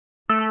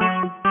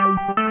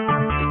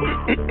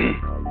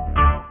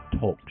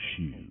Talk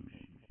shoes.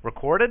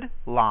 Recorded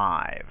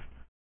live.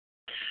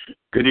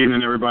 Good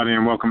evening, everybody,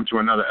 and welcome to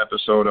another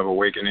episode of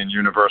Awakening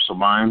Universal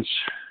Minds.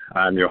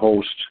 I'm your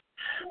host,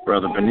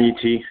 Brother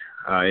Beniti,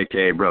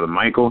 a.k.a. Brother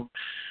Michael.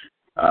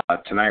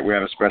 Tonight we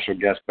have a special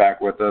guest back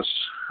with us.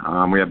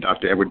 We have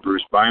Dr. Edward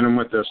Bruce Bynum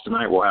with us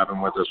tonight. We'll have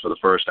him with us for the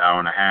first hour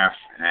and a half.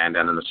 And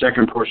then in the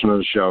second portion of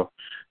the show,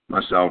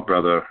 myself,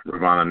 Brother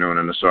Ravana Noon,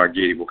 and Nassar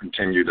Gidi will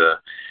continue the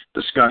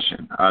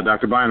discussion.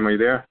 Dr. Bynum, are you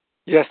there?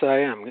 Yes, I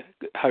am.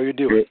 How are you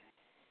doing? Good.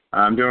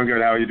 I'm doing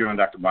good. How are you doing,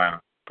 Dr. Bynum?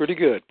 Pretty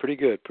good.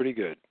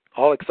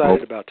 All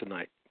excited about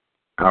tonight.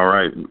 All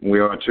right. We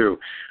are, too.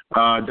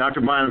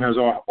 Dr. Bynum has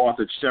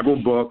authored several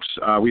books.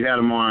 We had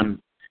him on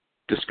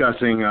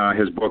discussing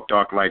his book,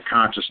 Dark Light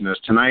Consciousness.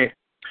 Tonight,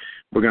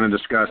 we're going to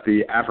discuss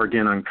the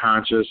African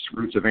Unconscious,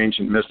 Roots of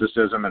Ancient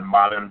Mysticism and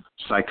Modern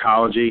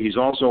Psychology. He's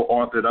also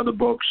authored other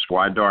books,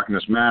 Why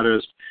Darkness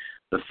Matters,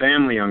 The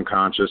Family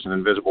Unconscious, An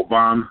Invisible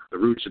Bomb, The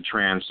Roots of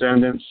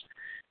Transcendence,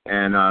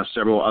 and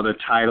several other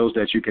titles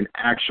that you can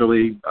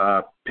actually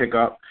pick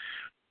up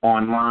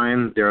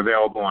online. They're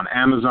available on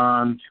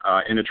Amazon,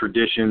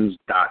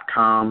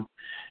 innertraditions.com,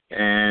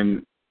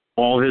 and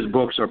all his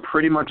books are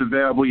pretty much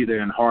available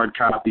either in hard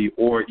copy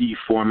or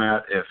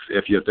e-format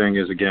if your thing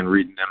is, again,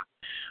 reading them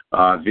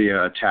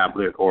via a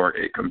tablet or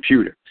a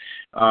computer.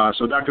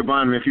 So, Dr.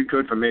 Bynum, if you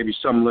could, for maybe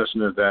some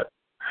listeners that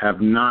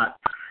have not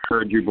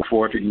heard you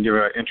before, if you can give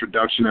an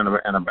introduction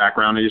and a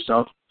background of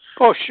yourself.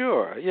 Oh,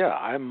 sure. Yeah,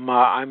 I'm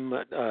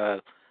a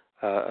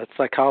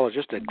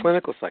psychologist, a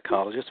clinical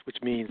psychologist,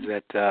 which means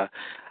that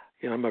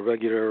I'm a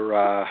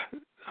regular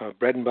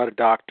bread and butter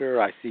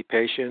doctor. I see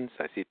patients.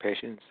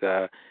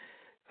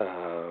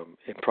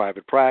 In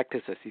private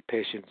practice. I see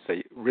patients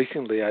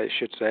recently, I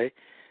should say.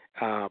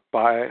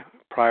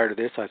 Prior to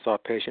this, I saw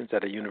patients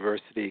at a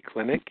university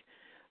clinic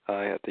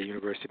at the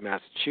University of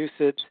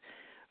Massachusetts.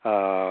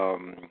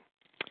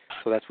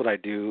 So that's what I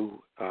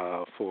do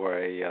for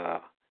a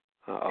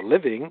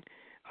living.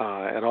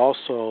 And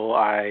also,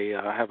 I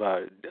have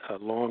a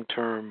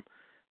long-term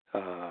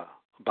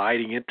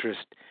abiding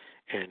interest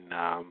in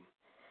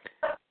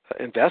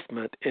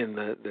investment in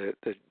the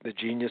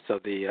genius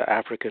of the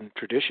African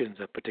traditions,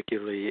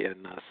 particularly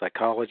in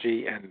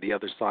psychology and the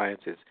other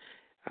sciences.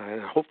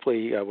 And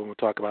hopefully, when we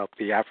talk about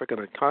the African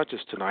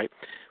unconscious tonight,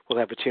 we'll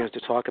have a chance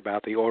to talk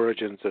about the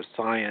origins of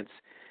science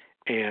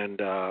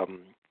and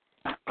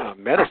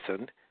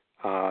medicine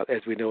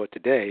as we know it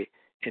today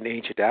in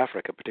ancient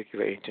Africa,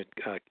 particularly ancient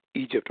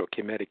Egypt or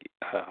Kemetic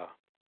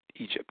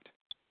Egypt.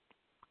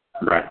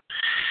 Right.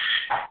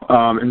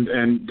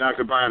 And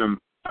Dr. Bynum,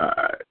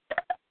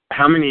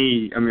 how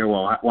many, I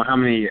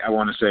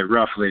want to say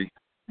roughly,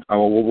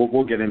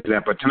 we'll get into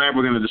that, but tonight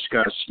we're going to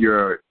discuss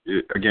your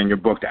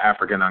book, The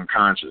African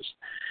Unconscious.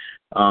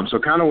 So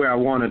kind of where I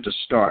wanted to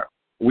start,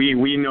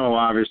 we know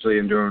obviously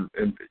in doing,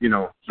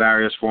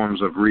 various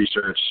forms of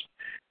research,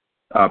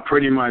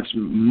 pretty much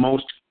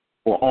most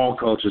or all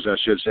cultures, I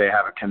should say,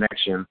 have a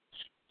connection,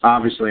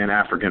 obviously an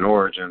African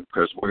origin,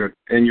 because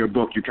in your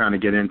book you kind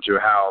of get into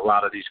how a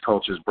lot of these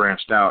cultures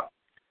branched out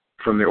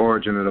from the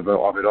origin of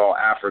it all,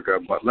 Africa.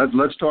 But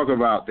let's talk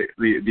about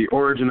the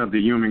origin of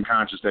the human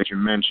conscious that you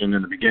mentioned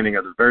in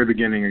the very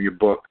beginning of your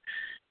book,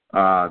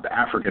 the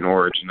African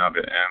origin of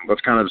it. And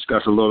let's kind of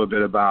discuss a little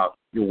bit about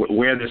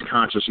where this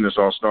consciousness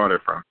all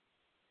started from.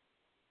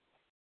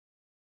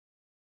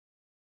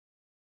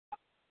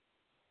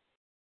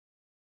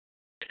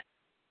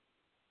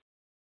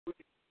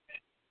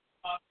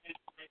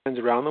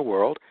 Around the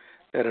world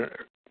that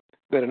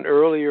an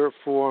earlier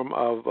form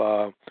of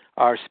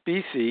our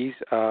species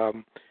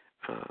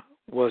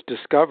was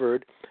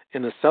discovered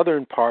in the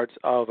southern parts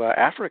of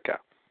Africa,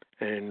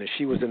 and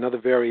she was another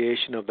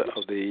variation of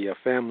the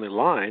family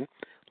line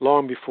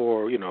long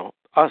before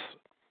us,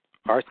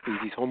 our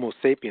species, Homo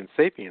sapiens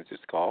sapiens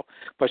is called,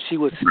 but she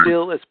was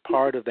still as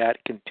part of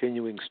that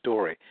continuing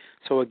story.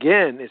 So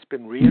again, it's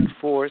been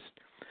reinforced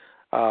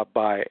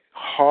by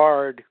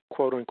hard,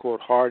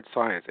 quote-unquote, hard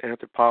science,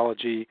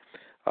 anthropology,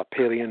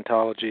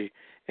 paleontology,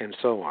 and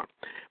so on.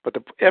 But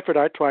the effort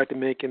I tried to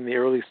make in the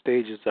early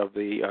stages of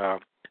the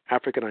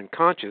African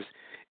unconscious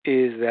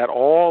is that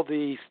all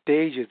the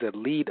stages that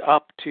lead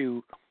up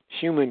to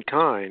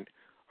humankind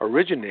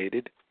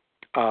originated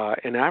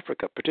in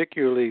Africa,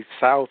 particularly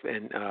South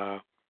and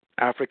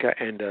Africa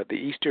and the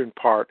eastern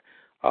part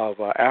of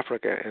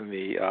Africa and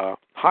the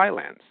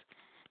highlands.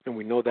 And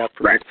we know that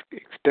from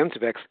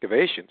extensive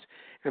excavations.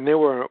 And there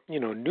were,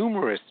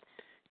 numerous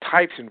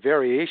types and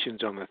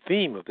variations on the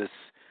theme of this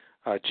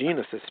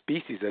genus, a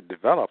species that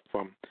developed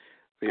from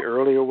the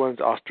earlier ones,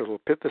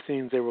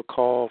 Australopithecines they were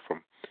called,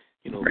 from,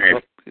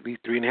 at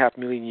least 3.5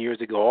 million years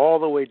ago, all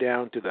the way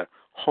down to the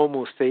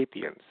Homo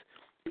sapiens,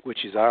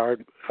 which is our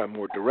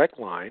more direct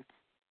line.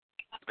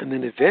 And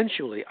then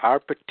eventually our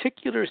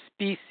particular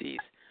species,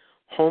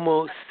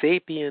 Homo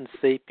sapiens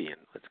sapien,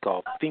 let's call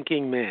it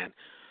thinking man,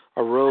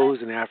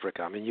 arose in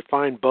Africa. I mean, you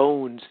find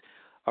bones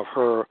of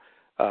her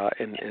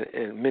in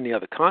many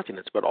other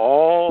continents, but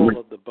all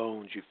of the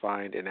bones you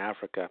find in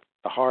Africa,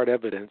 the hard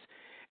evidence,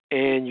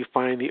 and you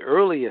find the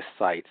earliest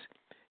sites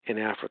in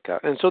Africa.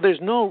 And so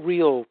there's no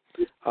real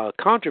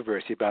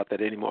controversy about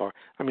that anymore.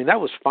 I mean, that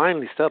was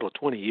finally settled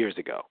 20 years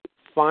ago.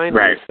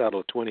 Finally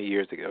settled 20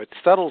 years ago. It's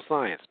settled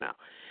science now.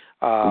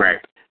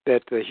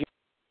 That the humans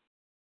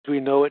we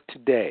know it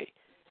today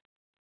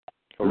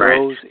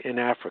arose in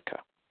Africa.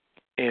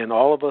 And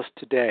all of us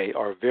today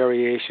are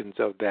variations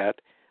of that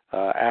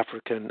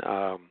African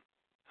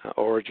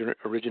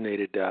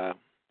originated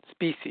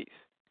species.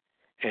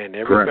 And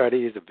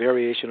everybody is a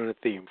variation on a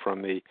theme,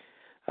 from the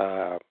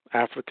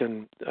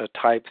African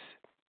types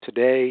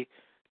today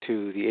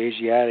to the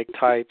Asiatic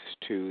types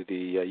to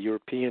the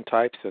European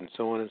types, and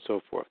so on and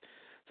so forth.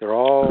 They're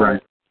all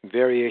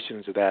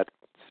variations of that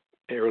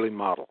early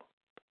model.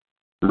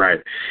 Right.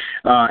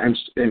 And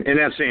in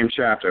that same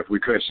chapter, if we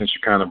could, since you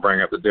kind of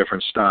bring up the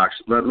different stocks,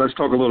 let's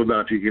talk a little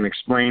about, if you can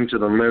explain to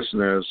the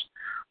listeners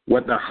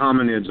what the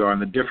hominids are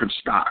and the different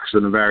stocks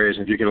and the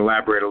variations. If you can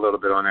elaborate a little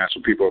bit on that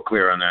so people are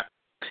clear on that.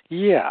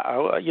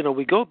 Yeah.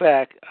 We go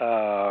back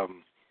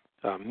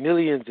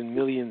millions and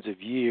millions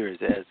of years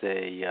as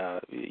a,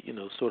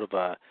 sort of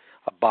a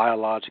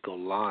biological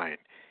line.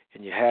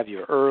 And you have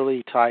your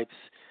early types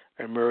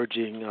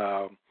emerging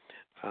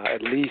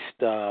at least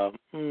 5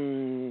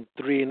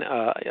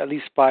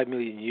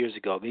 million years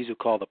ago. These are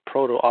called the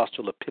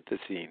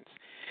proto-australopithecines,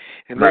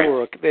 and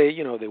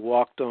they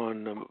walked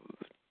on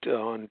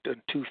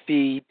 2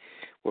 feet,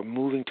 were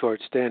moving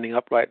towards standing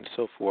upright, and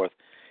so forth.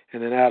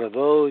 And then out of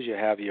those, you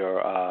have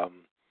your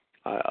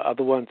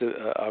other ones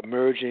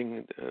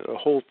emerging, a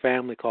whole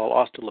family called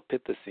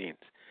australopithecines,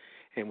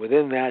 and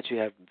within that you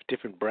have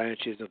different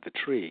branches of the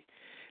tree.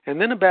 And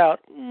then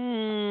about,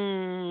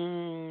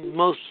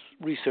 most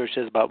research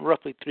says about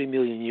roughly 3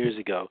 million years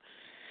ago,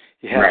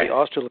 you have the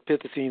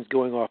Australopithecines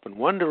going off in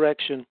one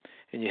direction,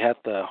 and you have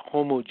the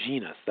Homo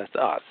genus, that's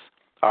us,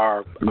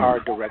 our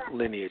direct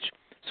lineage,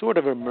 sort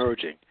of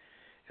emerging.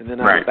 And then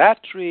out of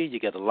that tree, you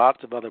get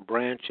lots of other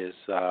branches,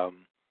 Homo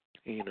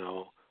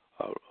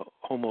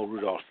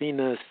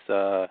rudolphinus,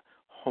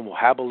 Homo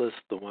habilis,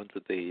 the ones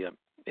with the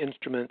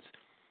instruments,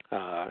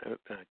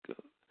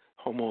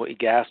 Homo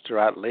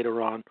ergaster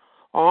later on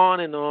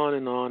and on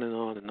and on and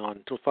on and on,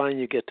 until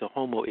finally you get to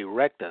Homo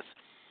erectus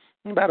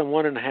about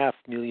 1.5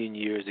 million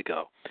years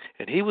ago.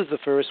 And he was the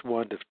first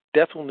one to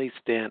definitely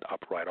stand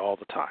upright all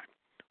the time,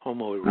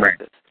 Homo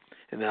erectus.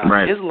 And now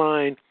in his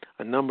line,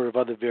 a number of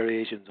other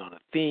variations on a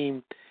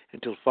theme,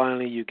 until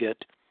finally you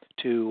get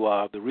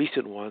to the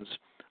recent ones,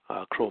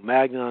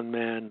 Cro-Magnon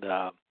man,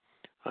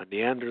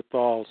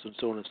 Neanderthals, and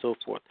so on and so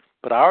forth.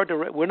 But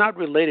we're not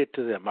related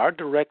to them. Our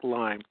direct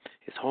line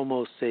is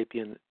Homo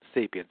sapiens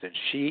sapiens, and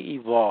she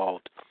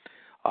evolved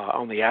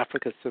on the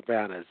African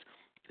savannas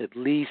at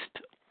least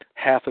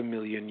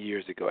 500,000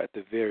 years ago, at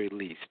the very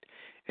least.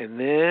 And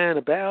then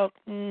about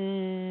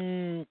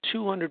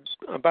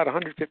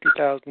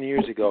 150,000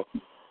 years ago,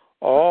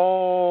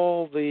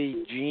 all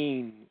the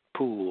gene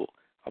pool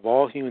of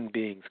all human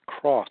beings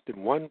crossed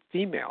in one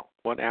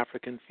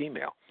African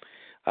female.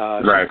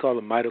 She's called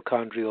the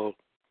mitochondrial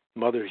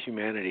mother of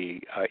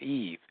humanity,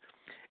 Eve.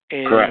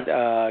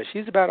 And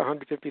she's about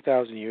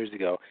 150,000 years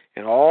ago.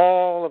 And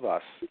all of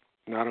us,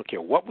 and I don't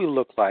care what we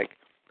look like,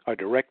 are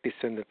direct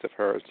descendants of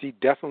her. She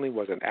definitely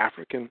was an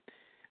African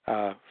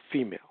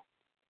female.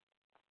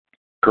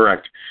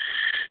 Correct.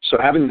 So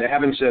having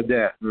said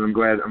that, I'm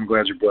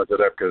glad you brought that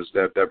up, because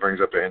that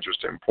brings up an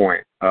interesting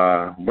point.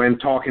 When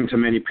talking to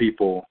many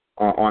people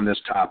on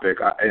this topic,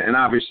 and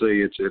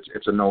obviously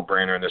it's a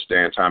no-brainer in this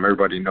day and time.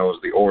 Everybody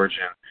knows the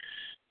origin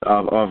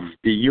of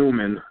the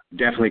human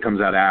definitely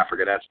comes out of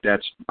Africa.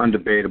 That's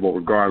undebatable,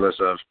 regardless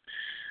of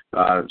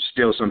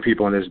still some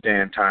people in this day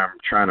and time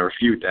trying to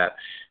refute that.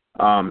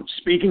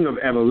 Speaking of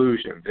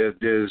evolution,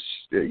 there's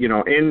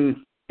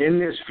in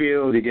this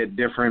field you get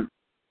different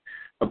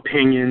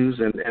opinions,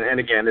 and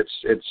again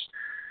it's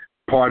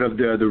part of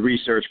the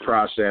research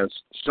process.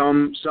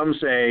 Some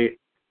say,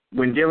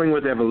 when dealing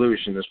with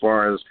evolution, as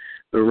far as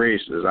the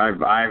races,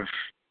 I've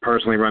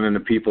personally run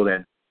into people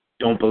that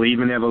don't believe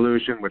in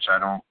evolution, which I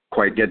don't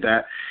quite get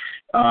that.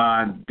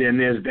 Then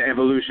there's the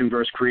evolution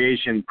versus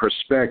creation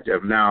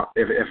perspective. Now,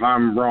 if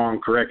I'm wrong,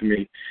 correct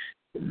me.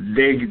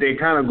 They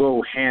kind of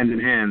go hand in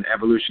hand,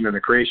 evolution and the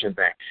creation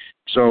thing.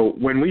 So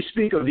when we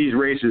speak of these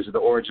races, the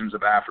origins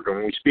of Africa,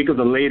 when we speak of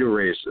the later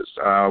races,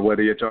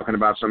 whether you're talking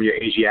about some of your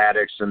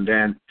Asiatics and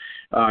then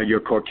your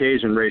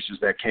Caucasian races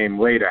that came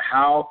later,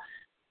 how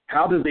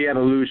does the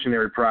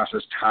evolutionary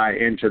process tie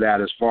into that,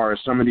 as far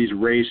as some of these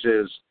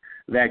races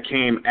that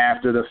came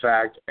after the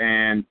fact?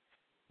 And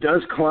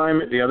does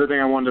climate, the other thing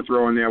I wanted to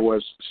throw in there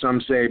was, some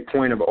say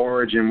point of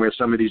origin where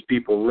some of these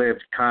people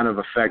lived kind of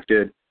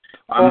affected.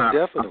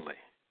 Definitely.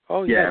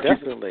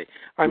 Definitely.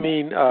 I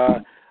mean,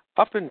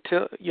 up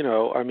until,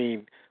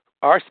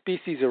 our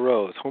species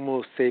arose,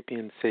 Homo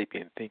sapiens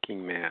sapien,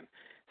 thinking man,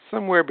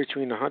 somewhere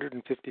between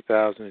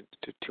 150,000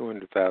 to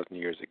 200,000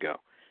 years ago,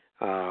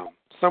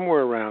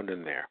 somewhere around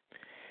in there.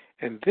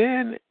 And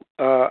then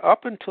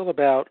up until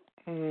about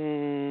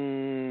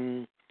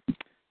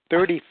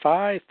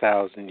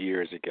 35,000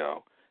 years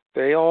ago,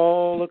 they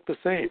all looked the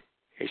same.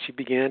 As she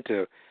began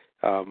to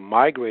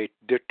migrate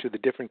to the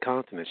different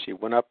continents. She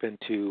went up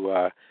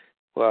into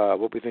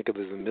what we think of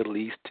as the Middle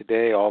East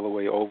today, all the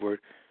way over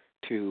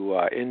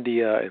to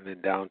India and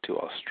then down to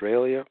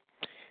Australia.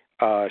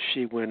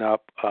 She went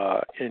up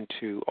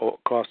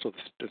across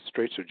the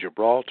Straits of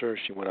Gibraltar.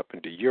 She went up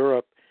into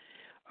Europe.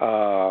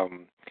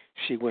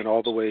 She went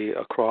all the way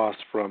across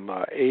from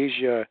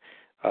Asia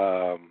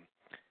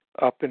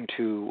up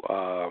into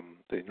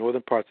the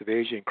northern parts of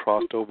Asia and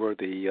crossed over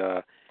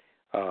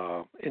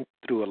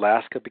through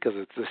Alaska, because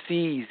it's the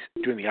seas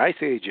during the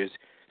ice ages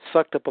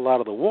sucked up a lot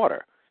of the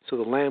water, so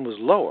the land was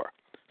lower.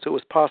 So it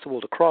was possible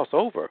to cross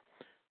over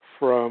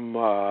from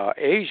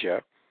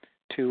Asia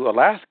to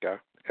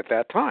Alaska at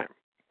that time.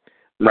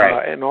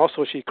 Right. And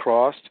also she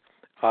crossed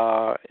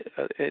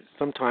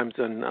sometimes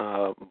in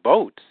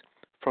boats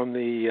from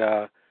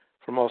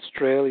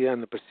Australia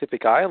and the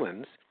Pacific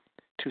Islands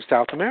to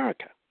South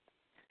America.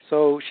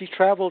 So she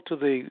traveled to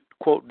the,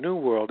 quote, New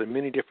World in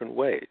many different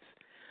ways.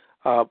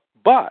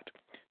 But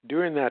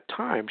during that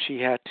time, she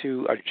had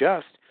to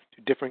adjust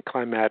to different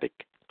climatic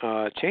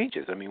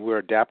changes. I mean, we're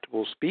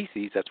adaptable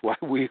species. That's why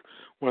one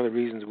of the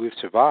reasons we've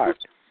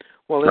survived.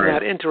 Well, in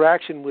that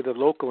interaction with the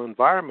local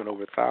environment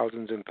over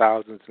thousands and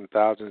thousands and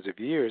thousands of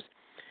years,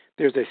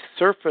 there's a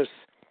surface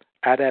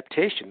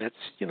adaptation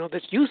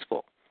that's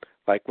useful.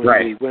 Like when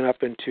we went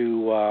up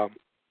into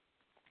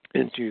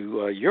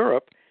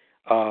Europe,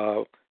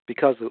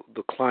 because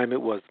the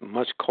climate was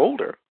much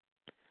colder,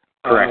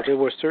 there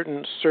were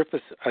certain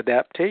surface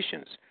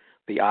adaptations.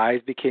 The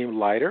eyes became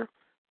lighter.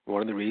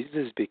 One of the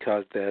reasons is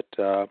because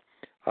that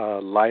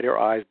lighter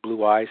eyes,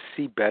 blue eyes,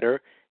 see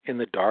better in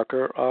the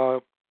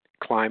darker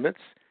climates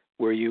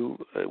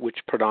which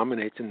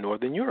predominates in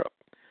Northern Europe.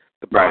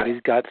 The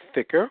bodies got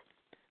thicker,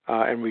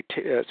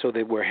 so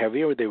they were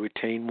heavier. They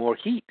retained more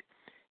heat.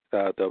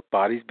 The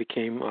bodies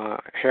became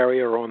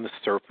hairier on the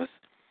surface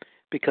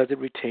because it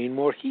retained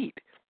more heat.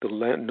 The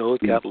nose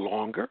got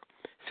longer,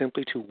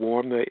 simply to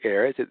warm the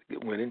air as it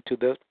went into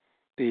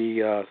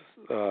the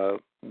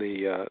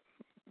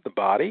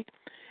body,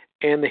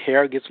 and the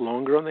hair gets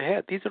longer on the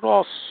head. These are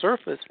all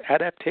surface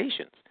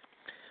adaptations.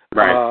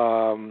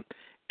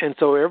 And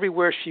so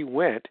everywhere she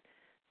went,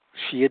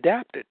 she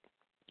adapted.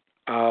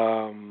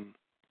 And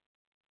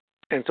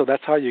so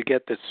that's how you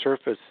get the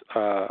surface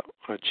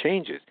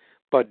changes.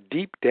 But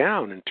deep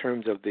down, in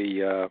terms of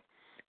the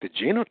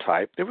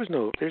genotype, there's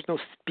no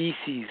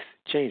species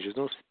change. There's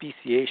no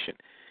speciation.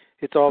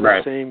 It's all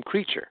the same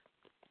creature.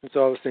 It's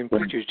all the same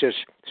creature. It just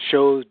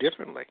shows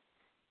differently.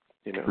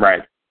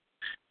 Right.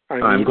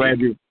 I'm glad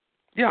you.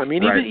 Yeah, I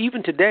mean,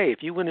 even today,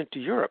 if you went into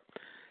Europe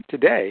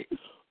today,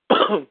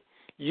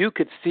 you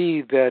could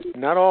see that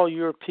not all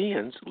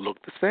Europeans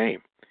look the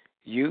same.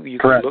 You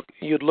could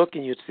you'd look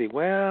and you'd see,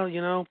 well,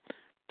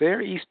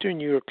 they're Eastern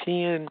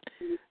European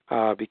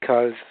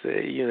because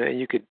and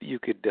you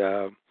could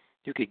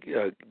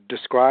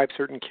describe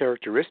certain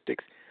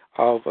characteristics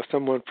of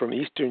someone from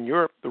Eastern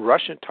Europe, the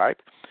Russian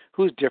type,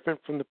 who's different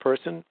from the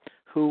person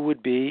who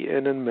would be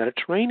in the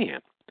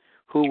Mediterranean,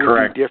 who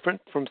would be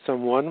different from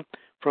someone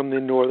from the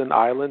northern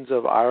islands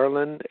of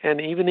Ireland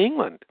and even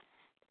England.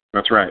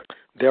 That's right.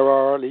 There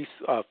are at least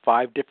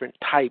 5 different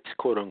types,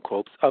 quote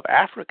unquote, of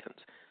Africans.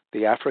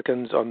 The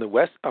Africans on the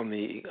west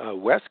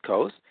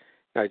coast,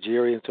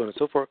 Nigeria and so on and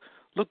so forth,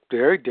 look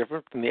very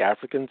different from the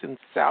Africans in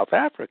South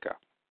Africa.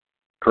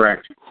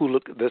 Correct.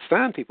 The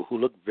San people, who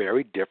look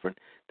very different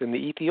than the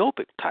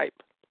Ethiopic type.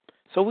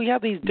 So we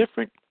have these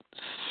different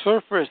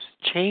surface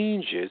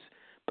changes,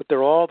 but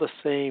they're all the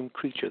same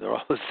creature. They're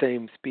all the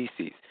same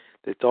species.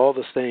 It's all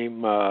the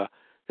same.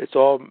 It's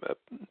all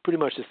pretty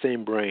much the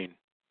same brain.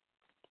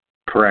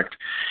 Correct.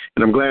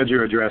 And I'm glad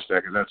you addressed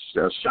that, because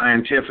that's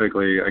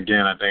scientifically,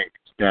 again, I think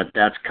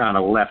that's kind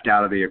of left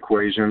out of the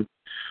equation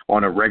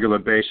on a regular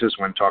basis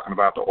when talking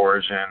about the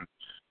origin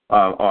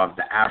of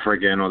the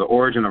African or the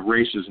origin of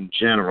races in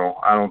general.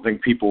 I don't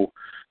think people,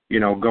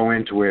 go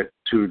into it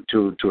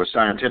to a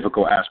scientific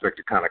aspect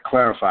to kind of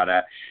clarify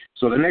that.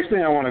 So the next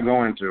thing I want to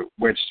go into,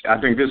 which I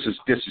think this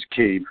is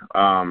key,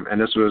 and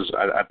this was,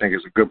 I think,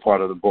 is a good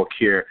part of the book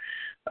here,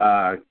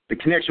 the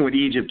connection with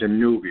Egypt and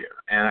Nubia,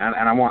 and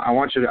I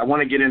want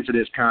to get into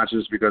this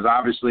conscious, because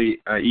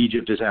obviously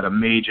Egypt has had a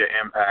major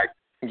impact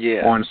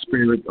on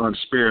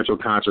spiritual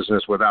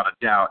consciousness, without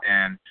a doubt,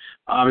 and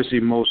obviously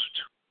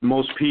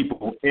most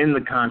people in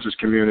the conscious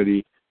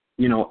community,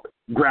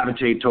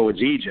 gravitate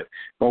towards Egypt.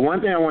 But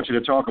one thing I want you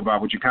to talk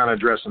about, which you kind of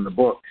address in the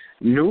book,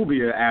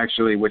 Nubia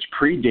actually, which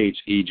predates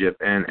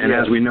Egypt, and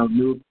as we know,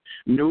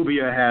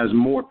 Nubia has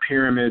more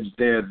pyramids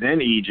there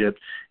than Egypt,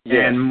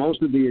 and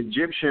most of the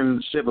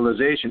Egyptian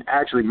civilization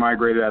actually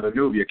migrated out of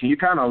Nubia. Can you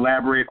kind of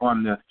elaborate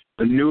on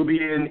the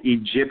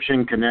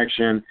Nubian-Egyptian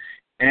connection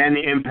and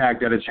the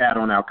impact that it's had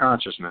on our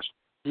consciousness?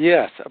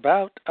 Yes,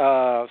 about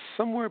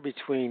somewhere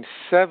between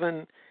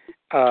 7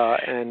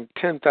 and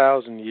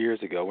 10,000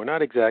 years ago. We're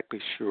not exactly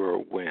sure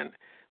when,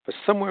 but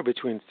somewhere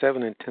between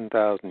 7 and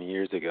 10,000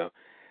 years ago,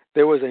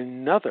 there was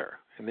another,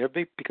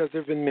 because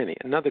there have been many,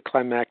 another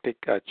climactic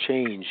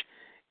change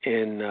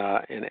in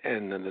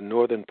the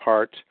northern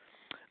part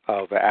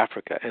of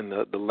Africa, and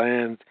the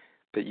land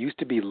that used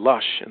to be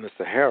lush in the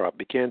Sahara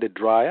began to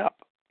dry up.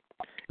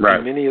 Right.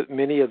 And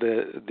many of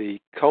the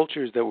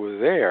cultures that were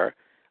there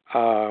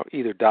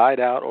either died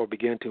out or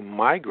began to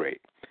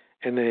migrate.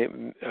 And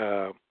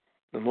the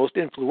most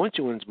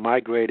influential ones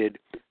migrated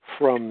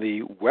from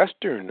the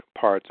western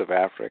parts of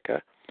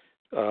Africa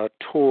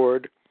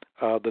toward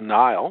the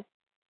Nile,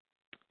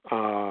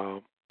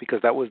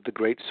 because that was the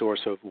great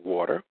source of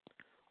water.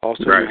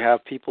 Also, right. you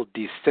have people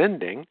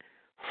descending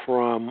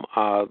from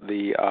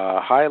the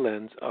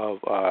highlands of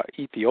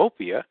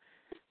Ethiopia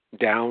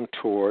down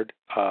toward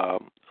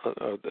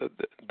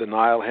the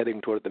Nile,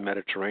 heading toward the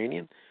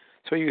Mediterranean.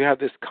 So you have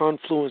this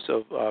confluence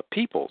of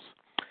peoples,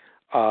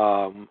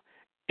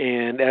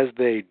 and as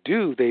they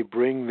do, they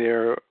bring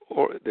their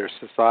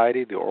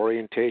society, their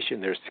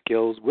orientation, their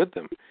skills with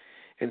them.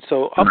 And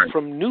so up right.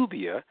 from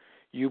Nubia,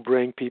 you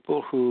bring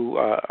people who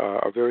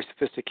are very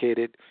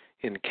sophisticated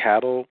in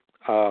cattle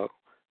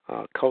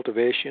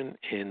cultivation,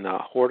 in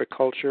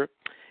horticulture,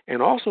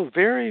 and also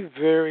very,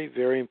 very,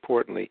 very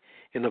importantly,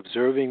 in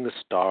observing the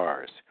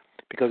stars,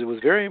 because it was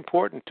very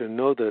important to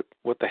know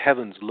what the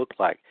heavens looked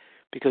like,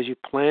 because you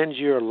planned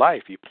your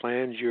life, you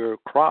planned your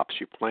crops,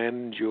 you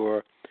planned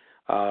your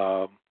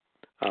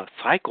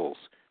cycles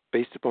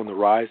based upon the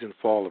rise and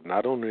fall of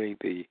not only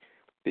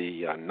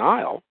the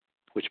Nile,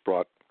 which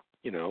brought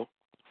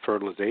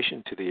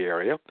fertilization to the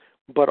area,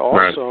 but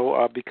also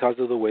right. because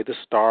of the way the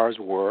stars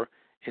were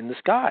in the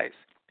skies.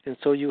 And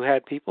so you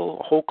had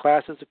people, whole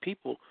classes of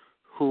people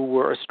who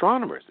were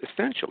astronomers,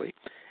 essentially,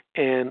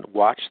 and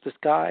watched the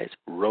skies,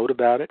 wrote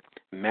about it,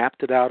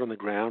 mapped it out on the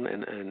ground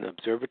in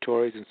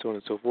observatories and so on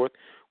and so forth,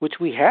 which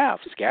we have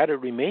scattered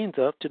remains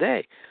of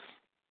today.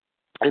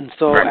 And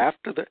so right.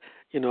 after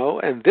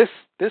and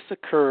this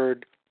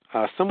occurred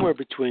somewhere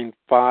between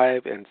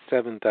 5,000 and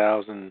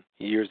 7,000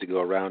 years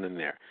ago, around in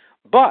there.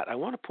 But I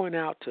want to point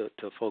out to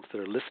folks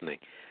that are listening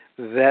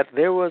that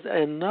there was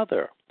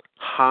another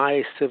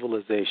high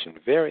civilization,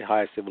 very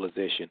high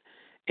civilization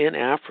in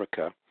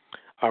Africa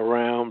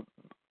around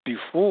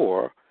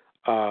before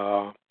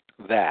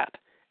that.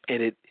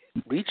 And it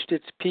reached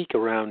its peak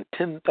around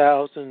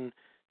 10,000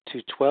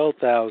 to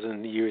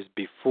 12,000 years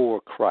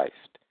before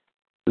Christ.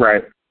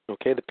 Right.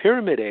 Okay, the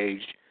Pyramid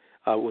Age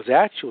was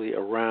actually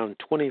around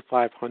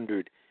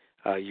 2,500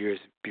 years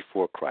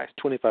before Christ,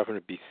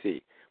 2,500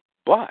 BC.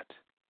 But,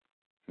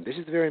 this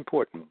is very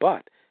important,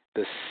 but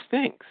the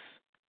Sphinx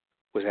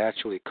was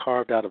actually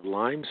carved out of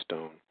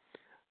limestone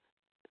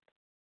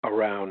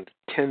around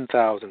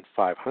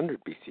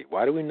 10,500 BC.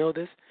 Why do we know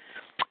this?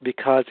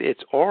 Because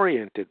it's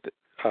oriented,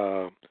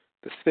 the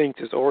Sphinx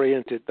is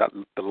oriented,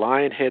 the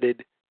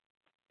lion-headed,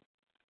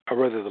 or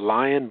rather the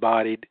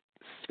lion-bodied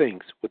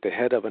Sphinx with the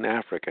head of an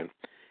African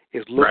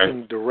is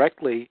looking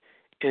directly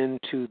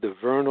into the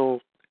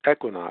vernal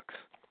equinox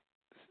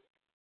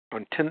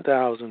on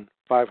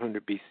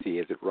 10,500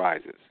 BC as it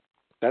rises.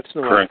 That's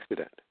no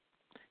accident.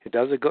 It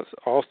does it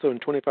also in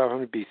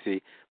 2,500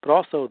 BC, but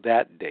also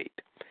that date.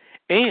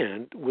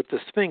 And with the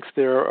Sphinx,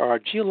 there are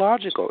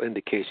geological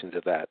indications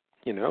of that.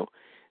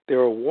 There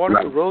are water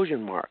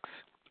erosion marks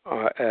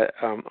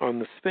on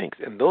the Sphinx,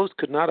 and those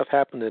could not have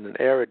happened in an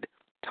arid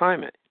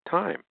time,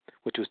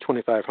 which was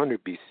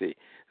 2,500 BC.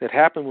 That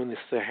happened when the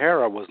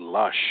Sahara was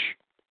lush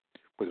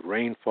with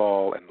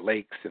rainfall and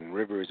lakes and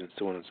rivers and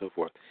so on and so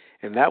forth.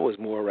 And that was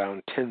more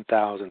around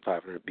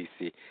 10,500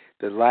 BC,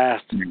 the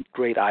last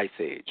great ice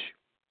age.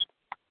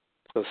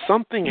 So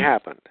something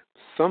happened.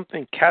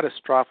 Something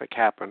catastrophic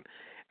happened,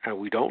 and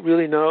we don't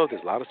really know.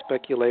 There's a lot of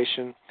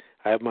speculation.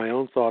 I have my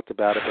own thoughts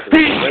about it, but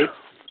there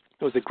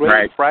was a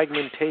great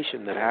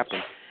fragmentation that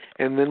happened.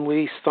 And then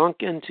we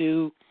sunk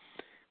into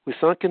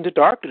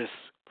darkness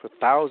for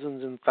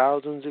thousands and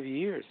thousands of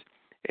years.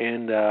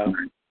 And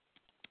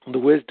the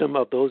wisdom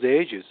of those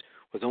ages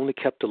was only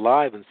kept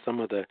alive in some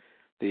of the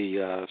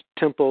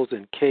temples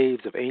and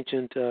caves of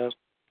ancient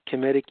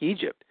Kemetic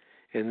Egypt.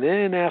 And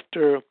then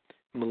after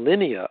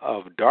millennia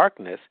of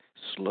darkness,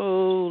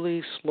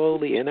 slowly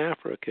in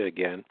Africa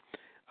again,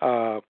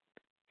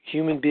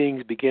 human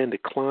beings began to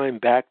climb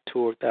back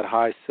toward that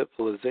high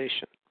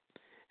civilization.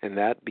 And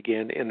that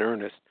began in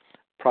earnest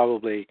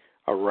probably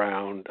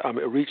around,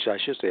 it reached, I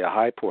should say, a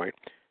high point,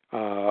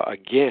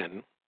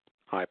 around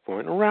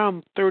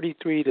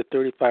 33 to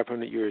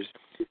 3,500 years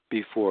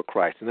before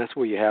Christ. And that's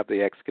where you have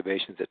the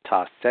excavations at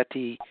Ta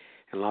Seti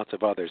and lots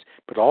of others.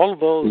 But all of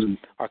those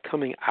are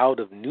coming out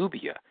of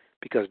Nubia,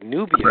 because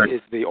Nubia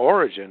is the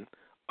origin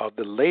of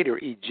the later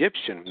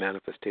Egyptian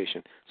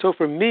manifestation. So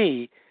for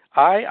me,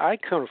 I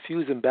kind of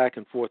fuse them back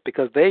and forth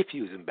because they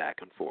fuse them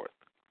back and forth.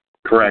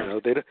 Correct.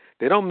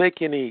 They don't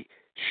make any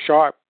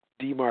sharp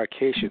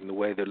demarcation the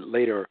way the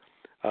later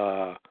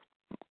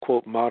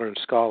quote modern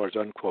scholars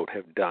unquote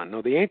have done.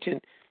 No, the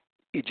ancient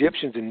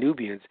Egyptians and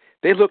Nubians,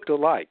 they looked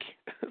alike,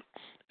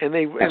 and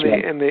they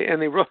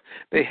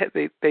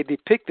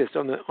depict this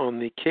on the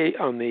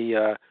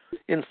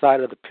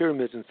inside of the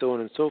pyramids and so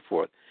on and so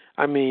forth.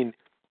 I mean,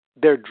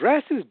 their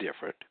dress is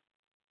different.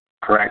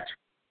 Correct.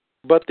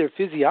 But their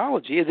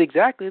physiology is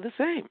exactly the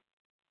same.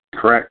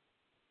 Correct.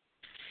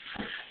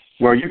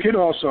 Well, you could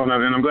also, and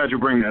I'm glad you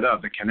bring that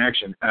up, the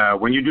connection.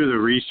 When you do the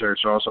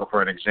research, also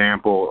for an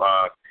example,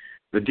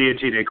 the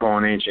deity they call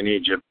in ancient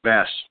Egypt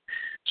Bes,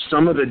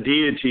 some of the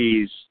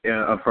deities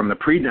from the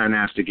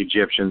pre-dynastic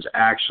Egyptians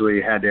actually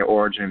had their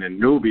origin in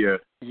Nubia.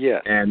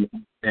 Yes. And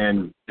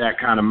that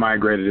kind of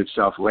migrated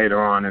itself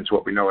later on into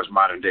what we know as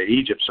modern-day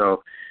Egypt.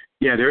 So,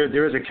 yeah,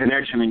 there is a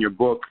connection in your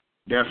book,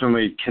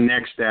 definitely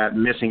connects that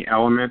missing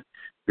element.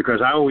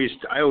 Because I always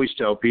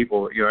tell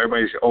people,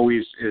 everybody's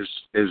always is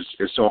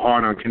so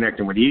hard on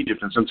connecting with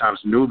Egypt, and sometimes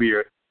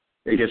Nubia,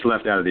 it gets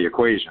left out of the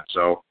equation.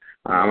 So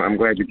I'm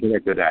glad you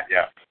connected that.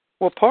 Yeah.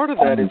 Well, part of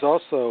that is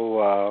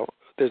also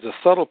there's a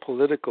subtle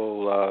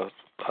political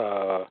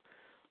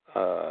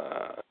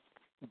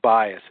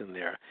bias in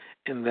there,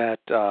 in that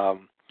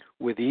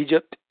with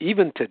Egypt,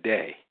 even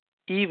today,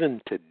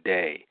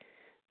 Right.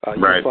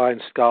 you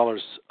find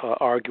scholars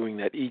arguing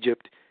that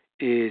Egypt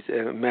is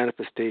a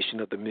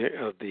manifestation of the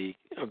Near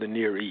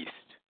East,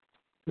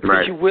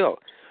 Right. if you will.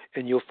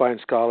 And you'll find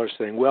scholars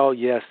saying, well,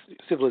 yes,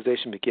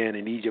 civilization began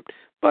in Egypt,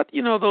 but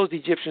those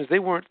Egyptians, they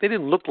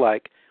didn't look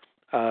like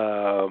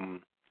the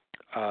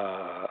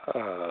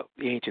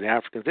ancient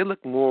Africans. They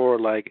looked more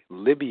like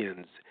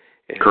Libyans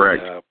and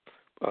Correct.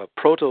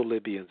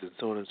 Proto-Libyans and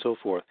so on and so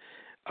forth.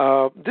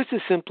 This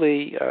is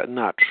simply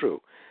not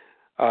true.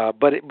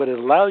 But it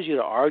allows you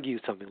to argue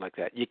something like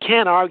that. You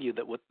can't argue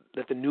that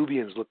the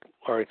Nubians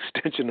are an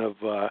extension of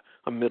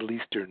a Middle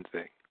Eastern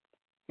thing.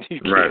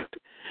 You can't. Right.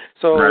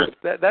 So Right.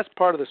 That's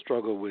part of the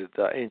struggle with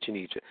ancient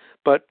Egypt.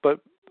 But the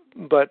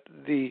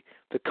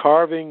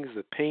carvings,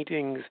 the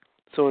paintings,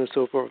 so on and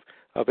so forth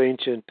of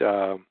ancient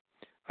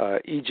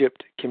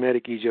Egypt,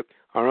 Kemetic Egypt,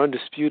 are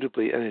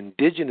undisputably an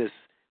indigenous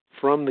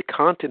from the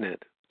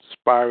continent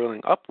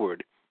spiraling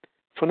upward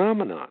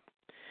phenomenon.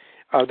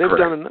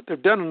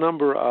 They've done a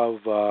number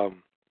of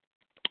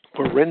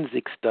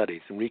forensic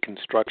studies and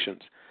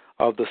reconstructions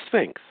of the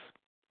Sphinx,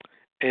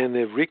 and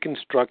they've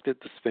reconstructed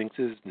the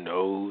Sphinx's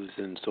nose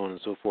and so on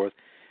and so forth.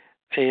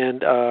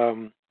 And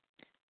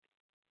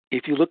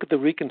if you look at the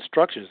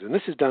reconstructions, and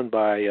this is done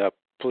by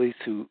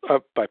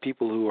by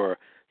people who are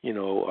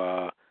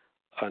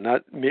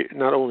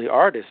not only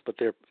artists, but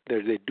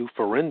they do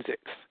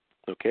forensics.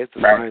 Okay, it's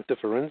the science of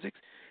forensics.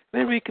 They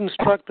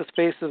reconstruct the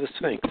face of the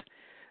Sphinx.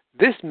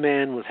 This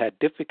man had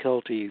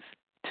difficulties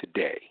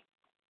today.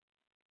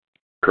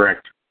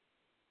 Correct.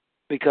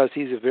 Because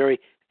he's a very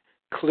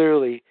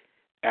clearly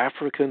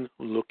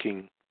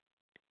African-looking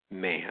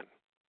man.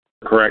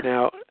 Correct.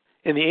 Now,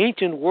 in the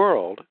ancient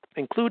world,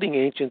 including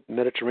ancient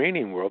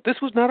Mediterranean world, this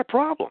was not a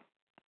problem.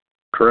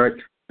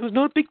 Correct. It was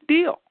no big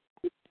deal.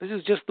 This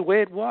is just the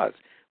way it was.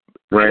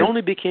 Right. It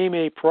only became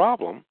a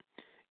problem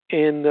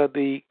in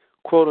the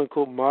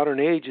quote-unquote modern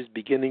ages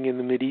beginning in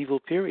the medieval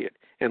period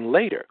and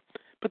later.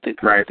 But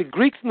the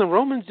Greeks and the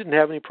Romans didn't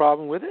have any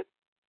problem with it.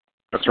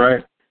 That's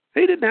right.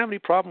 They didn't have any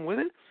problem with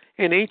it.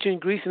 In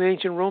ancient Greece and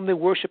ancient Rome, they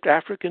worshipped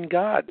African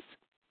gods.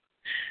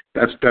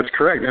 That's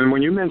correct. And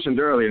when you mentioned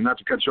earlier, not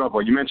to cut you off, but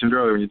you mentioned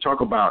earlier when you talk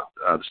about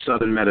the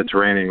southern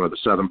Mediterranean or the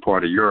southern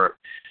part of Europe,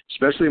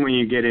 especially when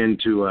you get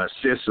into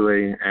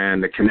Sicily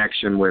and the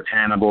connection with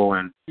Hannibal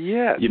and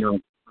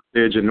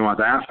in North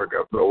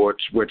Africa,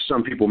 which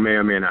some people may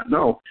or may not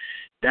know.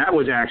 That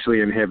was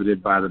actually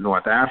inhabited by the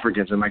North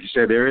Africans, and like you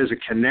said, there is a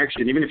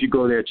connection. Even if you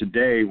go there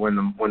today, when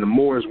the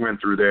Moors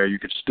went through there, you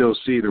could still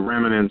see the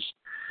remnants.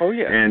 Oh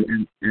yeah,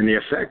 and the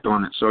effect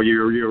on it. So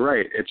you're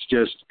right. It's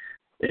just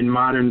in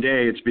modern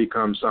day, it's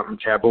become something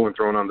taboo and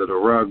thrown under the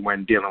rug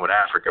when dealing with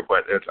Africa.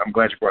 But I'm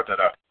glad you brought that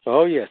up.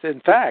 Oh yes, in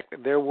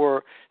fact, there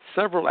were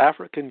several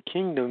African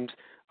kingdoms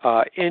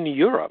in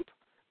Europe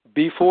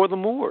before the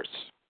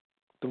Moors.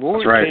 The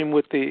Moors came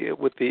with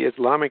the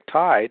Islamic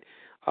tide.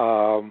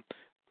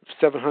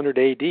 700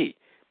 A.D.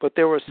 But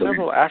there were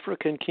several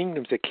African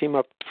kingdoms that came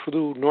up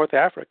through North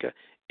Africa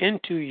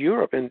into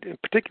Europe, and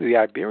particularly the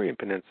Iberian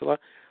Peninsula,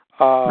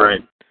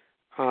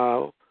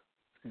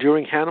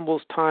 during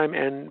Hannibal's time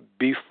and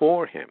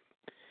before him.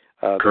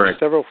 There were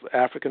several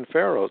African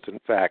pharaohs, in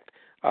fact,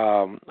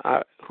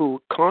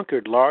 who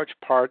conquered large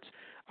parts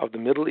of the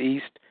Middle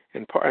East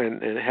and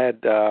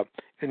had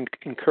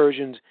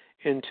incursions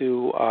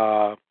into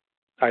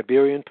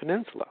Iberian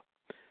Peninsula.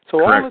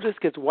 So all of this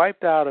gets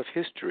wiped out of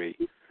history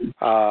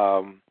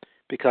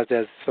because,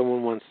 as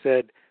someone once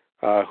said,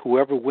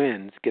 whoever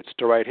wins gets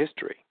to write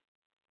history.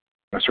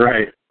 That's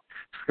right.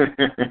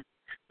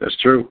 That's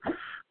true.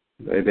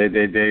 They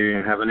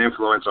have an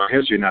influence on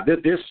history. Now,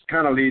 this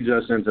kind of leads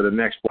us into the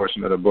next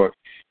portion of the book.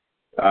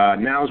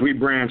 Now, as we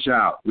branch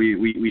out,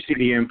 we see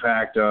the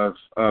impact of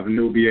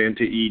Nubia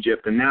into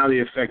Egypt, and now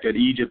the effect that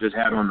Egypt has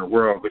had on the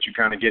world, which you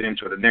kind of get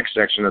into the next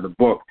section of the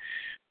book.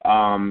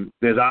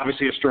 There's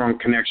obviously a strong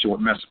connection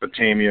with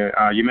Mesopotamia.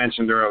 You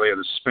mentioned earlier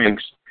the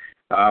Sphinx.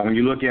 When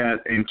you look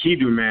at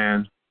Enkidu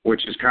Man,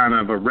 which is kind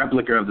of a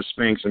replica of the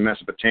Sphinx in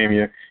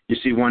Mesopotamia, you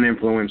see one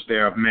influence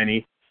there of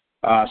many.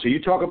 So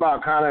you talk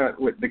about kind of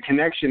the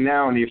connection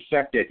now and the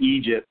effect that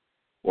Egypt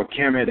or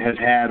Kemet has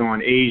had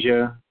on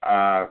Asia.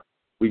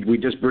 We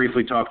just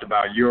briefly talked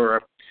about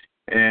Europe.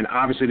 and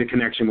obviously the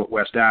connection with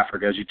West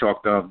Africa, as you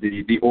talked of,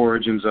 the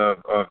origins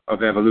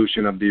of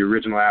evolution of the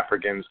original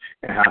Africans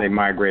and how they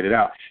migrated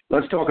out.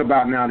 Let's talk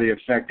about now the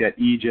effect that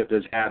Egypt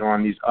has had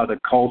on these other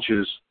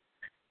cultures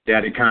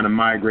that it kind of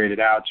migrated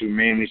out to,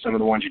 mainly some of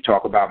the ones you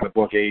talk about in the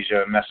book,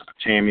 Asia,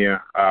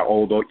 Mesopotamia,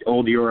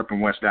 old Europe,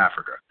 and West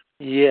Africa.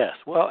 Yes.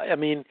 Well, I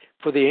mean,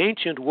 for the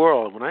ancient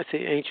world, when I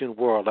say ancient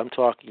world, I'm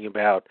talking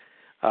about,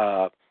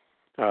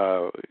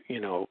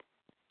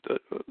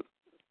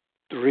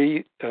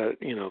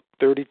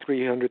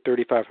 3,300,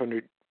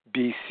 3,500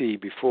 BC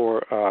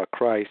before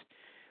Christ,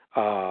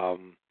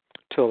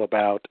 till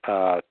about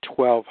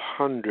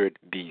 1,200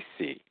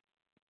 BC.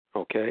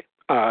 Okay.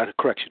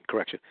 Correction.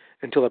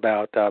 Until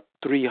about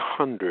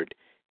 300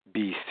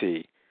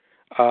 BC.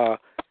 For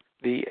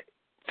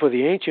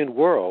the ancient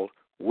world,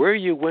 where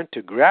you went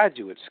to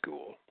graduate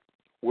school,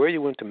 where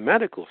you went to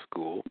medical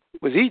school,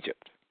 was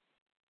Egypt.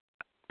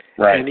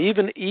 Right. And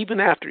even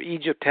after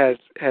Egypt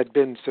had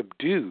been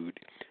subdued,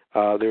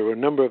 there were a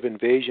number of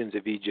invasions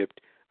of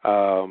Egypt,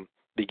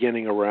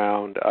 beginning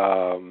around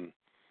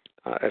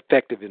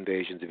effective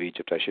invasions of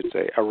Egypt, I should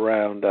say,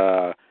 around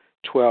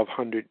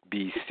 1200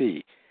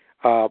 BC.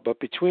 But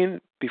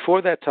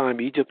before that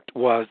time, Egypt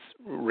was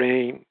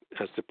reigned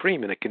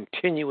supreme in a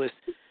continuous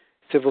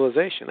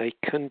civilization,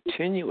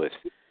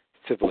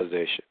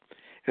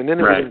 And then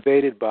it was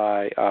invaded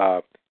by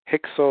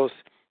Hyksos,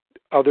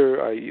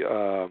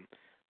 other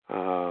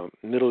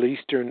Middle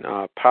Eastern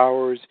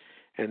powers,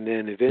 and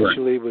then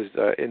eventually was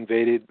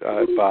invaded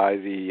by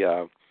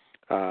the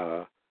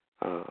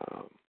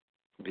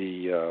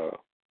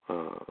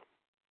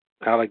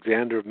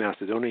Alexander of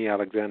Macedonia,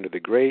 Alexander the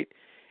Great,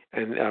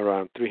 and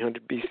around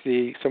 300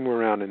 BC, somewhere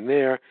around in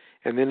there.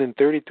 And then in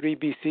 33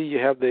 BC, you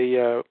have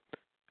the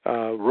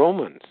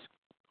Romans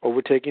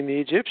overtaking the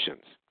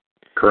Egyptians.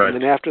 Correct.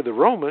 And then after the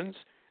Romans,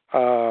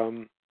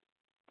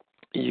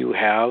 you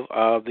have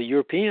the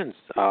Europeans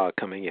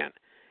coming in.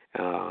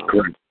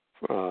 Correct.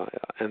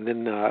 And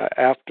then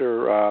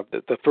after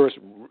the first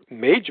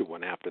major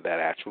one after that,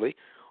 actually,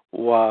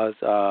 was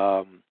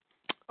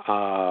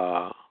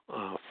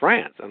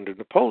France under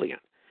Napoleon.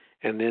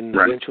 And then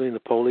eventually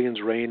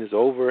Napoleon's reign is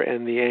over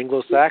and the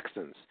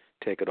Anglo-Saxons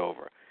take it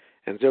over.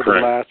 And they're the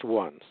last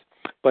ones.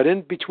 But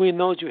in between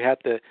those, you had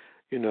the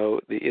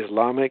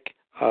Islamic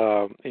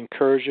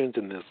incursions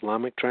and the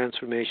Islamic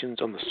transformations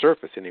on the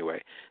surface,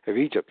 anyway, of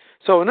Egypt.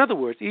 So in other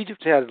words,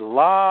 Egypt had a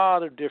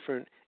lot of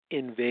different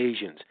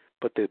invasions,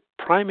 but the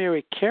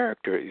primary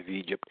character of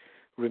Egypt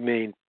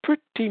remained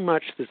pretty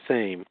much the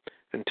same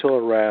until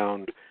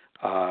around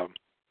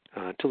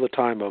until the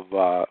time of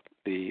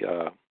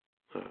the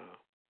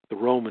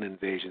Roman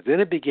invasions.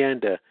 Then it began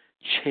to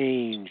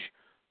change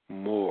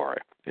more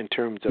in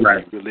terms of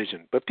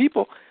religion. But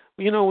people,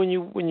 when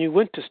you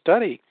went to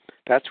study,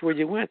 that's where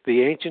you went.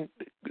 The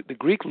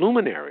Greek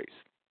luminaries,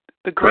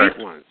 the great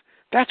ones,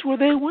 that's where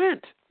they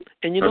went.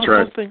 And you know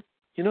something?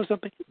 You know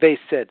something? They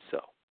said so.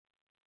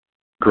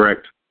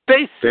 Correct.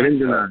 They said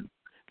so.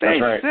 They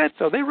said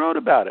so. They wrote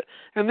about it.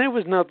 And there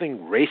was nothing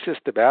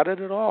racist about it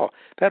at all.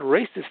 That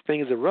racist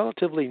thing is a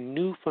relatively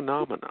new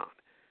phenomenon.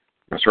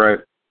 That's right.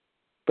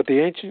 But the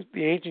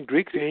ancient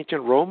Greeks, the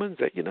ancient Romans,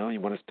 that you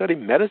want to study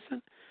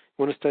medicine, you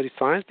want to study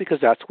science, because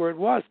that's where it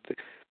was.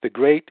 The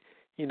great,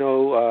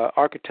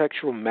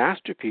 architectural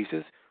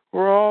masterpieces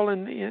were all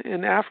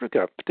in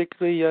Africa,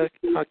 particularly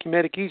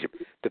Kemetic Egypt.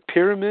 The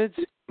pyramids,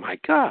 my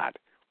God,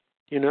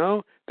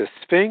 the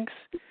Sphinx,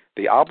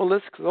 the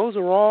obelisks, those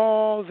are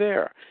all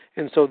there.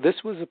 And so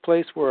this was a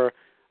place where,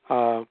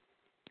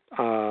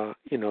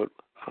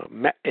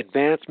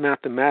 advanced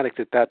mathematics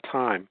at that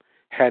time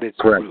had its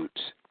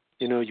roots.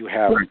 You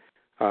have,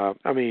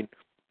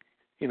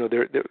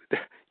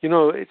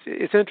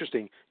 it's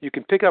interesting. You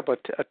can pick up a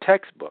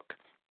textbook,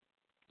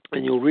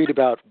 and you'll read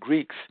about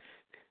Greeks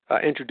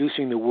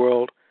introducing the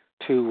world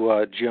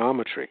to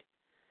geometry.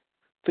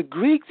 The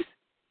Greeks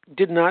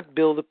did not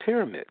build the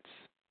pyramids.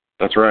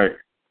 That's right.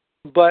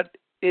 But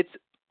it's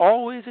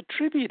always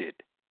attributed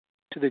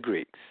to the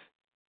Greeks.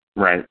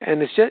 Right.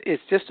 And it's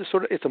just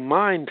it's a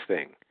mind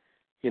thing,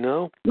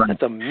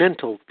 It's a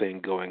mental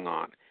thing going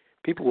on.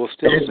 People will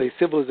still say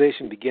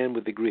civilization began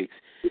with the Greeks.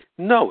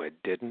 No, it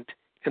didn't.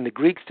 And the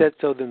Greeks said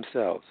so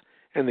themselves.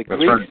 And the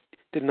Greeks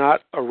did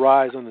not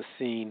arise on the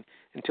scene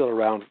until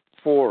around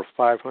 400 or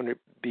 500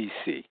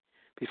 BC.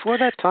 Before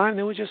that time,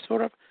 there was just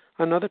sort of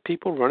another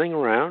people running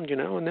around,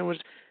 and there was,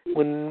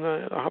 when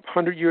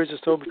 100 years or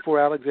so before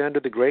Alexander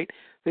the Great,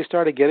 they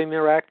started getting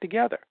their act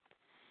together.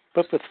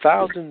 But for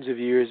thousands of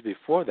years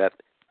before that,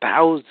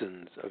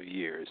 thousands of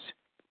years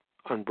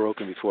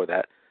unbroken before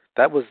that,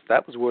 that was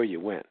where you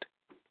went.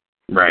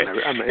 Right.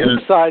 I'm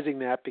emphasizing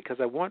that because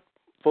I want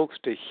folks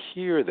to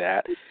hear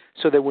that,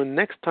 so that when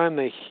next time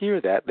they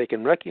hear that, they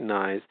can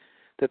recognize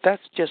that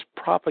that's just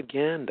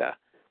propaganda.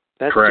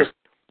 That's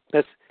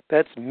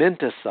that's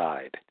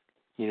menticide.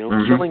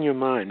 Killing your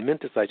mind,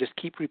 menticide. Just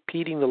keep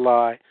repeating the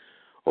lie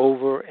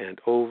over and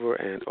over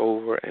and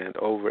over and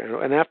over,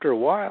 and after a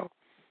while,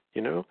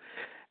 and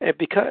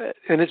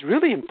it's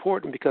really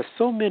important because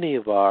so many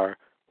of our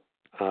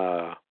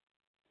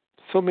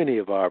so many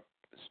of our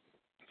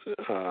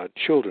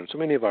children, so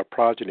many of our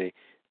progeny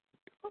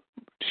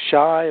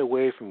shy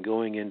away from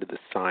going into the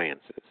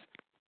sciences.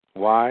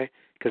 Why?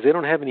 Because they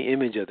don't have any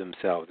image of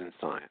themselves in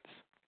science.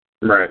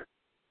 Right.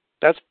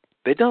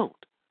 They don't.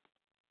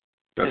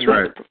 That's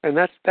right.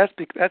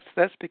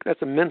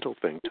 That's a mental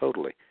thing,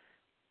 totally.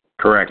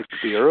 Correct.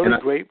 The early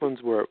great ones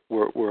were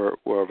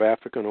of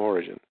African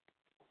origin.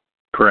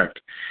 Correct.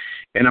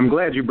 And I'm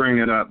glad you bring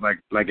it up,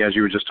 like as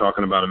you were just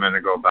talking about a minute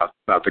ago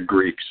about the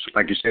Greeks.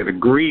 Like you say, the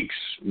Greeks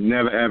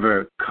never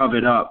ever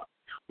covered up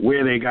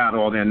where they got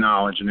all their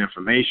knowledge and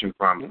information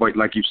from. But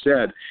like you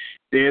said,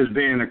 there's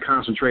been a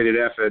concentrated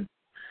effort,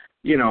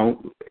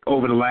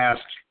 over the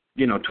last,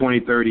 20,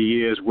 30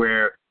 years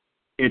where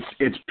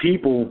it's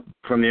people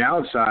from the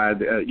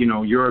outside,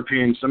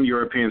 some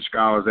European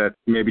scholars that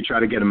maybe try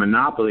to get a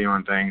monopoly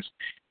on things.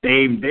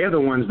 They're the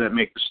ones that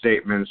make the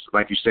statements,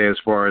 like you say, as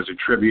far as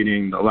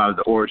attributing a lot of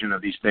the origin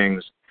of these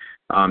things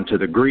to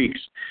the Greeks.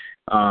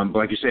 But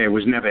like you say, it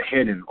was never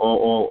hidden.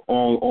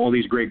 All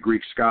these great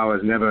Greek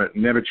scholars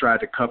never tried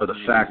to cover the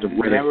fact of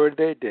where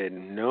they did.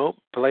 No,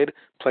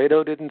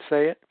 Plato didn't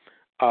say it.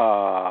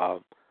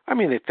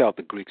 They felt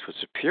the Greeks were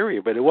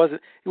superior, but it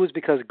wasn't. It was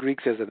because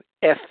Greeks as an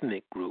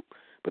ethnic group.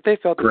 But they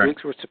felt the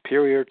Greeks were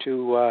superior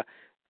to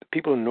the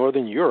people in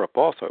Northern Europe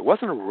also. It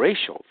wasn't a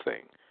racial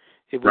thing.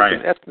 It was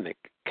an ethnic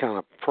kind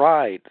of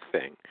pride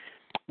thing.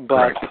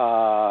 But,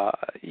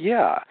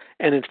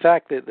 and in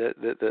fact,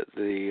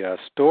 the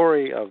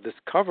story of this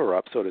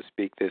cover-up, so to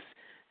speak, this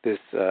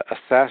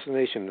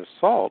assassination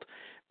assault,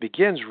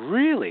 begins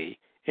really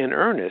in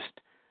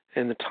earnest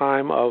in the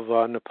time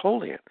of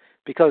Napoleon.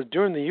 Because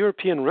during the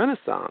European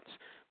Renaissance,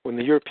 when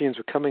the Europeans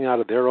were coming out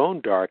of their own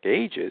dark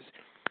ages,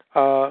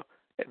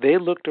 they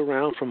looked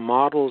around for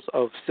models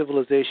of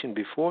civilization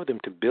before them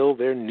to build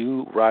their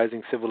new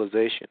rising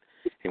civilization.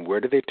 And where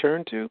did they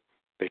turn to?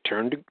 They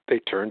turned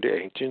to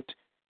ancient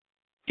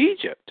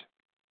Egypt.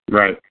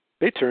 Right.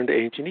 They turned to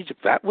ancient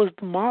Egypt. That was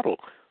the model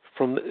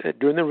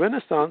during the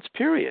Renaissance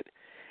period.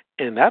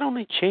 And that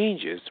only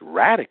changes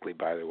radically,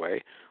 by the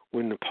way,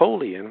 when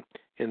Napoleon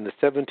in the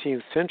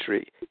 17th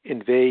century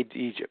invades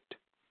Egypt.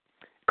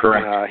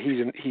 Correct.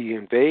 He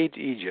invades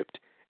Egypt,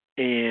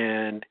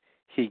 and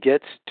he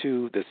gets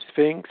to the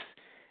Sphinx,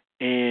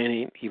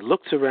 and he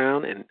looks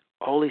around, and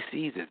all he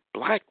sees is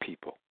black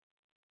people.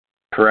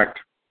 Correct.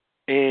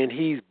 And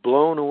he's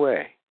blown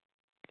away.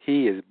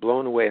 He is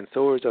blown away, and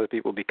so are other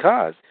people,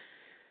 because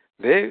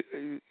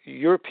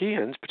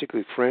Europeans,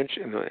 particularly French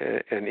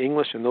and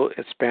English and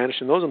Spanish,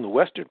 and those in the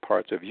western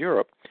parts of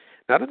Europe,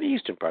 not in the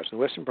eastern parts, in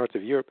the western parts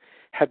of Europe,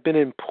 have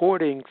been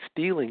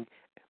stealing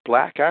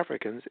black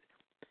Africans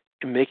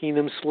and making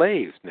them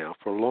slaves now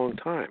for a long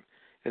time.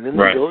 And then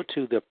they go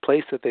to the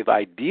place that they've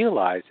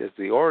idealized as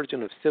the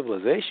origin of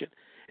civilization,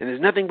 and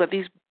there's nothing but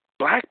these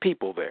black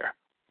people there.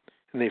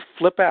 And they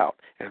flip out.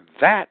 And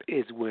that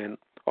is when,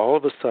 all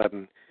of a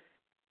sudden,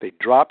 they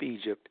drop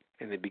Egypt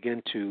and they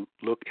begin to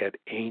look at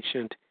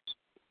ancient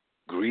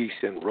Greece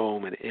and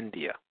Rome and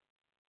India.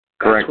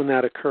 Correct. That's when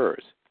that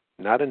occurs.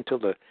 Not until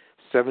the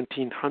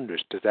 1700s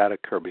does that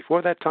occur.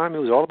 Before that time, it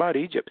was all about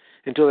Egypt,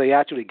 until they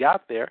actually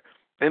got there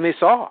and they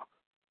saw.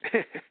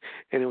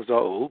 And it was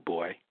all, oh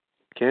boy,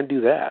 can't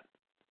do that.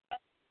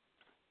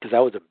 Because that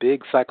was a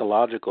big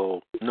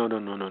psychological, no.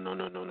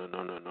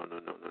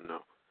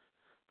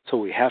 So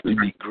we have to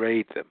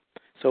degrade them.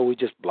 So we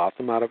just blot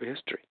them out of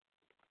history.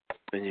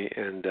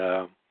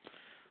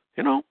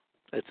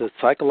 It's a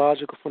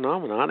psychological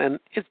phenomenon, and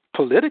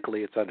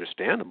politically it's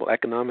understandable.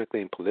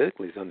 Economically and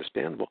politically it's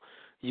understandable.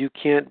 You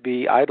can't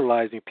be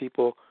idolizing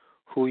people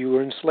who you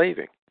were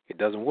enslaving. It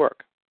doesn't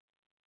work.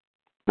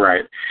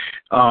 Right.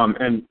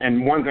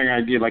 And one thing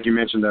I did, like you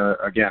mentioned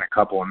again a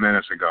couple of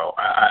minutes ago,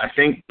 I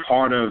think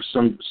part of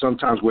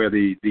sometimes where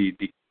the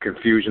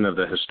confusion of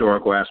the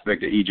historical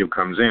aspect of Egypt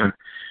comes in,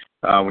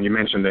 when you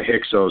mentioned the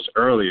Hyksos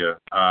earlier,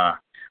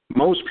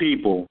 most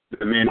people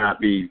that may not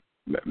be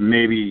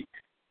maybe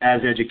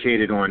as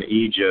educated on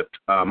Egypt,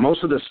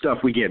 most of the stuff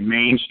we get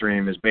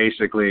mainstream is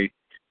basically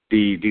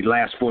the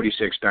last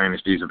 46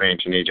 dynasties of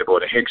ancient Egypt, or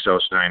the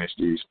Hyksos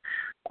dynasties.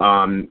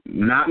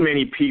 Not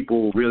many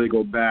people really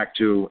go back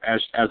to,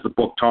 as the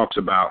book talks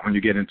about, when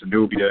you get into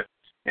Nubia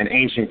and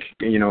ancient,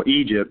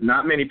 Egypt.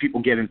 Not many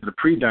people get into the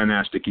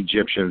pre-dynastic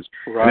Egyptians,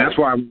 right.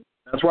 And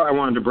that's why I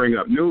wanted to bring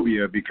up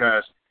Nubia,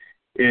 because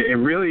it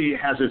really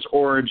has its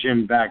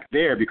origin back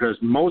there. Because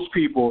most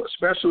people,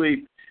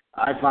 especially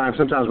I find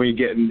sometimes when you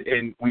get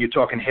when you're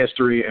talking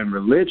history and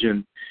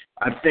religion,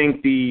 I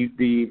think the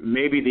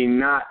maybe the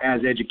not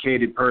as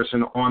educated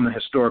person on the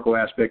historical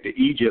aspect of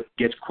Egypt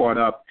gets caught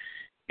up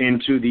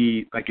into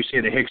the, like you say,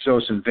 the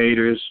Hyksos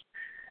invaders,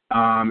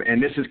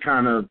 and this is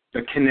kind of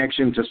the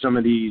connection to some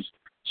of these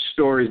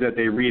stories that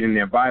they read in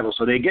their Bible,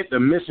 so they get the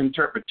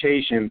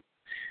misinterpretation.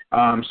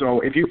 So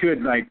if you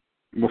could, like,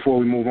 before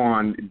we move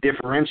on,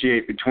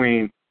 differentiate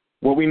between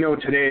what we know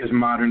today as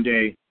modern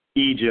day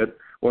Egypt,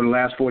 or the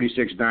last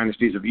 46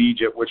 dynasties of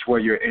Egypt, which were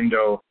your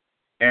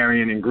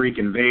Indo-Aryan and Greek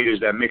invaders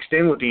that mixed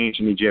in with the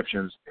ancient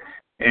Egyptians.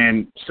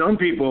 And some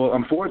people,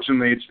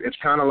 unfortunately, it's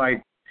kind of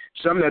like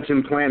some that's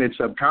implanted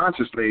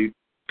subconsciously.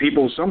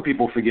 Some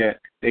people forget.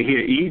 They hear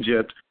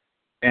Egypt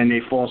and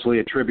they falsely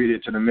attribute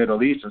it to the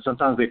Middle East, and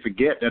sometimes they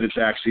forget that it's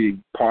actually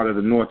part of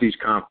the northeast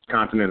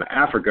continent of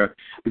Africa,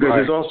 because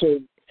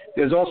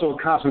there's also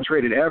a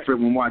concentrated effort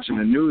when watching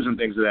the news and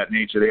things of that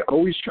nature. They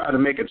always try to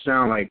make it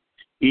sound like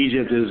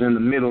Egypt is in the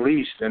Middle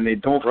East, and they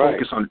don't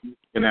focus on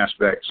an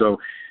aspect. So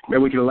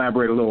maybe we can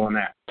elaborate a little on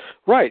that.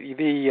 Right. As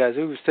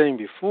we were saying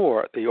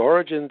before, the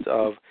origins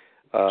of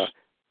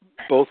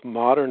both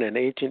modern and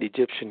ancient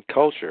Egyptian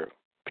culture,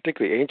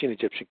 particularly ancient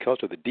Egyptian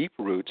culture, the deep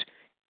roots,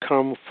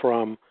 come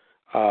from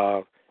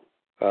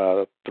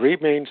three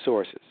main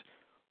sources: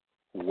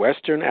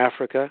 Western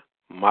Africa,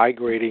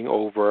 migrating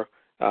over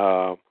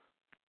out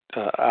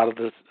of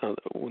the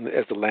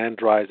as the land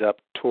dries up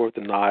toward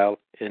the Nile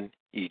in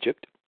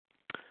Egypt,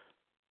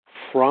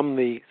 from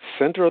the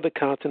center of the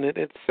continent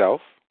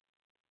itself,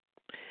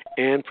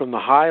 and from the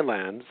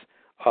highlands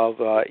of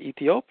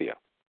Ethiopia.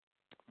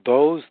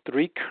 Those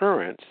three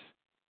currents,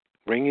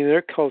 bringing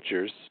their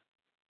cultures,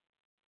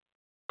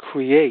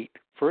 create,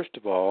 first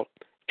of all,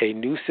 a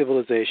new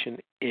civilization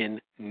in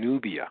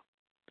Nubia.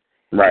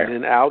 Right. And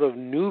then out of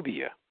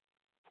Nubia,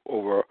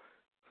 over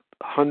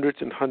hundreds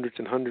and hundreds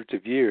and hundreds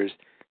of years,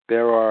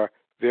 there are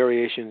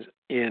variations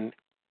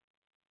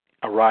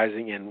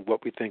arising in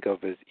what we think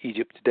of as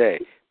Egypt today.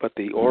 But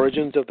the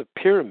origins of the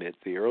pyramids,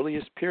 the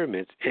earliest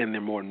pyramids, and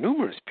the more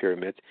numerous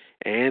pyramids,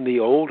 and the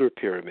older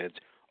pyramids,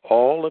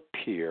 all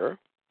appear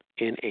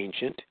in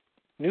ancient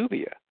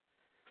Nubia.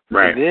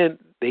 Right. And then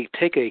they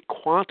take a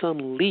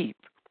quantum leap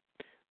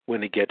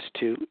when it gets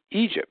to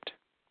Egypt,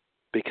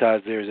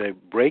 because there's a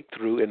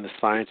breakthrough in the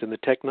science and the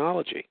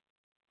technology.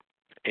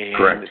 And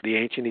Correct. The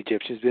ancient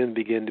Egyptians then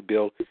begin to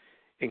build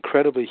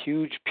incredibly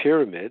huge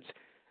pyramids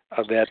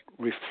that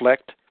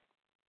reflect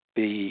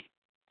the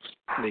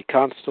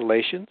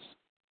constellations,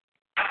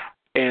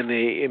 and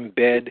they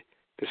embed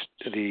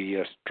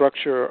the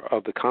structure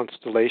of the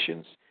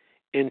constellations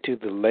into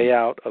the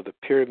layout of the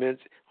pyramids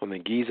on the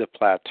Giza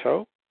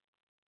Plateau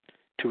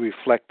to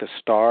reflect the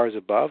stars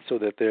above, so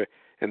that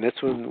and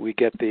that's when we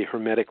get the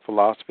Hermetic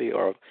philosophy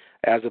of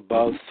as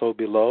above, so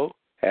below,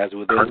 as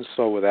within,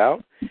 so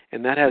without.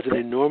 And that has an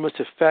enormous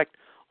effect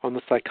on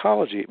the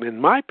psychology. In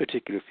my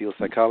particular field,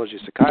 psychology,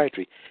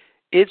 psychiatry,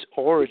 its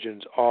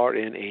origins are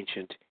in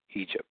ancient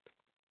Egypt.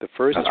 The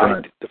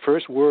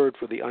first word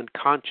for the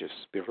unconscious,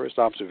 the first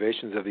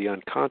observations of the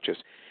unconscious,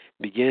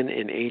 begin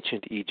in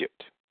ancient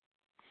Egypt.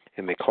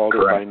 And they called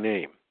it by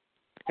name.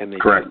 And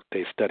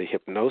they study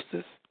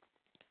hypnosis,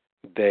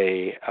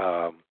 they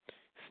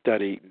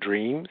study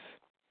dreams,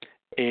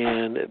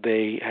 and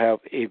they have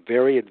a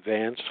very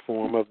advanced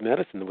form of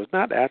medicine that was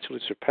not actually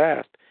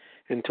surpassed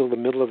until the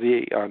middle of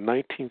the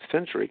 19th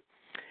century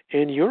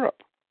in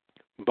Europe.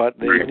 But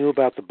they knew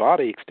about the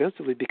body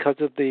extensively because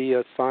of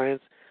the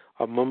science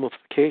of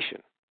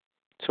mummification.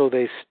 So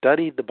they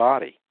studied the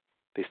body.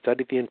 They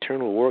studied the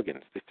internal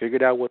organs. They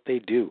figured out what they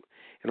do,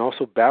 and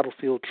also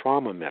battlefield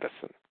trauma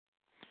medicine.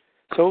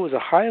 So it was a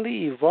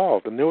highly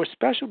evolved, and there were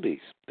specialties.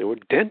 There were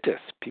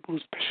dentists, people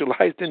who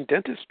specialized in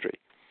dentistry.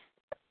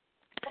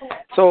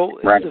 So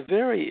it's a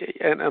very,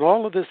 and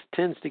all of this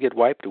tends to get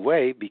wiped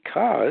away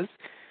because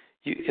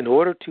in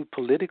order to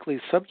politically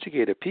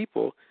subjugate a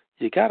people,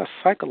 you got to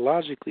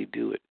psychologically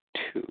do it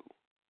too.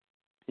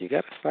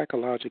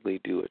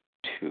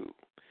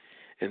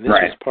 And this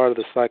is part of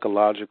the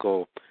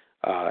psychological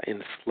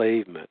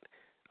enslavement,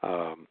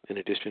 in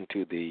addition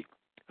to the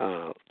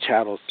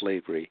chattel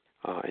slavery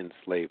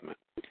enslavement.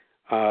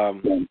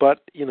 But,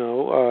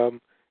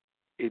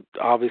 it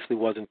obviously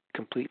wasn't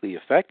completely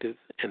effective,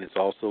 and it's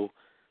also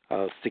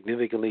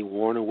significantly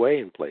worn away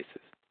in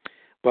places.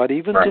 But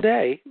even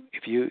today,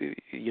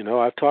 if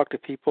I've talked to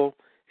people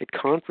at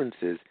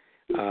conferences,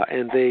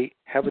 and they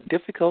have a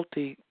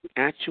difficulty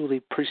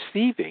actually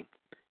perceiving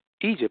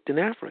Egypt in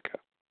Africa.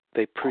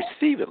 They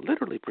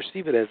literally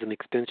perceive it as an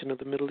extension of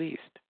the Middle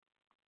East.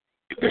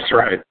 That's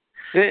right.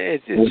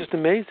 It's just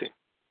amazing.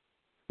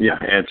 Yeah,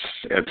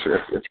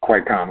 it's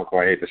quite comical.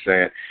 I hate to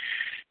say it.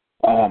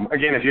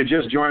 Again, if you're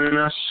just joining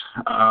us,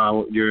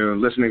 you're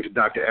listening to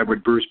Dr.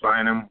 Edward Bruce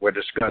Bynum. We're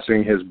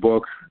discussing his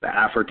book, The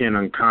African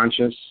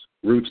Unconscious,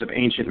 Roots of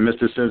Ancient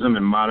Mysticism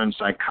and Modern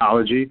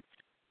Psychology.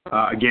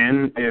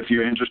 Again, if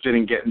you're interested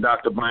in getting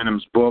Dr.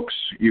 Bynum's books,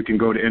 you can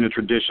go to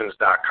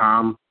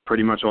innertraditions.com.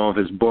 Pretty much all of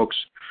his books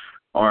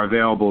are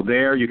available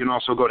there. You can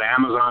also go to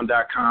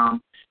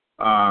amazon.com.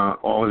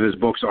 All of his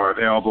books are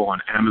available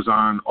on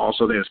Amazon.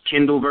 Also, there's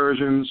Kindle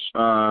versions,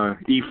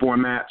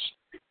 e-formats,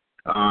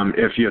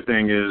 if your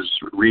thing is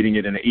reading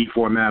it in an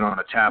e-format on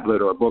a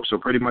tablet or a book. So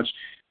pretty much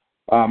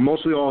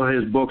mostly all of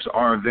his books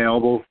are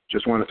available.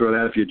 Just want to throw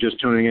that if you're just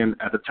tuning in.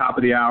 At the top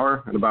of the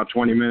hour, in about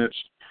 20 minutes,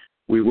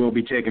 we will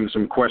be taking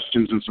some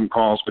questions and some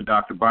calls for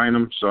Dr.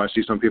 Bynum. So I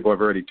see some people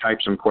have already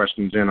typed some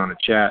questions in on the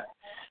chat.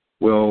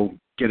 We'll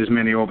get as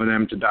many over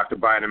them to Dr.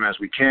 Bynum as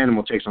we can, and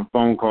we'll take some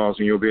phone calls,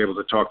 and you'll be able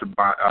to talk to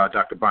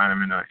Dr.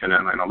 Bynum in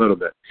a little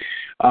bit.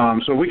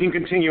 So we can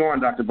continue on,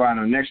 Dr.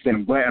 Bynum. Next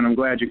thing, and I'm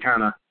glad you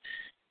kind of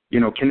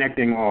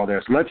connecting all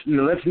this. Let's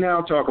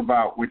now talk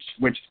about which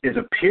is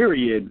a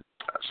period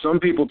some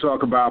people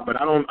talk about, but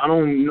I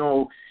don't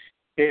know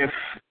if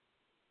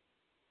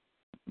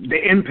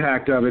the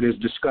impact of it is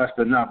discussed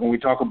enough when we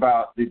talk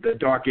about the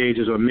Dark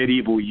Ages or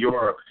medieval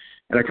Europe.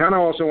 And I kind of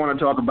also want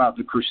to talk about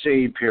the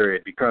Crusade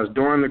period, because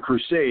during the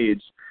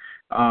Crusades,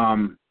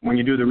 when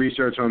you do the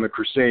research on the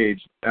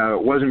Crusades,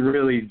 it wasn't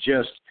really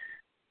just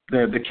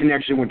the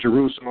connection with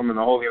Jerusalem and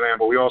the Holy Land,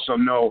 but we also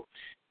know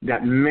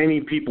that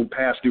many people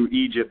passed through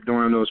Egypt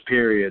during those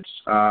periods.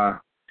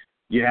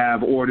 You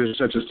have orders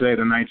such as, say,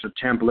 the Knights of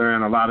Templar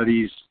and a lot of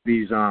these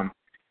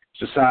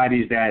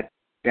societies that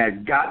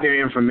got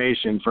their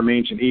information from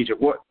ancient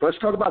Egypt. Let's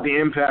talk about the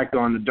impact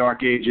on the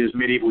Dark Ages,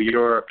 medieval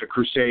Europe, the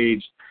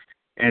Crusades,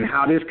 and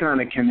how this kind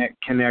of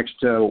connects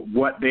to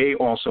what they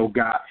also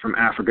got from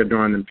Africa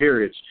during the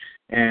periods,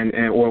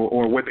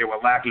 or what they were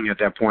lacking at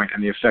that point,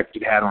 and the effect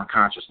it had on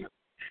consciousness.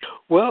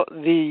 Well,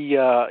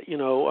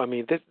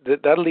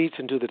 that leads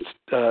into the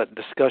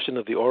discussion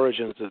of the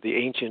origins of the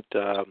ancient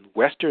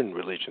Western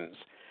religions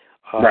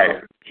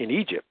in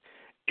Egypt,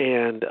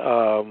 and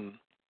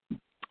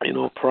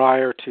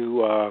prior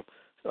to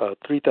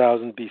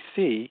 3000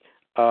 BC,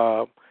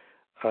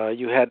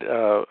 you had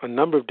a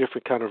number of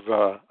different kind of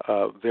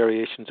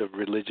variations of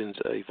religions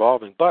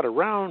evolving, but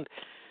around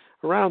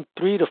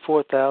 3,000 to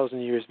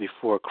 4,000 years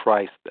before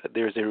Christ,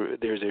 there's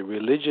a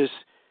religious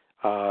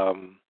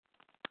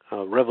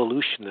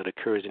revolution that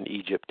occurs in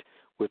Egypt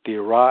with the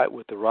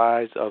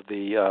rise of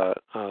the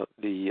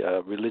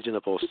religion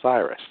of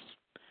Osiris.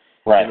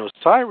 Right. And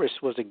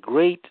Osiris was a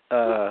great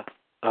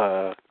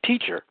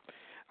teacher,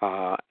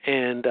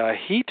 and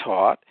he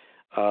taught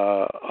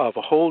of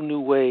a whole new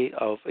way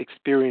of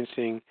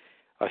experiencing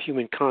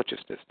human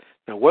consciousness.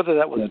 Now, whether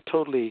that was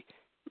totally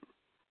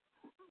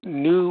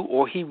new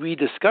or he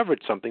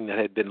rediscovered something that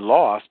had been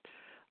lost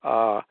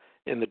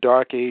in the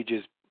Dark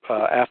Ages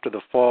after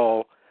the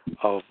fall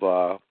of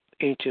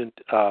ancient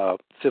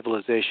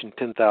civilization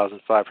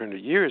 10,500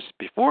 years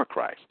before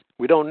Christ.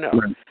 We don't know.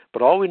 Right.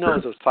 But all we know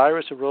is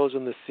Osiris arose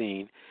on the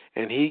scene,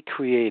 and he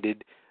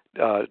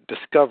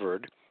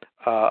discovered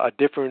a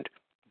different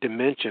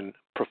dimension,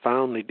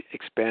 profoundly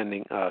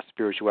expanding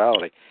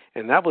spirituality.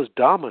 And that was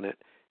dominant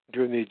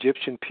during the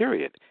Egyptian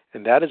period.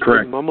 And that is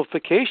when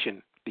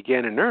mummification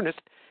began in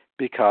earnest,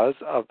 because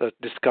of the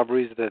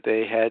discoveries that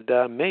they had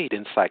made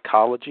in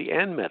psychology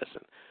and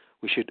medicine.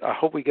 I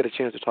hope we get a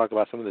chance to talk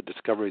about some of the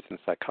discoveries in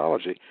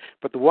psychology,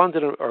 but the ones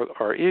that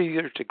are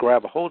easier to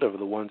grab a hold of are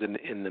the ones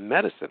in the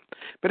medicine.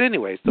 But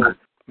anyway, so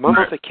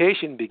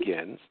mummification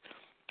begins,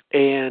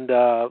 and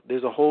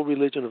there's a whole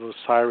religion of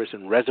Osiris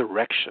and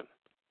resurrection,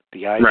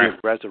 the idea of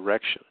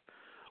resurrection.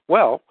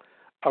 Well,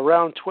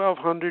 around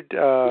 1200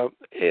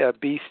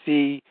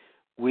 BC,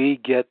 we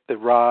get the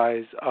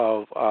rise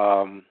of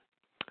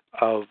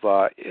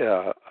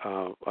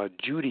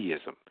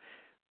Judaism.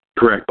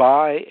 Correct.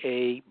 By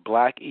a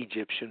black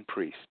Egyptian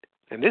priest.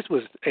 And this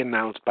was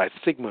announced by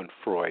Sigmund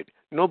Freud.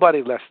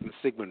 Nobody less than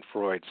Sigmund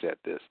Freud said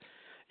this.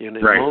 In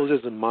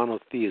Moses and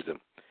Monotheism,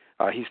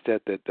 he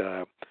said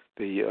that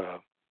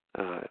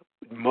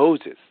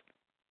Moses,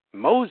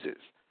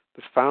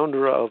 the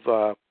founder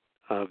of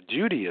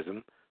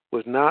Judaism,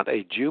 was not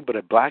a Jew but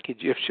a black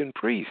Egyptian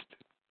priest.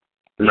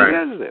 He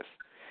says this.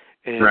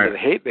 And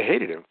they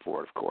hated him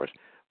for it, of course.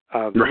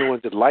 The only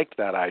ones that liked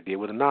that idea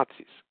were the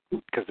Nazis,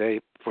 because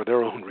for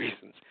their own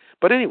reasons.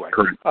 But anyway,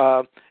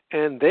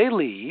 and they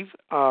leave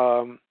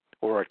or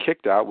are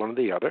kicked out, one or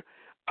the other.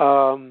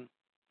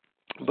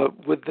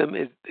 But with them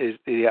is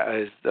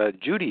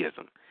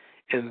Judaism,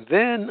 and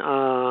then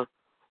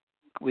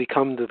we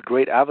come to the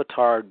great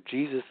avatar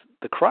Jesus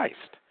the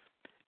Christ,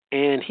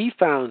 and he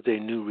founds a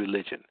new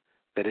religion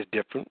that is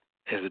different,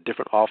 as a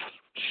different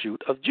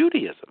offshoot of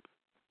Judaism.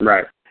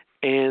 Right,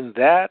 and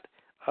that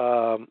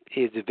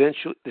is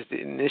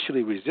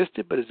initially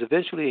resisted, but is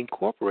eventually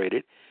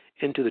incorporated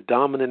into the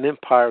dominant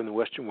empire in the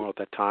Western world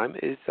at that time,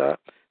 is the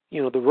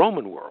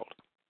Roman world.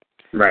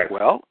 Right.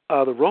 Well,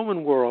 the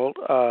Roman world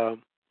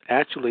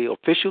actually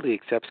officially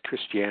accepts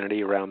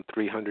Christianity around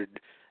 300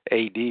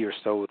 A.D. or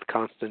so, with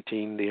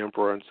Constantine the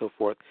emperor and so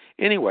forth.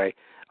 Anyway,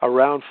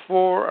 around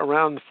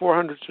the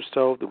 400s or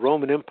so, the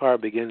Roman Empire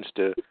begins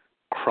to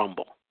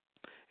crumble,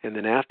 and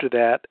then after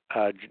that,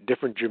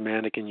 different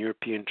Germanic and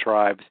European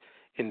tribes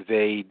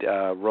invade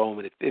Rome,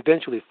 and it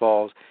eventually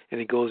falls,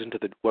 and it goes into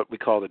what we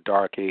call the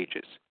Dark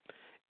Ages.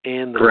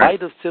 And the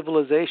light of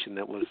civilization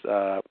that was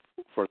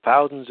for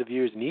thousands of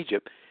years in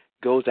Egypt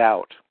goes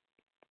out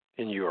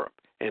in Europe,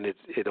 and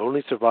it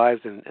only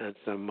survives in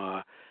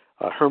some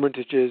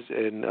hermitages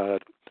and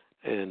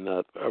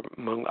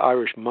among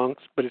Irish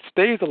monks, but it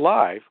stays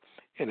alive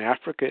in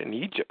Africa and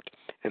Egypt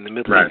and the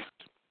Middle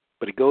East.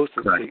 But it goes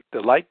the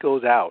light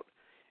goes out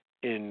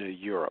in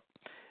Europe.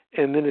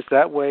 And then it's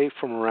that way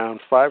from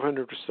around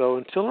 500 or so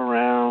until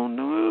around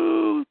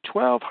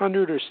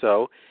 1200 or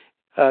so.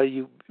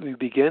 You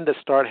begin to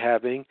start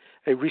having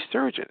a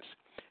resurgence.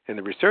 And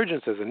the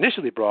resurgence is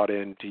initially brought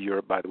into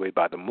Europe, by the way,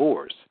 by the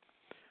Moors,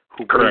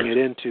 who bring it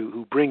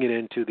into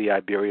the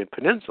Iberian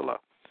Peninsula.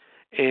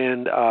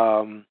 And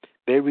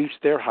they reach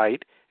their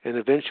height and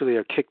eventually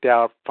are kicked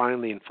out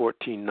finally in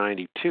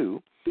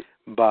 1492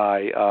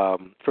 by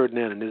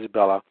Ferdinand and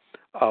Isabella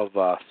of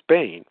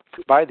Spain.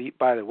 By the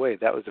way,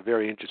 that was a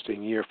very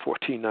interesting year,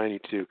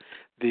 1492.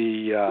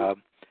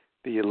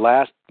 The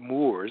last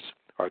Moors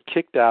are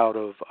kicked out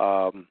of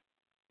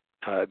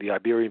the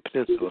Iberian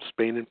Peninsula,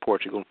 Spain and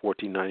Portugal, in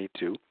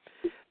 1492.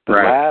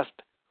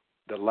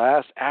 The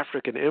last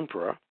African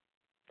emperor,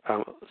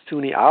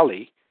 Sunni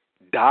Ali,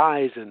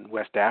 dies in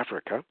West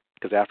Africa,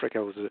 because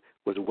Africa was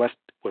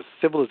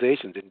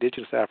civilizations,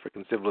 indigenous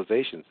African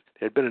civilizations.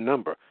 There had been a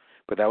number,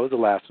 but that was the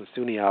last one.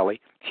 Sunni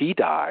Ali, he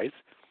dies,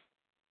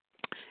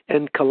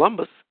 and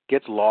Columbus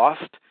gets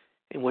lost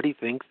in what he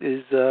thinks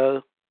is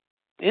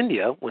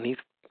India when he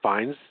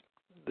finds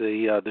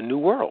the New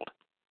World.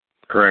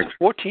 Correct.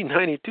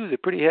 1492 is a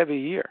pretty heavy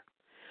year.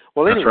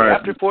 Well, anyway, right.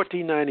 After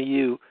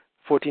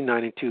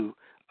 1492,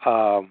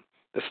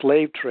 the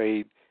slave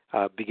trade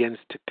begins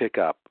to pick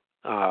up,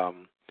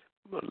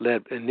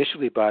 led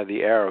initially by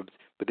the Arabs,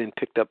 but then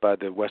picked up by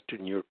the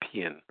Western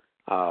European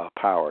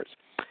powers.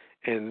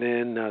 And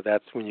then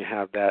that's when you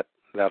have that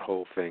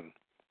whole thing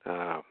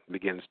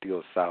begins to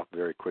go south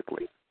very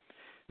quickly.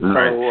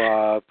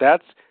 Right. So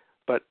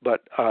but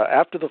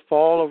after the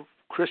fall of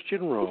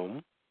Christian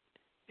Rome,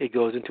 it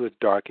goes into its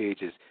dark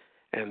ages,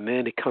 and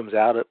then it comes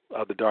out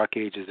of the dark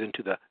ages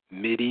into the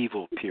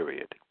medieval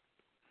period.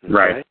 Okay?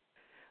 Right.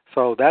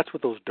 So that's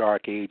what those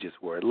dark ages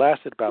were. It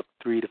lasted about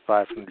 300 to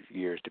 500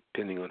 years,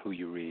 depending on who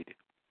you read.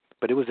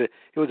 But it was a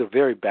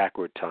very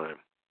backward time.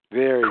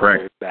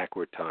 Very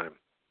backward time.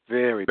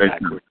 Very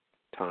backward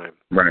time.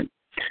 Right.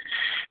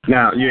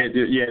 Now,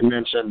 you had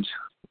mentioned,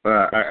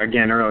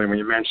 again earlier when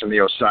you mentioned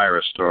the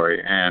Osiris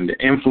story and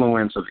the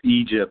influence of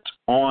Egypt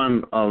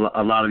on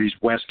a lot of these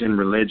Western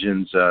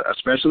religions,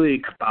 especially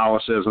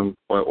Catholicism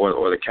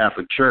or the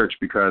Catholic Church,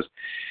 because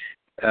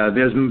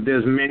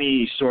there's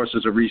many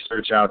sources of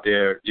research out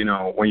there. You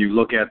know, when you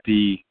look at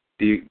the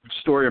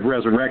story of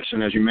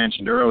resurrection, as you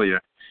mentioned earlier,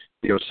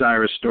 the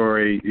Osiris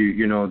story,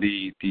 you know,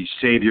 the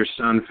Savior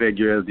Son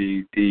figure,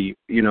 the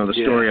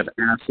story of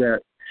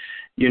Aset,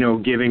 you know,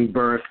 giving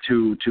birth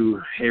to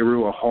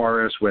Heru or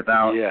Horus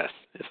without,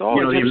 it's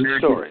all Egyptian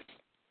stories.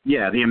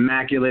 Yeah, the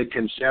Immaculate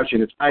Conception.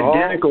 It's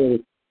identical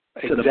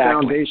to the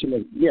foundation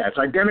of. Yeah, it's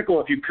identical.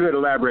 If you could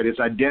elaborate,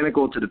 it's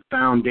identical to the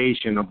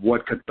foundation of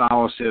what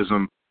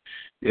Catholicism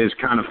is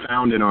kind of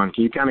founded on.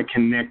 Can you kind of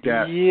connect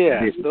that?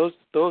 Yes,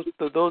 those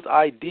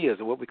ideas,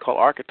 or what we call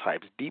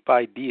archetypes, deep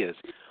ideas,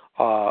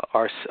 are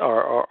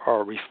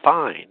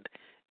refined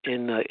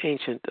in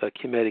ancient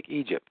Kemetic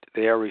Egypt.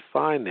 They are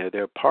refined there.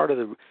 They're part of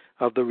the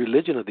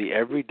religion of the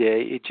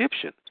everyday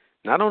Egyptian,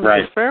 not only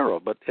the pharaoh,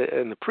 but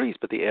and the priest,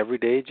 but the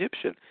everyday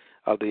Egyptian.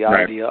 Of the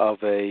idea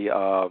of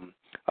a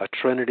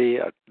trinity,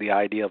 the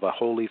idea of a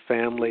holy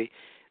family,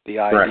 the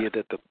idea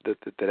that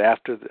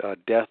after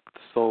death, the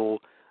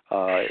soul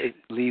it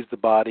leaves the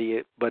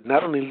body. But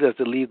not only does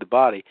it leave the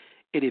body,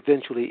 it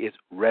eventually is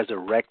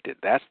resurrected.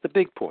 That's the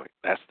big point.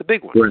 That's the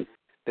big one. Right.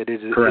 That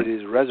it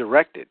is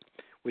resurrected,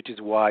 which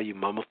is why you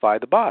mummify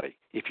the body.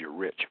 If you're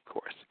rich, of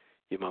course,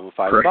 you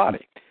mummify the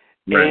body.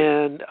 Right.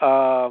 And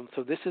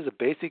so this is a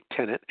basic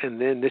tenet, and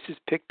then this is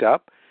picked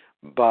up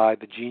by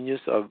the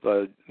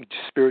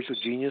spiritual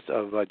genius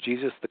of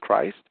Jesus the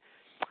Christ,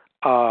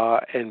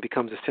 and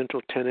becomes a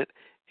central tenet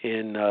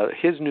in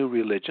his new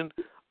religion,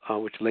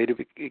 which later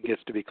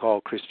gets to be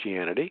called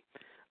Christianity,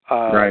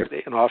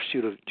 an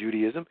offshoot of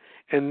Judaism.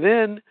 And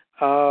then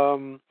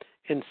in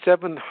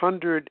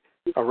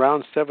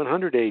around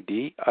 700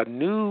 A.D., a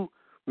new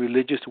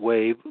religious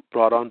wave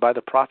brought on by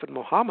the Prophet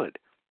Muhammad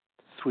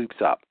sweeps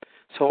up.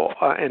 So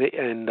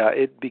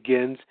it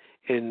begins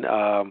in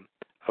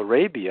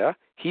Arabia.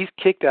 He's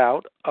kicked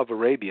out of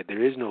Arabia.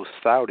 There is no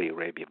Saudi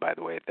Arabia, by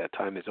the way, at that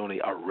time. There's only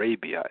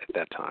Arabia at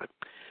that time.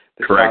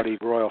 The Saudi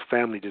royal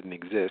family didn't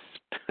exist.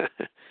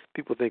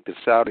 People think that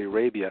Saudi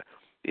Arabia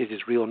is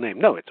his real name.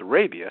 No, it's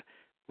Arabia,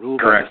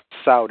 ruled by the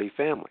Saudi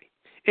family.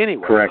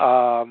 Anyway,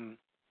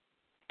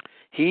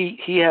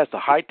 he has to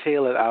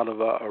hightail it out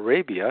of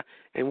Arabia,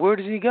 and where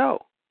does he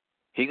go?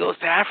 He goes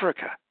to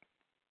Africa.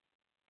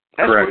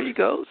 That's where he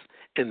goes,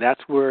 and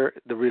that's where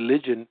the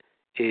religion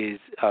is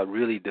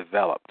really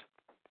developed.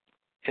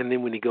 And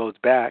then when he goes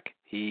back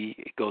in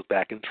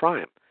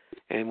triumph.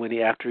 And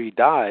after he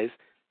dies,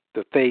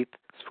 the faith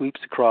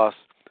sweeps across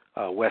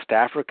West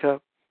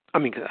Africa.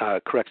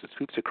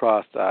 Sweeps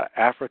across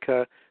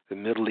Africa, the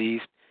Middle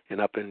East, and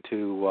up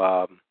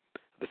into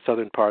the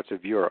southern parts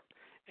of Europe,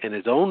 and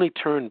is only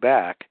turned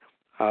back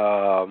at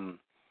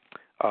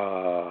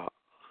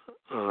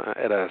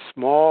a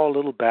small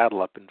little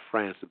battle up in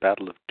France, the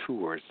Battle of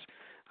Tours.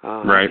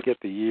 I forget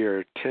the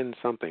year,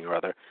 10-something or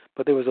other.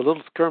 But there was a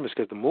little skirmish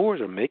because the Moors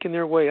are making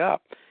their way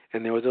up,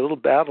 and there was a little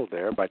battle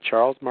there by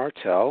Charles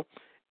Martel,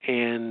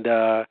 and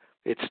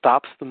it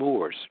stops the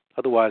Moors.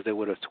 Otherwise, they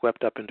would have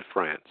swept up into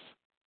France.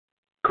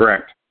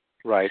 Correct.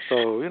 Right.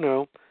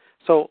 So,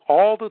 so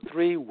all the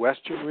three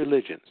Western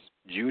religions,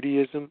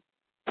 Judaism,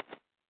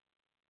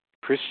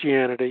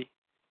 Christianity,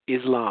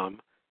 Islam,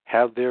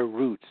 have their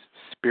roots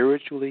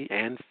spiritually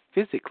and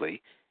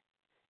physically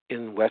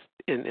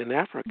in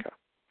Africa.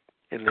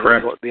 And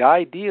Correct. the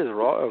ideas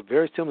are all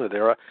very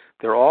similar.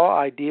 They're all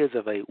ideas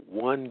of a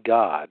one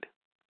God.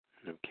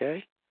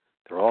 Okay?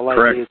 They're all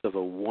Correct. ideas of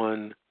a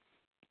one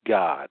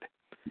God.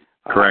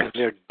 Correct.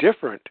 And they're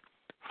different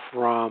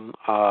from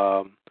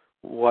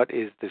what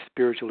is the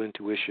spiritual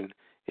intuition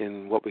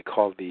in what we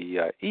call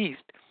the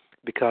East,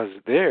 because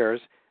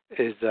theirs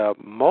is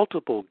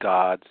multiple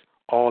gods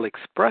all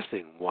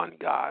expressing one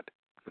God.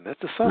 And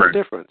that's a subtle Right.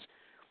 difference.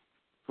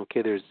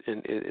 Okay, there's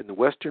in the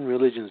Western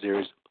religions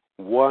there's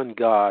one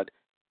God,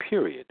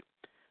 period.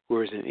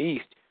 Whereas in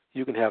East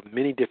you can have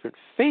many different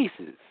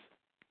faces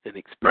and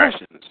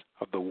expressions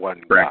of the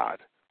one Right. God.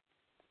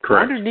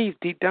 Correct. Underneath,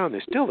 deep down,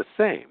 they're still the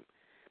same,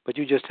 but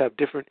you just have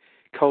different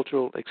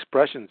cultural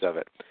expressions of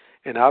it.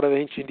 And out of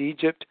ancient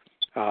Egypt,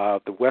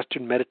 the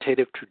Western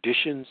meditative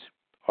traditions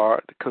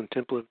the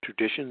contemplative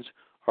traditions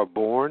are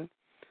born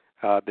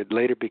that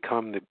later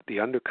become the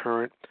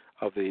undercurrent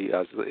of the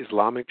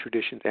Islamic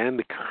traditions and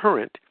the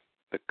current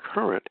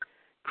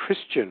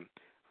Christian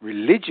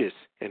religious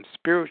and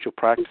spiritual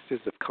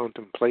practices of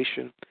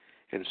contemplation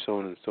and so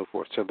on and so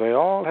forth. So they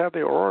all have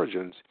their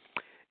origins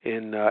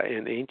in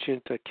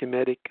ancient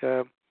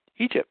Kemetic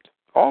Egypt,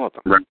 all of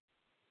them. Right.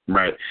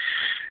 Right.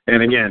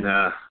 And again,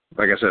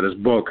 like I said, this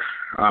book,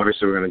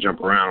 obviously we're going to jump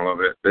around a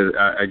little bit.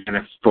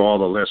 Again, for all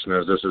the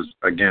listeners, this is,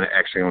 again, an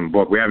excellent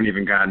book. We haven't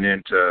even gotten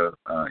into,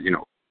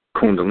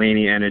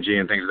 Kundalini energy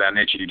and things of that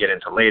nature to get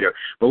into later.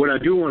 But what I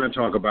do want to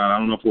talk about, I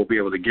don't know if we'll be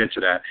able to get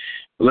to that,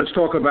 but let's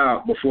talk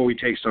about, before we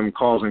take some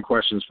calls and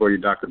questions for you,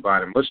 Dr.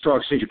 Bynum, let's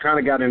talk, since you kind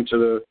of got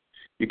into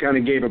you kind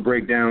of gave a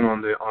breakdown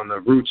on the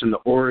roots and the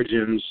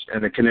origins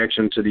and the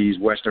connection to these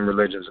Western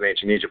religions in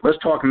ancient Egypt. Let's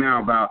talk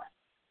now about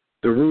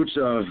the roots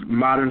of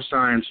modern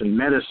science and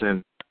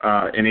medicine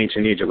in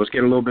ancient Egypt. Let's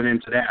get a little bit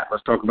into that.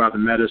 Let's talk about the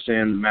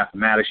medicine, the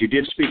mathematics. You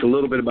did speak a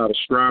little bit about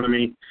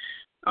astronomy,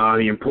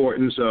 the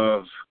importance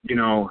of,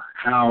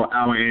 how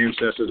our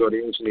ancestors or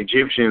the ancient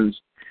Egyptians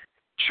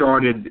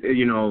charted,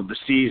 the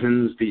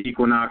seasons, the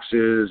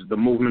equinoxes, the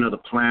movement of the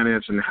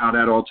planets, and how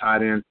that all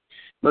tied in.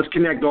 Let's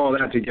connect all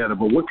that together.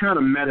 But what kind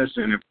of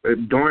medicine,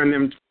 during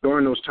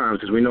those times,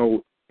 because we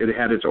know it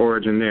had its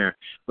origin there,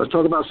 let's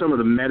talk about some of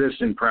the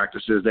medicine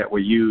practices that were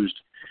used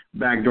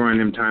back during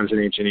them times in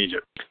ancient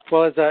Egypt.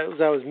 Well, as I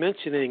was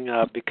mentioning,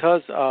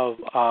 because of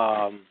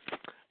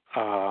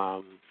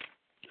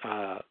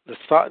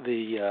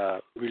the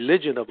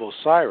religion of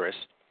Osiris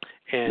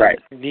and right.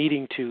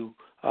 needing to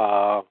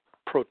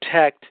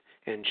protect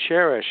and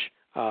cherish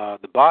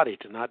the body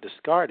to not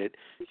discard it,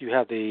 you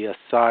have the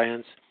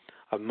science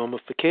of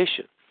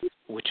mummification,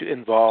 which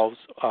involves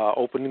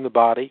opening the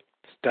body,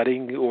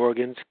 studying the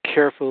organs,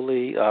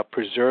 carefully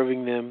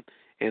preserving them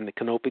in the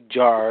canopic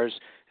jars,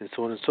 and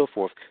so on and so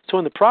forth. So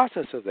in the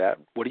process of that,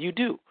 what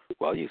do?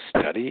 Well, you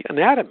study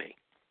anatomy.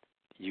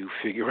 You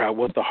figure out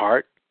what the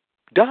heart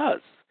does.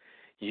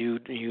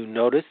 You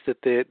notice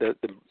that the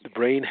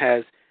brain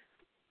has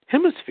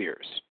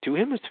hemispheres, 2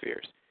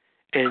 hemispheres.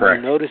 And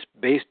Correct. You notice,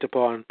 based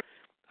upon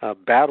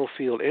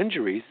battlefield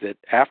injuries, that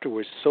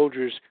afterwards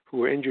soldiers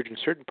who are injured in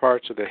certain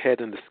parts of the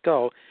head and the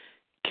skull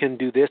can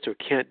do this or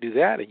can't do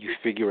that, and you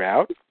figure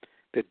out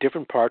that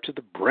different parts of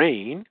the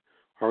brain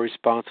are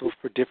responsible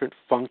for different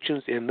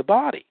functions in the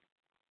body.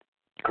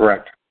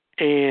 Correct.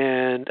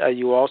 And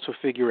you also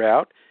figure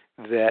out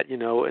that,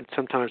 and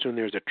sometimes when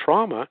there's a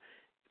trauma,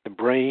 the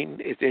brain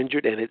is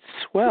injured and it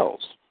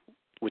swells,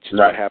 which is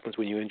right. what happens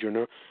when you injure a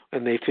nerve.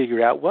 And they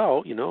figure out,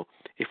 well,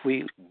 if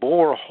we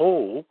bore a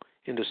hole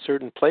into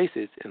certain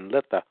places and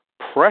let the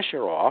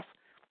pressure off,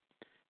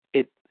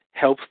 it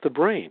helps the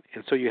brain.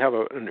 And so you have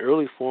an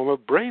early form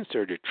of brain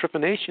surgery,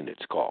 trepanation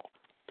it's called.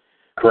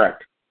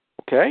 Correct.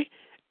 Okay?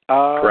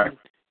 Correct.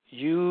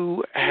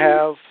 You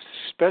have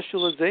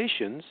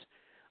specializations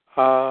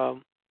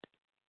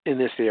in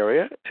this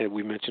area, and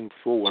we mentioned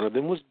before one of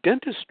them was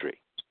dentistry.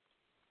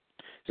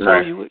 So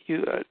right.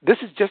 This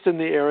is just in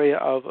the area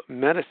of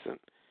medicine,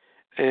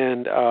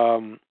 and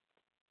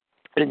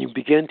you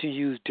begin to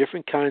use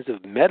different kinds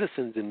of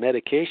medicines and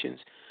medications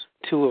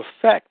to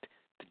affect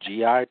the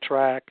GI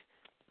tract,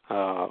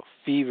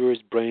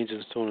 fevers, brains,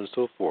 and so on and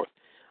so forth.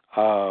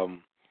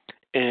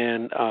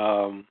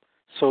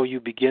 So you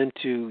begin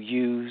to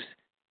use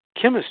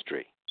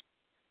chemistry.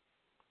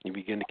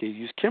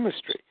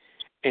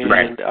 And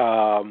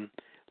right.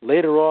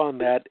 Later on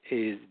that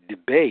is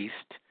debased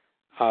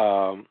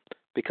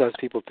because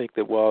people think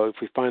that, well, if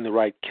we find the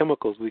right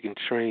chemicals, we can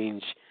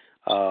change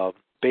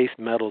base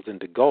metals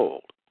into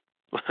gold.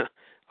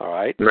 All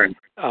right? Right.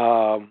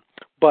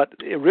 But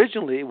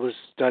originally it was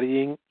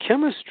studying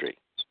chemistry,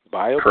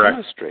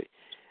 biochemistry.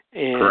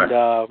 Correct.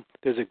 And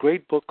there's a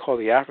great book called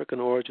The African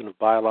Origin of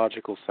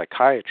Biological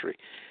Psychiatry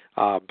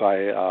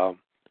by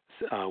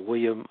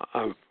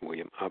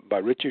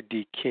Richard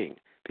D. King,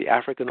 The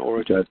African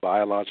Origin of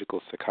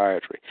Biological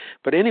Psychiatry.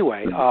 But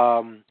anyway,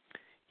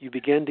 you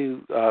begin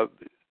to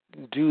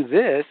do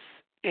this,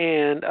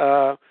 and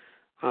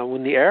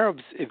when the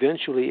Arabs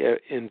eventually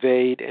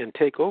invade and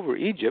take over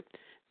Egypt,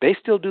 they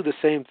still do the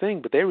same thing,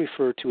 but they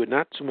refer to it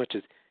not so much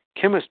as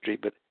chemistry,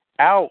 but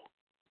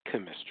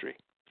chemistry,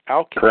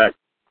 alchemy. Correct.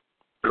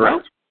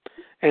 Correct.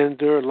 And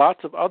there are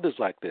lots of others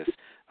like this.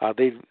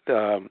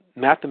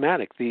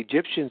 Mathematics, the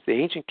Egyptians, the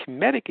ancient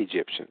Kemetic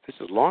Egyptians, this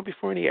is long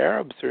before any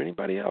Arabs or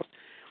anybody else,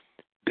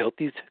 built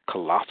these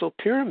colossal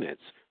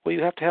pyramids. Well,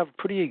 you have to have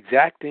pretty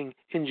exacting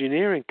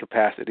engineering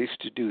capacities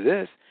to do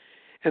this.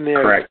 And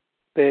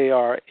they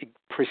are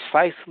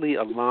precisely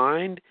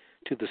aligned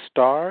to the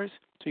stars,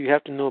 so you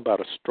have to know about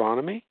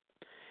astronomy.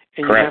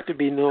 And you have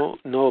to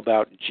know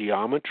about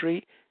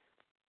geometry,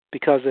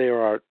 because they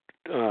are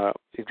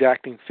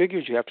exacting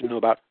figures. You have to know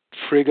about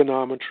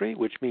trigonometry,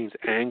 which means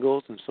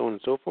angles and so on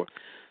and so forth.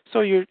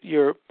 So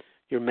your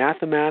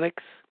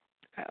mathematics,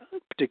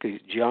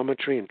 particularly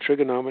geometry and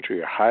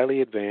trigonometry, are highly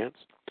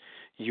advanced.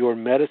 Your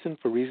medicine,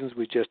 for reasons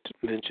we just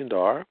mentioned,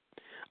 are.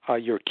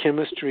 Your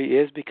chemistry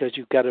is, because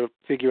you've got to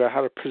figure out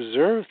how to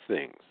preserve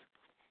things.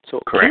 So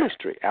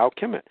chemistry,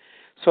 alchemy.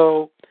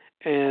 So,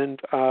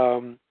 and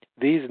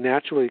these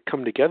naturally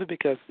come together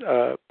because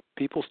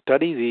people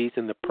study these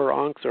in the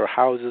per-ankhs, or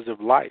houses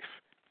of life.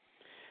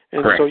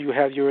 And so you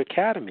have your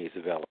academies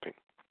developing.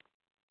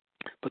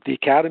 But the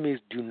academies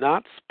do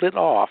not split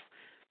off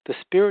the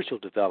spiritual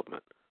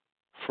development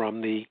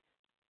from the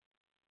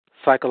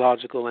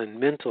psychological and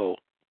mental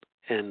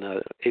and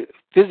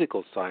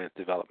physical science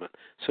development.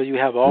 So you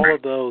have all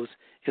of those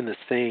in the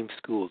same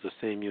schools, the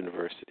same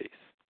universities.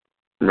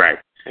 Right.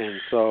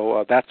 And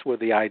so that's where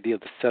the idea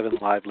of the seven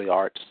lively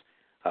arts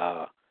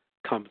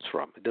comes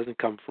from. It doesn't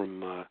come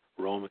from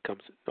Rome,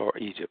 or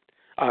Egypt,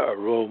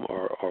 Rome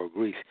or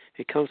Greece.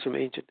 It comes from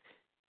ancient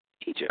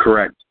Egypt.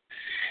 Correct.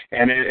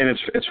 And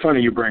it's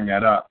funny you bring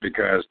that up,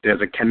 because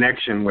there's a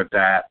connection with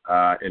that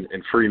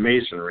in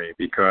Freemasonry,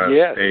 because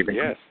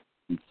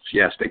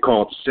they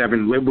call it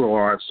seven liberal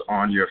arts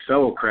on your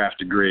fellow craft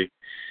degree,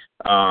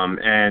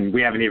 and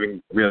we haven't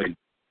even really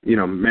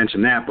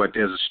mentioned that, but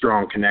there's a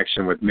strong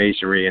connection with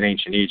Masonry and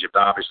ancient Egypt.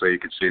 Obviously, you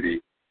can see the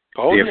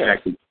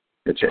effect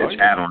it's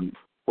had on.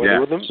 Well,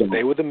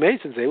 they were the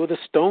Masons. They were the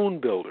stone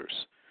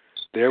builders.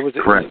 It was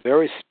a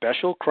very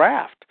special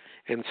craft.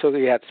 And so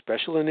they had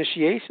special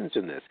initiations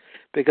in this.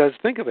 Because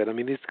think of it, I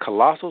mean, these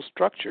colossal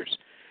structures.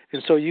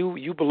 And so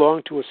you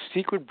belong to a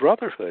secret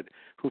brotherhood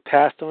who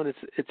passed on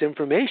its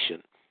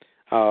information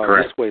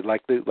this way,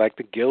 like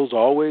the guilds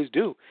always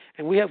do.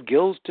 And we have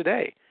guilds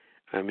today.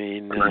 I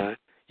mean,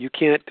 you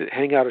can't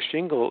hang out a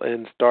shingle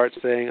and start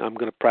saying, I'm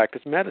going to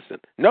practice medicine.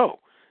 No,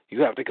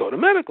 you have to go to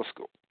medical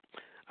school.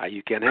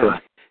 You can't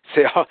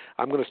say,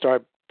 I'm going to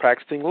start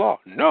practicing law.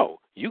 No,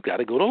 you got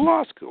to go to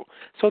law school.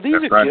 So these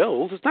are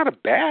guilds. It's not a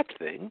bad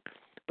thing,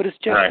 but it's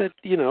just that,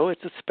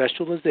 it's a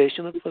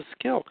specialization of a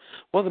skill.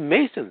 Well, the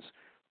Masons,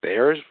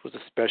 theirs was a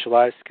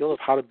specialized skill of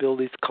how to build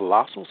these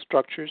colossal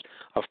structures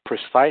of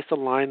precise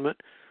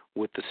alignment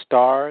with the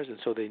stars, and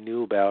so they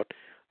knew about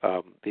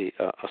the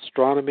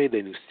astronomy.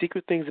 They knew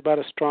secret things about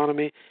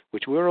astronomy,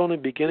 which we're only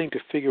beginning to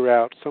figure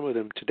out some of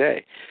them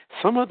today.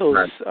 Some of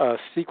those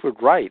secret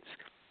rites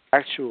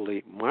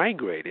actually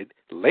migrated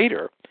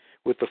later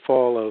with the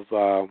fall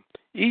of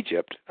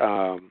Egypt,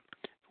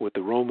 with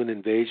the Roman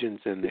invasions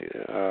and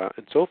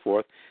so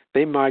forth.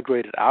 They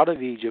migrated out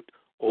of Egypt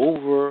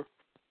over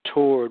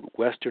toward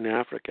Western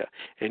Africa,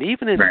 and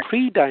even in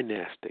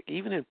pre-dynastic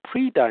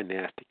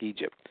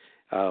Egypt,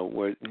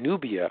 where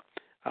Nubia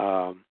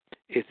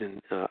is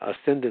in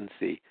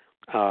ascendancy,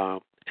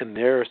 and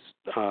their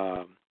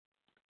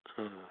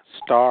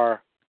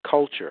star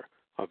culture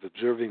of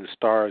observing the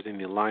stars and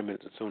the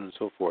alignments and so on and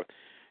so forth,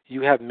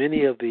 you have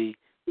many of the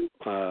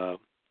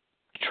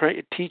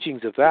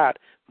teachings of that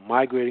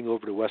migrating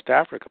over to West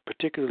Africa,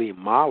 particularly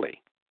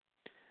Mali,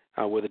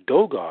 where the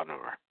Dogon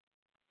are.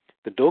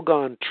 The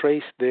Dogon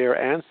trace their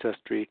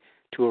ancestry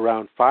to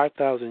around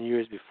 5,000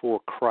 years before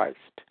Christ.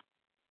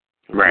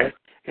 Okay? Right.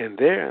 And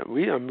the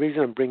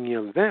reason I'm bringing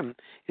up them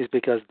is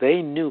because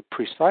they knew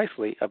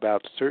precisely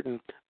about certain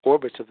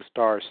orbits of the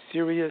stars,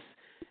 Sirius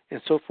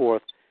and so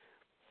forth,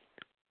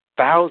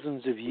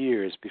 thousands of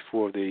years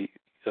before it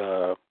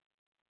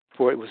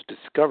was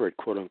discovered,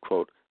 quote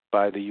unquote,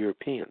 by the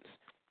Europeans.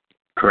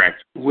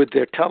 Correct. With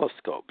their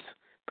telescopes.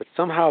 But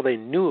somehow they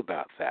knew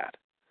about that.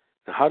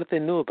 Now, how did they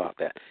know about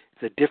that?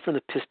 It's a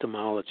different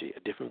epistemology,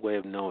 a different way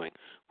of knowing,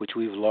 which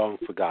we've long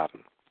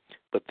forgotten.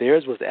 But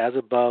theirs was as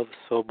above,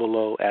 so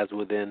below, as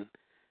within,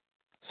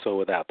 so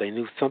without. They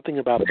knew something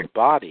about the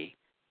body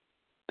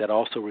that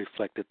also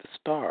reflected the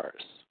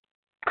stars.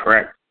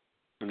 Correct.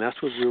 And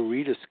that's what we're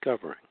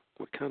rediscovering.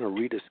 We're kind of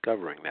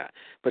rediscovering that.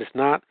 But it's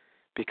not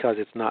because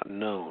it's not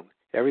known.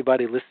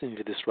 Everybody listening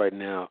to this right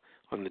now,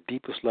 on the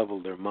deepest level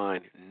of their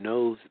mind,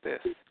 knows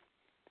this.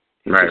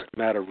 It's just a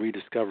matter of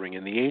rediscovering.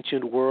 In the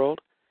ancient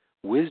world,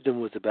 wisdom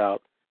was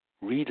about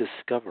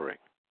rediscovering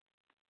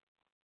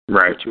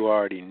what you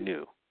already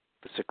knew.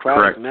 The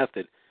Socratic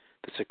method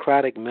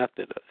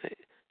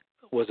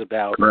was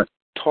about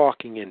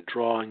talking and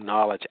drawing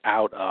knowledge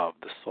out of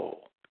the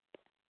soul.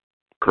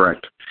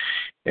 Correct.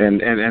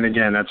 And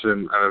again, that's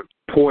an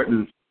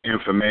important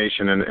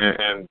information.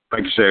 And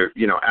like you say,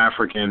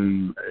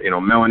 African,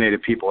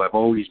 melanated people have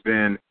always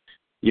been,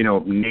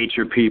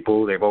 nature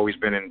people. They've always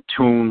been in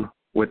tune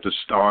with the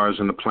stars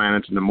and the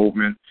planets and the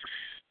movement.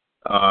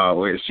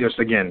 It's just,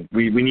 again,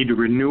 we need to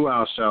renew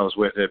ourselves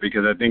with it,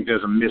 because I think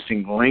there's a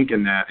missing link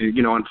in that.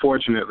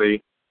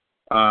 Unfortunately,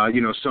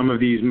 some of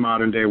these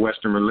modern-day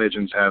Western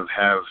religions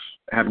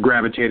have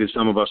gravitated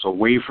some of us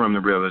away from the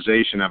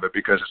realization of it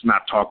because it's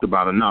not talked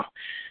about enough.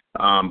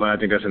 But I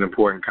think that's an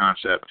important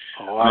concept.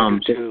 Oh, I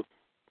do too.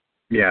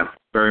 Yeah,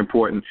 very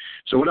important.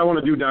 So what I want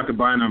to do, Dr.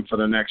 Bynum, for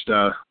the next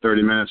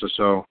 30 minutes or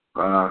so,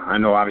 I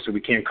know obviously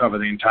we can't cover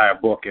the entire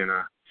book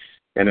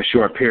in a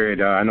short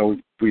period. I know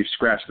we've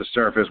scratched the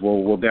surface.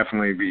 We'll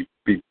definitely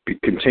be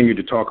continue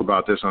to talk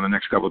about this on the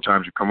next couple of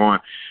times you come on.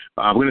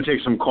 We're going to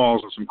take some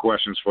calls and some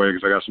questions for you,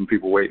 because I got some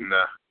people waiting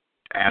to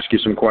ask you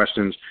some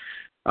questions.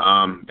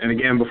 And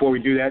again, before we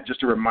do that, just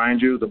to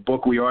remind you, the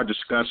book we are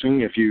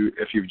discussing, if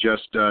you've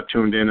just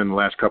tuned in the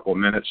last couple of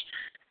minutes,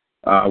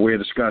 we're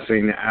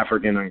discussing the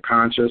African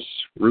Unconscious,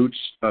 Roots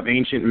of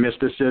Ancient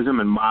Mysticism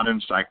and Modern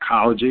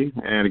Psychology.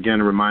 And again,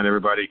 to remind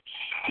everybody,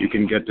 you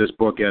can get this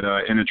book at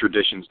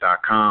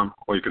innertraditions.com,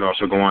 or you can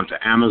also go on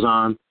to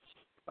Amazon.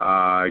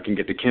 You can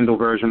get the Kindle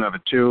version of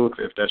it too,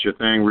 if that's your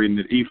thing, reading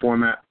the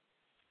e-format.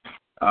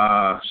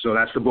 So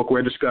that's the book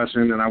we're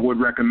discussing, and I would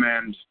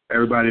recommend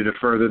everybody to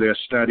further their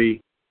study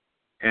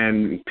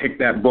and pick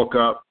that book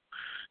up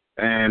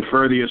and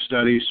further your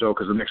study. So,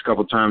 because the next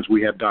couple of times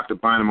we have Dr.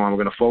 Bynum on, we're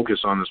going to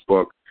focus on this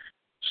book.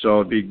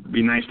 So it'd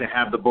be nice to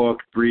have the book,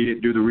 read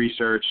it, do the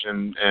research,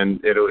 and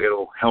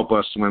it'll help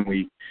us when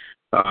we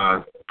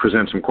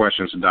present some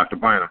questions to Dr.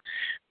 Bynum.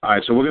 All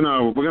right, so we're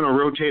gonna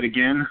rotate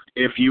again.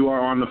 If you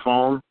are on the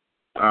phone,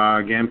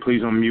 again,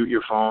 please unmute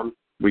your phone.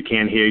 We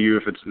can't hear you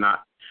if it's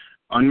not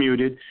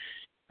unmuted.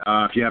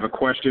 If you have a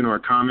question or a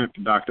comment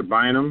for Dr.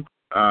 Bynum,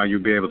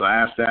 you'll be able to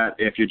ask that.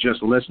 If you're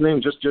just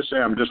listening, just say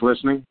I'm just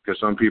listening, because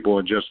some people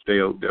are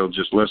they'll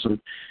just listen.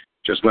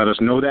 Just let us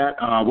know that.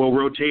 We'll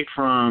rotate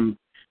from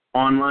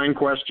online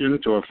question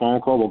to a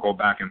phone call. We'll go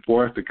back and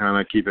forth to kind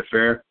of keep it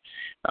fair.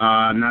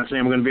 I'm not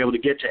saying we're going to be able to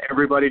get to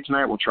everybody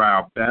tonight. We'll try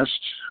our best.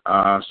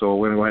 So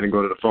we're going to go ahead and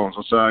go to the phones.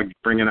 Let's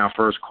bring in our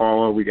first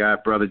caller. We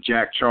got Brother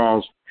Jack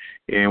Charles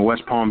in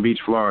West Palm Beach,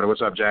 Florida.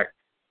 What's up, Jack?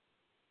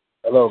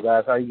 Hello,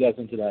 guys. How are you guys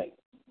doing tonight?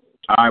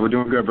 All right, we're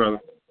doing good, brother.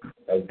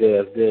 That's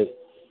good. That's good.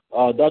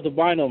 Dr.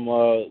 Bynum,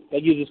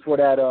 thank you just for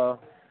that.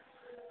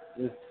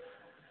 This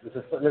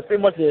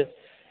pretty much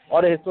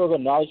all the historical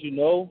knowledge you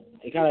know.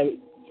 It kind of,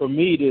 for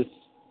me, this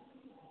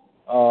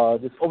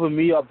opened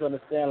me up to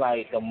understand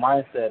like the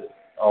mindset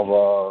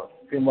of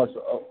pretty much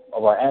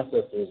of our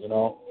ancestors.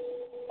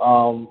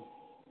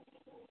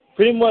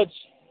 Pretty much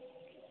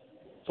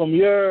from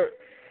your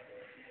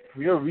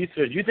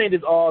research, you think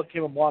this all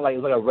came upon like it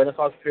was like a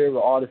Renaissance period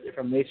where all this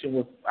information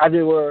was, as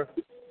they were,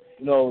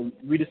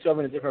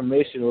 rediscovering this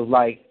information, it was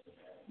like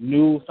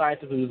new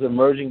sciences was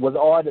emerging. Was it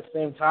all at the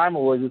same time,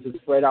 or was it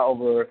spread out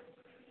over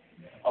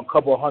a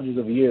couple of hundreds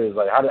of years?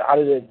 Like how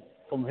did it,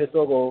 for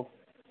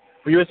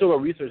your historical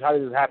research, how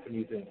did this happen,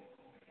 you think?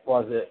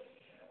 Was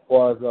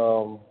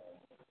all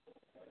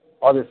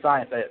this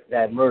science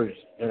that emerged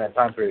during that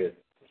time period?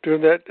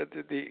 During that,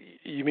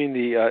 you mean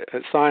the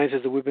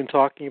sciences that we've been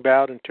talking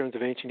about in terms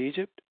of ancient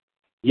Egypt?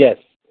 Yes.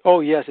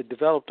 Oh, yes. It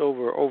developed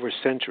over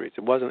centuries.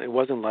 It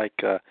wasn't like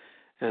in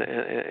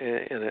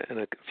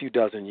a few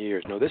dozen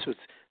years. No, this was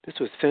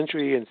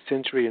century and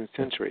century and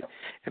century,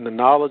 and the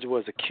knowledge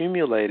was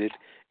accumulated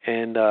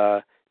and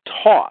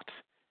taught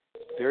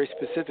very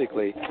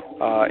specifically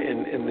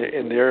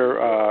in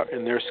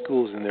their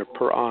schools, in their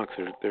per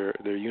ankhs,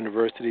 their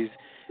universities,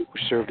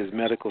 which served as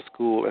medical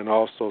school and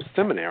also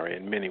seminary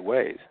in many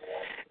ways.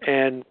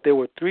 And there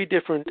were three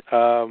different,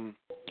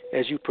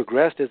 as you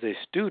progressed as a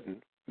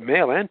student,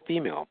 male and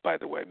female, by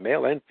the way,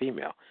 male and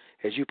female,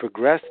 as you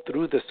progressed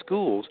through the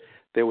schools,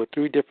 there were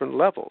three different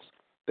levels.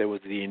 There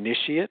was the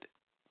initiate,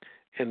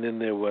 and then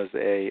there was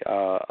a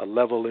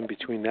level in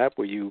between that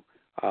where you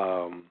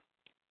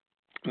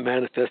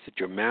manifested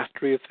your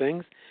mastery of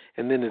things,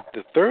 and then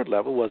the third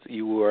level was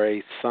you were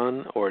a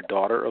son or a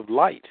daughter of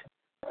light,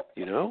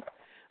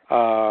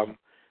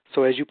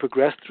 So as you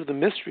progress through the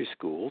mystery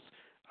schools,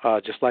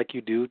 just like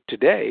you do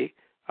today,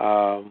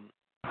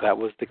 that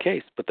was the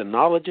case. But the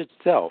knowledge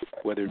itself,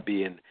 whether it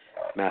be in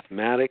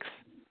mathematics,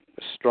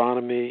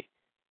 astronomy,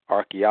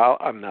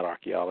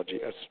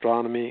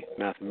 astronomy,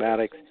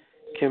 mathematics,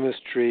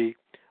 chemistry,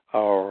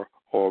 or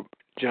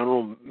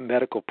general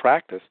medical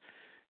practice,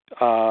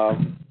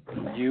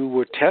 you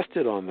were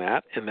tested on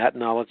that, and that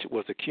knowledge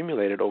was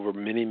accumulated over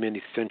many,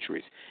 many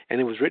centuries.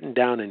 And it was written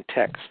down in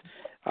text.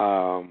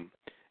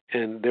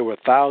 And there were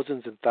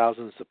thousands and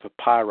thousands of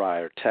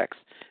papyri or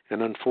texts,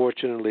 and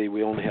unfortunately,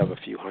 we only have a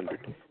few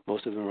hundred.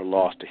 Most of them are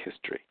lost to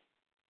history,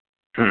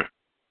 and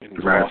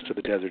lost to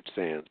the desert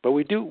sands. But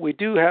we do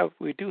have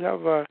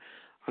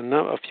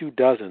a few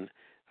dozen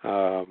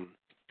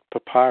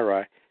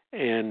papyri,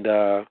 and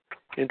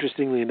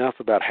interestingly enough,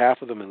 about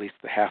half of them, at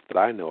least the half that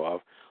I know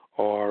of,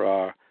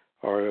 are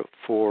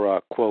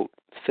for quote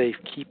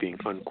safekeeping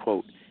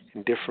unquote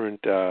in different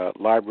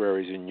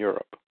libraries in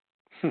Europe.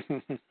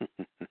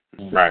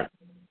 Right.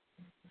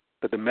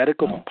 But the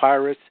medical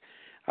papyrus,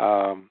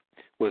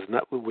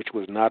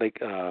 was not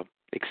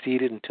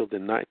exceeded until the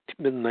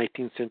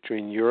mid-19th century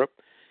in Europe.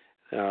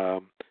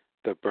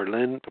 The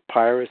Berlin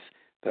Papyrus,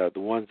 the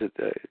ones that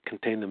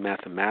contain the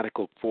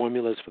mathematical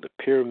formulas for the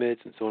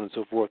pyramids and so on and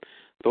so forth,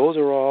 those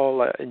are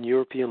all in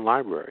European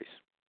libraries.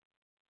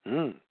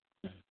 But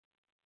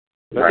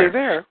they're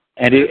there.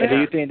 And do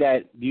you think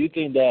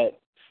that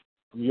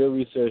from your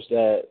research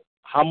that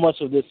how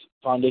much of this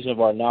foundation of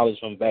our knowledge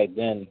from back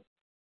then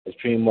is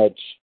pretty much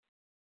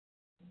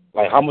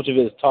like how much of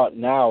it is taught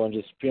now and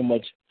just pretty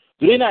much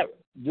do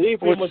they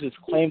pretty much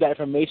just claim that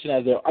information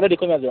as their, I know they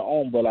claim it as their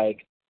own, but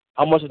like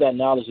how much of that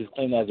knowledge is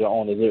claimed as their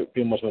own? Is it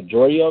pretty much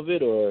majority of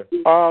it, or?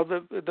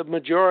 The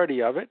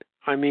majority of it.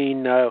 I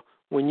mean,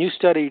 when you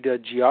studied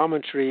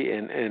geometry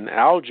and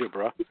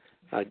algebra,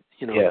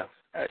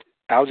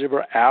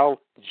 algebra,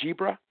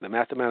 the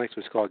mathematics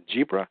was called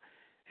gebra,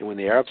 and when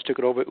the Arabs took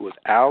it over, it was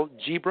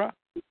algebra.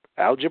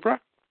 Right.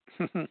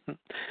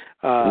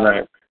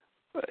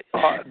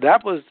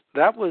 That was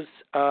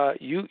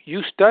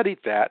you studied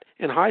that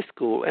in high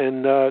school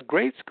and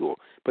grade school,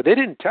 but they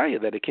didn't tell you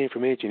that it came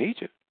from ancient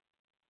Egypt.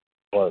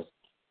 Was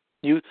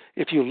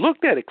if you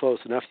looked at it close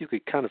enough, you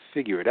could kind of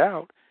figure it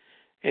out.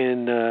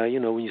 And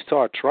when you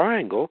saw a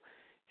triangle,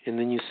 and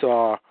then you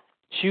saw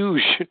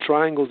huge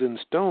triangles in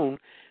stone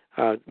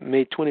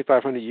made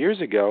 2,500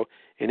 years ago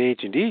in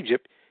ancient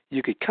Egypt,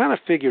 you could kind of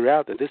figure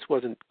out that this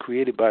wasn't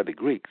created by the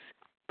Greeks.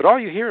 But all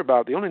you hear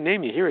about, the only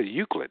name you hear is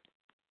Euclid.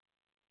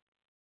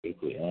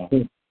 yeah.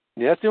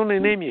 Yeah, that's the only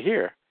name you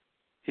hear.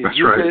 Is That's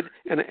Euclid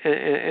right.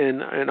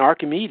 and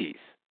Archimedes.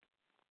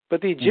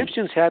 But the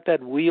Egyptians had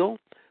that wheel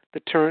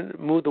that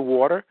moved the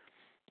water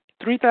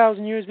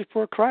 3,000 years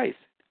before Christ.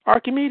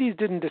 Archimedes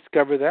didn't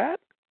discover that.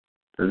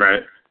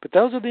 Right. But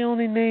those are the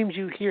only names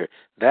you hear.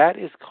 That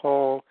is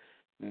called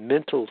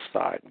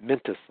menticide.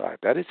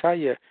 That is how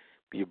you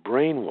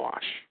brainwash.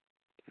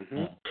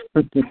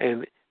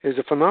 And there's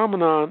a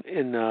phenomenon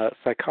in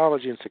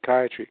psychology and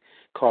psychiatry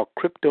called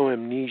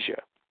cryptomnesia.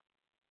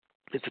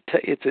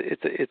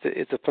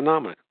 It's a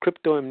phenomenon.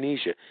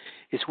 Cryptomnesia.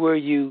 It's where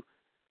you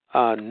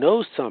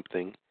know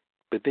something,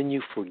 but then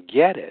you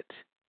forget it,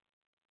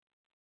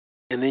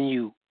 and then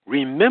you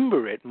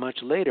remember it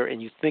much later,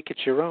 and you think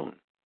it's your own.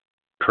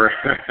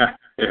 Correct.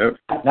 Yep.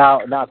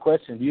 Now,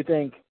 question: do you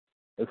think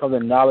because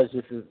of knowledge,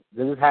 does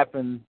this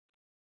happen?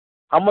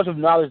 How much of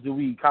knowledge do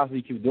we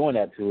constantly keep doing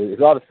that to?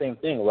 It's all the same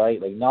thing, right?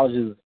 Like knowledge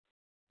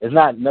it's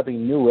not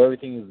nothing new.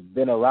 Everything has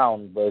been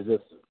around, but it's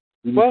just.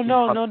 Well,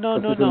 no.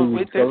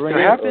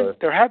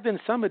 There have been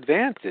some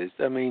advances.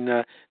 I mean,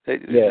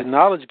 the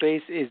knowledge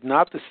base is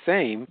not the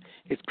same.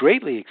 It's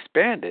greatly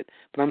expanded,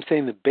 but I'm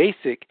saying the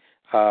basic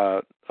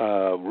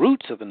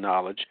roots of the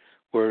knowledge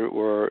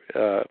were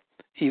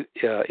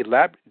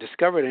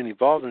discovered and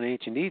evolved in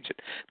ancient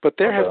Egypt. But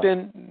there have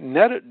been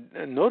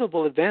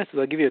notable advances.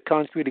 I'll give you a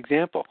concrete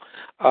example.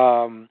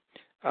 The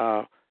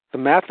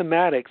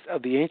mathematics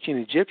of the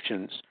ancient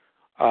Egyptians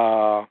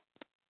that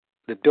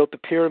built the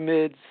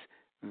pyramids,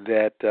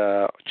 that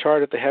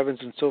charted the heavens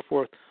and so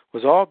forth,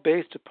 was all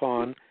based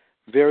upon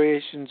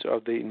variations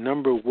of the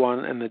number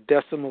 1 and the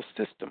decimal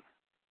system.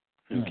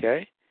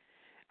 Okay?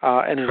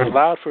 And it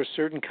allowed for a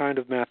certain kind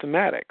of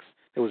mathematics.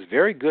 It was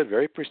very good,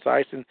 very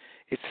precise, and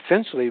it's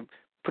essentially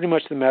pretty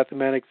much the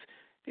mathematics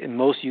in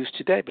most use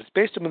today, but it's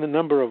based on the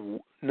number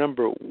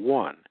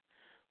 1.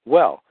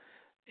 Well,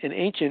 in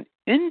ancient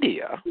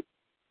India,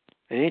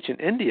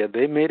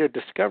 they made a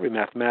discovery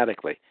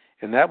mathematically,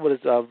 and that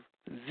was of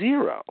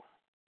 0.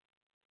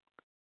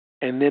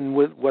 And then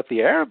with what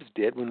the Arabs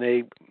did when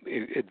they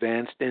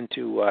advanced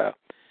into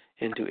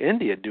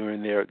India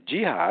during their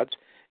jihads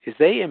is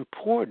they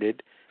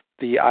imported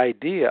the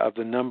idea of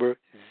the number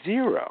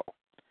 0,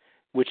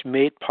 which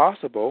made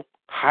possible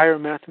higher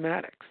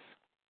mathematics.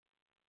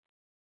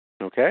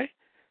 Okay?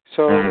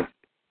 So,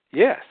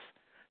 yes.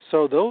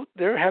 So though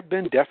there have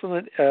been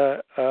definite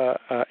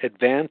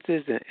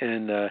advances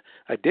and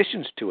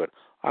additions to it,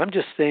 I'm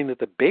just saying that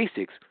the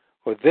basics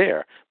are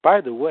there.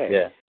 By the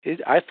way,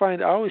 I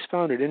always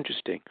found it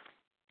interesting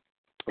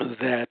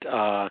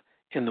that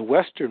in the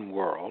Western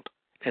world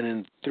and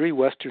in 3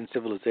 Western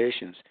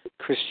civilizations,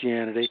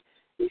 Christianity,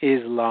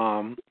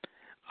 Islam,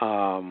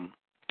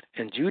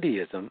 and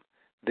Judaism,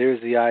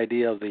 there's the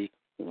idea of the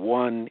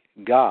one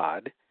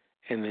God,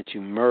 and that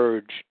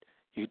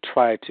you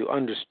try to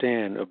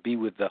understand or be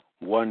with the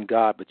one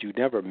God, but you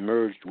never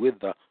merged with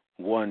the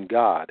one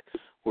God.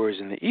 Whereas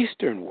in the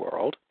Eastern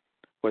world,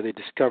 where they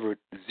discovered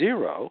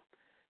 0,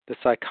 the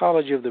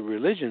psychology of the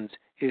religions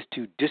is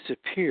to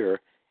disappear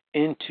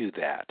into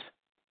that.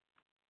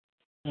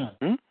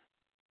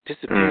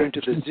 Disappear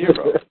into the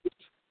 0.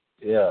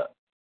 Yeah.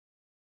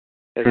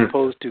 As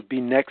opposed to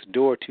be next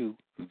door to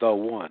the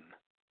one.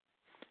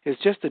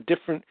 It's just a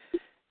different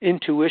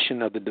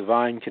intuition of the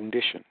divine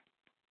condition.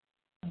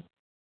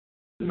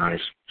 Nice.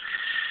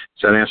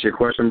 Does that answer your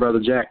question, Brother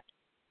Jack?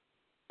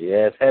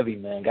 Yeah, it's heavy,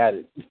 man. Got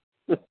it.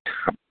 All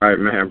right,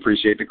 man.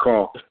 Appreciate the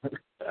call.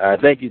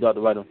 Thank you,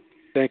 Dr. Bynum.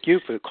 Thank you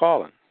for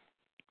calling.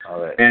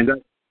 All right. And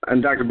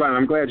And Dr. Bynum,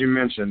 I'm glad you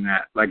mentioned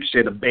that. Like you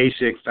say, the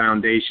basic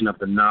foundation of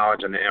the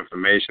knowledge and the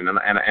information,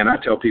 and I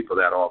tell people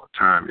that all the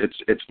time.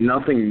 It's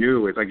nothing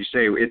new. It's like you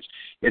say,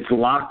 it's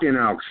locked in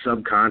our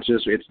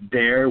subconscious. It's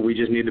there. We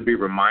just need to be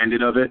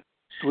reminded of it.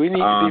 We need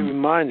to be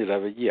reminded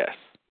of it. Yes.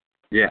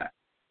 Yeah,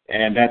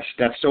 and that's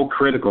so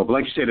critical. But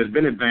like you said, there's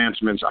been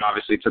advancements,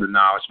 obviously, to the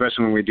knowledge,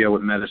 especially when we deal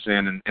with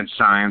medicine and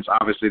science.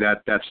 Obviously,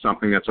 that's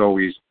something that's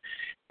always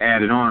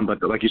added on,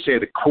 but like you say,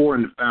 the core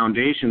and the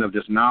foundation of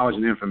this knowledge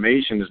and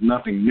information is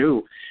nothing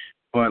new.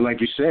 But like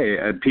you say,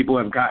 people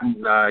have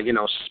gotten,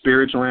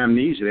 spiritual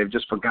amnesia. They've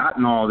just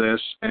forgotten all this,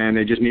 and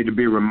they just need to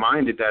be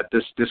reminded that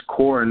this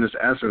core and this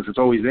essence, it's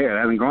always there. It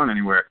hasn't gone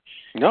anywhere.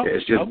 No,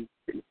 it's just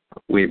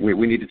we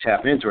need to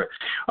tap into it.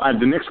 All right,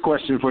 the next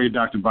question for you,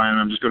 Dr. Bynum,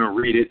 I'm just going to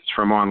read it. It's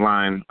from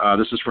online.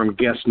 This is from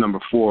guest number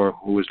 4,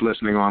 who is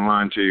listening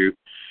online to you.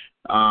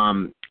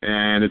 And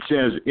it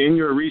says, in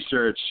your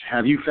research,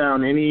 have you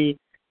found any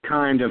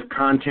kind of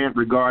content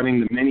regarding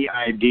the many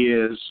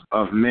ideas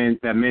of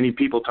that many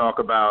people talk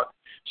about,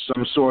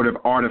 some sort of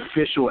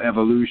artificial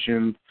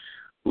evolution,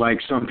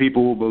 like some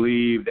people who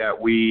believe that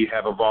we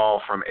have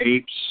evolved from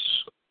apes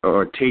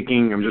or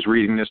taking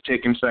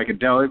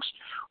psychedelics,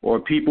 or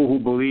people who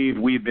believe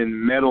we've been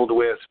meddled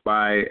with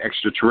by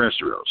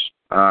extraterrestrials?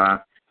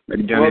 Have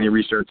you done any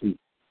research?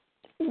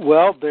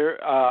 Well,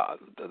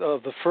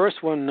 the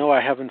first one, no,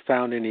 I haven't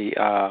found any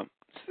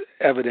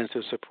evidence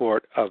or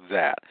support of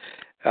that.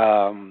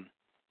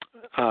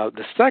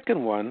 The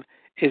second one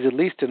is at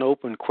least an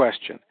open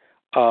question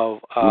of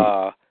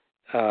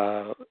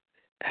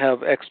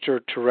have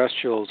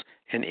extraterrestrials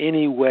in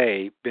any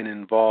way been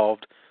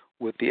involved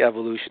with the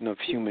evolution of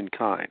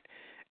humankind?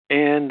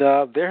 And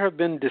there have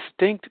been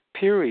distinct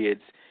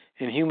periods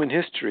in human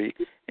history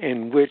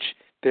in which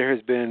there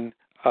has been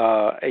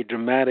a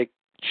dramatic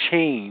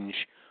change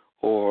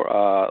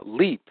or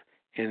leap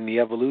in the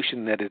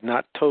evolution that is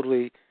not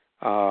totally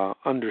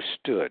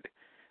understood.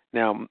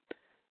 Now,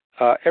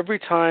 every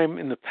time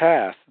in the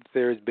past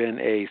there's been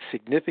a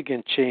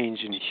significant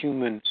change in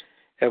human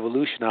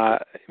evolution,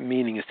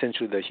 meaning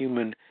essentially the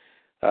human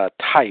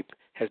type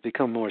has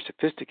become more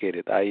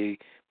sophisticated, i.e.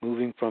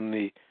 moving from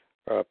the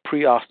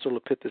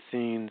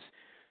pre-Australopithecines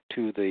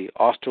to the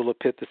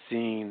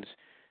Australopithecines,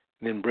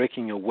 then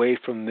breaking away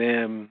from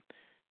them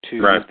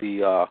to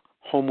the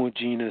Homo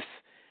genus,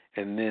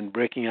 and then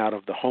breaking out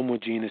of the Homo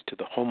genus to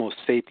the Homo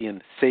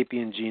sapien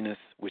genus,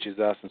 which is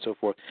us, and so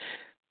forth.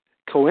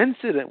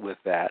 Coincident with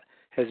that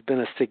has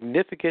been a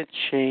significant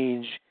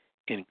change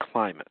in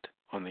climate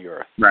on the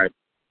Earth. Right.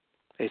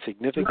 A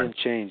significant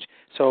change.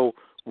 So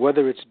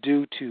whether it's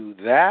due to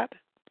that,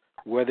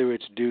 whether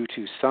it's due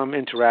to some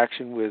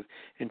interaction with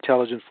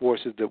intelligent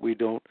forces that we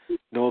don't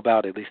know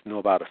about, at least know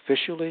about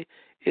officially,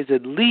 is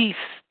at least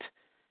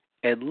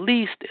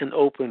an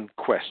open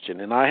question.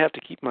 And I have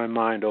to keep my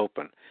mind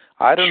open.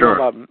 I don't know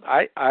about.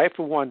 I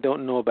for one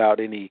don't know about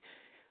any,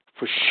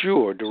 for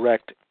sure,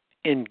 direct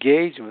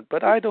engagement,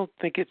 but I don't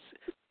think it's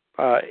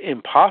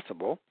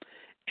impossible.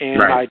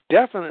 And I most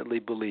definitely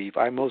believe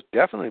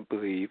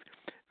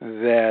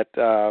that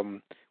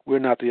we're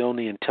not the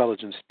only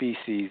intelligent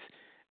species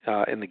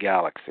in the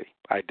galaxy.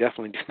 I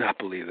definitely do not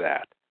believe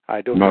that.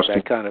 I don't have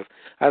that kind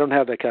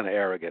of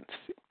arrogance.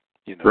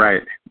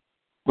 Right.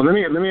 Well, let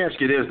me ask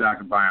you this,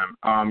 Dr. Bynum.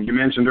 You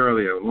mentioned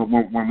earlier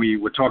when we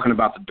were talking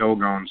about the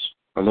Dogons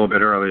a little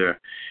bit earlier.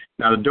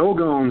 Now, the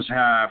Dogons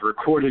have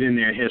recorded in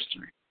their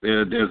history.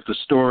 There's the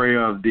story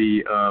of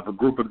a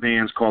group of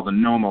bands called the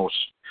Nomos,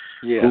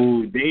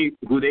 who they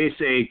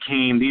say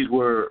came. These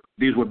were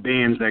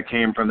bands that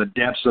came from the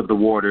depths of the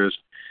waters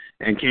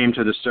and came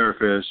to the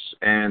surface,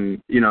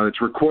 and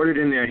it's recorded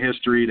in their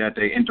history that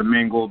they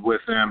intermingled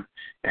with them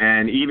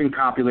and even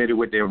copulated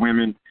with their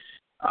women.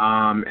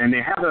 And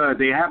they have a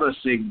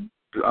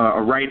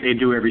rite they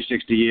do every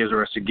 60 years,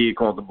 or a sigi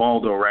called the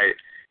Baldo rite,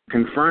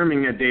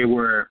 confirming that they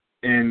were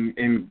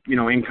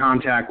in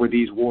contact with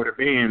these water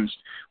beings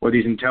or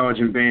these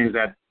intelligent beings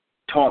that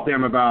taught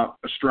them about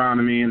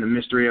astronomy and the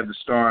mystery of the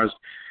stars.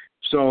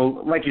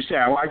 So, like you said,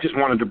 I just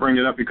wanted to bring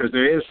it up because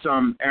there is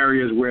some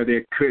areas where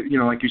there could,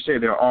 like you say,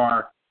 there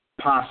are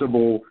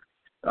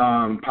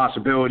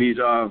possibilities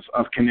of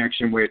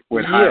connection with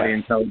highly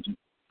intelligent.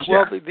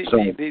 Well,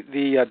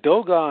 the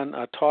Dogon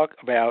talk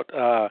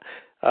about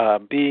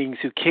beings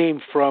who came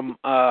from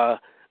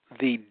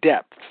the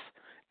depths.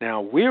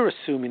 Now, we're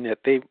assuming that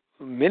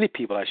many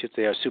people, I should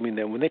say, are assuming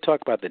that when they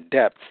talk about the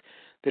depths,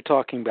 they're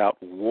talking about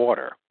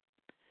water.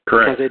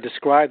 Correct. Because they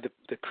describe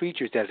the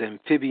creatures as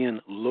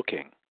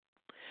amphibian-looking.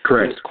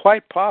 Correct. But it's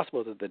quite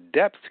possible that the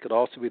depths could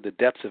also be the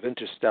depths of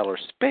interstellar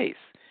space.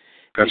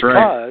 That's right.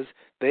 Because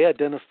they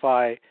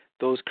identify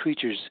those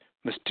creatures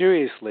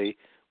mysteriously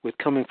with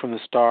coming from the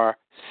star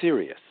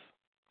Sirius.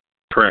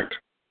 Correct.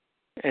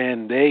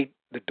 And the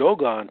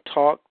Dogon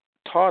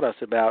taught us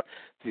about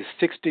the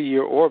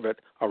 60-year orbit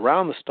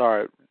around the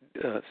star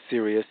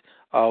Sirius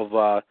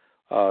of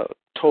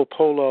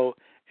Topolo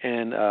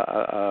and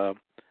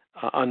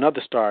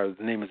another star.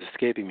 The name is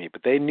escaping me,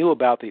 but they knew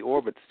about the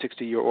orbit, the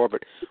 60-year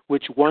orbit,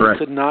 which one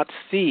could not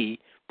see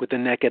with the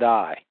naked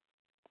eye.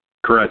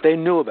 Correct. But they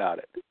knew about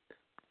it.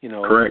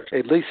 Correct.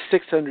 At least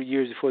 600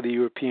 years before the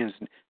Europeans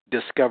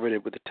discovered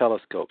it with the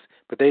telescopes.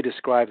 But they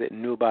described it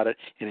and knew about it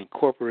and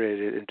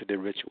incorporated it into their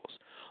rituals.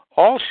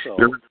 Also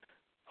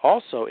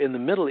in the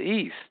Middle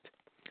East,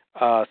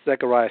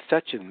 Zechariah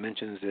Sitchin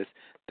mentions this,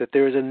 that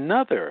there is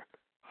another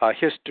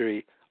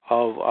history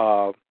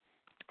of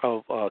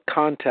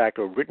contact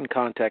or written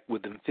contact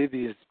with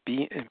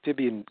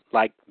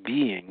amphibian-like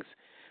beings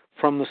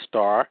from the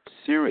star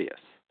Sirius.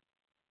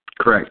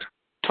 Correct.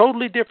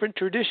 Totally different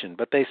tradition,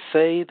 but they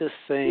say the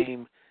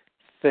same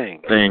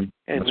thing.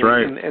 That's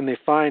right. And they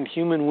find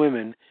human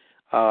women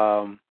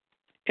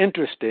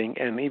interesting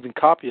and even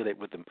copulate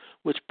with them,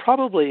 which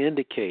probably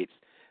indicates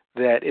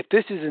that if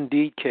this is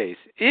indeed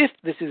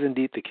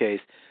the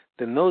case,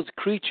 then those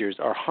creatures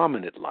are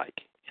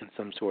hominid-like in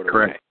some sort of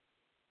way.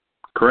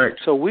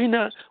 Correct. So we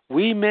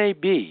may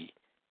be,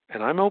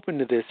 and I'm open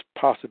to this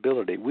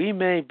possibility, we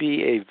may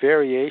be a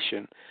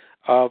variation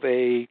of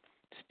a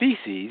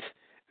species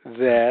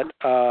that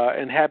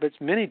inhabits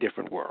many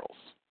different worlds.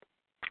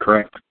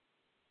 Correct.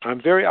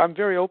 I'm very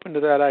open to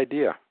that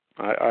idea.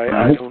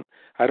 I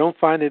don't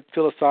find it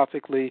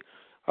philosophically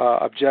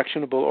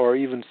objectionable or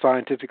even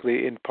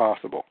scientifically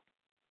impossible.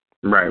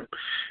 Right.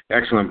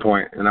 Excellent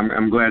point. And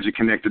I'm glad you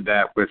connected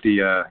that with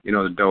the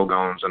the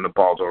Dogons and the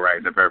Baldo,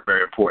 right? They're very,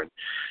 very important.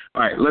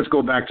 All right, let's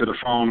go back to the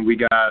phone. We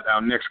got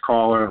our next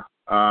caller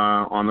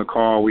on the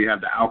call. We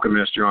have the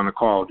Alchemist. You're on the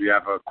call. Do you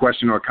have a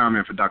question or a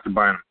comment for Dr.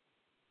 Bynum?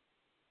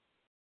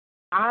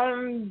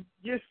 I'm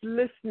just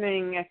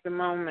listening at the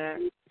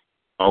moment.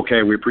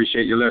 Okay, we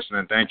appreciate you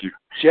listening. Thank you.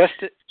 Just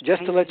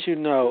to let you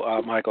know,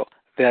 Michael,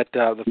 that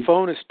the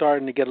phone is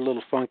starting to get a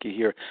little funky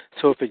here.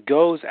 So if it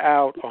goes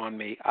out on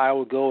me, I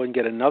will go and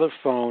get another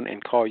phone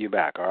and call you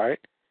back, all right?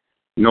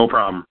 No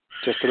problem.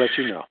 Just to let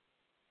you know.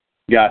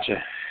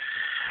 Gotcha.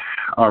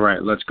 All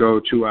right, let's go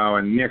to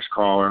our next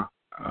caller.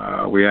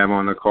 We have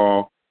on the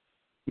call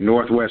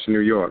Northwest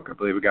New York. I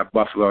believe we got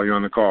Buffalo. You're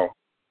on the call.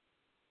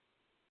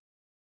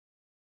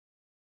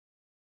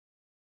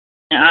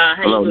 How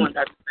Hello. you doing,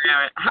 Dr.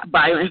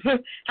 Byron?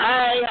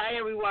 Hi,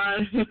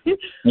 everyone. How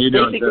you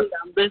doing, Basically,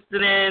 I'm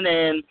listening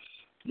and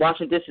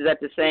washing dishes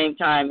at the same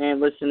time and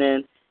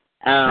listening.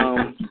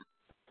 That's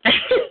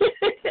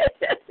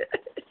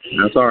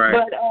all right.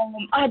 But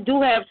I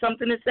do have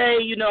something to say.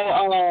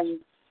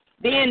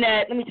 Being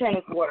that, let me turn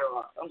this water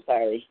off. I'm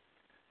sorry,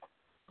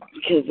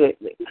 because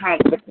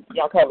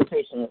y'all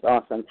conversation is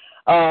awesome.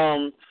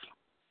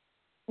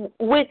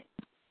 With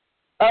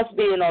us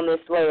being on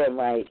this land,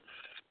 right?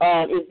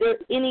 Is there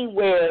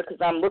anywhere,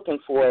 because I'm looking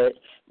for it,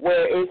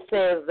 where it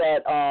says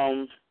that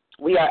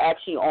we are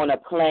actually on a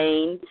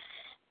plane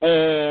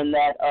and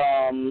that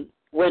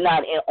we're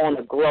not on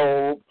a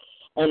globe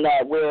and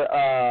that we're,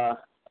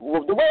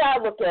 the way I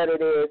look at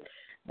it is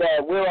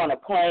that we're on a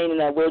plane and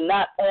that we're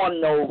not on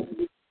no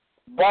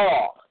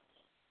ball,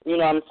 you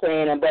know what I'm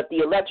saying, but the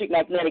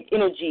electromagnetic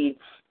energy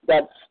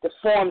that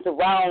forms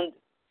around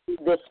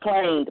this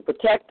plane to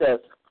protect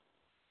us,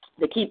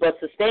 to keep us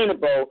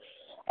sustainable.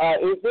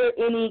 Is there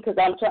any, because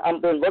I've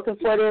been looking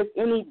for this,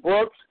 any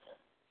books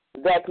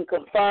that can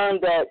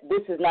confirm that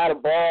this is not a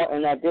ball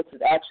and that this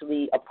is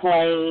actually a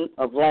plane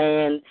of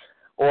land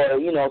or,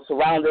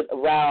 surrounded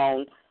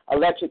around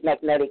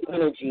electromagnetic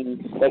energy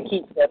that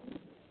keeps us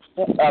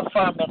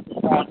fermented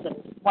onto this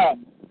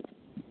plane?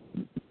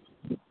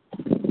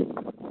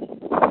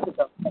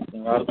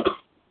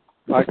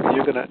 Michael,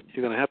 you're gonna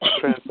have to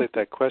translate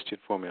that question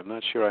for me. I'm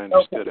not sure I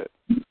understood it.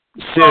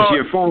 Sis,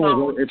 your phone was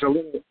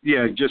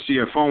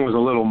your phone was a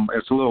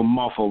little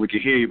muffled. We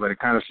could hear you, but it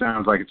kind of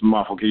sounds like it's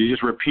muffled. Can you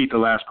just repeat the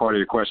last part of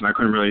your question? I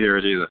couldn't really hear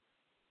it either.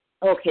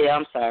 Okay,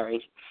 I'm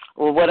sorry.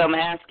 Well, what I'm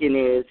asking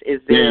is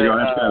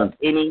there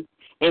any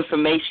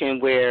information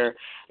where,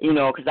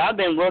 because I've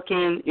been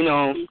looking,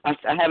 I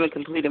haven't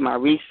completed my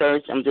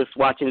research. I'm just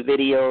watching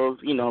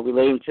videos,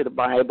 relating to the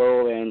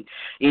Bible and,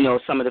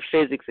 some of the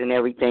physics and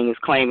everything is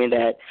claiming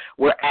that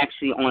we're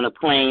actually on a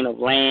plane of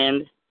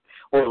land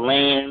or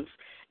lands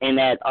and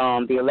that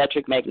the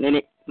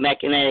electromagnetic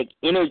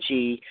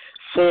energy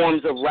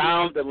forms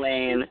around the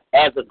land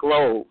as a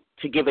globe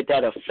to give it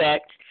that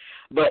effect.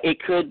 But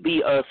it could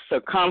be a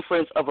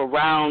circumference of a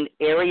round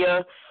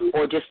area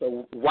or just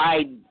a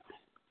wide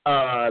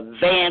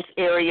vast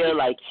area,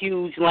 like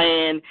huge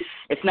land.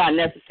 It's not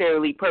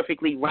necessarily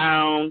perfectly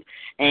round,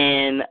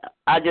 and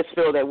I just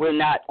feel that we're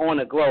not on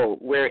a globe.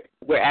 We're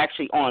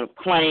actually on a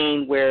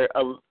plane where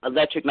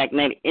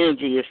electromagnetic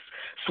energy is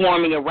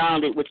swarming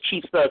around it, which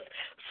keeps us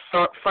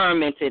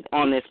fermented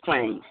on this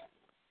plane.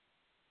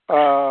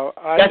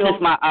 That's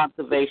just my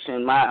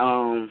observation.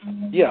 I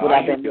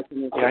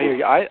hear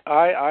you.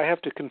 I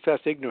have to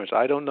confess ignorance.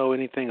 I don't know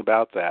anything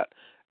about that.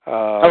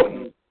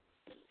 Okay.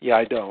 Yeah,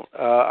 I don't.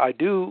 I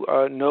do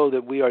know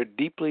that we are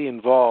deeply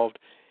involved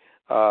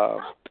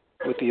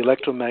with the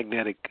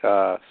electromagnetic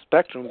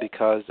spectrum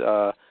because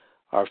our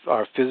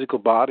physical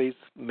bodies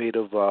made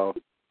of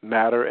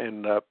matter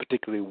and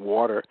particularly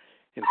water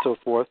and so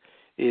forth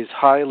is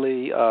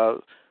highly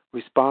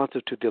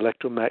responsive to the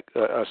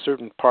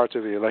certain parts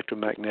of the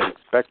electromagnetic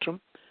spectrum.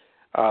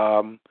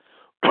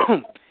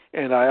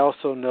 And I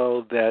also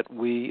know that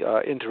we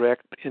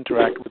interact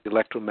with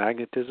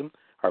electromagnetism.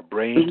 Our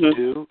brains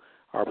do.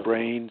 Our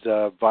brains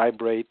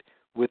vibrate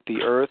with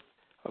the earth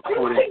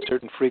according to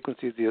certain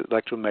frequencies, the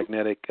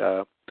electromagnetic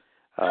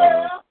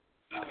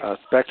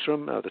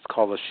spectrum that's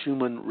called a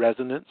Schumann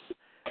resonance.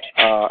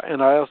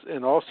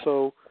 And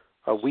also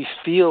we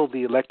feel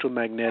the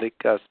electromagnetic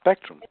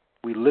spectrum.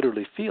 We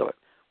literally feel it.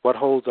 What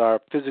holds our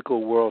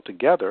physical world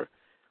together,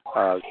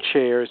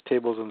 chairs,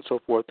 tables, and so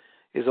forth,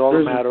 is all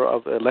a matter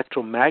of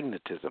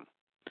electromagnetism.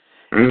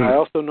 And I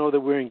also know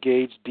that we're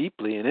engaged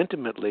deeply and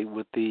intimately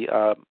with the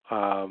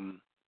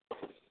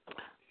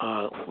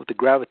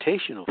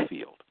gravitational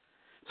field.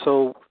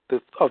 So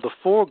of the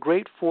four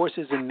great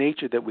forces in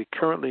nature that we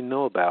currently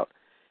know about,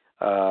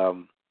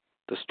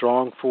 the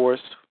strong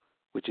force,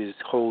 which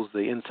holds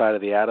the inside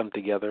of the atom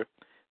together,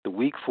 the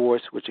weak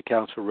force, which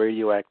accounts for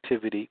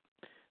radioactivity,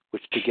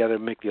 which together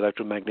make the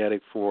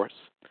electromagnetic force,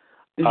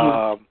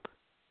 and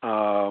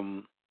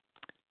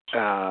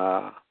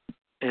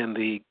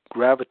the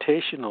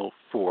gravitational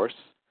force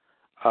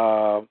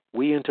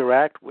we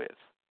interact with.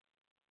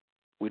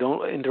 We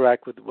don't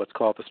interact with what's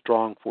called the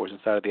strong force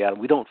inside of the atom.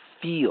 We don't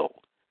feel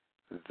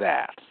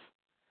that.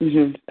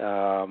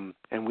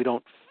 And we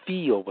don't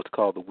feel what's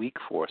called the weak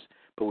force,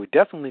 but we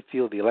definitely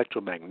feel the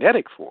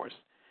electromagnetic force,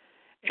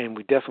 and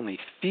we definitely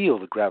feel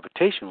the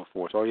gravitational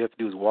force. All you have to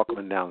do is walk up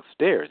and down the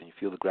stairs, and you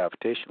feel the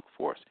gravitational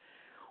force.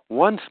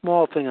 One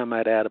small thing I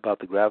might add about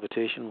the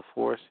gravitational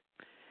force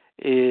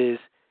is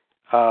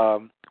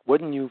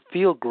when you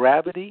feel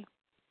gravity,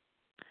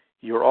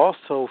 you're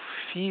also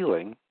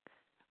feeling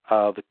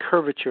the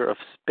curvature of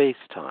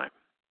space-time.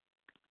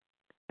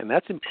 And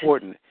that's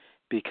important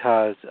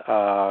because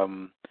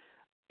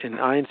in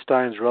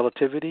Einstein's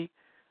relativity,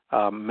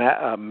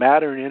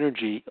 matter and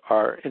energy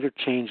are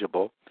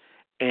interchangeable,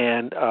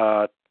 and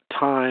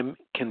time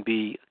can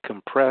be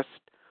compressed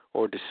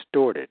or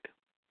distorted.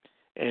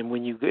 And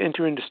when you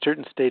enter into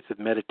certain states of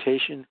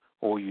meditation,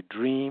 or you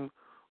dream,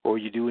 or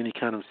you do any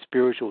kind of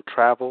spiritual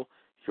travel,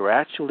 you're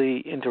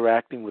actually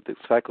interacting with the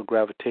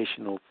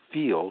psychogravitational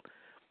field,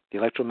 the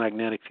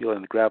electromagnetic field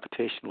and the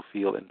gravitational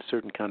field in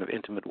certain kind of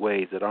intimate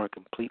ways that aren't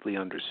completely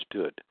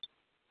understood.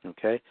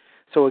 Okay?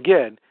 So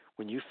again,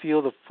 when you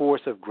feel the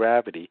force of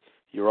gravity,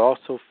 you're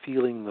also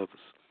feeling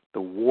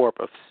the warp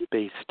of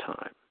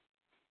space-time.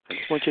 I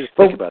just want you to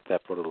think about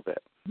that for a little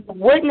bit.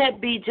 Wouldn't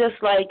that be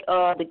just like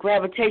the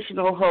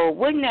gravitational hold?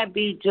 Wouldn't that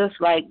be just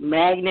like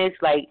magnets?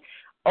 Like,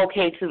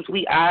 okay, since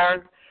we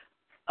are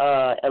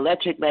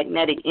electric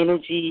magnetic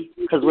energy,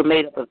 because we're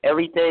made up of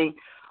everything,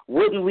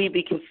 wouldn't we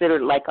be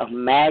considered like a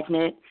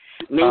magnet?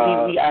 Maybe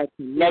we are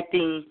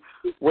connecting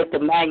with the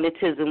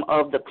magnetism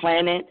of the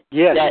planet.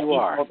 Yes, you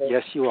are.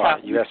 Yes, you are.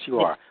 Yes, you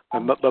are.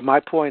 But my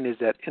point is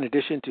that in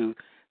addition to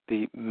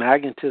the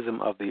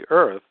magnetism of the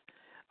Earth,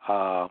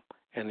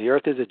 and the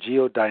Earth is a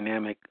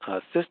geodynamic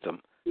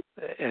system,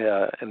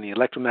 and the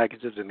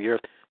electromagnetism in the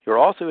Earth, you're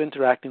also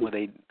interacting with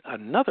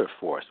another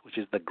force, which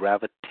is the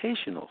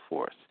gravitational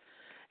force.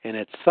 And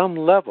at some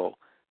level,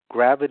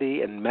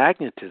 gravity and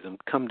magnetism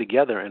come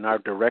together in our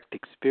direct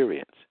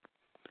experience.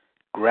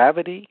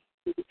 Gravity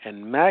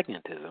and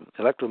magnetism,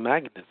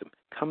 electromagnetism,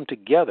 come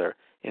together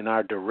in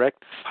our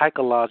direct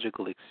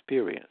psychological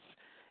experience.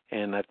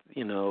 And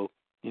you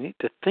need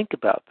to think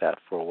about that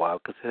for a while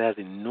because it has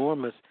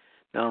enormous,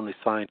 not only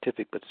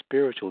scientific but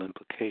spiritual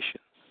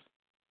implications.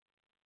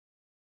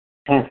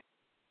 Thank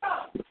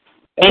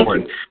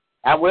you.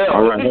 I will.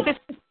 All right.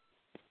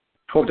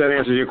 Hope that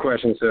answers your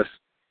question, sis.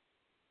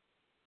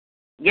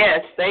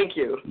 Yes, thank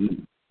you.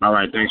 All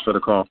right, thanks for the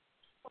call.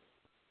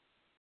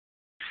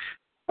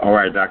 All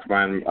right, Dr.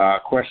 Bynum,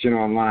 question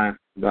online.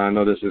 I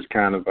know this is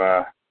kind of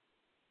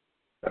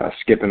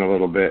skipping a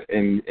little bit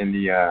in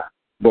the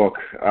book.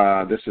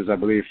 This is, I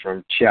believe,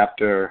 from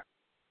chapter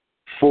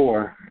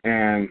 4,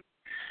 and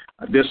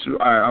this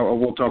I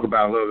will talk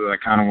about a little bit. I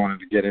kind of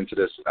wanted to get into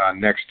this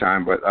next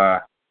time, but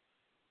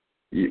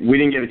we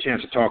didn't get a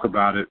chance to talk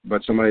about it.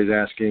 But somebody's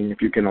asking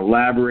if you can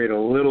elaborate a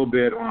little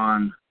bit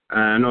on.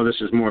 I know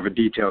this is more of a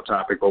detailed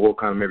topic, but we'll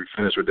kind of maybe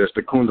finish with this: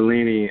 the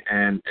Kundalini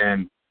and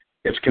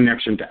its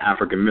connection to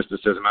African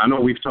mysticism. I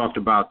know we've talked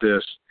about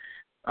this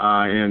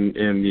in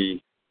the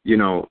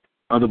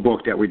other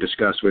book that we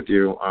discussed with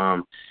you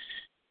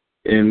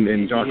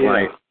in Dark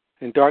Light.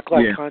 In Dark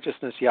Light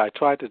Consciousness, I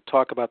tried to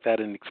talk about that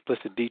in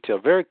explicit detail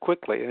very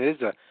quickly, and it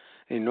is an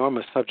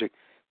enormous subject.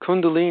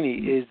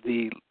 Kundalini is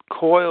the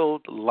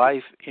coiled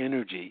life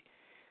energy,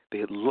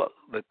 the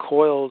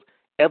coiled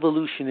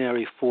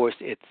evolutionary force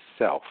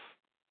itself.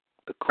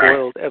 The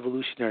coiled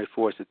evolutionary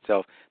force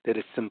itself that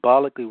is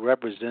symbolically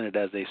represented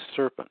as a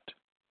serpent.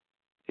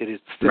 It is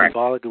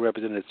symbolically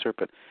represented as a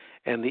serpent.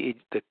 And the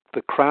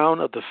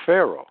crown of the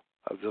Pharaoh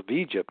of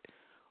Egypt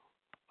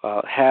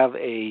have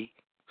a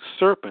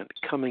serpent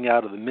coming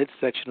out of the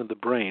midsection of the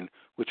brain,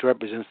 which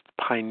represents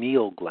the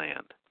pineal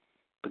gland,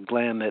 the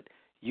gland that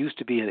used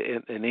to be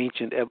in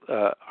ancient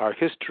our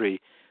history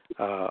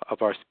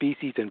of our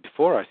species and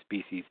before our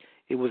species.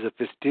 It was a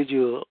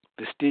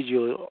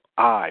vestigial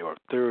eye or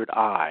third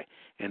eye,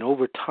 And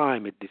over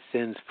time, it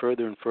descends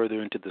further and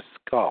further into the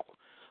skull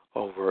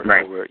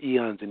over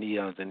eons and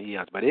eons and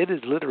eons. But it is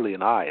literally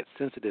an eye. It's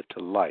sensitive to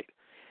light.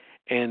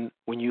 And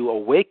when you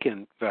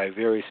awaken by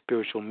various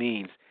spiritual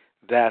means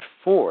that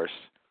force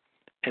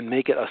and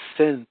make it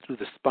ascend through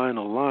the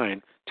spinal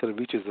line till it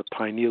reaches the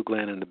pineal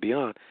gland and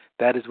beyond,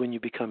 that is when you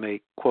become a,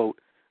 quote,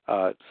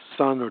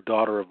 son or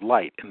daughter of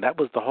light. And that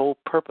was the whole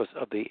purpose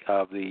of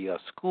the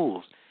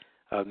schools,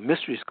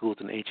 mystery schools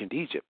in ancient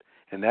Egypt.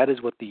 And that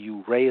is what the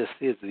Uraeus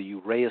is, the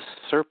Uraeus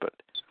serpent,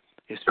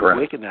 is to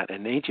awaken that.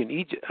 In ancient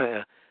Egypt,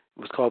 it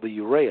was called the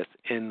Uraeus.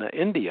 In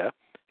India,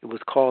 it was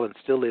called and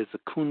still is the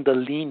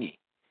Kundalini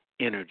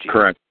energy.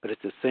 Correct. But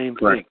it's the same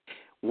thing.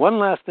 One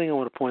last thing I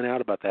want to point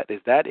out about that is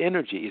that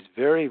energy is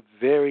very,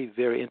 very,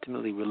 very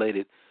intimately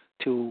related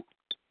to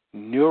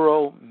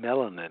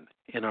neuromelanin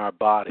in our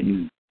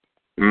bodies.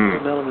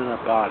 Neuromelanin in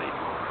our bodies.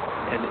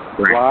 And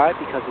why?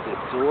 Because it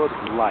absorbs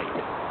light.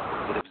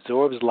 It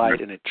absorbs light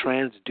and it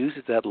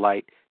transduces that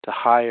light to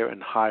higher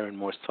and higher and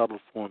more subtle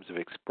forms of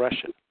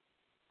expression.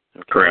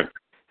 Okay? Correct.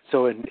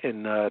 So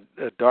in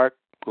dark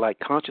light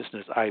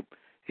consciousness, I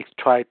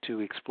tried to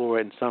explore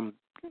in some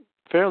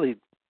fairly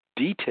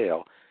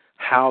detail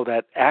how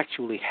that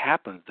actually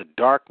happens. The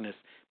darkness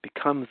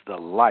becomes the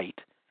light,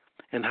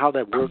 and how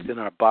that works in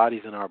our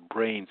bodies and our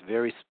brains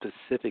very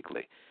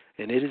specifically.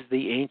 And it is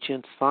the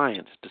ancient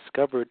science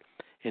discovered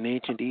in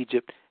ancient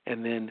Egypt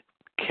and then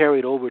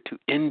carried over to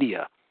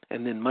India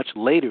and then much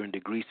later into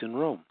Greece and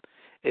Rome.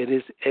 It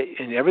is,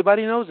 and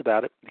everybody knows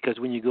about it, because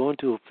when you go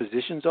into a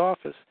physician's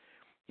office,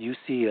 you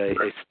see a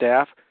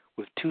staff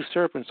with two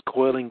serpents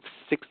coiling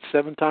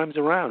 6-7 times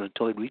around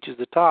until it reaches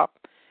the top,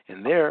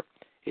 and there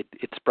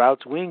it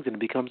sprouts wings and it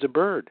becomes a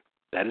bird.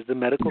 That is the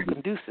medical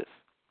caduceus.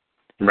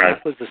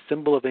 That was the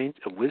symbol of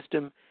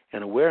wisdom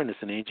and awareness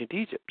in ancient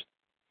Egypt.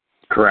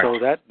 Correct. So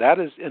that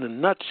is, in a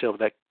nutshell,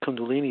 that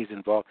Kundalini is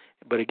involved.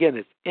 But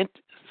again,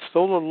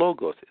 solar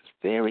logos is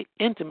very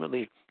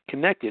intimately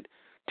connected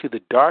to the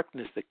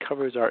darkness that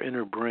covers our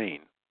inner brain.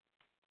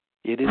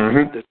 It is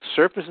the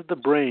surface of the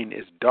brain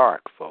is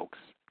dark, folks.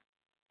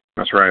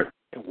 That's right.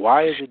 And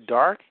why is it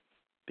dark?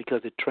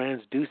 Because it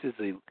transduces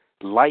the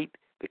light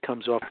that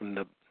comes off from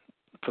the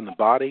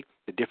body,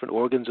 the different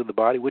organs of the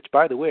body, which,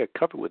 by the way, are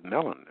covered with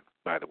melanin,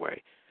 by the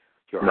way.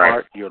 Your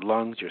heart, your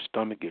lungs, your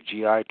stomach, your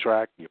GI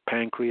tract, your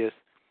pancreas,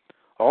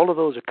 all of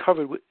those are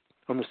covered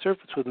on the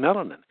surface with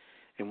melanin.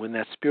 And when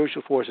that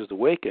spiritual force is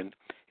awakened,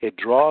 it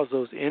draws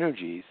those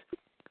energies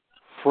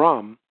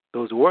from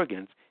those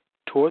organs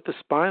toward the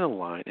spinal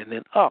line and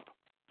then up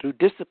through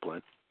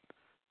discipline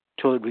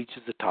till it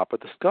reaches the top of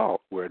the skull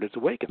where it is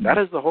awakened. That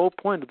is the whole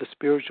point of the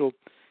spiritual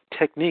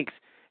techniques,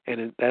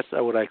 and that's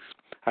what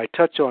I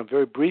touch on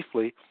very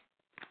briefly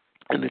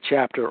in the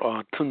chapter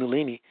on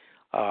Kundalini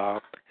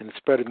and the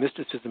spread of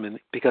mysticism,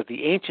 because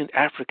the ancient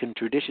African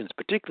traditions,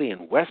 particularly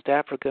in West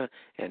Africa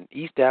and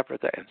East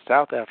Africa and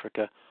South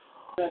Africa,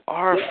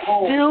 are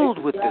filled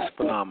with this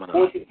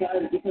phenomenon.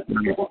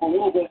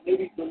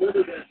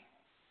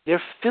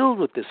 They're filled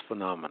with this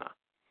phenomena.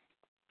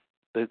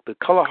 The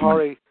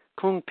Kalahari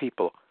Kung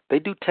people, they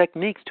do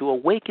techniques to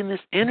awaken this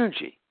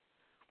energy.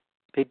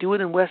 They do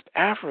it in West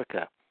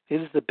Africa.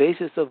 It is the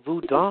basis of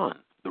Voodoo,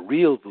 the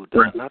real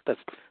Voodoo, not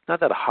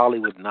that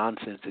Hollywood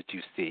nonsense that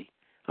you see.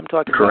 I'm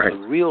talking about the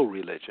real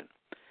religion.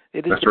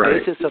 It is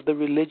the basis of the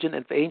religion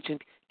of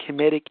ancient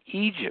Kemetic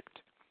Egypt.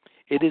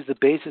 It is the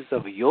basis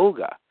of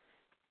yoga,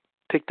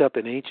 picked up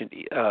in ancient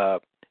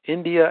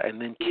India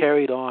and then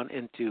carried on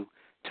into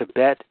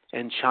Tibet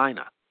and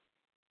China.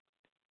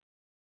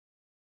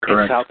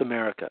 In South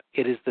America.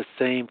 It is the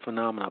same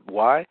phenomenon.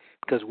 Why?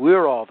 Because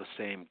we're all the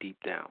same deep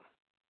down.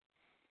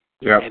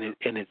 Yep.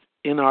 And it's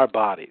in our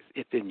bodies.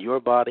 It's in your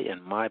body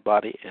and my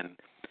body and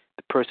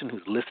the person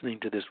who's listening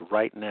to this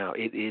right now.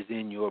 It is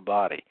in your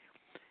body.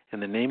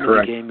 And the name of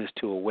the game is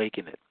to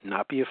awaken it,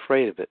 not be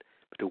afraid of it,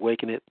 but to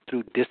awaken it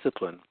through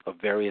discipline of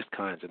various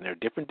kinds. And there are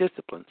different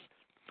disciplines.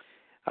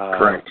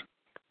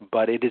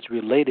 But it is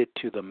related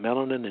to the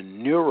melanin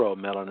and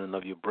neuromelanin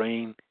of your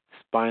brain,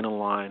 spinal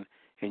line,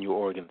 and your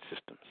organ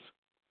systems.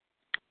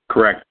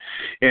 Correct.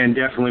 And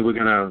definitely we're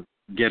going to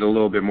get a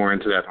little bit more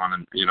into that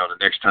on, the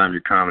next time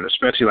you come, and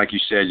especially like you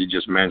said, you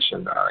just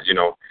mentioned,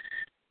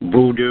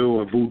 voodoo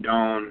or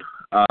voodoo,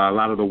 a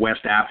lot of the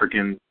West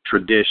African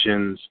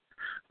traditions,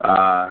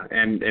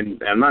 and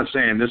I'm not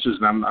saying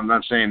I'm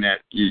not saying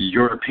that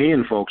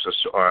European folks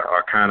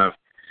are kind of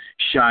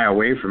shy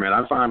away from it.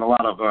 I find a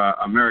lot of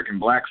American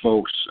black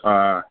folks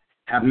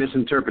have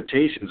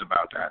misinterpretations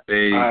about that.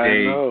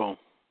 I know.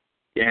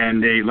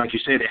 And they, like you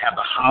say, they have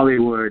the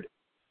Hollywood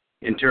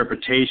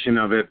interpretation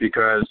of it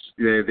because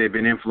they've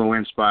been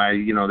influenced by,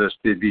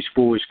 these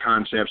foolish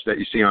concepts that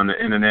you see on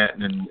the internet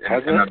and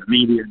on the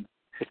media.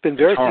 It's been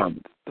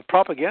the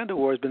propaganda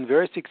war has been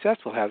very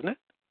successful, hasn't it?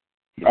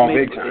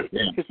 Big time.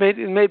 Yeah.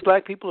 It made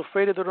black people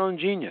afraid of their own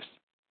genius.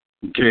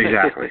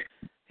 Exactly.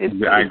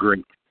 I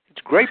agree.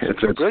 It's great.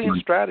 It's a brilliant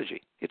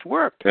strategy. It's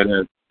worked. It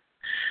is.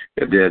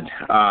 It did.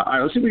 All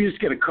right, let's see if we can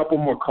just get a couple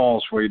more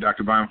calls for you,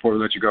 Dr. Bynum, before we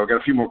let you go. Got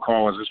a few more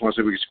callers. I just want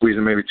to see if we can squeeze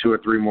in maybe 2 or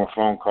 3 more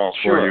phone calls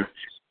for you.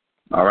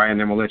 All right, and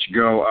then we'll let you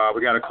go.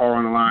 We got a caller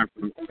on the line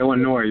from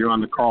Illinois. You're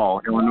on the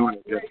call. Illinois.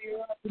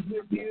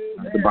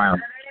 Dr.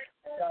 Bynum.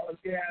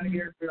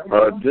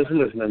 Just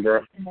listening,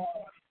 bro.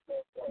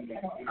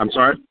 I'm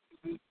sorry?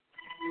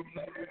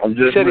 I'm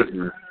just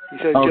listening.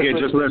 Okay,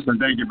 just listening.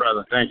 Thank you,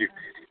 brother. Thank you.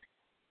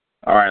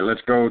 All right,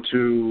 let's go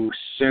to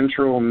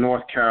Central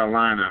North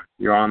Carolina.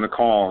 You're on the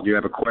call. Do you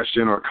have a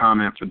question or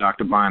comment for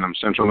Dr. Bynum,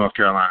 Central North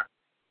Carolina?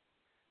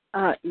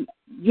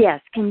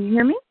 Yes. Can you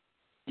hear me?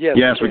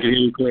 Yes, we can hear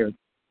you clear.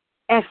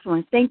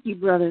 Excellent. Thank you,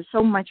 brother,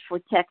 so much for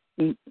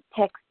texting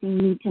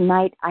me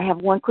tonight. I have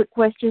one quick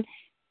question.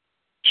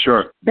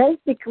 Sure.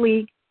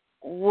 Basically,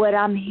 what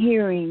I'm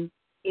hearing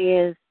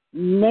is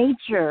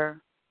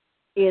nature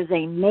is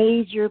a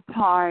major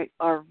part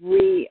of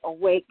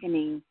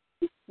reawakening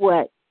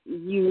what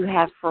you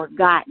have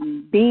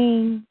forgotten,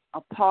 being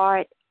a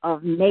part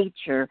of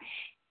nature.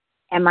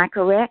 Am I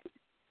correct?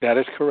 That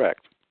is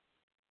correct.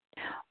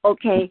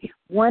 Okay,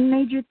 one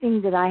major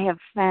thing that I have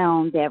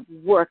found that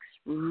works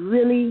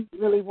really,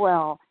 really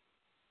well,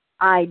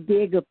 I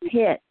dig a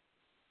pit,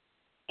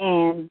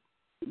 and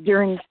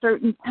during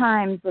certain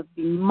times of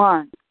the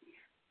month,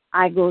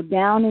 I go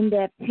down in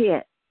that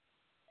pit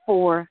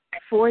for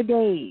 4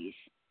 days.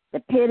 The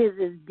pit is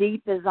as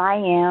deep as I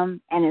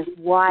am and as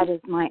wide as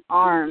my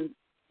arms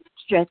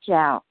stretch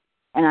out,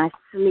 and I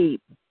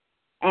sleep.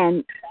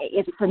 And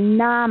it's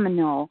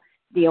phenomenal,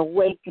 the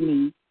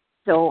awakening.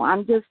 So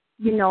I'm just,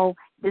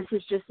 this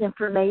is just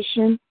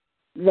information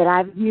that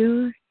I've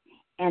used,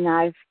 and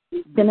I've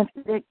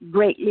benefited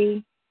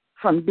greatly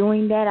from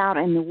doing that out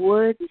in the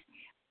woods.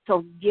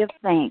 So give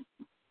thanks.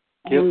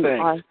 You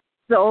are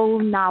so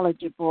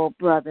knowledgeable,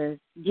 brothers.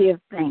 Give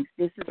thanks.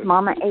 This is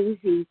Mama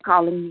AZ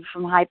calling you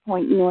from High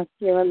Point, North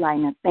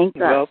Carolina. Thank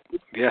you. Well,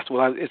 yes.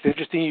 Well, it's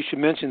interesting you should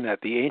mention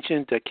that. The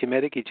ancient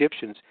Kemetic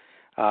Egyptians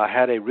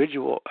had a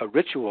ritual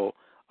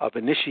of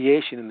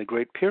initiation in the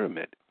Great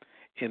Pyramid,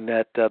 in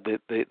that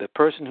the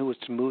person who was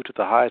to move to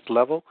the highest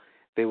level,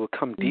 they would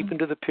come deep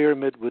into the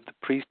pyramid with the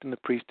priest and the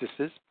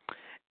priestesses,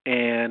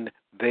 and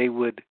they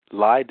would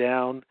lie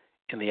down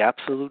in the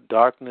absolute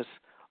darkness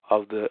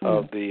of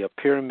the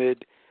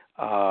pyramid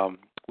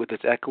with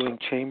its echoing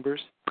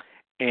chambers,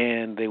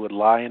 and they would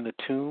lie in the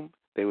tomb.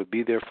 They would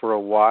be there for a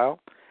while,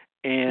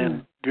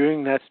 and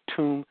during that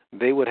tomb,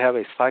 they would have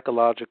a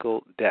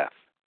psychological death,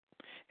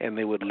 and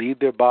they would leave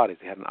their bodies.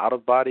 They had an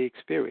out-of-body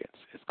experience.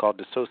 It's called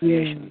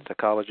dissociation in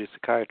psychology,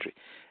 psychiatry,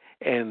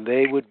 and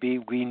they would be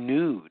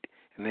renewed,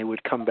 and they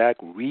would come back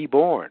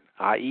reborn,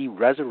 i.e.,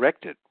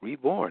 resurrected,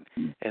 reborn,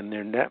 and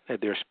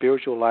their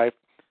spiritual life,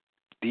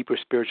 deeper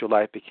spiritual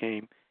life,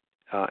 became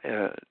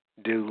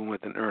dealing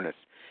with an earnest.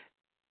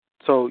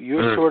 So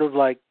you're sort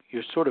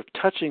of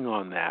touching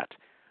on that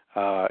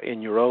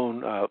in your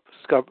own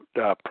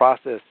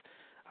process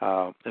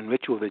and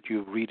ritual that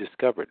you've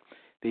rediscovered.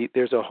 We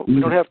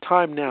don't have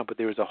time now, but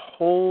there is a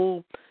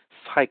whole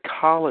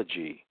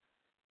psychology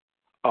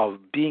of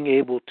being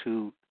able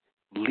to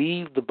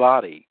leave the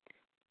body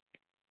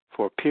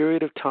for a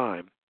period of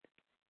time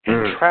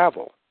and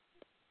travel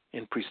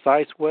in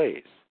precise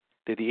ways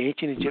that the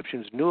ancient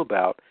Egyptians knew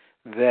about.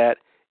 That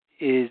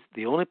is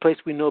the only place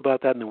we know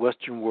about that in the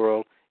Western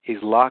world is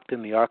locked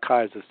in the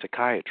archives of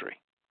psychiatry.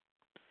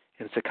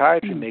 And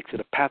psychiatry makes it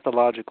a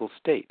pathological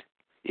state.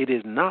 It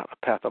is not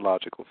a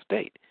pathological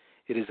state.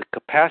 It is a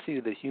capacity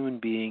that human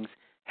beings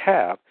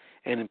have,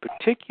 and in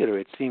particular,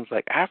 it seems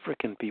like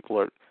African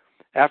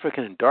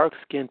and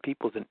dark-skinned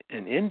peoples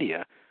in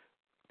India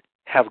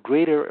have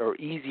greater or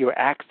easier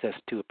access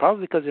to it,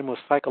 probably because they're more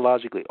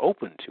psychologically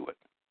open to it.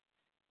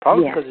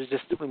 Probably because they're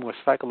just simply more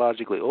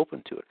psychologically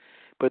open to it.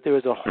 But there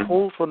is a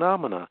whole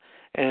phenomena,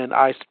 and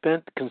I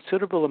spent a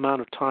considerable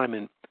amount of time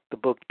in the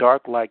book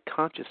Dark Light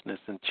Consciousness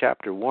in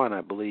Chapter 1,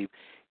 I believe,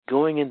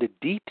 going into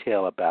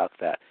detail about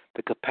that,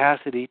 the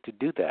capacity to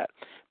do that.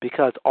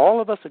 Because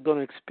all of us are going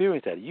to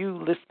experience that. You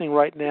listening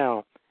right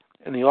now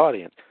in the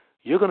audience,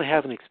 you're going to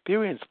have an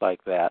experience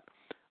like that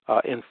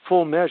in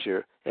full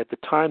measure at the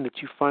time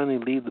that you finally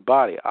leave the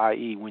body,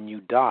 i.e. when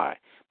you die.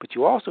 But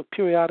you also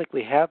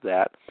periodically have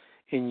that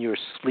in your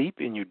sleep,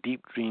 in your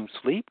deep dream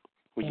sleep,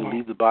 where you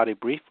leave the body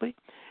briefly,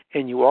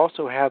 and you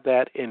also have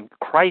that in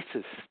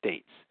crisis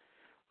states.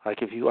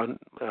 Like if you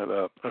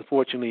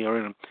unfortunately are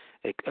in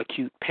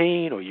acute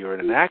pain or you're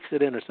in an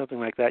accident or something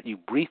like that, you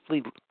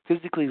briefly,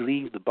 physically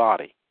leave the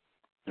body,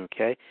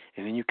 okay,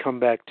 and then you come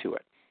back to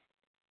it.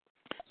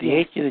 The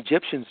ancient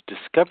Egyptians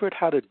discovered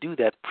how to do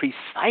that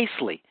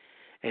precisely,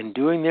 and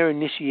during their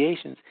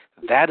initiations,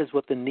 that is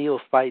what the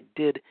neophyte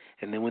did,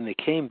 and then when they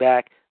came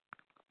back,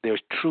 their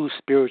true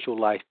spiritual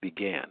life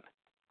began,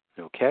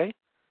 okay?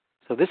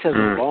 So this has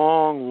a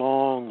long,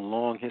 long,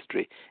 long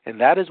history, and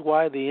that is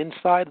why the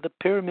inside of the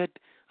pyramid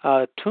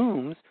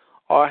tombs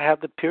have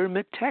the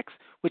pyramid texts,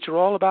 which are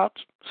all about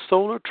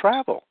solar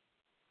travel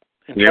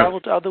and travel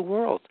to other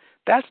worlds.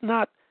 That's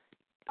not,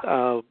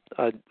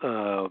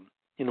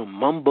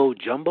 mumbo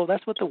jumbo.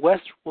 That's what the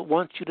West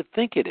wants you to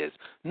think it is.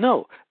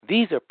 No,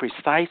 these are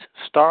precise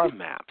star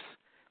maps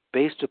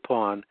based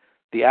upon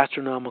the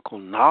astronomical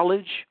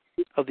knowledge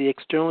of the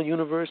external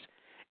universe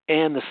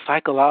and the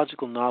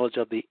psychological knowledge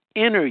of the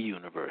inner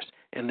universe,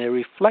 and they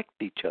reflect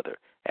each other.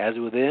 As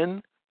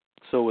within,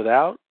 so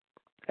without,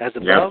 as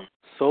above,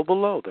 so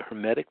below, the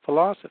Hermetic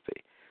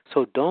philosophy.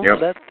 So don't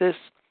let this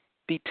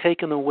be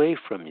taken away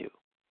from you.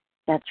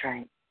 That's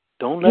right.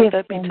 Don't let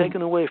that be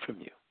taken away from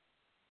you.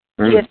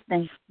 Give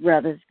thanks,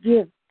 brothers.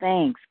 Give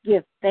thanks.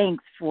 Give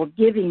thanks for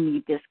giving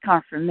me this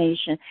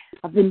confirmation.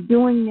 I've been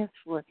doing this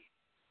for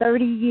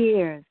 30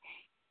 years,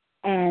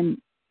 and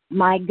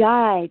my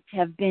guides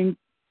have been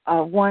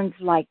ones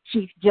like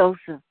Chief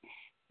Joseph,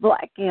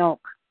 Black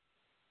Elk,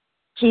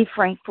 Chief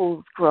Frank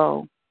Fools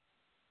Crow,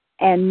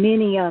 and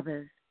many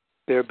others.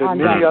 There have been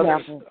many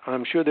others.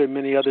 I'm sure there are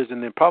many others,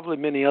 and there are probably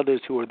many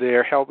others who are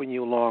there helping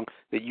you along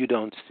that you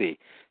don't see.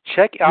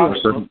 Check out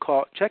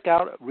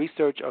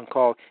research on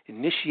called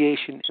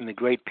Initiation in the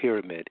Great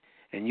Pyramid,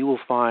 and you will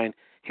find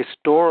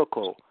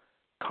historical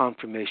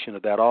confirmation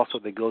of that also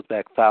that goes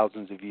back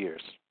thousands of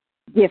years.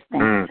 Give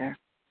thanks, sir.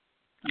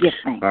 Give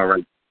thanks. All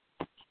right.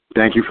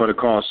 Thank you for the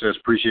call, sis.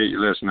 Appreciate you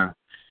listening.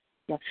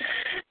 Yes,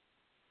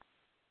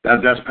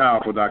 That's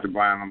powerful, Dr.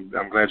 Bynum.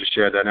 I'm glad you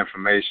shared that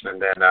information,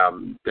 and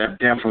then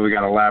definitely we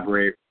got to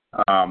elaborate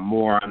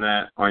more on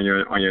that on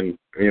your when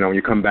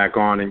you come back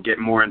on and get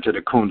more into the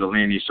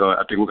Kundalini. So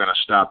I think we're going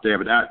to stop there.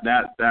 But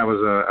that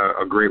was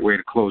a great way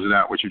to close it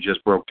out, what you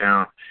just broke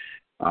down.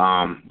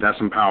 That's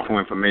some powerful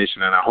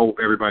information, and I hope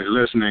everybody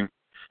listening,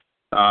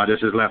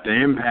 this has left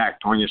an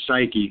impact on your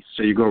psyche.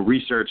 So you go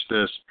research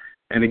this.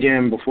 And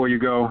again, before you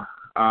go,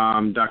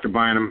 Dr.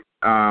 Bynum,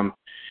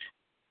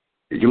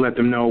 you let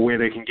them know where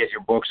they can get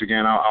your books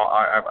again.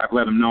 I've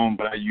let them know,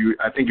 but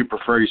I think you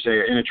prefer to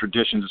say Inner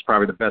Traditions is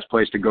probably the best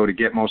place to go to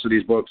get most of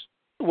these books.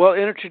 Well,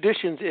 Inner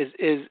Traditions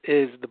is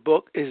the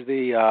book is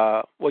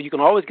the you can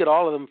always get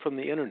all of them from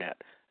the internet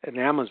and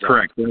Amazon.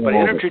 Correct. But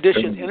Inner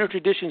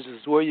Traditions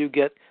is where you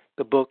get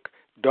the book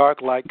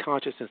Dark Light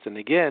Consciousness. And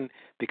again,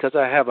 because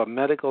I have a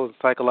medical and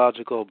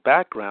psychological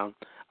background,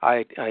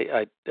 I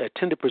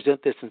tend to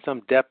present this in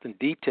some depth and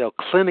detail,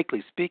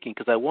 clinically speaking,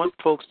 because I want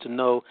folks to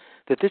know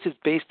that this is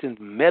based in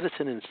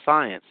medicine and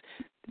science,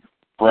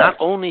 not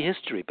only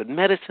history, but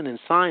medicine and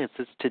science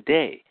is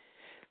today.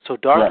 So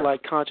Dark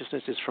Light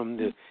Consciousness is from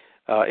the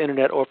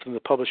internet or from the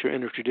publisher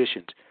Inner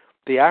Traditions.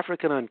 The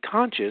African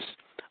Unconscious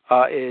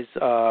is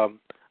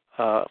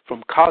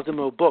from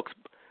Cosimo Books,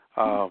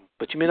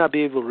 but you may not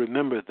be able to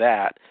remember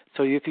that.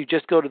 So if you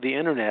just go to the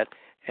internet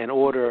and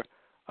order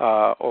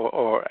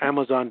or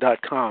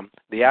Amazon.com,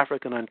 The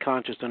African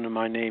Unconscious under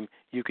my name,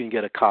 you can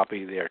get a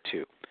copy there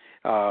too.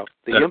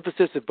 The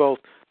emphasis of both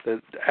the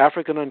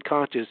African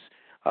Unconscious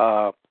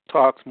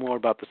talks more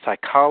about the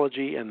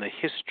psychology and the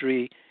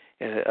history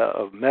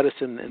of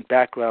medicine and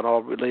background,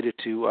 all related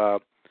to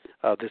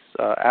this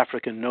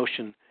African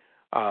notion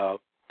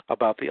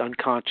about the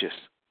unconscious.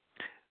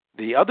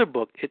 The other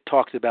book, it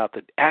talks about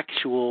the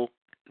actual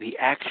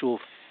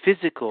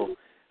physical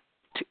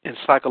and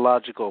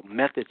psychological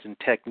methods and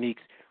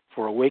techniques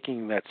for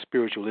awakening that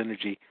spiritual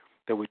energy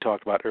that we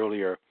talked about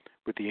earlier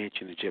with the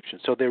ancient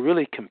Egyptians. So they're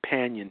really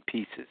companion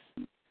pieces.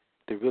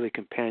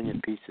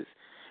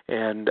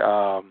 And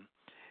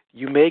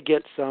you may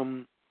get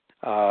some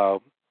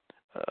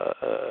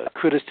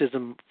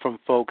criticism from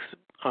folks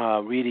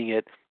reading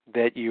it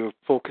that you're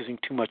focusing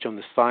too much on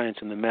the science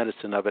and the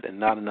medicine of it and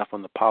not enough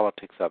on the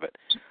politics of it.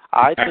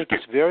 I think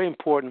it's very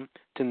important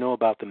to know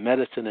about the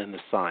medicine and the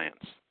science.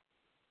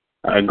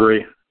 I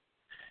agree.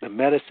 The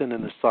medicine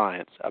and the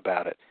science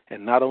about it,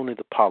 and not only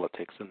the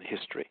politics and the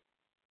history.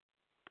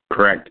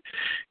 Correct.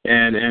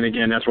 And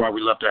again, that's why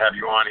we love to have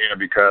you on here,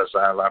 because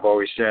I've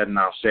always said, and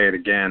I'll say it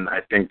again, I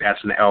think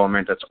that's an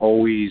element that's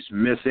always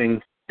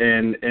missing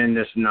in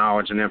this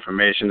knowledge and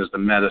information, is the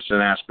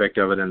medicine aspect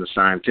of it and the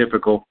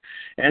scientifical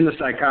and the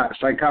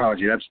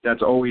psychology.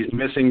 That's always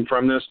missing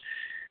from this.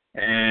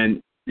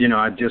 And,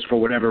 I just for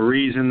whatever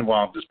reason,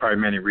 there's probably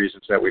many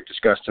reasons that we've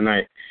discussed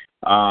tonight,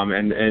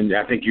 and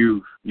I think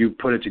you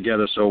put it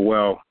together so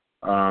well,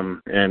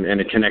 and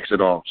it connects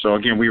it all. So,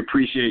 again, we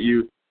appreciate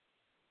you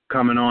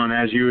coming on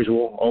as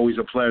usual. Always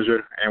a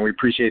pleasure, and we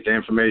appreciate the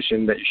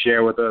information that you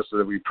share with us.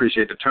 We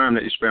appreciate the time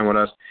that you spend with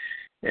us,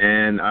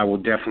 and I will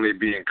definitely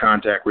be in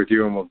contact with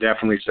you, and we'll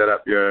definitely set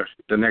up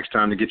the next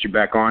time to get you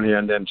back on here,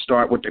 and then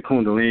start with the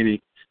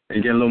Kundalini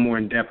and get a little more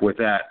in depth with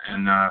that,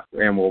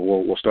 and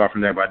we'll start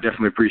from there. But I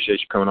definitely appreciate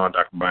you coming on,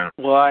 Dr. Bynum.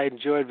 Well, I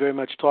enjoyed very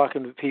much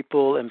talking to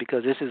people, and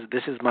because this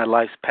is my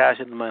life's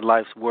passion and my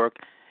life's work,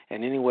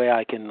 and any way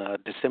I can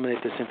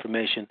disseminate this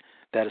information,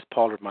 that is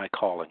part of my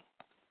calling.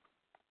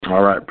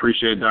 All right.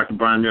 Appreciate it, Dr.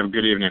 Bynum. You have a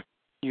good evening.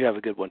 You have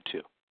a good one,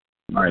 too.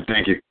 All right.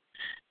 Thank you.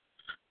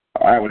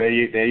 All right. Well,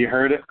 there you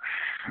heard it.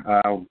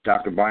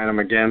 Dr. Bynum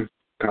again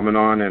coming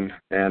on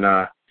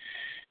and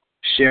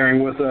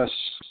sharing with us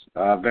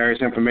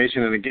various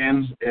information. And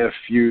again, if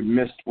you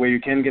missed where you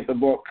can get the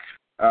book,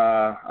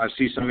 I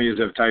see some of you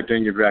have typed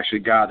in, you've actually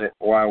got it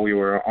while we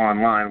were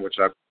online,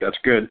 that's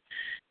good.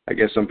 I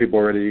guess some people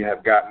already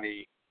have gotten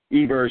the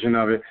e-version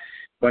of it.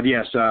 But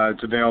yes,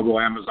 it's available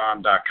at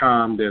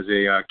Amazon.com. There's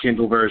a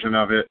Kindle version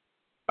of it,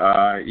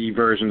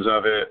 e-versions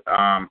of it.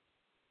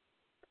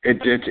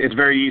 it's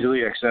very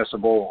easily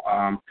accessible.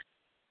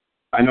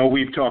 I know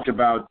we've talked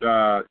about,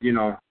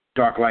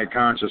 dark light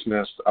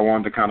consciousness. I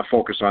wanted to kind of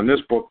focus on this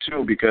book,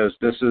 too, because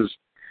this is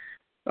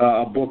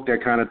a book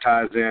that kind of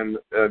ties in,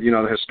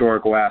 the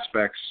historical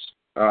aspects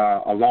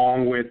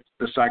along with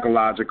the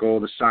psychological,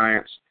 the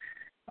science,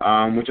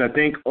 which I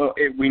think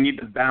we need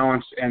to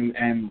balance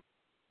and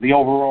the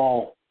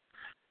overall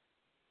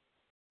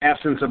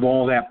essence of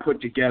all that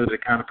put together to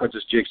kind of put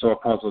this jigsaw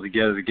puzzle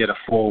together to get a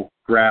full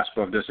grasp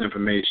of this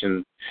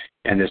information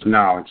and this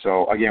knowledge.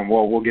 So, again,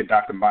 we'll get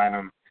Dr.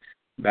 Bynum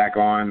back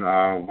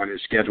on when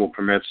his schedule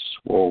permits.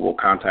 We'll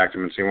contact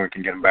him and see when we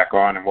can get him back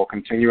on, and we'll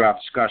continue our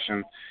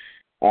discussion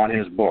on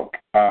his book.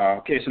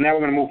 Okay, so now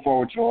we're going to move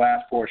forward to the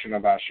last portion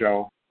of our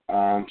show,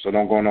 so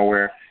don't go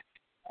nowhere.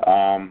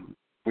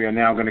 We are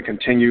now going to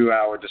continue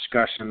our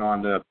discussion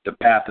on the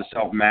path to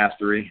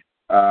self-mastery.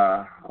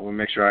 I will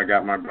make sure I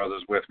got my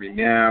brothers with me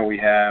now. We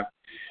have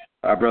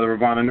Brother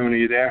Ravana Noon. Are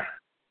you there?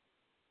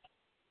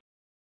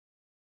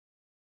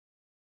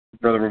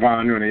 Brother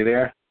Ravana Noon, are you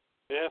there?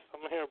 Yes,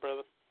 I'm here,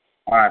 brother.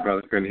 All right,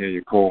 brother. Good to hear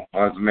you. Cool.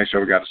 Let's make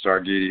sure we got the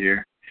Sargiti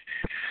here.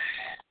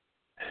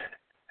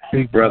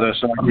 Brother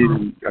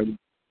Sargiti,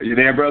 are you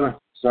there, brother?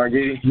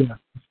 Sargiti? Yeah.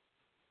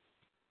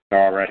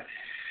 All right.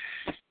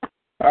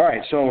 All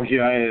right, so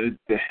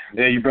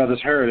there you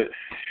brothers heard it.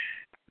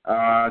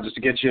 Just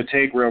to get your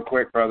take real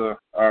quick, brother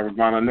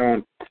Ravana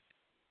Noon.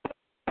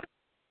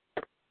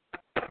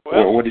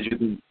 Well, what did you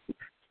think?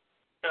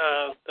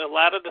 A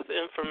lot of this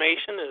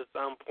information is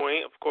on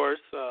point, of course.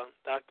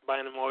 Dr.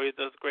 Bynum always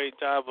does a great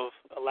job of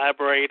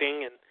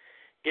elaborating and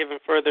giving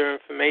further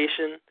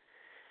information.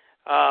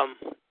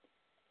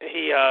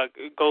 He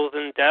goes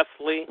in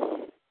depthly,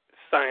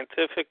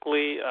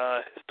 scientifically,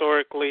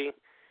 historically.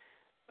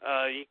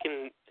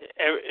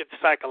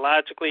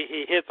 Psychologically,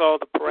 he hits all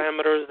the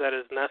parameters that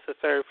is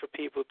necessary for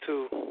people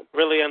to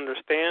really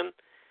understand.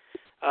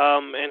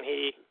 And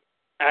he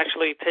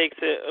actually takes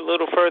it a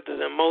little further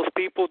than most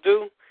people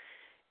do,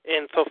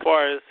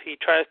 insofar as he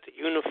tries to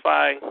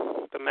unify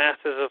the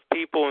masses of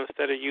people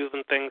instead of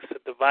using things to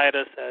divide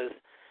us as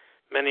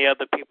many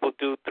other people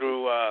do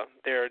through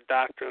their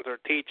doctrines or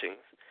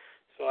teachings.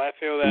 So I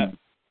feel that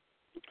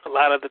a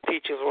lot of the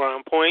teachings were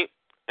on point,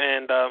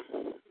 and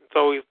it's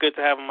always good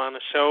to have him on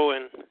the show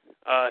and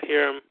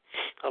hear him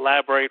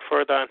elaborate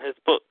further on his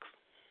books.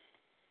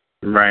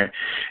 Right.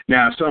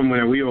 Now, something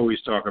that we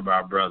always talk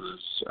about,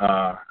 brothers,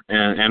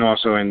 and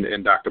also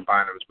in Dr.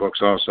 Bynum's books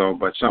also,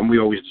 but something we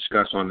always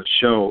discuss on the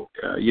show,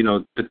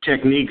 the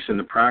techniques and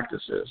the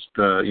practices,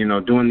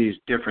 doing these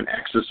different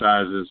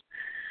exercises,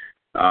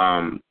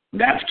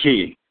 that's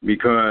key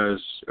because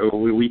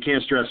we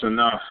can't stress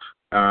enough.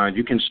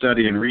 You can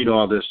study and read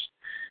all this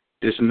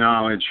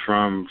knowledge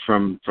from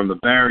the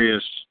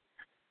various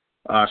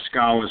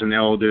scholars and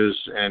elders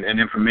and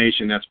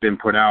information that's been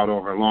put out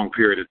over a long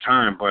period of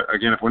time. But,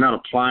 again, if we're not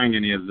applying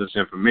any of this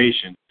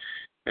information,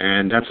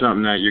 and that's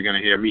something that you're going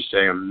to hear me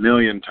say a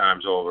million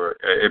times over,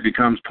 it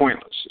becomes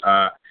pointless.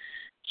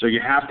 So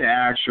you have to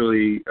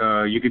actually,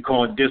 you could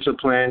call it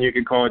discipline, you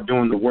could call it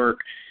doing the work.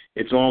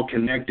 It's all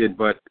connected,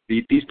 but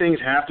these things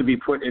have to be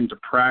put into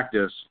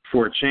practice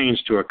for a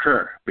change to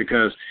occur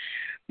because,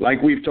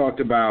 like we've talked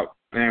about,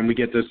 and we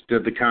get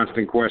the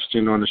constant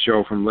question on the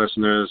show from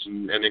listeners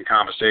and in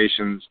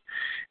conversations,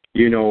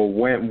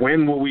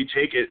 when will we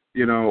take it,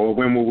 or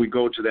when will we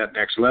go to that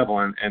next level?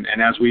 And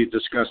as we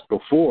discussed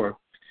before,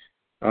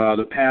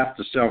 the path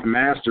to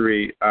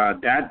self-mastery,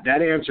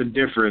 that answer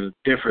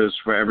differs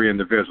for every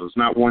individual. It's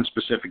not one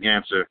specific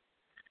answer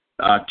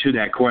to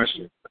that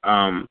question.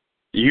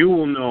 You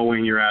will know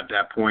when you're at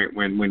that point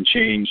when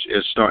change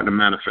is starting to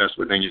manifest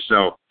within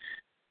yourself.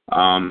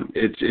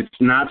 It's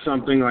not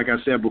something, like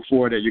I said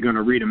before, that you're going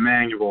to read a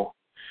manual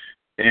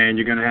and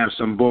you're going to have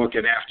some book,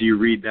 and after you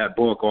read that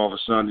book, all of a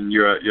sudden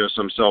you're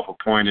some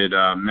self-appointed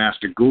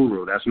master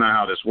guru. That's not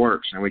how this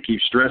works, and we keep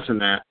stressing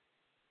that.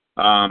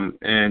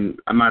 And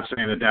I'm not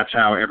saying that that's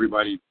how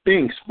everybody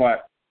thinks,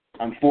 but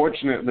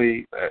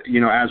unfortunately,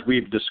 as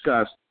we've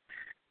discussed,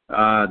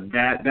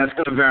 that's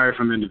going to vary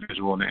from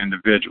individual to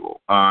individual,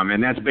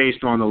 and that's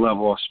based on the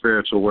level of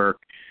spiritual work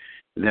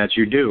that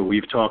you do.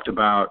 We've talked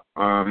about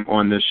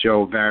on this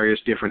show various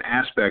different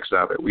aspects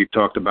of it. We've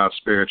talked about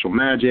spiritual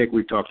magic.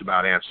 We've talked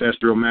about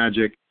ancestral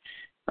magic.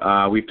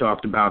 We've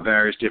talked about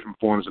various different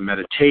forms of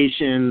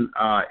meditation,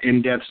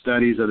 in-depth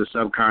studies of the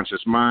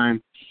subconscious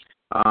mind.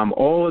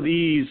 All of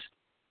these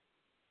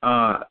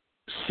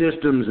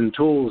systems and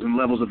tools and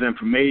levels of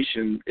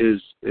information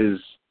is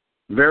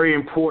very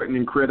important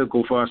and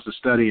critical for us to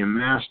study and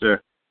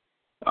master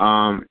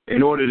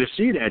in order to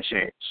see that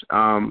change.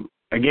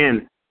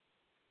 Again,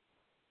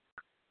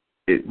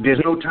 there's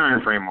no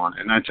time frame on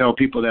it, and I tell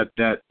people that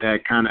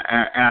kind of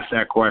ask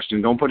that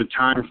question. Don't put a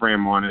time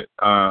frame on it.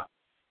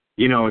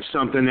 It's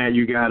something that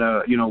you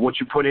gotta, what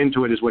you put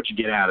into it is what you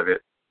get out of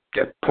it,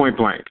 point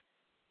blank.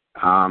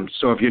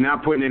 So if you're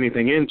not putting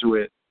anything into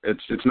it,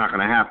 it's not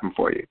going to happen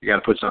for you. You got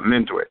to put something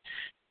into it.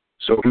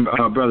 So,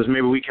 brothers,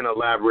 maybe we can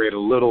elaborate a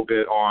little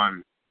bit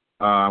on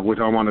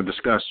what I want to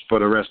discuss for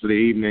the rest of the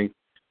evening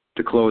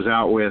to close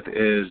out with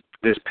is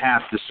this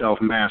path to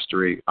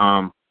self-mastery,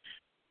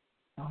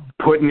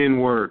 putting in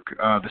work,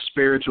 the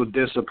spiritual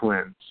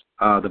disciplines,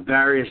 the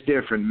various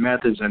different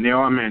methods, and there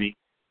are many,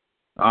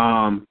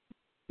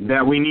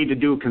 that we need to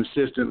do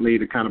consistently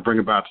to kind of bring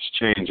about this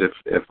change,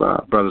 if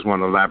brothers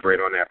want to elaborate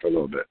on that for a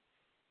little bit.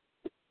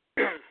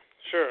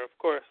 Sure, of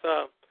course.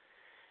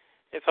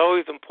 It's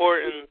always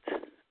important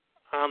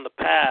on the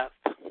path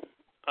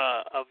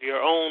of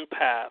your own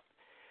path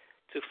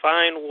to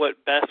find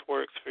what best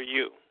works for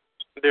you.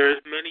 There's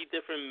many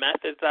different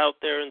methods out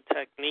there and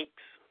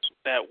techniques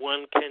that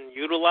one can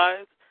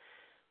utilize,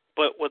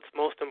 but what's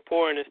most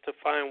important is to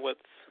find what's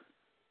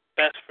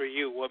best for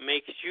you, what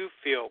makes you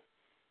feel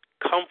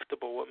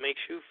comfortable, what makes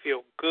you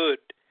feel good.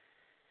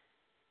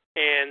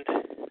 And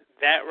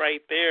that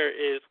right there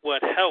is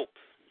what helps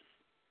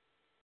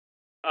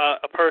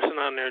a person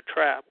on their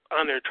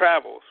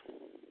travels.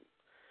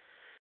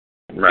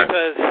 Right.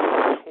 Because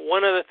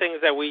one of the things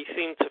that we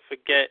seem to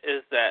forget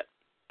is that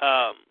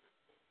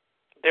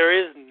there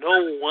is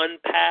no one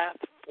path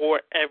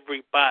for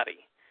everybody.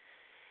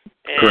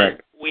 And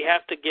correct. We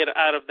have to get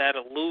out of that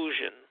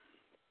illusion,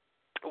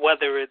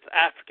 whether it's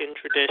African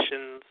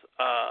traditions,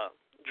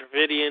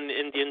 Dravidian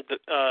Indian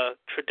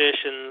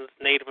traditions,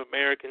 Native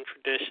American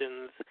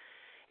traditions,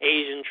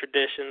 Asian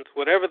traditions,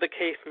 whatever the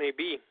case may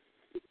be.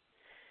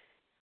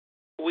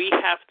 We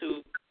have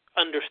to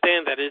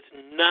understand that it's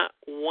not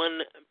one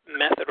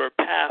method or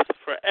path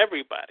for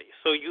everybody.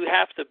 So you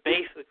have to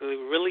basically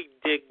really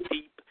dig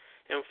deep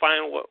and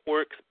find what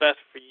works best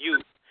for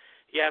you.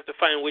 You have to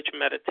find which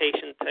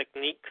meditation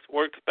techniques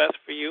works best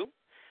for you,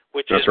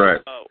 which That's is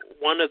right.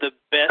 One of the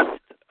best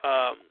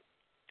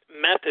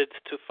methods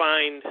to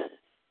find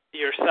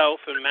yourself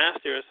and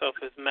master yourself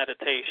is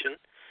meditation.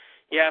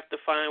 You have to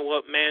find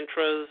what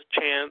mantras,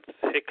 chants,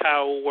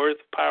 hikau, words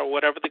of power,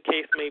 whatever the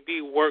case may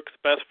be, works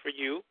best for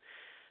you.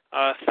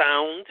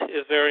 Sound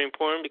is very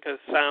important because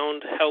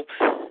sound helps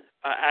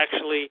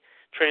actually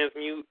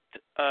transmute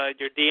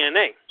your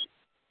DNA.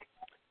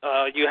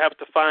 You have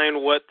to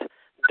find what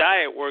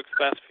diet works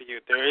best for you.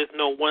 There is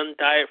no one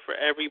diet for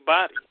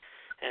everybody,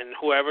 and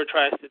whoever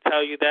tries to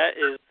tell you that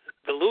is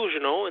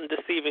delusional and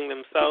deceiving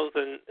themselves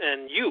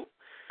and you.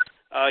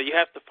 You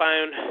have to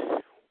find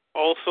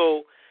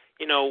also,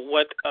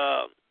 what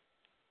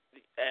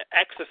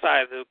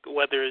exercises,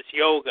 whether it's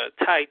yoga,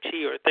 Tai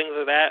Chi, or things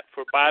of that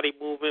for body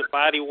movement,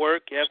 body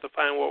work. You have to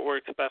find what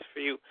works best for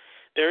you.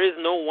 There is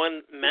no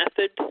one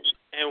method,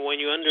 and when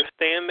you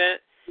understand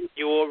that,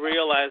 you will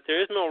realize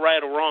there is no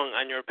right or wrong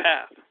on your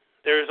path.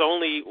 There is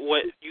only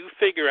what you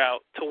figure out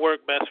to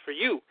work best for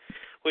you,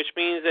 which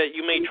means that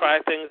you may try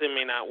things that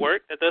may not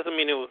work. That doesn't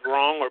mean it was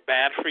wrong or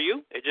bad for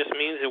you. It just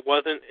means it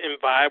wasn't in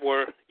vibe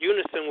or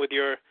unison with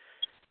your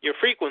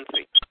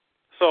frequency.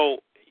 So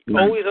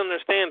always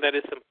understand that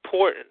it's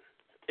important.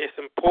 It's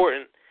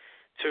important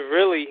to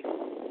really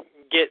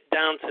get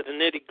down to the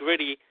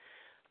nitty-gritty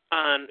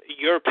on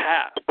your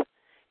path.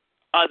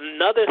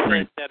 Another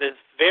thing that is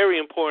very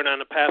important on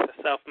the path of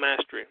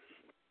self-mastery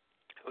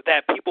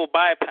that people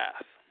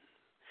bypass,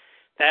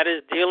 that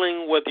is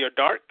dealing with your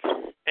dark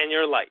and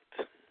your light.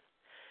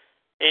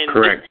 In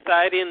this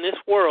society, in this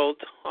world,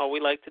 all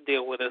we like to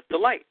deal with is the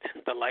light.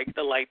 The light,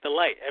 the light, the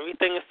light.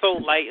 Everything is so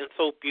light and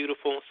so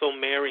beautiful and so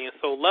merry and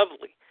so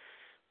lovely.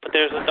 But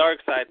there's a dark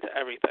side to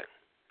everything.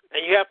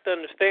 And you have to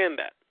understand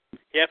that.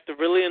 You have to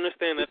really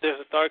understand that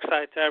there's a dark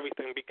side to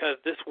everything, because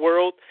this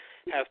world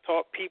has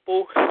taught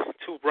people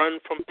to run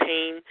from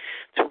pain,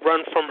 to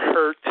run from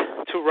hurt,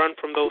 to run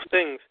from those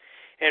things.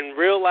 And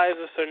realize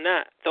this or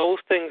not, those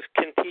things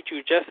can teach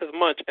you just as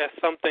much as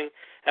something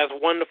as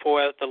wonderful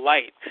as the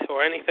light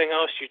or anything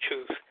else you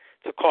choose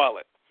to call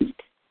it.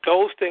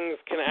 Those things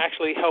can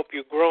actually help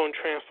you grow and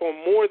transform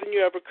more than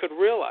you ever could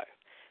realize.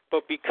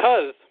 But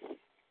because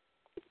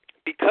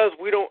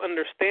we don't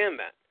understand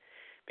that,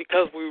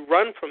 because we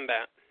run from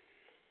that,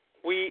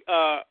 we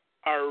are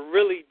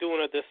really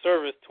doing a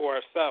disservice to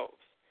ourselves.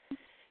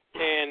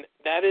 And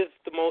that is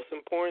the most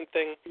important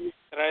thing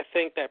that I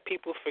think that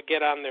people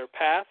forget on their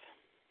path,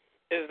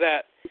 is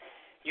that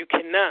you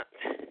cannot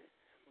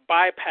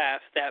bypass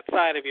that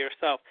side of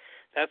yourself.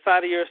 That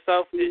side of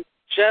yourself is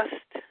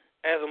just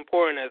as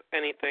important as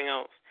anything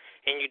else.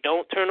 And you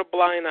don't turn a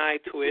blind eye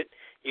to it.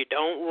 You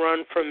don't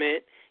run from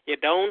it. You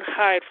don't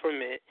hide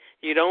from it.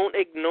 You don't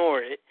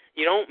ignore it.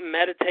 You don't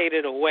meditate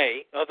it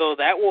away, although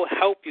that will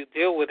help you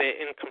deal with it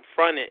and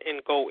confront it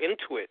and go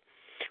into it.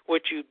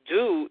 What you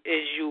do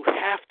is you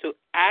have to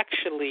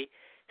actually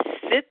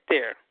sit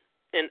there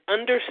and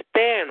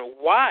understand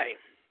why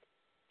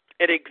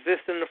it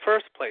exists in the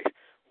first place,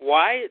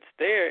 why it's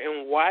there,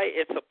 and why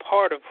it's a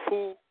part of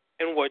who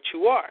and what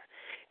you are.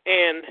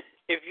 And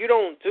if you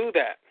don't do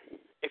that,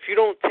 if you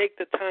don't take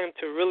the time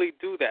to really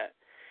do that,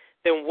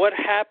 then what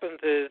happens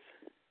is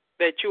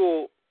that you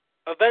will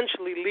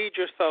eventually lead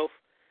yourself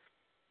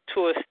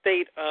to a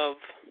state of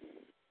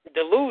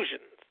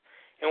delusions.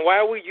 And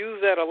why we use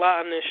that a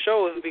lot on this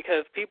show is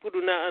because people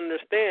do not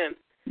understand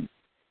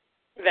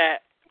that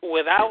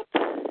without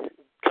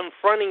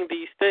confronting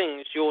these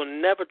things, you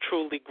will never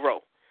truly grow.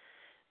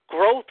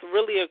 growth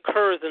really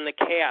occurs in the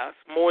chaos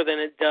more than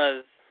it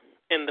does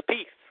in the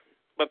peace.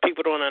 But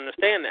people don't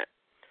understand that.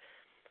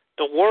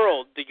 The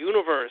world, the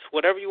universe,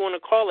 whatever you want to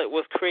call it,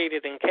 was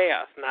created in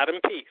chaos, not in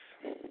peace.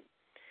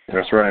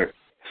 That's right.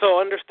 So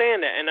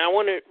understand that. And I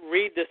want to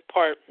read this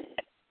part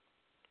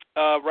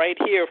right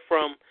here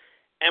from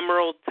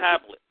Emerald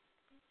Tablet,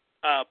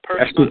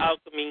 Personal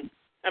Alchemy.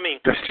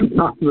 That's too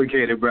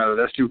complicated, brother.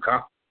 That's too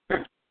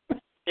complicated.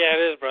 Yeah,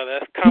 it is, brother.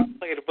 That's a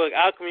complicated book,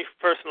 Alchemy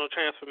for Personal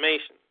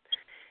Transformation.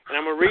 And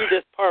I'm going to read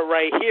this part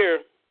right here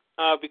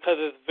because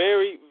it's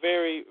very,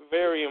 very,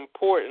 very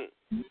important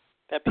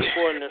that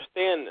people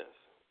understand this.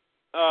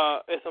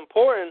 It's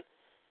important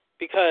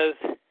because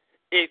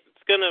it's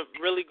going to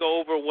really go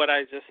over what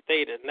I just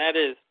stated, and that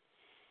is,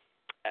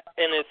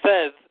 and it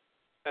says,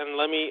 and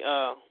let me,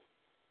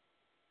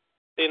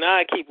 see, now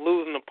I keep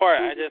losing the part.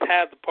 I just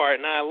had the part,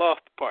 now I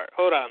lost the part.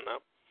 Hold on now.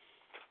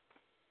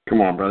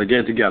 Come on, brother. Get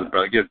it together,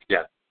 brother. Get it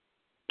together.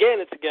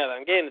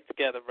 I'm getting it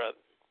together, brother.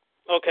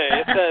 Okay,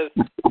 it says,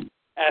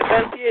 as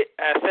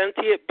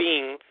sentient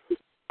beings,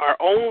 our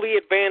only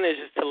advantage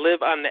is to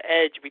live on the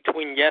edge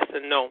between yes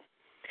and no,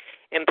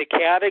 in the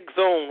chaotic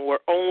zone where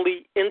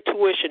only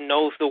intuition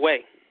knows the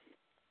way.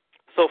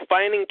 So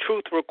finding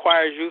truth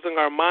requires using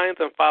our minds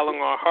and following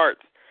our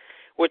hearts,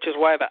 which is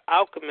why the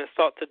alchemists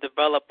sought to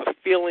develop a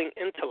feeling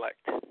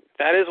intellect.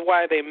 That is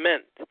what they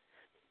meant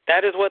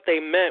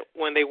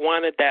when they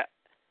warned that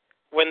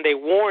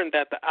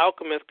the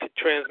alchemist could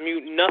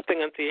transmute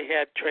nothing until he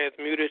had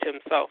transmuted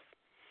himself.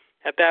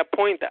 At that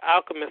point, the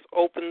alchemist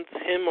opens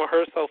him or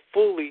herself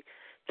fully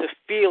to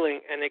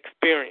feeling and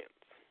experience.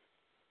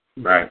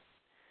 Right.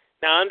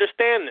 Now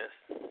understand this.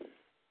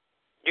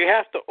 You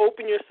have to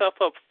open yourself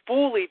up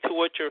fully to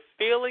what you're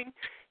feeling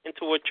and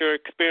to what you're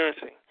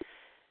experiencing.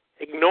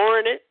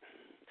 Ignoring it,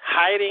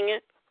 hiding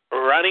it,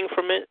 running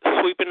from it,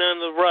 sweeping it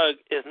under the rug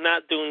is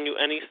not doing you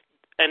any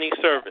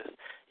service.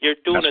 You're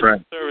doing a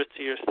service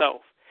to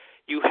yourself.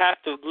 You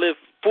have to live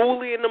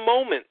fully in the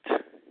moment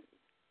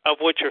of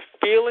what you're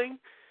feeling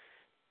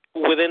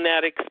within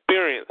that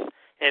experience.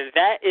 And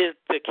that is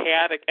the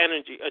chaotic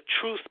energy. A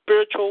true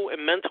spiritual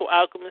and mental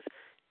alchemist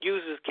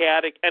uses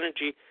chaotic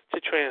energy to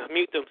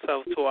transmute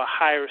themselves to a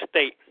higher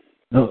state.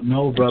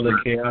 No, brother,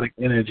 chaotic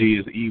energy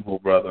is evil,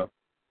 brother.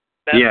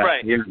 That's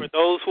right. Yeah. For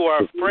those who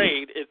are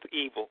afraid, it's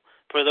evil.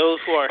 For those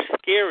who are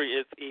scary,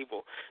 it's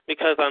evil.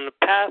 Because on the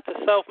path to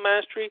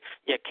self-mastery,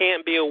 you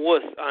can't be a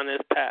wuss on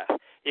this path.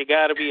 You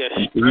got to be a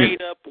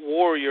straight-up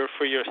warrior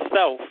for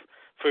yourself,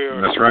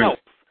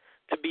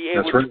 to be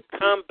able to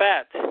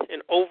combat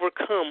and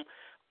overcome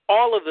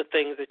all of the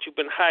things that you've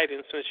been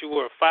hiding since you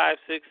were 5,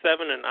 6,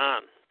 7, and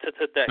on to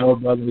today. No,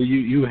 brother,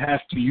 you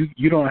have to.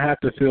 You don't have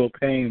to feel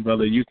pain,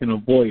 brother. You can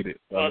avoid it.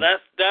 Brother. Well,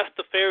 that's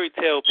the fairy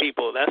tale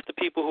people. That's the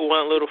people who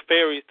want little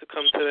fairies to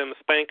come to them and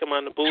spank them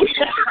on the booty.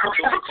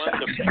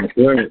 That's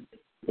right.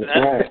 That's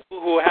the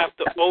people who have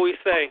to always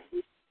say,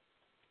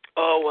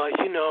 "Oh, well,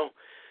 you know,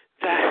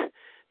 that's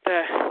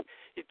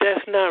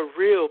not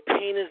real.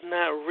 Pain is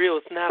not real.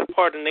 It's not a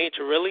part of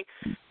nature, really."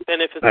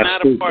 Then if it's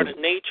not a part of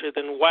nature,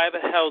 then why the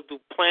hell do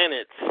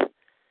planets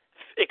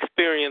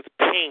experience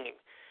pain?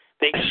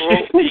 They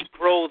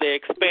grow, they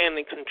expand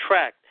and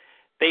contract.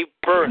 They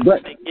birth,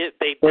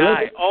 they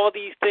die. All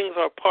these things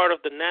are part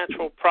of the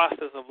natural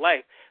process of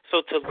life.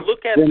 So to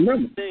look at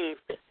these things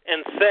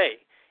and say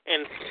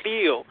and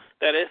feel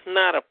that it's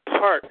not a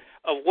part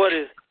of what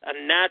is a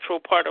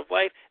natural part of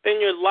life, then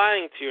you're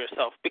lying to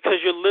yourself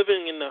because you're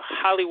living in the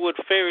Hollywood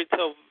fairy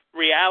tale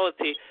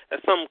reality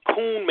that some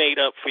coon made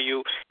up for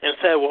you and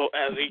said, well,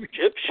 as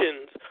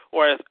Egyptians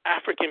or as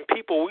African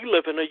people, we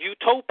live in a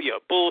utopia.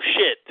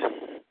 Bullshit.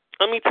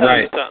 Let me tell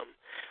you something.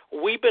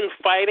 We've been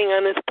fighting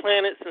on this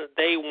planet since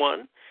day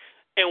one,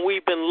 and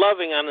we've been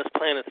loving on this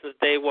planet since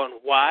day one.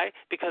 Why?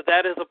 Because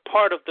that is a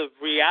part of the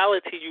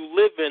reality you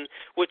live in,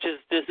 which is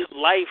this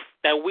life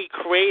that we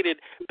created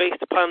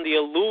based upon the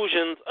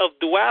illusions of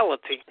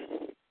duality.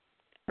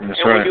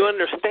 When you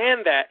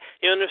understand that,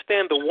 you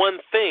understand the one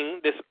thing,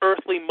 this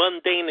earthly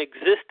mundane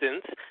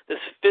existence, this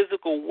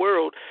physical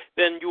world,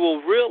 then you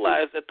will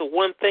realize that the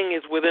one thing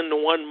is within the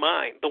one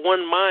mind. The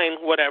one mind,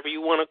 whatever you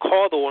want to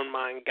call the one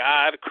mind,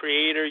 God,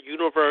 creator,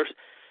 universe,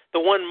 the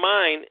one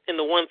mind and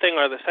the one thing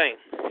are the same.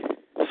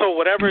 So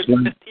whatever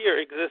exists here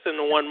exists in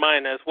the one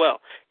mind as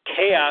well.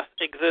 Chaos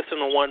exists in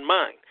the one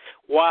mind.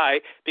 Why?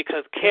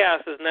 Because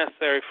chaos is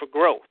necessary for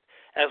growth,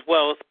 as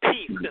well as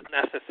peace is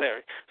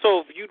necessary. So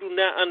if you do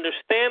not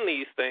understand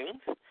these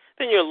things,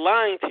 then you're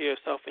lying to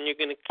yourself, and you're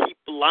going to keep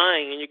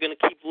lying, and you're going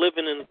to keep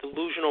living in a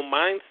delusional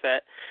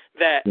mindset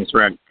that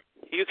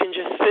you can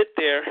just sit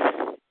there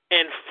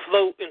and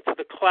float into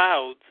the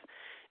clouds,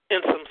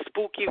 and some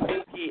spooky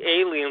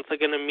aliens are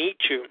going to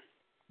meet you.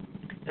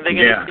 And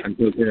they're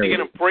going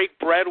to break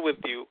bread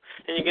with you,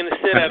 and you're going to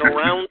sit at a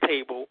round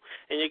table,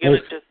 and you're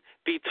going to just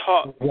be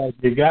taught.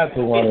 You got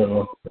to one of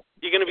them.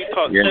 You're going to be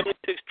taught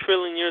 76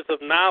 trillion years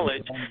of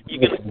knowledge.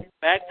 You're going to go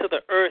back to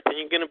the earth, and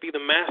you're going to be the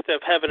master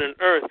of heaven and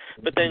earth.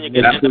 But then you're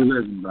going to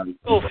religion, buddy.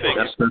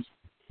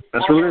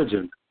 That's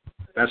religion.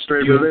 That's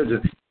straight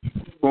religion.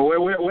 Well,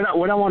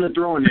 what I want to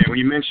throw in there when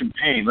you mention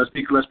pain, let's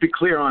be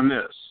clear on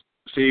this.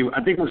 See,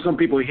 I think when some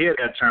people hear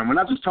that term, we're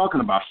not just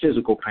talking about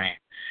physical pain.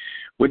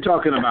 We're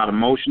talking about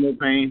emotional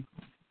pain,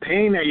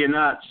 pain that you're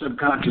not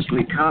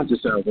subconsciously conscious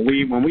of.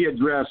 When we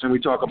address and we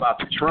talk about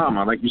the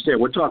trauma, like you said,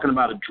 we're talking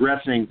about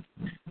addressing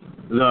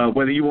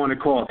whether you want to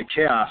call it the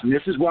chaos. And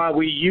this is why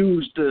we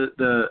use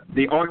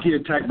the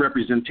archetype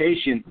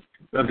representation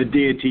of the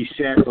deity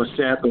Set or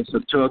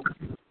Satuk,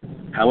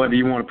 however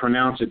you want to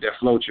pronounce it, that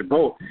floats your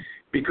boat,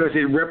 because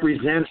it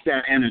represents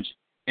that energy.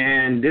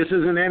 And this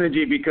is an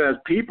energy because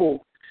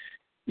people,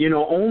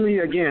 only,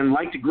 again,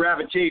 like to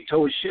gravitate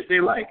towards shit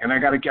they like. And I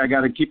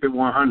gotta keep it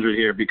 100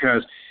 here,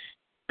 because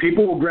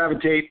people will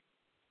gravitate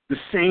the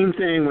same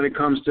thing when it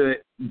comes to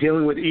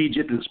dealing with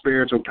Egypt and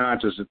spiritual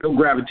consciousness. They'll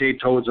gravitate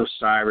towards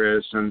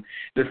Osiris and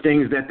the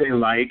things that they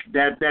like.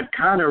 That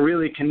kind of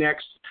really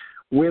connects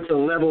with a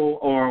level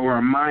or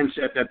a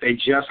mindset that they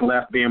just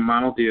left, being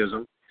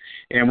monotheism.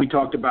 And we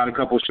talked about a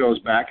couple of shows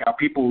back how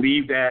people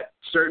leave that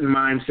certain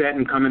mindset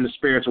and come into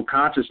spiritual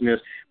consciousness,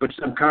 but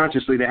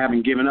subconsciously they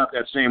haven't given up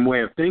that same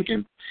way of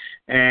thinking.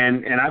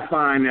 And I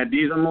find that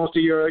these are most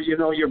of your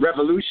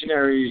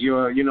revolutionaries,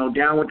 your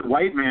down with the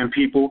white man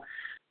people,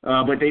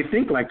 but they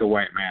think like the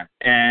white man,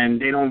 and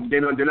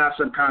they're not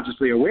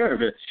subconsciously aware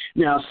of it.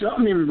 Now,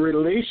 something in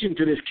relation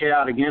to this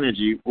chaotic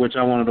energy, which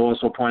I wanted to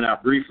also point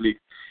out briefly.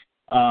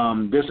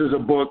 This is a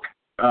book,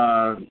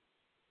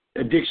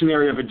 A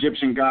Dictionary of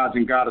Egyptian Gods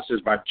and Goddesses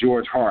by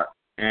George Hart.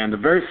 And the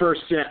very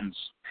first sentence,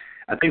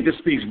 I think this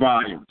speaks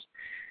volumes.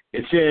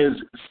 It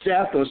says,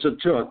 Seth or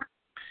Satuk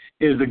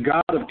is the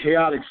god of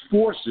chaotic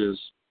forces.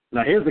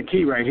 Now, here's the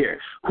key right here.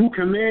 Who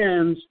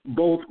commands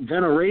both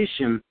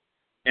veneration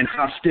and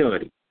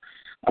hostility.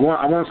 I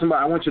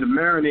want you to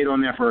marinate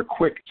on that for a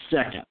quick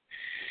second.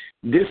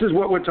 This is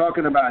what we're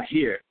talking about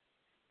here.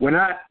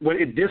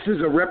 This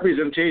is a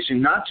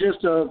representation, not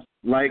just of,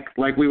 like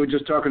we were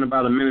just talking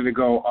about a minute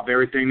ago, of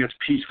everything that's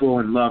peaceful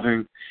and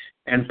loving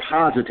and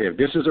positive.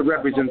 This is a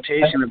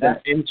representation of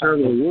that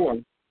internal war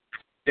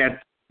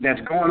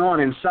that's going on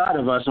inside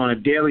of us on a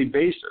daily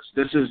basis.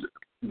 This is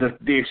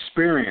the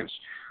experience.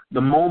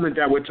 The moment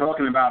that we're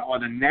talking about, or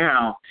the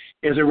now,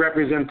 is a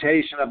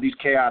representation of these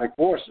chaotic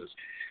forces.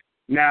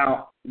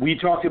 Now, we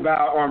talked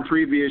about on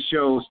previous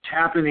shows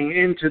tapping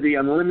into the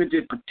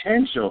unlimited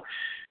potential,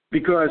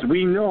 because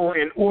we know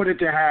in order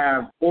to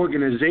have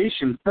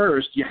organization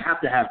first, you have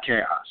to have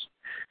chaos.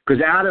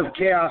 Because out of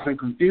chaos and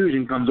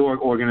confusion comes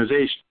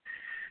organization.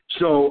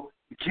 So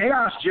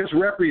chaos just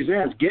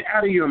represents, get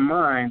out of your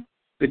mind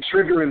the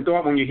triggering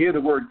thought when you hear the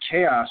word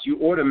chaos.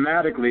 You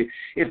automatically,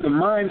 if the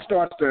mind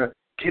starts to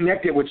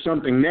connect it with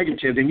something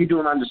negative, then you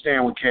don't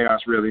understand what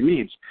chaos really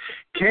means.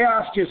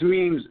 Chaos just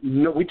means,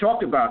 we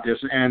talked about this,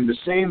 and the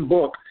same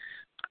book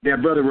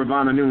that Brother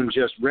Ravana Noon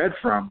just read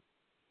from,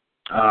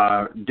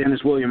 Dennis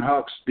William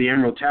Huck's The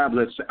Emerald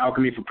Tablets,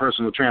 Alchemy for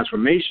Personal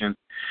Transformation,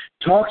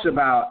 talks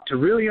about, to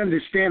really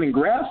understand and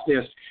grasp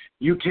this,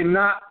 you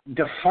cannot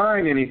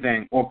define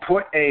anything or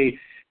put a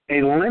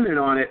limit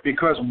on it,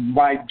 because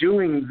by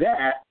doing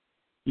that,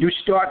 you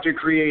start to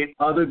create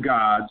other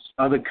gods,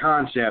 other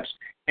concepts,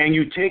 and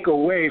you take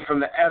away from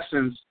the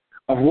essence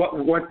of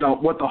what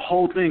the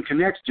whole thing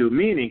connects to,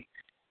 meaning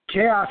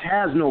chaos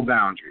has no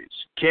boundaries.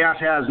 Chaos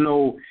has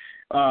no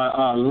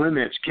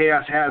limits.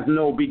 Chaos has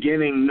no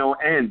beginning, no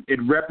end. It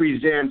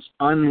represents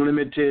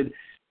unlimited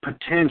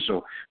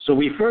potential. So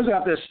we first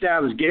have to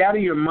establish, get out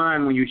of your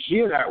mind when you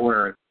hear that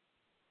word,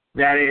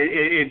 that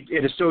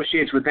it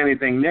associates with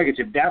anything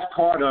negative. That's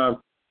part of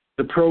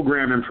the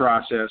programming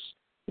process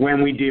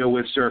when we deal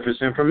with surface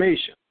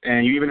information.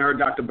 And you even heard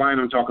Dr.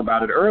 Bynum talk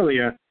about it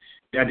earlier,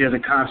 that there's a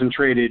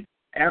concentrated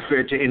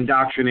effort to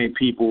indoctrinate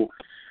people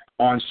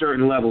on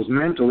certain levels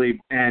mentally,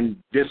 and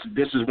this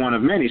is one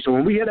of many. So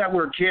when we hear that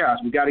word chaos,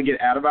 we got to get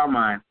out of our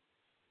mind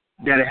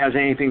that it has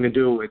anything to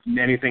do with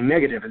anything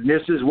negative. And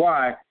this is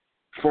why,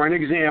 for an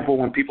example,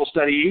 when people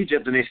study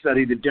Egypt and they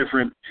study the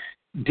different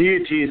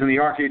deities and the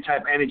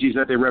archetype energies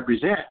that they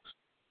represent,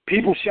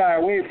 people shy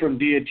away from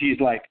deities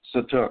like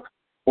Satuk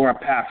or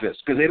Apaphis,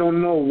 because they don't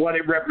know what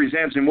it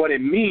represents and what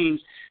it means,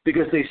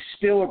 because they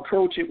still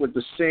approach it with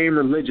the same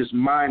religious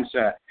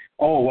mindset.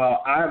 Oh,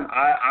 well,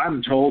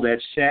 I'm told that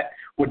Set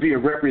would be a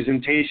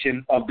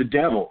representation of the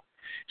devil.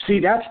 See,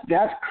 that's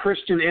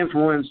Christian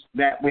influence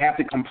that we have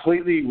to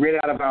completely rid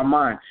out of our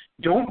mind.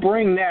 Don't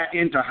bring that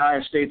into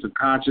higher states of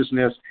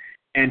consciousness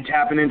and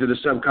tapping into the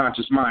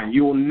subconscious mind.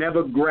 You will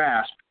never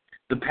grasp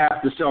the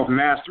path to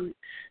self-mastery.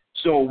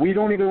 So we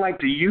don't even like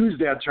to use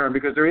that term,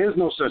 because there is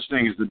no such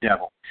thing as the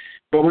devil.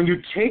 But when you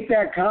take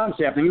that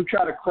concept and you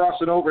try to cross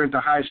it over into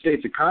higher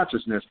states of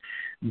consciousness,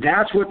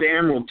 that's what the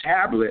Emerald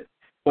Tablet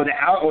or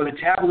the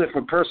Tablet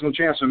for Personal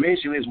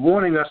Transformation is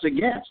warning us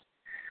against.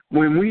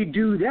 When we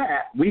do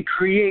that, we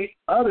create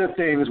other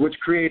things, which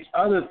creates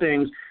other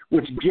things,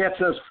 which gets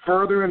us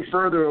further and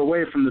further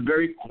away from the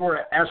very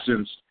core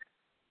essence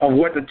of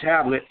what the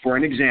tablet, for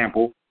an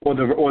example, or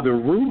the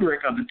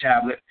rubric of the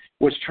tablet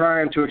was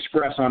trying to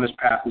express on this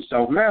path of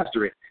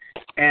self-mastery.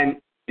 And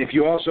if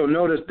you also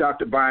notice,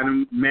 Dr.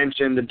 Bynum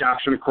mentioned the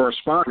doctrine of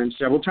correspondence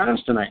several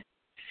times tonight.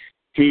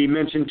 He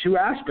mentioned two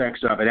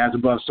aspects of it, as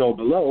above, so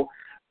below,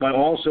 but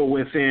also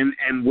within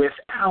and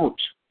without.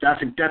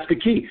 That's the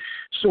key.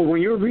 So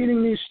when you're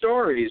reading these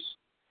stories,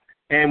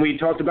 and we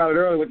talked about it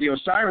earlier with the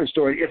Osiris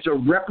story, it's a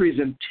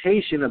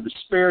representation of the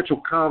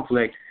spiritual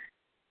conflict,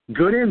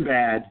 good and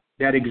bad,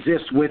 that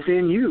exists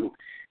within you.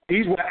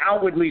 These were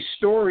outwardly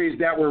stories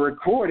that were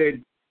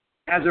recorded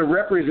as a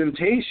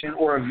representation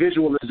or a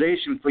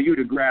visualization for you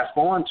to grasp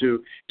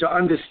onto to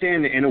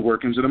understand the inner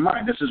workings of the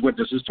mind. This is what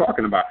this is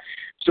talking about.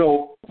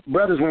 So,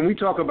 brothers, when we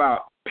talk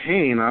about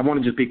pain, I want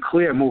to just be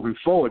clear moving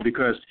forward,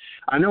 because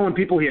I know when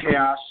people hear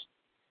chaos,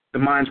 the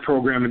mind's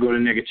programmed to go to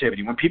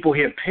negativity. When people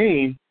hear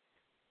pain,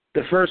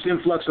 the first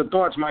influx of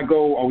thoughts might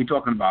go, are we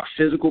talking about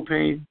physical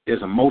pain?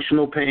 There's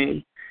emotional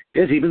pain.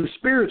 There's even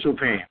spiritual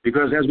pain,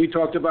 because as we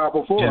talked about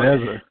before,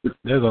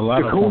 there's a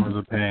lot of forms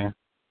of pain.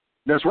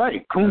 That's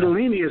right.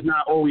 Kundalini is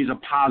not always a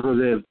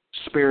positive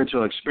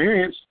spiritual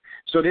experience.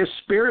 So there's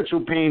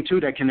spiritual pain, too,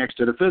 that connects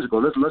to the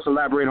physical. Let's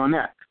elaborate on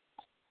that.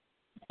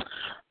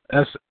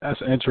 That's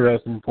an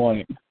interesting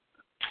point.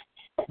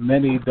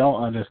 Many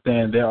don't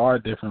understand there are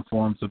different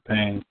forms of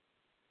pain.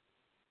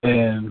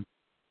 And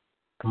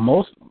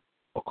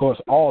of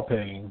course, all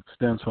pain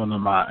stems from the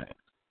mind.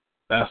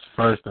 That's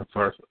first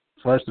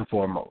and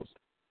foremost.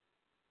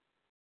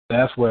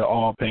 That's where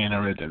all pain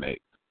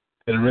originates.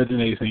 It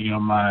originates in your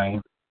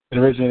mind. It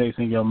originates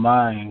in your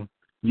mind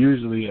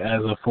usually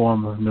as a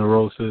form of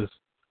neurosis.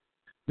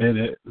 Then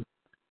it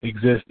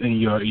exists in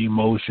your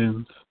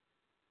emotions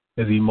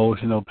as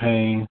emotional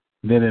pain.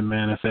 Then it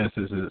manifests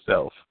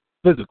itself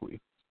physically.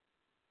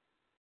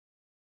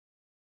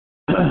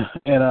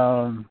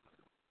 And,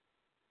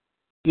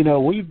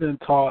 we've been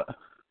taught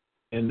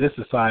in this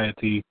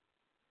society,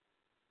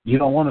 you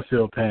don't want to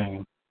feel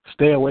pain.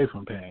 Stay away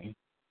from pain.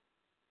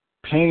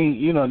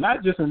 Pain,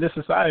 not just in this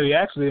society,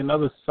 actually in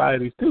other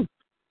societies too.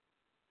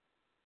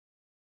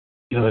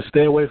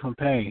 Stay away from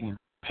pain.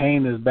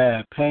 Pain is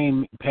bad.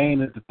 Pain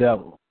is the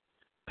devil.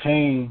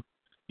 Pain,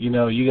 you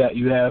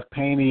have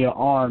pain in your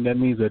arm, that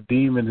means a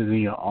demon is in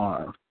your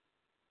arm.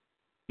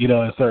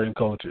 In certain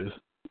cultures.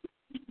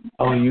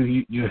 Oh,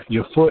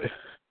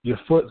 your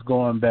foot's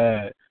going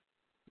bad.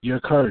 You're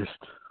cursed.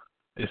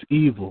 It's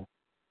evil.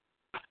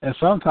 And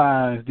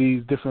sometimes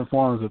these different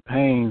forms of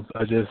pains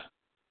are just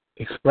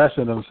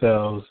expressing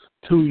themselves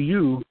to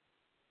you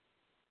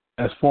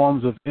as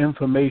forms of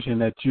information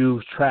that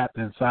you've trapped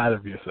inside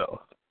of yourself.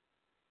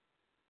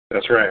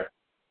 That's right.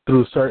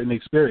 Through certain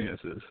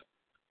experiences.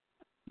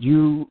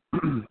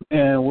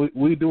 And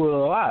we do it a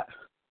lot.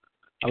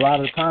 A lot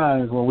of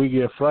times when we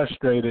get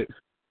frustrated,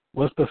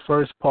 what's the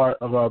first part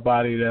of our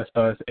body that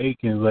starts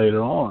aching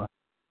later on?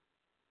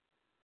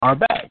 Our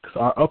backs,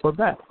 our upper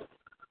back.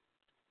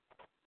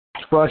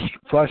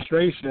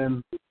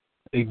 Frustration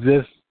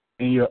exists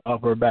in your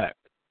upper back.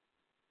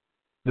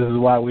 This is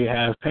why we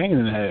have pain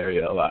in that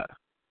area a lot,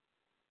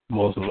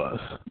 most of us,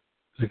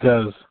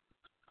 because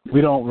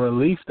we don't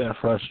release that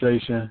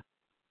frustration.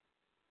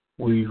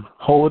 We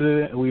hold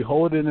it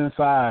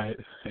inside,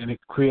 and it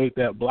creates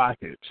that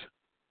blockage.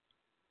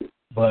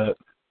 But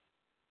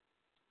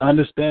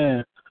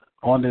understand,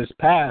 on this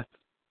path,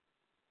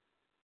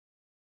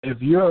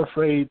 if you're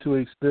afraid to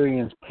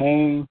experience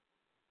pain,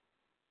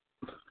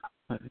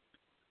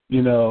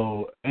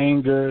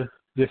 anger,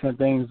 different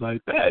things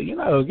like that, you're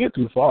not going to get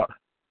too far.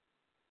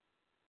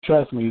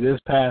 Trust me, this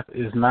path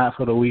is not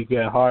for the weak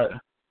at heart.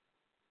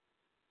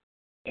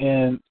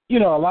 And, a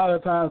lot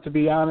of times, to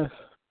be honest,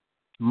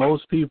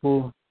 most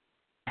people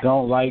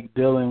don't like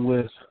dealing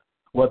with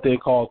what they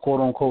call,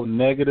 quote-unquote,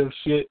 negative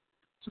shit,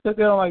 because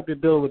they don't like to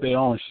deal with their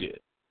own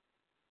shit.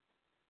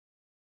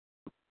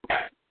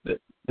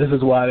 This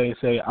is why they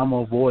say, I'm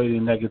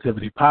avoiding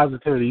negativity.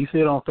 Positivity, you see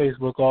it on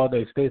Facebook all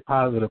day. Stay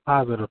positive,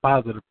 positive,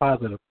 positive,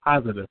 positive,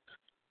 positive.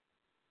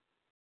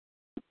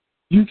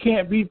 You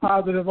can't be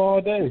positive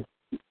all day.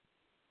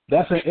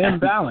 That's an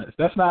imbalance.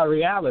 That's not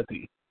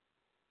reality.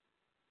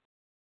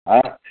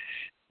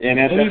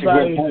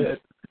 Anybody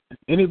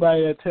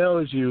that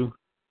tells you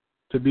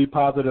to be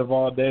positive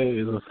all day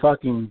is a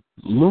fucking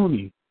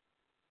loony.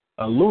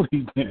 A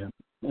loony bin.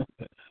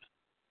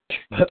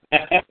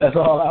 That's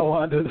all I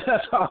wanted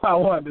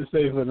to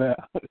say for now.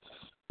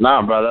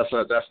 Nah, bro,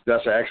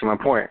 that's an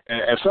excellent point.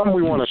 And something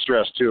we want to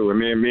stress too. And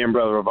me and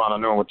Brother Ravana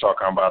Noon were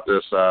talking about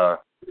this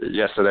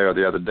yesterday or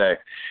the other day.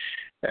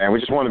 And we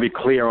just want to be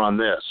clear on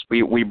this.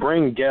 We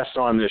bring guests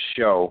on this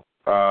show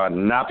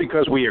not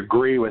because we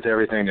agree with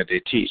everything that they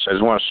teach. I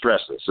just want to stress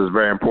this. This is a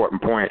very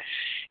important point.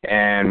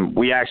 And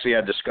we actually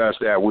had discussed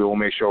that. We will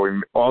make sure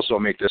we also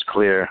make this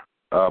clear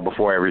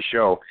before every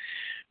show.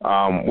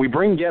 We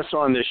bring guests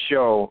on this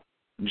show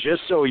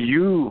just so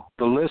you,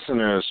 the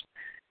listeners,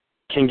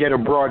 can get a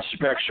broad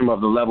spectrum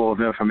of the level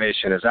of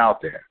information that's out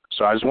there.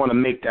 So I just want to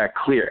make that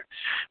clear.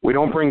 We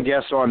don't bring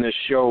guests on this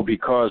show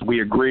because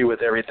we agree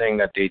with everything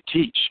that they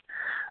teach.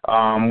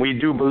 We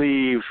do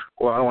believe,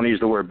 well, I don't want to use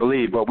the word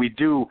believe, but we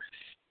do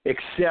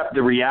accept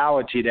the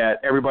reality that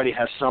everybody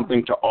has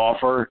something to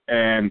offer,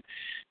 and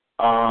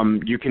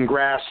You can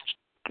grasp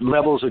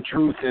levels of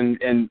truth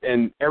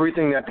and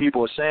everything that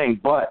people are saying,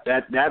 but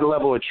that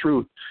level of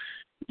truth,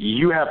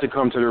 you have to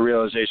come to the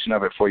realization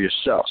of it for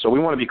yourself. So we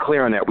want to be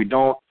clear on that. We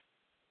don't,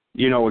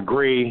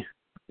 agree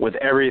with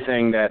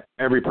everything that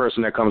every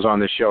person that comes on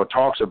this show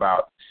talks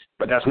about,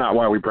 but that's not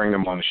why we bring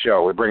them on the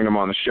show. We bring them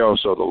on the show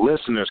so the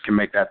listeners can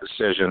make that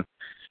decision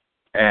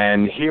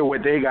and hear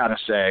what they got to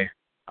say,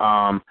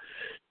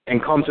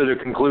 and come to the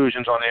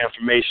conclusions on the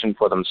information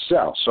for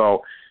themselves.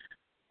 So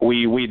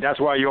we that's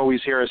why you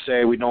always hear us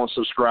say we don't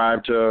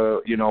subscribe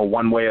to,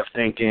 one way of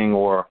thinking,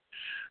 or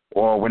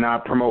we're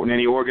not promoting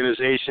any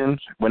organizations,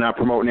 we're not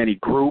promoting any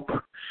group,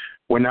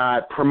 we're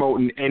not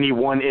promoting any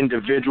one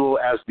individual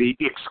as the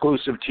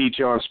exclusive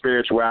teacher on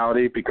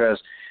spirituality,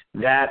 because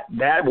that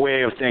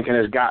way of thinking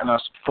has gotten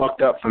us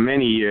fucked up for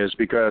many years,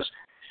 because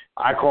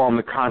I call them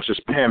the conscious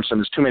pimps, and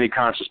there's too many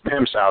conscious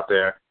pimps out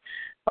there.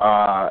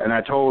 And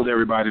I told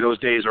everybody those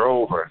days are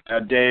over.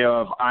 That day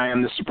of I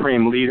am the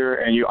supreme leader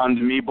and you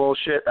under me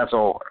bullshit, that's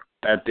over.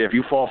 That if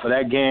you fall for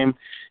that game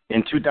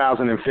in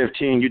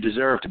 2015, you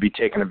deserve to be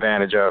taken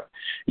advantage of,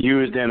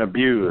 used and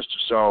abused.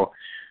 So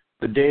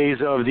the days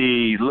of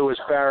the Louis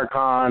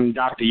Farrakhan,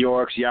 Dr.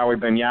 Yorks, Yahweh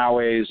Ben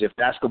Yahwehs, if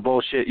that's the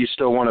bullshit you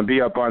still want to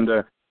be up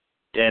under,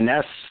 then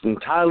that's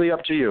entirely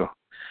up to you.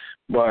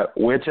 But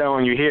we're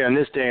telling you here in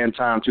this day and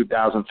time,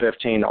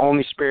 2015, the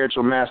only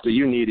spiritual master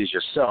you need is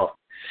yourself.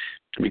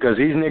 Because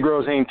these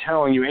Negroes ain't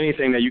telling you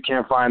anything that you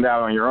can't find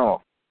out on your own.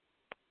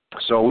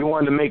 So we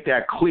wanted to make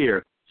that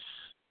clear,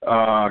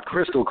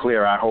 crystal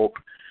clear, I hope.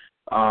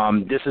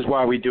 This is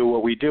why we do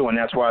what we do, and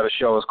that's why the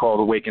show is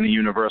called Awaken the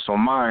Universal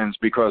Minds,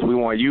 because we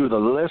want you, the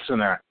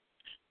listener,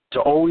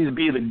 to always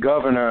be the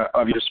governor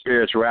of your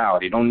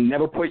spirituality. Don't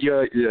never put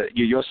your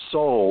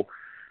soul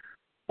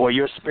or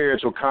your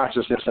spiritual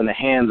consciousness in the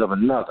hands of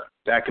another.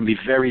 That can be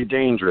very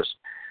dangerous.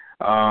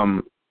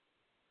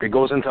 It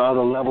goes into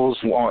other levels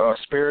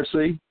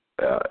spiritually,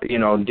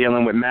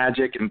 dealing with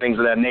magic and things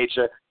of that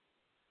nature.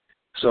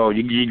 So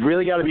you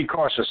really got to be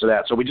cautious of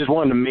that. So we just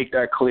wanted to make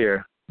that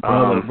clear.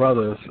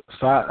 Brother,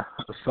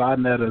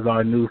 Sidnet is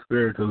our new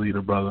spiritual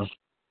leader, brother.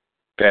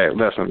 Okay,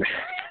 listen.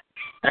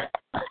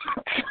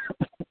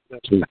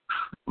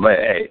 But,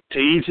 hey, to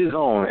each his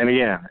own. And,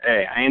 again,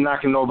 hey, I ain't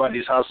knocking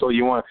nobody's hustle.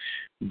 You want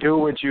to do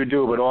what you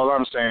do, but all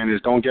I'm saying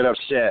is don't get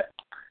upset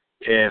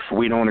if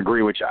we don't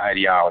agree with your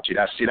ideology.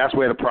 That's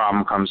where the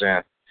problem comes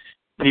in.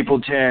 People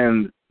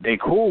they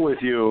cool with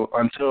you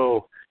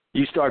until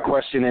you start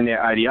questioning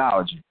their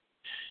ideology.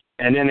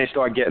 And then they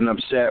start getting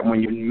upset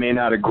when you may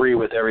not agree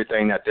with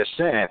everything that they're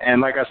saying.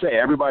 And like I say,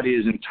 everybody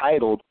is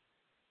entitled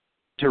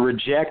to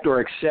reject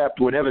or accept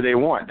whatever they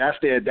want. That's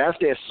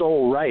their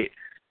sole right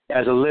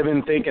as a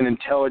living, thinking,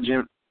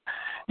 intelligent,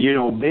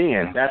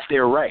 being. That's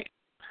their right.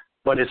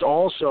 But it's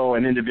also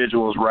an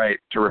individual's right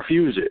to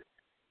refuse it.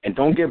 And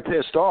don't get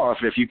pissed off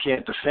if you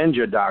can't defend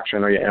your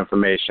doctrine or your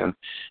information,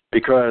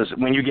 because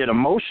when you get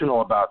emotional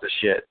about the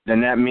shit,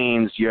 then that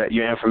means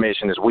your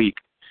information is weak.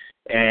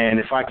 And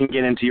if I can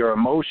get into your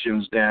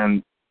emotions,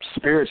 then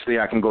spiritually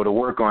I can go to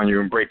work on you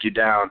and break you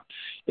down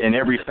in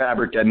every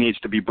fabric that needs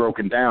to be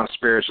broken down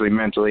spiritually,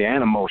 mentally,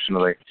 and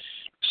emotionally.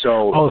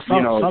 So,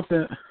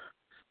 something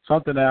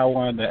that I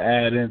wanted to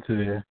add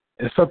into there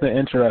is something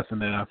interesting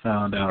that I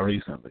found out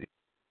recently.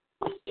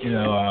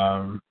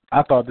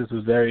 I thought this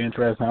was very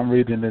interesting. I'm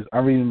reading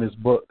this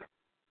book.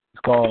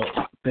 It's called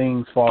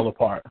Things Fall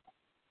Apart.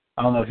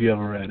 I don't know if you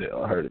ever read it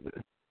or heard of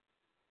it.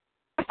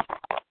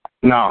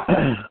 No.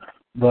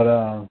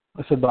 But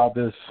it's about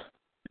this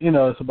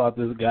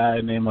guy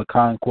named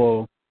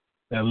Unconcious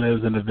that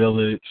lives in a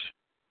village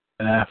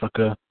in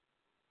Africa,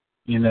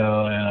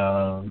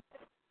 and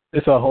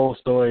it's a whole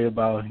story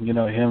about,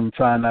 him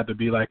trying not to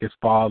be like his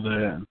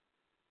father and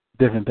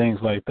different things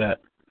like that.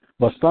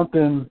 But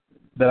something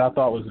that I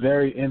thought was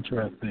very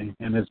interesting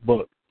in this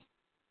book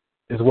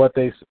is what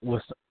they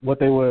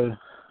were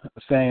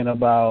saying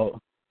about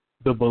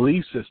the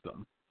belief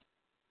system.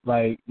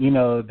 Like,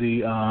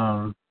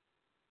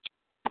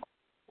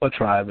 what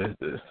tribe is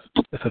this?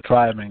 It's a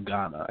tribe in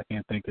Ghana. I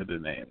can't think of the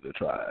name of the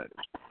tribe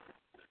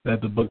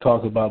that the book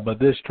talks about. But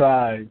this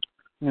tribe,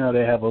 they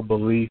have a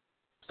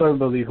certain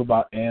belief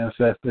about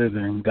ancestors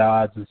and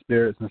gods and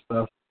spirits and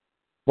stuff.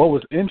 What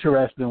was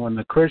interesting when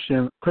the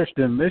Christian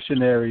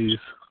missionaries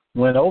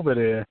went over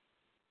there,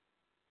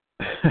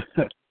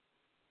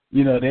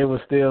 they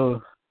were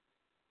still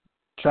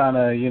trying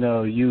to,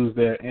 use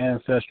their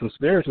ancestral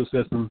spiritual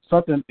system.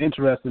 Something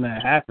interesting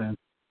that happened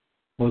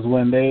was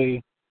when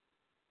they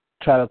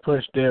try to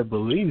push their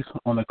beliefs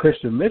on the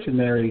Christian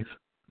missionaries,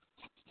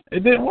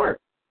 it didn't work.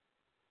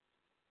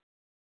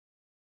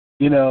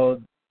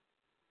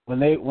 When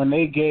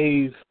they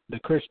gave the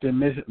Christian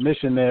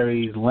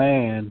missionaries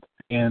land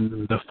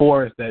in the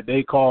forest that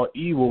they called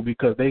evil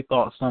because they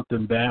thought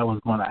something bad was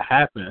going to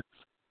happen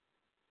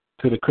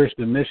to the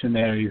Christian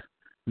missionaries,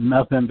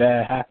 nothing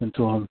bad happened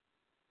to them.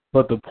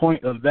 But the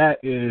point of that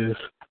is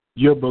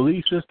your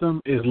belief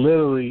system is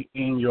literally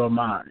in your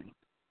mind.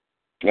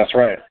 That's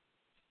right.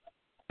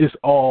 It's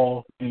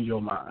all in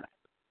your mind.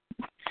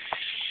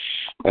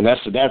 And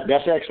that's an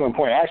excellent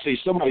point. Actually,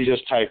 somebody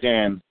just typed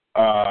in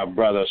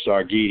Brother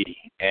Sargiti,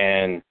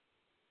 and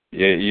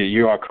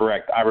you are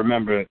correct. I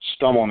remember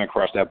stumbling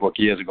across that book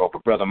years ago,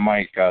 but Brother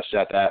Mike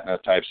Seth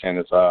Atner types in,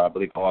 it's, I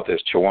believe the author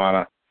is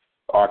Chawana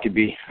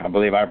Arkaby. I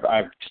believe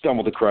I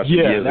stumbled across it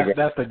years ago.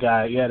 That's the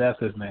guy. Yeah, that's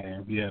his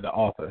name. Yeah, the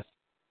author.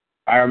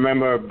 I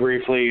remember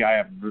briefly, I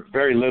have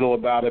very little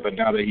about it, but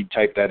now that he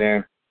typed that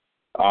in,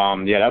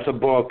 that's a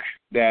book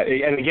that,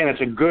 and again,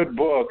 it's a good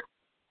book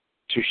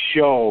to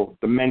show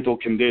the mental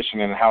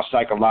condition and how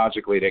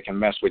psychologically they can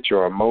mess with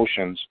your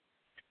emotions.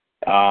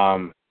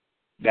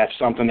 That's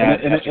something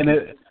that... And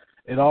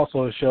it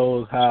also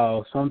shows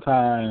how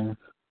sometimes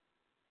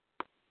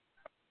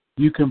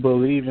you can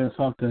believe in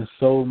something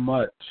so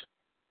much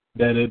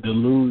that it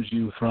deludes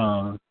you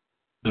from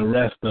the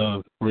rest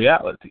of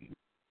reality.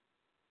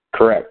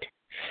 Correct.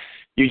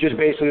 You just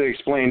basically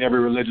explained every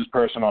religious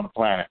person on the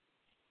planet.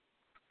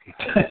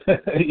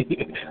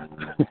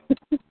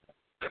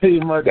 Pretty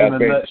much in a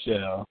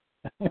nutshell.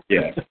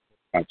 Yeah.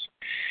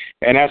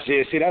 And that's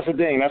the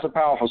thing. That's a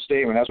powerful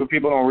statement. That's what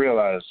people don't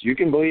realize. You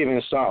can believe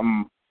in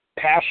something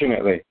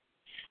passionately,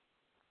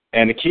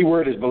 and the key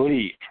word is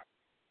believe.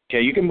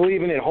 Okay, you can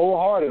believe in it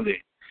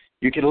wholeheartedly.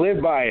 You can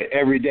live by it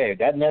every day.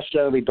 That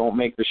necessarily don't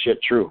make the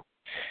shit true.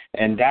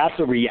 And that's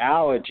a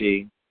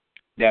reality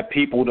that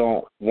people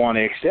don't want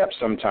to accept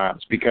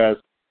sometimes because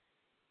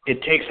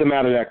it takes them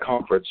out of that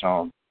comfort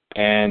zone.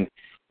 And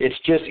it's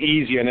just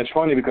easier. And it's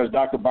funny because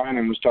Dr.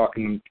 Bynum was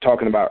talking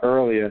about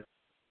earlier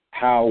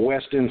how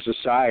Western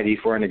society,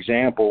 for an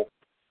example,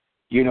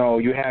 you know,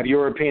 you have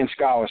European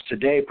scholars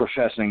today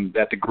professing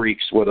that the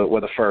Greeks were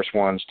the first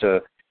ones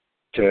to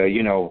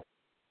you know,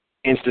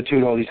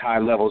 institute all these high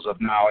levels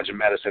of knowledge and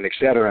medicine, et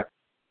cetera.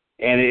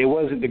 And it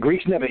wasn't, the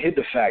Greeks never hid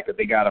the fact that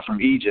they got it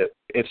from Egypt.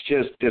 It's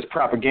just this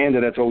propaganda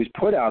that's always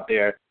put out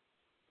there,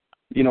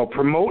 you know,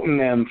 promoting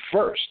them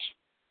first.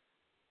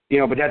 You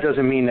know, but that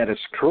doesn't mean that it's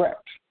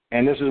correct.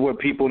 And this is what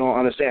people don't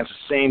understand. It's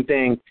the same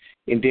thing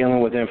in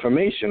dealing with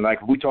information.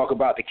 Like we talk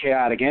about the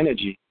chaotic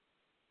energy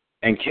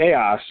and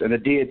chaos and the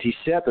deity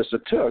Sethus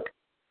took,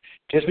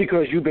 just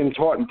because you've been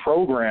taught and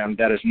programmed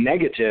that is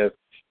negative,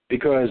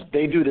 because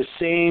they do the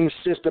same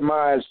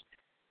systemized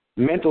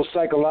mental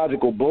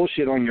psychological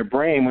bullshit on your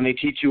brain when they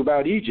teach you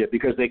about Egypt,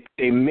 because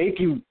they make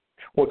you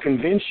or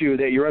convince you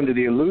that you're under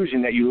the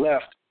illusion that you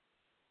left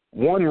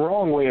one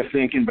wrong way of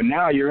thinking, but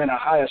now you're in a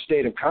higher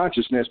state of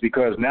consciousness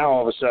because now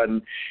all of a sudden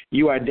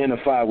you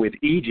identify with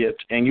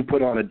Egypt and you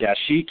put on a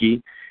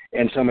dashiki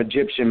and some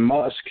Egyptian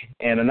musk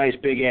and a nice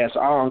big-ass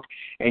ankh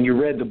and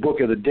you read the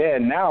Book of the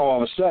Dead. Now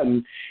all of a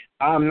sudden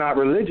I'm not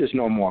religious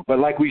no more. But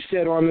like we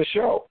said on the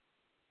show,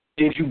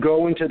 did you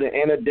go into the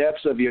inner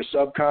depths of your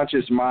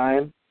subconscious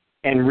mind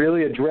and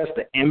really address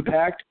the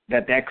impact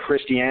that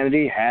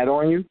Christianity had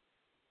on you?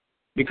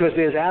 Because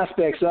there's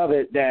aspects of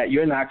it that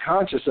you're not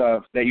conscious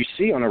of that you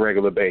see on a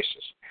regular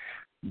basis.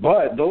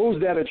 But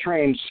those that are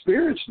trained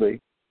spiritually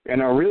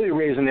and are really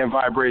raising their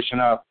vibration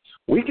up,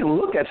 we can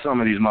look at some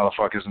of these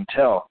motherfuckers and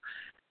tell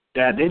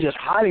that they're just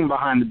hiding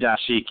behind the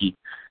dashiki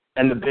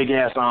and the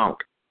big-ass ankh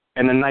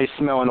and the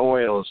nice-smelling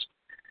oils.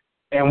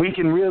 And we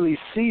can really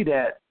see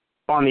that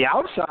on the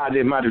outside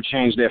they might have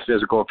changed their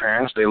physical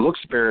appearance. They look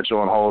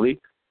spiritual and holy.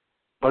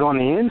 But on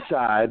the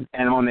inside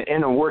and on the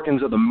inner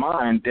workings of the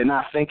mind, they're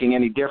not thinking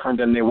any different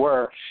than they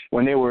were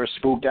when they were a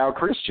spooked-out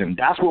Christian.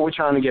 That's what we're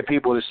trying to get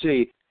people to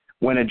see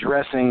when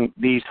addressing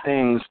these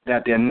things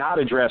that they're not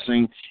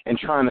addressing and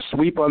trying to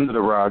sweep under the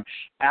rug,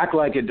 act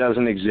like it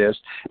doesn't exist.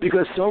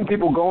 Because some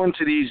people go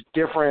into these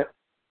different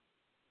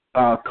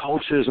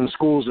cultures and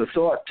schools of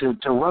thought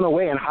to run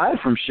away and hide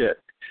from shit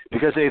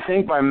because they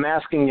think by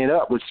masking it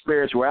up with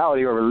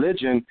spirituality or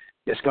religion,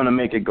 it's going to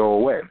make it go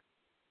away.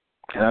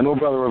 And I know,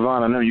 Brother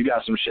Ravon, I know you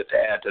got some shit to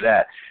add to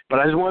that. But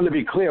I just wanted to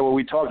be clear what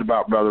we talked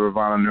about, Brother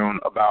Ravon Noon,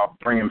 about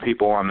bringing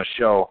people on the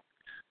show.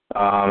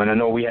 And I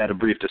know we had a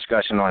brief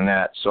discussion on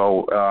that.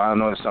 So I don't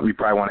know if there's something you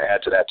probably want to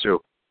add to that,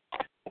 too.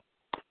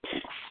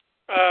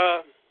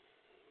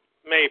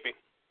 Maybe.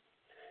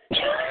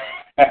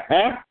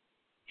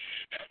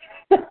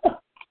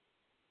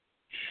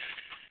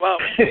 Well,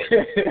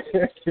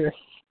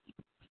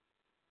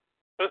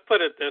 let's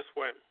put it this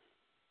way.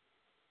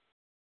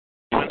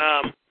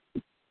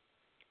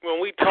 When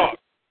we talk,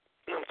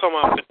 I'm talking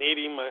about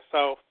Beniti,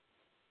 myself,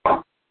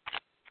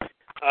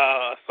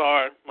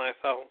 Asar,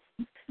 myself.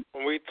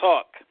 When we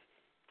talk,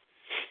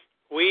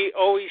 we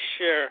always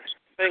share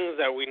things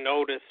that we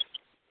notice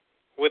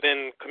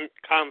within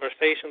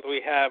conversations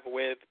we have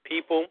with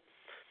people,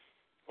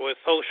 with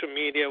social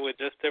media, with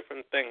just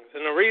different things.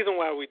 And the reason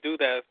why we do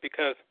that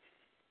is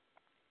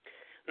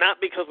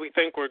not because we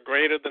think we're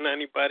greater than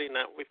anybody,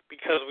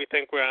 because we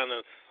think we're on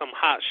some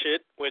hot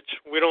shit, which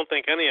we don't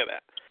think any of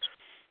that.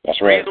 That's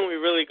right. The reason we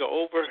really go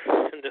over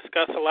and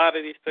discuss a lot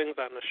of these things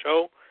on the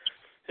show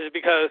is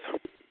because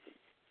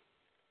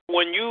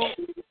when you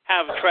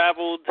have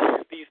traveled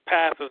these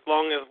paths as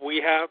long as we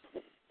have,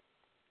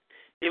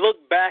 you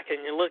look back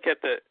and you look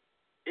at the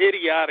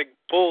idiotic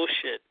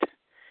bullshit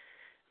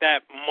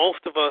that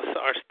most of us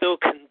are still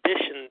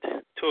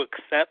conditioned to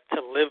accept,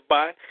 to live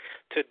by,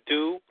 to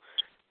do,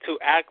 to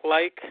act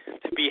like,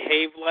 to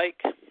behave like.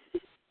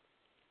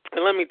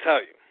 And let me tell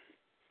you,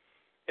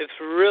 it's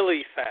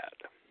really sad.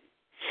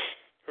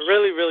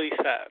 Really, really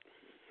sad.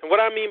 And what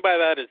I mean by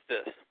that is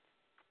this.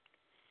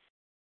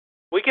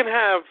 We can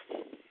have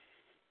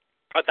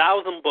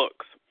 1,000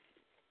 books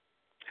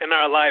in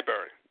our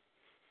library.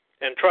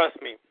 And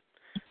trust me,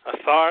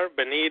 Asar,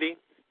 Beniti,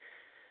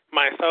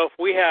 myself,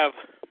 we have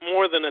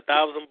more than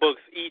 1,000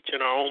 books each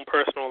in our own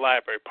personal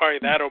library. Probably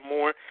that or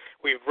more.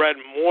 We've read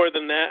more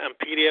than that on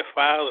PDF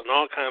files and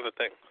all kinds of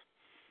things.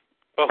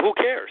 But who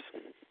cares?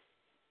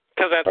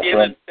 Because at the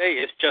end of the day,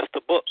 it's just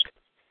a book.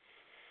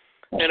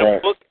 And a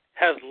book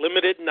has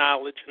limited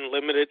knowledge and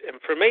limited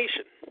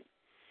information.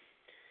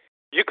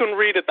 You can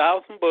read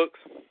 1,000 books.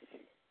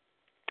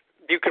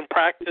 You can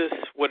practice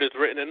what is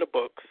written in the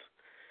books.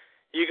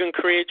 You can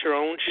create your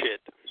own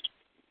shit.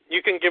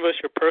 You can give us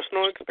your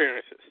personal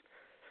experiences.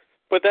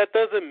 But that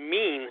doesn't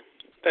mean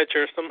that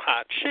you're some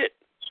hot shit.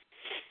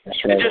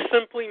 It just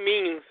simply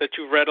means that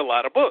you read a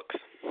lot of books.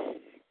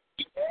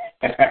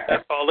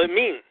 That's all it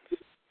means.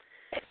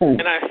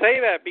 And I say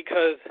that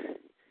because,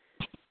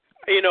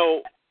 you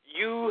know,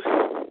 you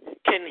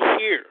can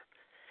hear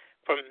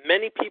from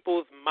many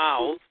people's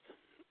mouths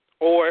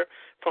or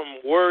from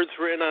words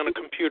written on a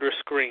computer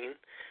screen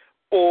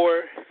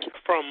or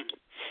from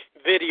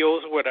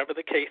videos or whatever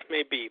the case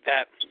may be,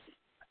 that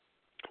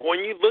when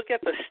you look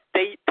at the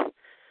state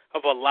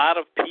of a lot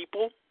of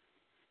people,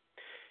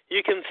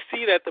 you can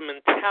see that the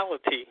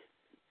mentality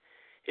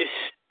is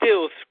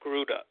still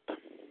screwed up.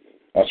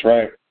 That's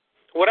right.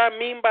 What I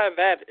mean by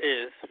that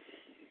is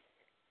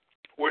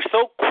we're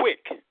so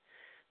quick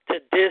to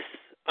diss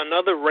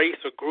another race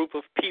or group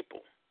of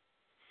people.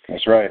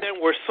 That's right.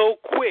 Then we're so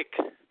quick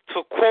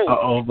to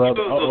quote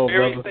brother.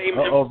 very same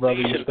brother,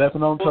 you're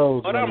stepping on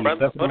toes. Hold on,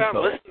 brother. Hold on,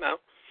 listen now.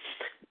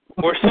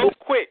 We're so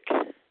quick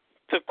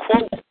to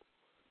quote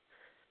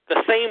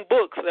the same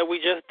books that we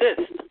just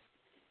dissed.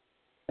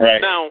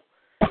 Right. Now,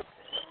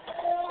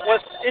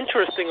 what's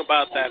interesting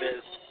about that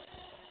is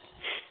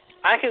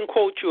I can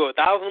quote you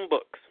 1,000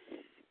 books.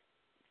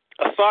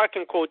 Asar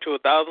can quote you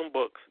 1,000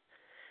 books.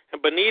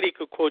 And Beniti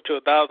could quote you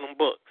 1,000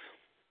 books.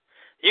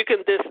 You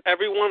can diss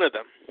every one of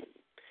them.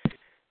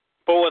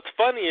 But what's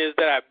funny is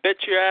that I bet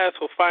your ass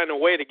will find a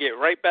way to get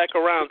right back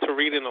around to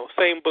reading those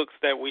same books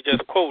that we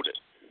just quoted.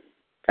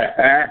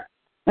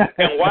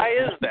 And why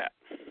is that?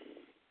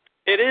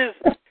 It is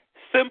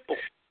simple.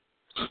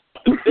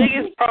 The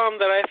biggest problem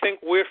that I think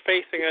we're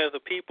facing as a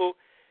people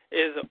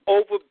is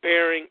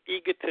overbearing,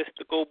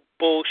 egotistical,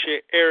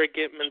 bullshit,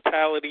 arrogant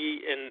mentality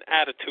and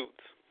attitudes.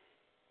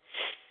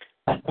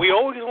 We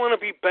always want to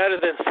be better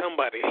than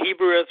somebody.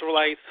 Hebrew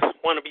Israelites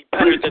want to be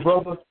better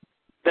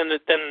than the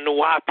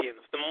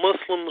Nuwapians. The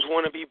Muslims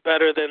want to be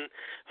better than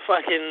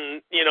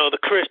fucking, the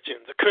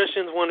Christians. The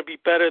Christians want to be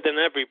better than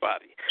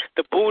everybody.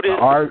 The Buddhists...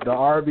 The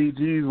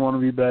RBGs want to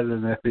be better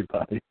than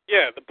everybody.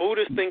 Yeah, the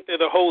Buddhists think they're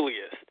the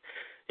holiest.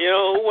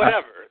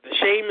 Whatever. The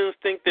shamans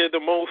think they're the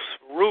most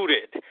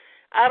rooted.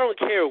 I don't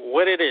care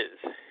what it is.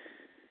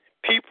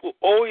 People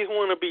always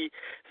want to be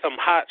some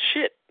hot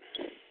shit.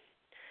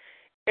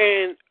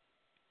 And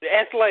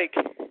that's like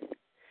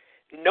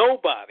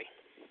nobody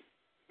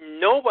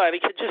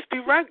could just be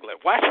regular.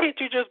 Why can't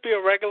you just be a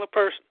regular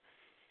person?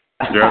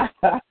 Yeah.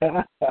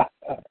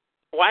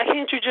 Why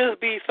can't you just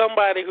be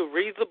somebody who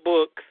reads a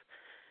book,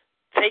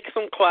 takes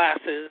some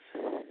classes,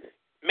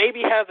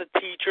 maybe has a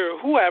teacher,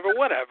 whoever,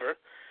 whatever,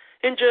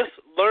 and just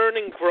learn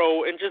and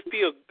grow and just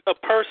be a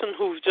person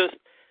who's just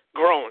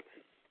growing?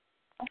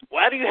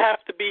 Why do you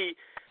have to be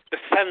the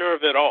center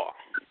of it all?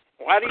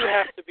 Why do you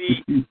have to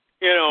be,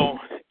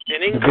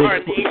 an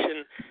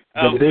incarnation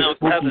of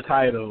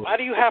Melchizedek? Why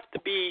do you have to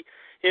be,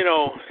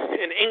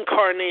 an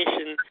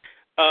incarnation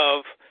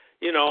of,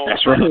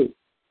 That's right.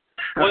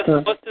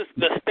 What's this?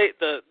 The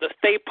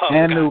Stay Puft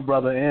and guy. new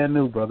brother.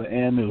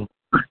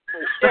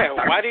 Yeah,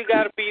 why do you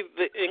got to be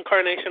the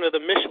incarnation of the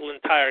Michelin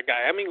tire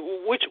guy? I mean,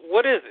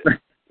 what is it?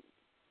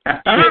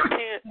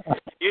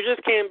 You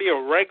just can't be a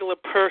regular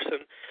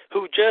person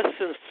who just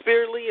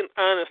sincerely and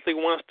honestly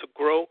wants to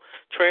grow,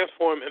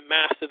 transform, and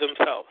master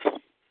themselves.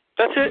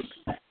 That's it.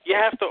 You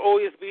have to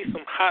always be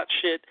some hot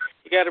shit.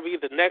 You got to be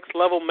the next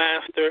level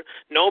master.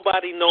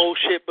 Nobody knows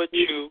shit but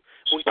you.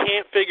 We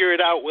can't figure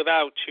it out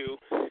without you.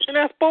 And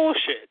that's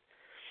bullshit.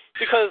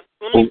 Because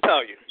let me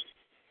tell you,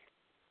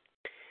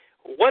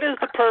 what is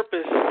the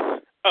purpose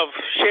of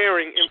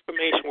sharing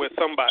information with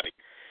somebody?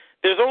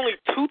 There's only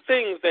two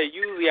things that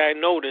usually I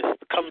notice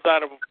comes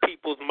out of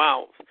people's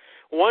mouths.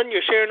 One,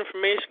 you're sharing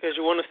information because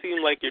you want to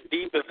seem like you're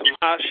deep in some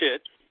hot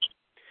shit.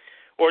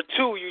 Or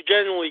two, you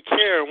genuinely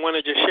care and want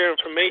to just share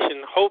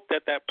information and hope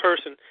that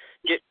person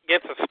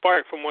gets a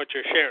spark from what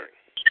you're sharing.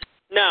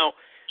 Now,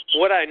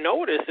 what I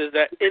notice is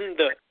that in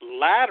the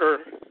latter,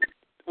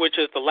 which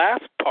is the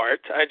last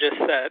part I just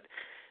said,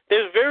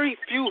 there's very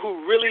few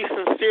who really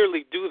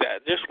sincerely do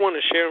that, just want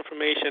to share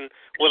information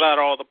without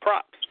all the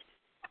props.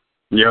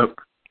 Yep.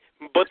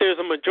 But there's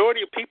a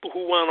majority of people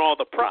who want all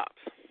the props.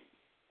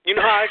 You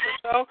know how I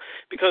can tell?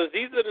 Because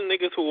these are the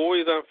niggas who are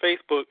always on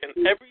Facebook,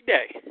 and every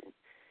day,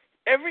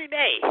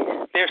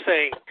 they're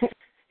saying,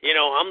 you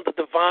know, I'm the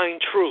divine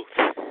truth,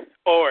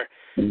 or,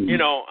 you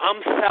know,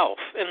 I'm self,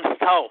 and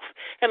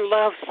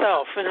love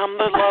self, and I'm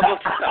the love of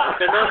self,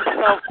 and I'm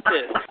self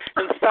this,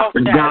 and self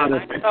that, and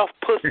I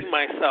self-pussy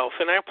myself,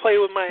 and I play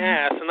with my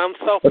ass, and I'm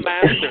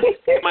self-mastered,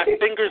 my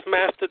fingers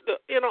mastered,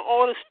 you know,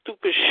 all this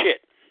stupid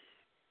shit.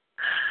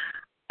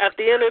 At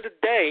the end of the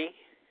day,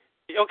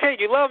 okay,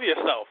 you love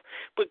yourself,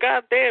 but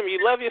goddamn, you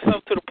love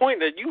yourself to the point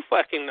that you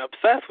fucking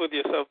obsessed with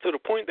yourself, to the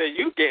point that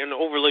you getting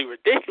overly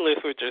ridiculous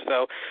with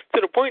yourself,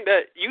 to the point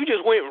that you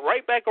just went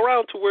right back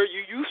around to where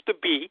you used to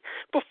be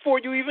before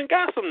you even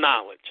got some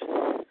knowledge.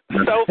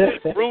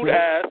 Selfish, rude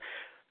ass,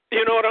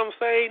 you know what I'm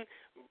saying?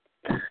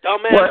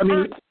 Dumbass. Well, I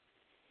mean,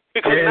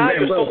 because now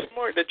you're so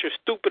smart that you're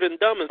stupid and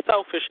dumb and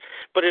selfish,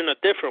 but in a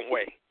different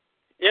way.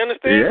 You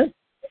understand? Yeah.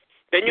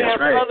 Then you have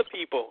other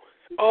people.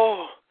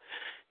 Oh,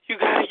 you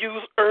gotta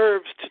use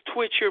herbs to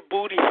twitch your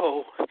booty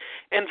hole,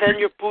 and then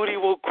your booty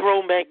will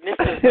grow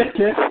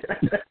magnificently.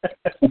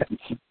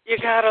 You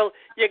gotta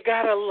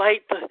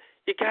light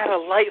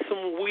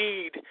some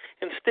weed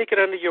and stick it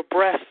under your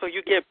breast so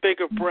you get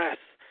bigger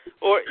breasts.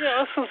 Or, you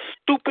know, some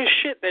stupid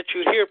shit that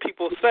you hear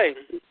people say.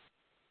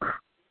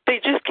 They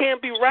just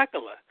can't be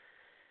regular.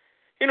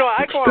 You know,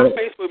 I go on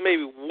Facebook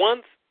maybe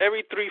once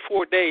every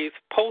 3-4 days,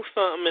 post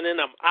something, and then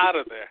I'm out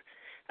of there.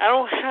 I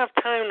don't have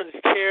time to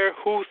care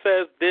who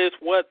says this,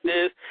 what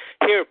this,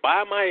 here,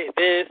 buy my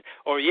this,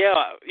 or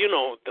yeah, you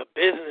know, the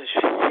business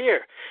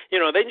here. You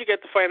know, then you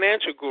get the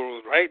financial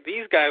gurus, right?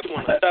 These guys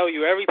want to sell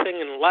you everything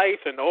in life,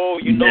 and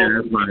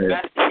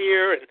invest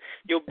here, and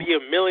you'll be a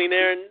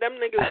millionaire, and them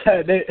niggas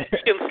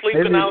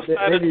sleeping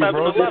outside of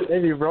 7-Eleven. They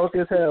be broke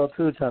as hell,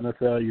 too, trying to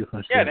sell you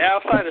some shit. Yeah, they're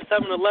outside of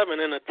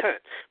 7-Eleven in a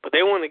tent, but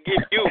they want to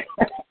give you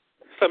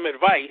some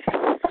advice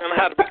on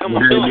how to become a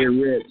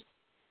millionaire.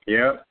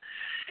 Yep.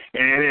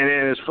 And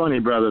it's funny,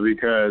 brother,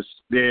 because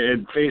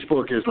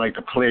Facebook is like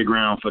the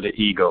playground for the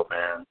ego,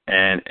 man.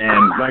 And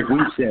like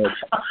we've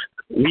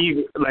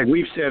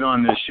said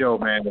on this show,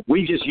 man,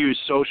 we just use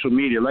social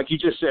media, like you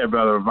just said,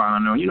 brother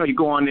Ivano. You know, you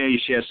go on there, you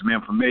share some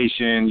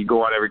information, you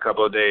go on every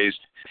couple of days,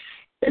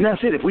 and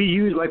that's it. If we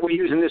use, like we're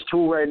using this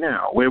tool right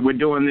now, where we're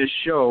doing this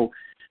show,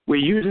 we're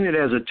using it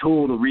as a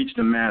tool to reach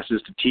the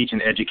masses, to teach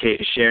and educate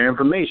and share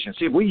information.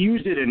 See, if we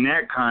used it in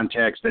that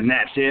context, then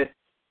that's it.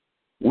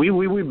 We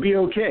would be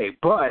okay.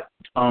 But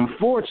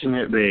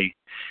unfortunately,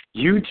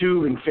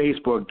 YouTube and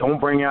Facebook don't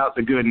bring out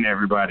the good in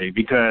everybody,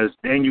 because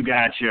then you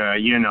got your,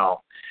 you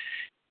know,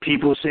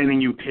 people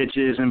sending you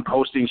pictures and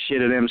posting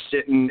shit of them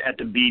sitting at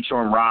the beach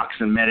on rocks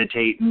and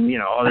meditating, you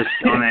know, all this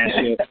on that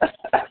shit.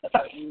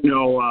 You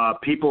know,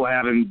 people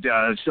having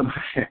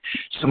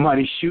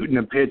somebody shooting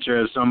a picture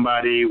of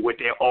somebody with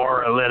their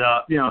aura lit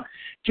up, you know,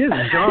 just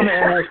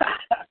dumbass.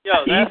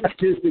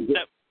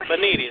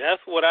 Beniti,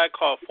 that's what I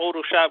call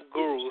Photoshop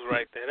gurus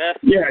right there.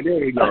 There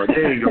you go.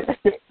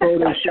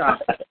 Photoshop.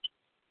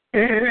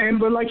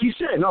 But like you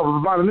said, no,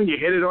 Ivano, you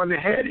hit it on the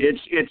head.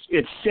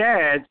 It's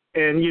sad,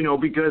 and you know,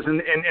 because in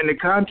the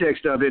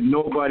context of it,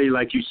 nobody,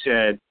 like you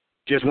said,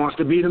 just wants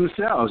to be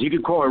themselves. You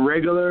could call it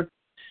regular,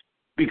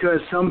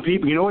 because some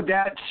people, you know what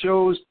that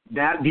shows?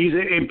 That these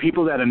are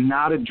people that are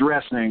not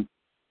addressing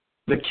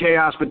the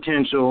chaos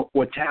potential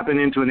or tapping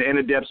into the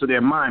inner depths of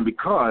their mind,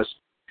 because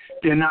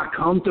they're not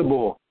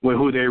comfortable with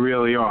who they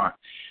really are.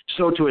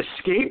 So to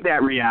escape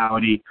that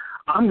reality,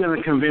 I'm going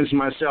to convince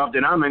myself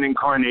that I'm an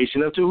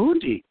incarnation of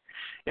Tahuti.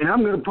 And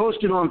I'm going to post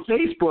it on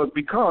Facebook,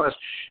 because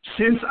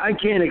since I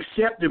can't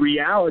accept the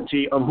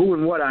reality of who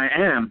and what I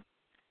am,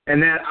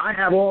 and that I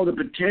have all the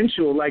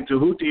potential like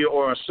Tahuti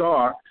or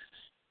Asar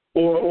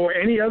or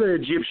any other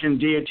Egyptian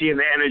deity and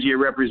the energy it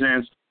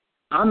represents,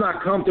 I'm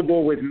not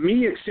comfortable with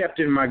me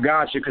accepting my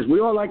gotcha, because we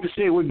all like to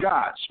say we're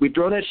gods. We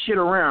throw that shit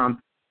around.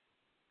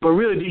 But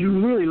really, do you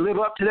really live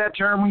up to that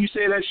term when you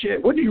say that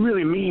shit? What do you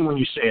really mean when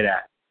you say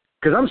that?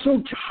 Because I'm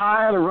so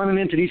tired of running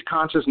into these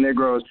conscious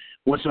Negroes.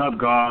 What's up,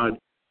 God?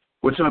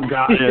 What's up,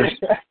 goddess?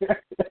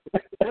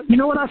 You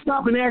know what? I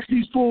stop and ask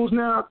these fools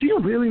now, do you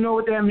really know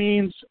what that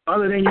means?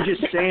 Other than you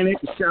just saying it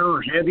to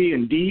sound heavy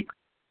and deep?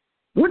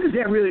 What does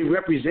that really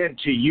represent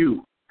to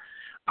you?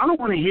 I don't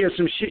want to hear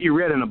some shit you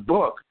read in a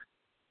book.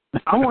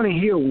 I want to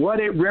hear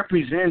what it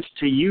represents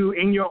to you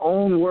in your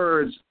own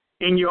words,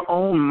 in your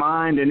own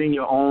mind, and in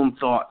your own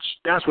thoughts.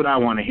 That's what I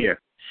want to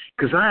hear.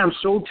 Because I am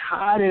so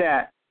tired of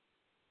that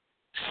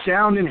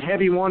sounding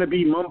heavy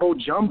wannabe mumbo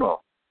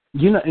jumbo.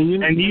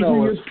 And these are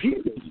your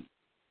people.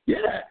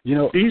 Yeah.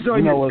 These are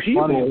your what's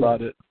people. Funny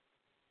about it.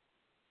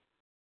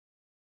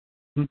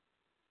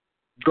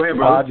 Go ahead,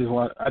 bro. I just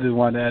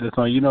wanted to add this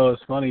on. You know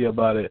what's funny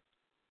about it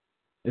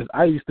is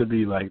I used to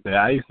be like that.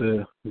 I used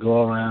to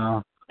go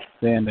around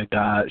saying to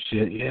God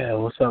shit, yeah,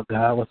 what's up,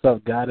 God? What's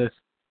up, goddess?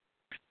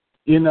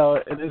 You know,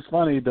 and it's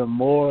funny, the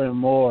more and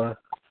more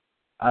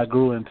I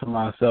grew into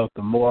myself,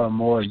 the more and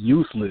more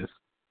useless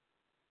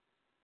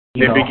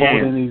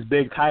holding these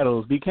big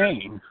titles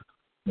became.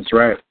 That's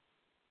right.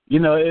 You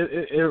know,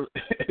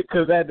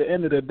 because at the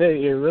end of the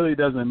day, it really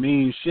doesn't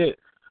mean shit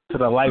to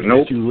the life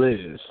Nope. that you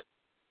live.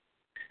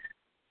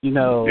 You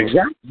know,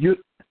 exactly.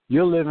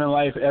 You're living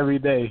life every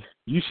day.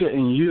 You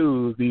shouldn't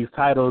use these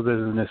titles as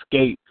an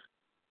escape,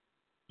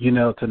 you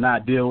know, to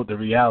not deal with the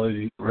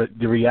reality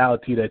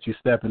that you're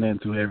stepping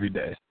into every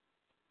day.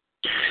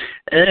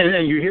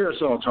 And you hear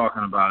us all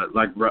talking about it,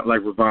 like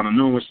Ravana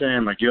Noon was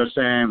saying, like you're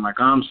saying, like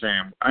I'm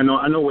saying. I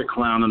know we're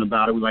clowning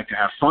about it. We like to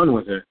have fun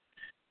with it.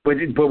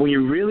 But when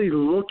you really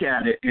look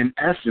at it in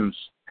essence,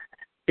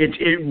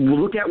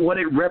 look at what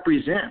it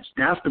represents.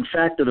 That's the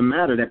fact of the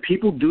matter, that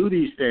people do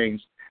these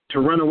things to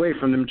run away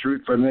from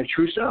their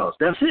true selves.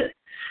 That's it.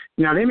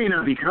 Now, they may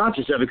not be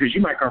conscious of it because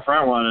you might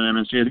confront one of them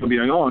and say, they'll be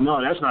like, oh,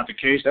 no, that's not the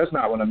case. That's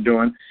not what I'm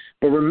doing.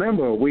 But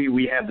remember,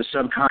 we have the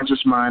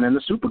subconscious mind and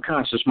the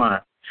superconscious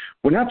mind.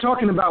 We're not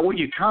talking about what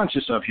you're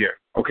conscious of here,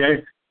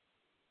 okay?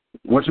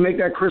 Let's make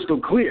that crystal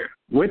clear.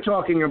 We're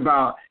talking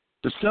about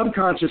the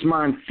subconscious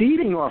mind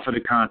feeding off of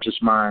the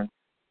conscious mind,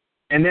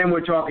 and then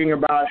we're talking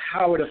about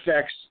how it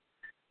affects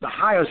the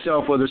higher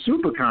self or the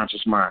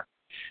superconscious mind.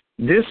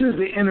 This is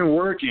the inner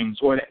workings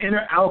or the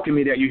inner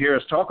alchemy that you hear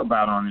us talk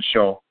about on the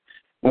show.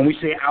 When we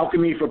say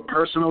alchemy for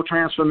personal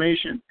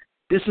transformation,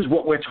 this is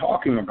what we're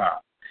talking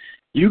about.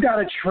 You got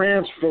to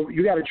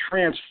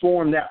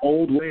transform that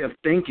old way of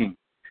thinking.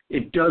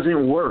 It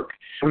doesn't work.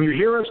 When you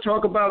hear us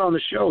talk about on the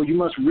show, you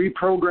must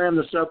reprogram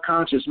the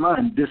subconscious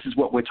mind. This is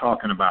what we're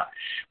talking about.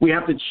 We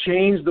have to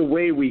change the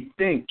way we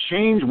think.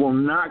 Change will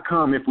not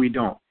come if we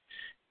don't.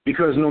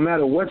 Because no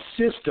matter what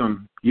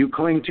system you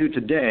cling to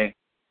today,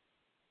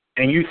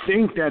 and you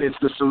think that it's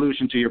the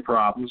solution to your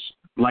problems,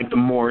 like the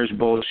Moorish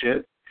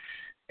bullshit,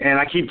 and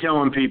I keep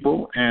telling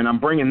people, and I'm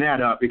bringing that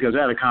up because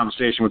I had a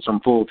conversation with some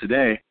fool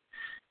today,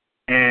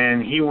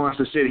 and he wants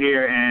to sit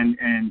here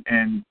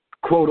and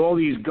quote all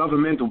these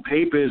governmental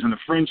papers and the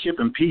Friendship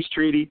and Peace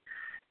Treaty,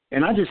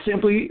 and I just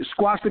simply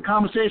squashed the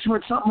conversation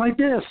with something like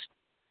this.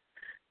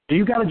 Do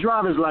you got a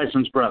driver's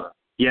license, brother?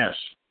 Yes.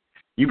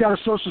 You got a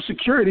Social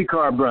Security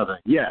card, brother?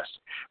 Yes.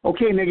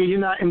 Okay, nigga, you're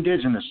not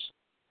indigenous.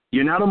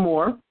 You're not a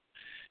Moor.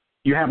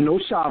 You have no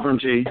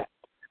sovereignty.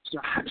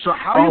 So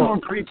how are you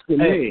going to preach to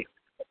me?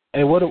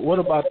 Hey, what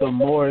about the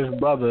Moorish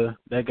brother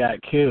that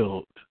got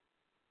killed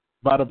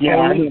by the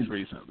police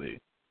recently?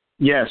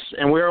 Yes,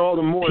 and where are all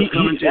the Moors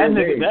coming to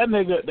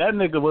that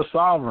nigga was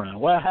sovereign.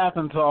 What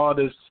happened to all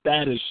this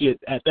status shit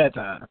at that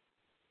time?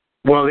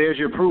 Well, there's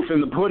your proof in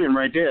the pudding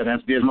right there.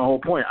 There's my whole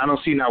point. I don't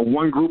see not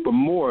one group of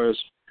Moors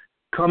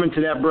coming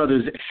to that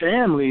brother's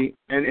family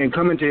and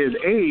coming to his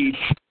aid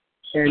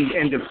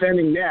and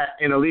defending that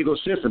in a legal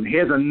system.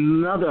 Here's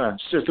another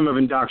system of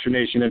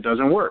indoctrination that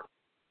doesn't work.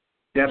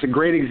 That's a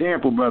great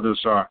example, Brother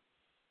Sar.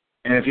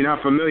 And if you're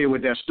not familiar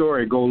with that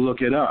story, go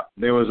look it up.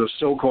 There was a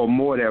so-called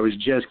Moor that was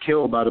just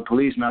killed by the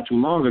police not too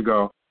long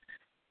ago.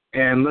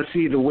 And let's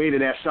see the weight of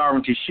that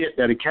sovereignty shit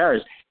that it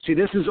carries. See,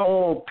 this is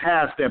all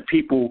paths that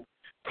people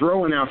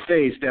throw in our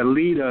face that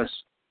lead us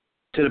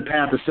to the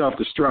path of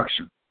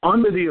self-destruction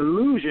under the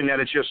illusion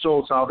that it's your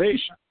soul's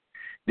salvation.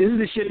 This is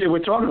the shit that we're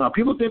talking about.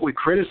 People think we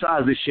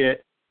criticize the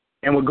shit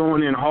and we're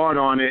going in hard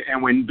on it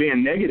and we're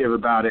being negative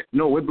about it.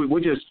 No, we're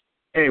just,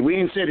 hey, we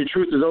ain't say the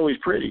truth is always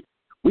pretty.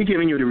 We're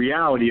giving you the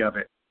reality of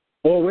it.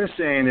 All we're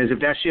saying is if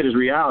that shit is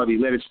reality,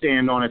 let it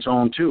stand on its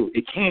own too.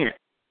 It can't.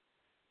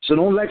 So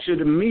don't lecture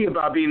to me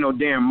about being no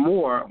damn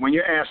Moor when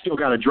your ass still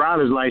got a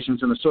driver's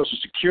license and a Social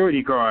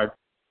Security card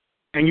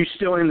and you're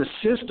still in the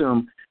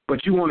system,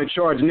 but you want to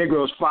charge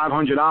Negroes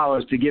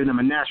 $500 to give them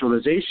a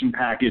naturalization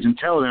package and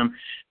tell them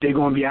they're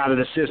going to be out of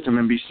the system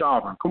and be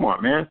sovereign. Come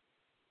on, man.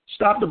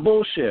 Stop the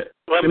bullshit.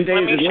 Let me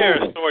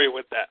share a story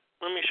with that.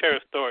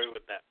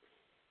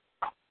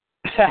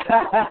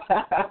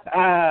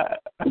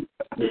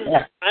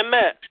 I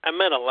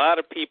met a lot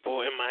of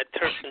people in my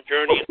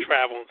journey and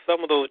travel, and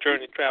some of those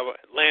journey travel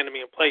landed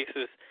me in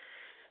places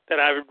that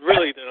I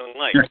really didn't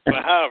like.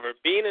 But however,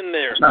 being in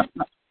there,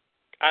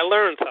 I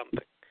learned something.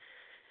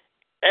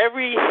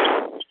 Every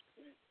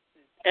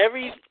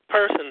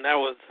person that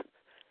was,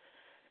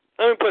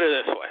 let me put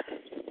it this way,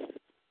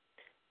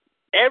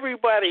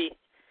 everybody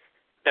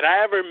that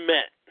I ever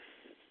met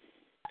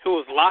who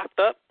was locked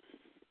up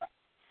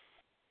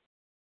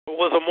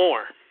was a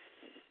Moor.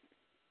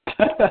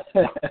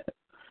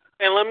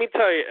 And let me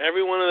tell you,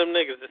 every one of them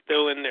niggas is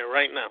still in there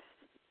right now.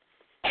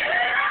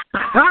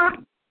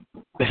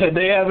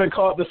 They haven't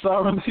caught the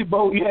sovereignty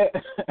boat yet.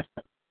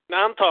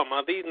 Now I'm talking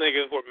about these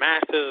niggas were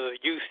masters of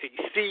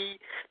UCC.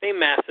 They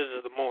masters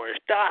of the Moorish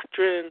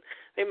doctrine.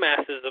 They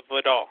masters of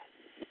it all.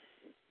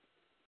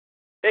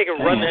 They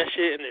can run that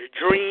shit in their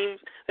dreams.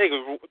 They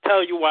can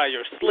tell you while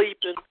you're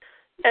sleeping.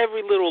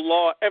 Every little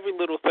law, every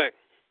little thing.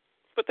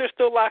 But they're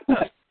still locked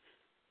up.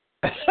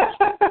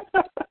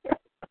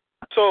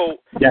 So,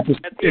 at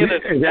the end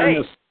of the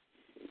day...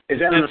 Is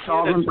that in a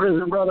sovereign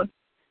prison, brother?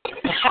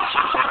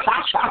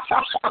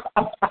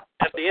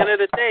 At the end of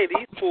the day,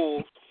 these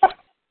fools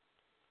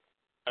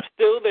are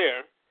still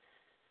there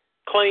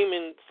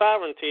claiming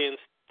sovereignty and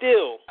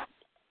still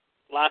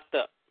locked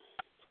up.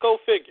 Go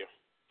figure.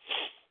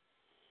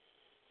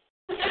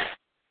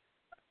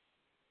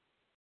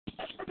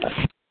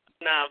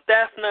 Now, if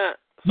that's not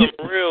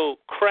some real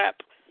crap,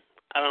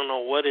 I don't know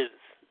what is.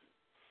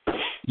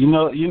 You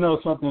know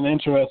something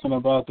interesting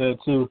about that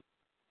too.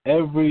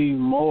 Every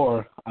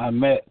Moor I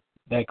met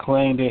that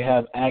claim they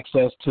have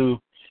access to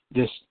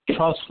this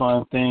trust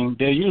fund thing,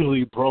 they're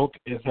usually broke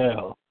as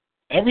hell.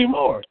 Every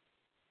Moor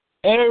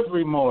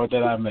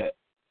that I met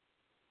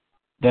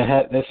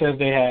that says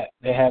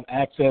they have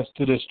access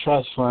to this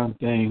trust fund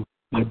thing,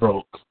 they're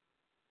broke.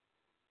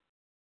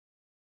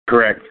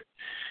 Correct.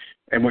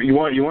 And what you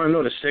want to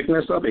know the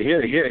sickness of it?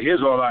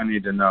 Here's all I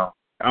need to know.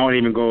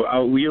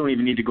 We don't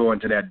even need to go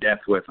into that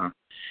depth with them.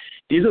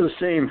 These are the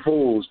same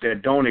fools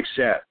that don't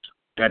accept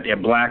that they're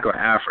black or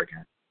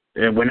African.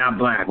 We're not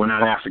black, we're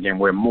not African,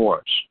 we're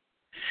Moors.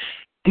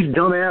 These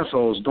dumb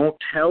assholes don't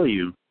tell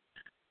you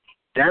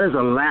that is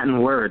a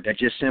Latin word that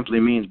just simply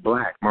means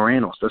black,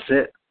 morenos, that's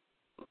it.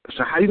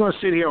 So how are you going to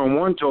sit here on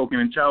one token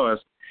and tell us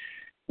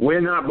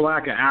we're not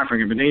black or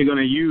African, but then you're going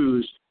to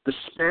use the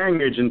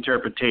Spaniards'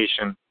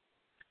 interpretation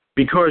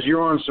because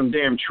you're on some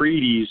damn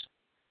treaties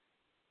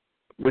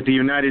with the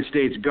United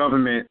States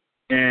government,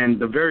 and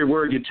the very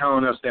word you're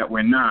telling us that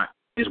we're not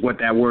is what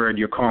that word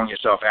you're calling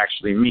yourself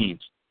actually means.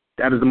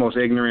 That is the most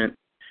ignorant.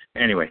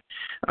 Anyway,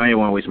 I didn't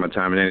want to waste my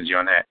time and energy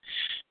on that.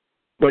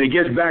 But it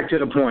gets back to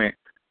the point.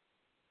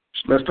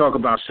 Let's talk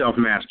about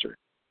self-mastery.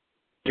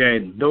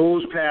 Okay,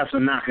 those paths are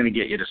not going to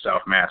get you to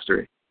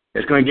self-mastery.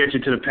 It's going to get you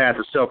to the path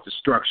of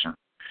self-destruction.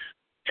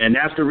 And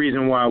that's the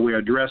reason why we're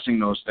addressing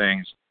those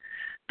things,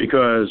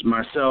 because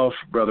myself,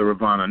 Brother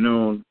Ravana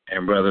Noon,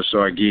 and Brother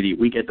Sargiti,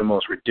 we get the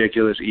most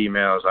ridiculous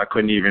emails. I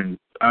don't even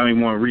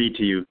want to read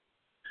to you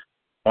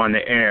on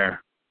the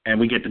air. And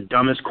we get the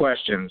dumbest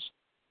questions.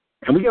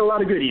 And we get a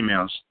lot of good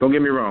emails. Don't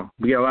get me wrong.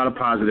 We get a lot of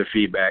positive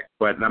feedback.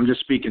 But I'm just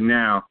speaking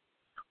now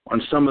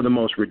on some of the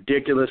most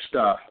ridiculous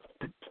stuff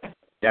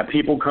that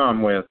people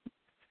come with.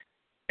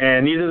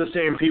 And these are the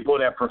same people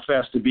that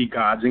profess to be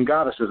gods and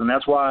goddesses. And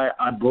that's why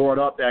I brought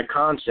up that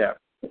concept.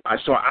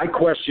 So I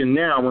question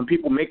now when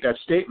people make that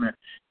statement,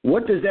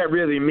 what does that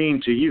really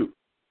mean to you?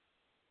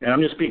 And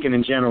I'm just speaking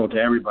in general to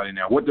everybody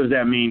now. What does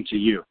that mean to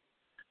you?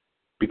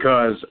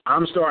 Because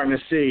I'm starting to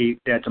see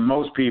that to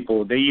most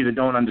people, they either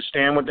don't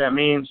understand what that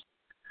means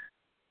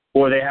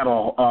or they have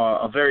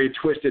a very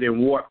twisted and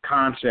warped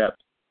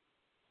concept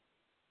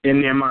in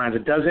their minds.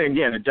 It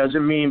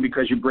doesn't mean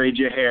because you braid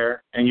your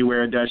hair and you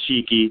wear a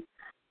dashiki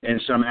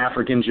and some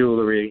African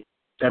jewelry,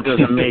 that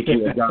doesn't make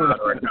you a god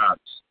or a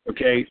goddess.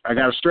 Okay, I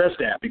got to stress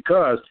that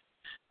because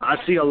I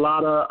see a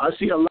lot of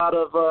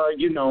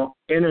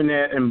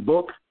internet and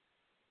book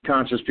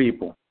conscious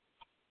people.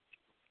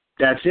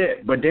 That's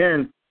it. But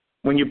then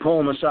when you pull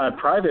them aside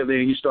privately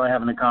and you start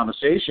having a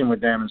conversation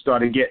with them and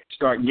start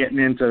getting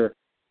into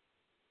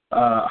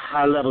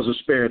high levels of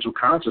spiritual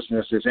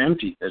consciousness, it's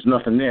empty. There's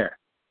nothing there.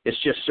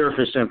 It's just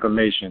surface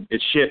information.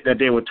 It's shit that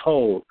they were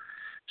told,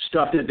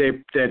 stuff that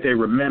they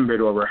remembered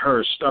or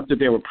rehearsed, stuff that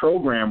they were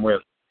programmed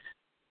with.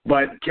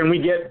 But can we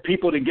get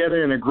people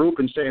together in a group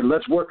and say,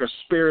 let's work a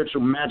spiritual,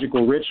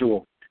 magical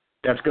ritual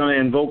that's going to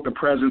invoke the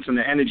presence and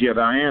the energy of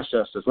our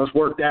ancestors? Let's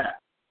work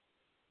that.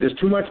 There's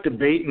too much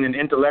debating and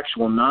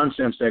intellectual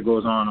nonsense that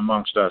goes on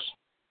amongst us.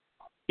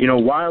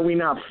 Why are we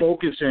not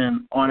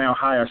focusing on our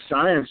higher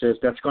sciences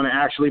that's going to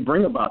actually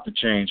bring about the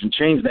change and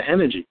change the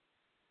energy?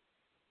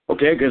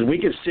 Okay, because we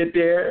could sit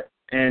there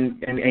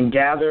and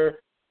gather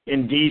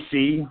in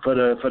D.C. for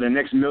the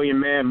next Million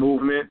Man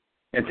movement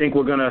and think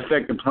we're going to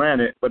affect the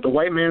planet, but the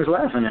white man's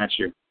laughing at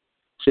you.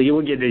 So you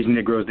will get these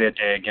Negroes their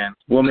day again.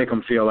 We'll make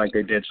them feel like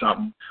they did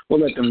something. We'll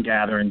let them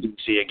gather in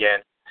D.C. again.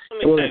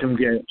 We'll let them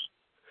get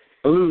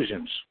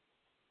illusions.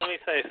 Let me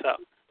tell you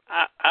something.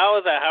 I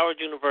was at Howard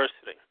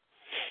University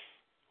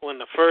when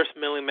the first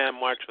Million Man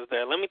March was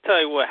there. Let me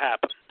tell you what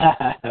happened.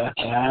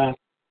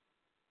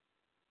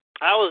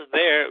 I was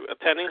there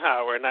attending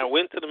Howard, and I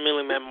went to the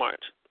Million Man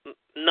March.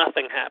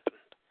 Nothing happened.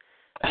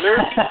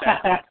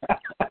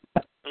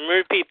 Let me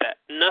repeat that.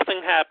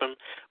 Nothing happened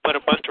but a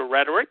bunch of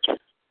rhetoric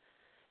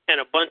and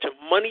a bunch of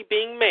money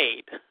being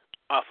made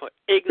off of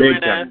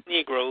ignorant-ass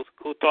Negroes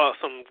who thought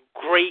some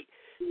great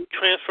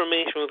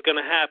transformation was going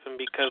to happen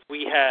because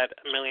we had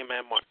a Million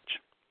Man March.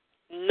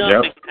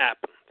 Nothing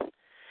happened.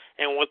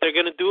 And what they're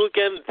going to do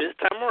again this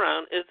time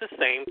around is the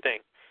same thing.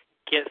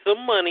 Get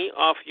some money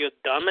off your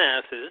dumb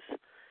asses,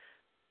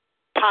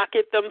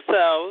 pocket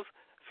themselves.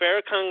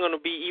 Farrakhan going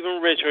to be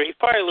even richer. He's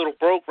probably a little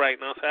broke right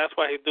now, so that's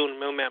why he's doing the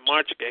Million Man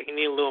March again. He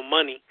needs a little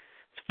money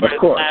for his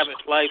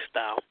lavish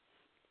lifestyle.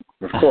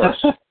 Of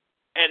course.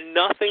 And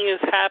nothing is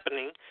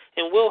happening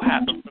and will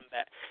happen from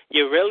that.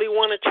 You really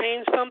want to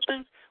change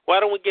something?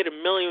 Why don't we get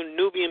 1 million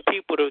Nubian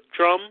people to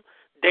drum,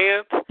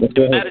 dance,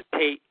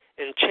 meditate,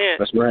 and chant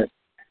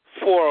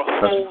for a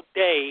whole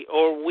day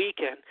or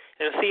weekend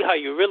and see how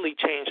you really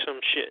change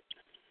some shit?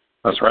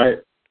 That's right.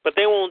 But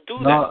they won't do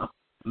that.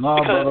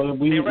 No, brother,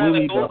 we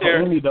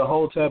need the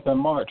Hotep and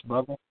March,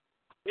 brother.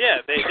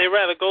 Yeah, they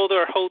rather go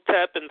there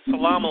Hotep and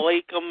Salam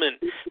Alaikum and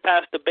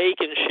pass the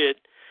bacon shit.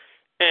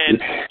 And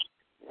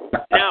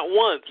not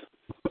once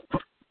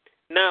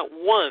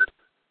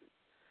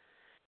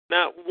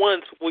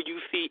will you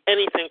see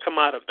anything come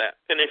out of that.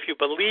 And if you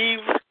believe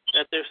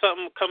that there's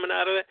something coming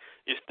out of it,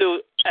 you're still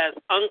as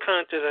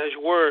unconscious as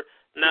you were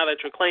now that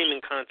you're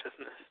claiming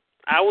consciousness.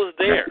 I was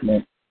there.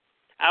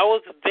 I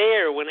was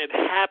there when it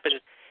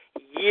happened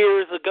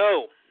years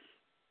ago.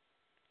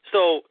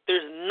 So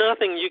there's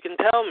nothing you can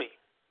tell me.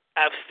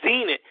 I've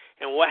seen it,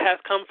 and what has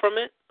come from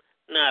it?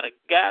 Not a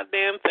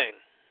goddamn thing.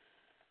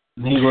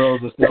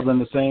 Negroes are still in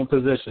the same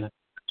position.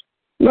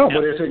 No,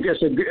 but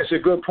it's a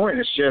good point.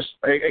 It's just,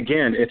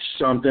 again, it's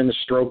something to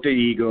stroke the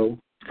ego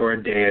for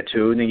a day or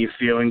two, and then you're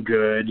feeling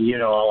good. You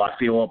know, I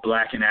feel all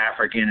black and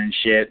African and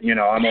shit. You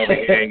know, I'm over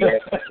here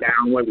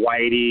down with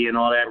Whitey and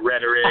all that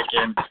rhetoric,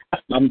 and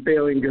I'm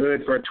feeling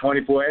good for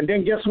 24. And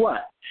then guess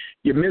what?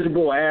 Your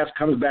miserable ass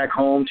comes back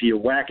home to your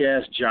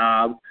whack-ass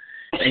job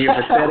and your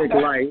pathetic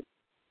life,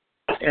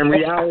 and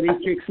reality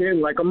kicks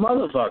in like a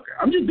motherfucker.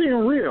 I'm just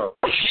being real.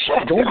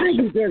 Don't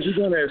think because you're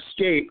going to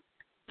escape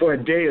for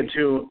a day or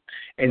two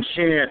and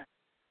chant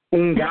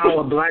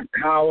Ungawa Black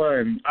Power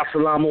and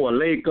Assalamu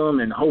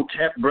Alaikum and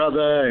Hotep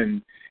Brother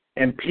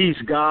and Peace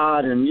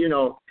God, and, you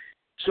know.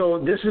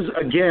 So this is,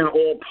 again,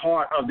 all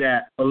part of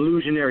that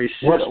illusionary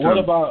system. What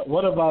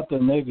about the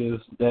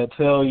niggas that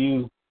tell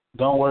you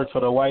don't work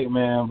for the white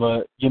man,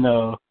 but, you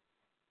know,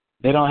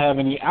 they don't have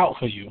any out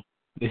for you?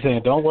 They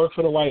say don't work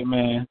for the white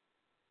man.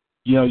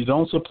 You know, you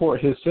don't support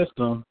his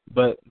system,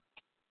 but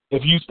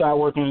if you start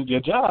working at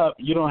your job,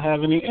 you don't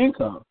have any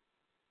income.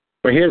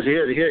 But here's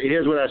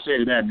what I say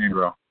to that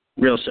Negro.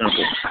 Real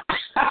simple.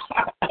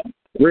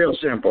 Real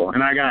simple.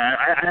 And I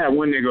had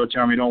one Negro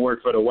tell me don't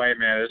work for the white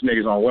man. This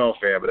nigga's on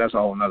welfare, but that's a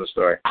whole nother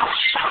story.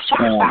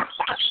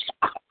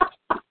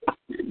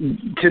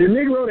 To the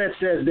Negro that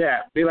says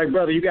that, be like,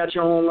 brother, you got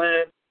your own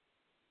land?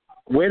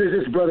 Where does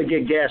this brother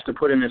get gas to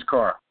put in his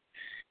car?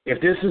 If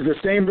this is the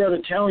same brother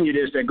telling you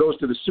this that goes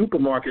to the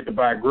supermarket to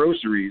buy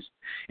groceries,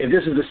 if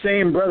this is the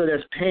same brother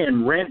that's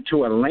paying rent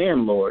to a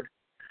landlord,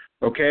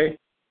 okay,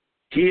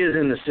 he is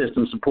in the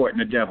system supporting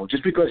the devil.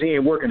 Just because he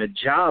ain't working a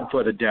job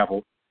for the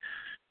devil,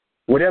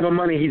 whatever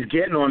money he's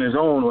getting on his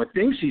own or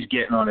thinks he's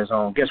getting on his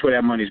own, guess where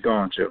that money's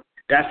going to?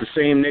 That's the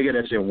same nigga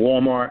that's in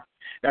Walmart.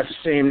 That's the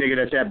same nigga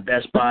that's at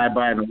Best Buy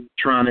buying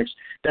electronics.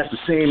 That's the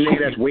same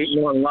nigga that's waiting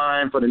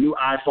online for the new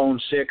iPhone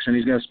 6 and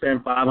he's going to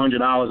spend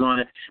 $500 on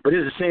it. But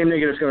it's the same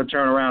nigga that's going to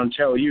turn around and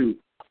tell you,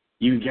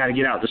 you got to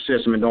get out the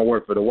system and don't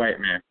work for the white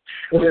man.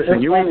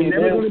 Listen, you ain't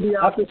never going to be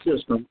out the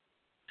system.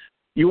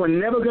 You are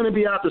never going to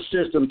be out the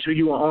system till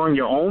you are on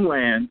your own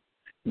land,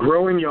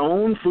 growing your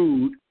own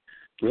food,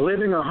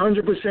 living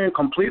 100%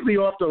 completely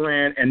off the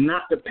land and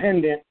not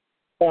dependent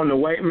on the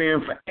white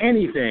man for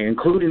anything,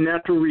 including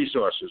natural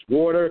resources,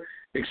 water,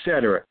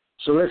 etc.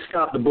 So let's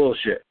stop the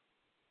bullshit,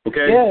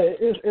 okay? Yeah,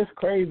 it's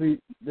crazy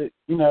that,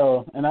 you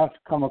know, and I've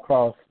come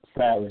across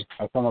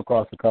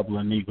a couple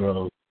of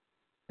Negroes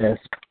that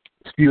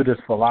spew this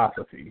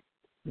philosophy.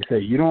 They say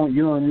you don't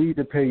need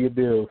to pay your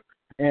bills.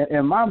 And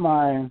in my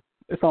mind,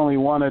 it's only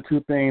one or two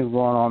things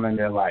going on in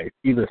their life.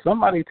 Either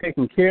somebody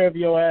taking care of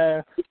your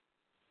ass,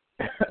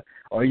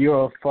 or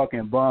you're a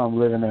fucking bum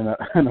living in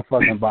a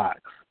fucking box.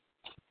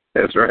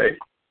 That's right.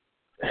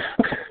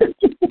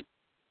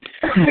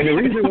 And the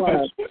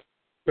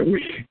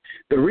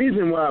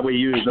reason why we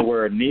use the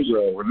word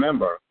Negro,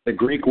 remember, the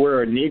Greek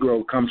word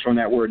Negro comes from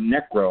that word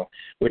necro,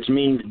 which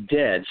means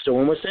dead. So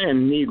when we're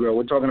saying Negro,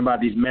 we're talking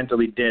about these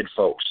mentally dead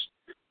folks.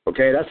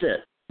 Okay, that's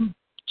it.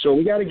 So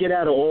we got to get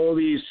out of all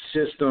these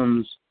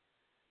systems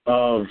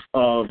of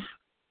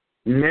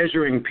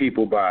measuring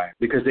people by,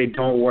 because they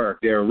don't work.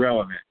 They're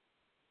irrelevant.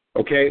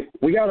 Okay?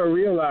 We got to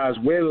realize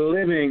we're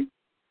living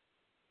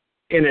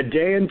in a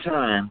day and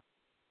time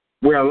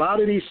where a lot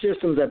of these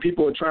systems that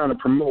people are trying to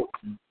promote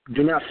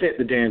do not fit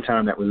the day and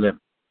time that we live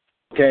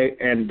in. Okay?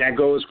 And that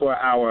goes for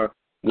our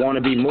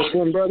wannabe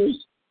Muslim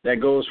brothers. That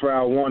goes for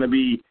our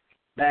wannabe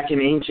back in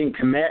ancient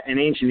Kemet and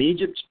ancient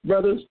Egypt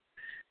brothers.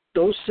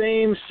 Those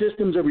same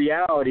systems of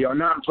reality are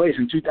not in place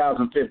in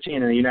 2015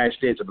 in the United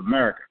States of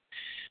America.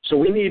 So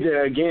we need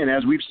to, again,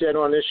 as we've said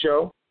on this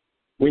show,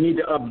 we need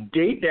to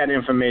update that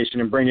information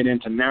and bring it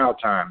into now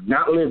time,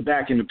 not live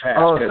back in the past.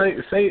 Oh,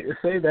 say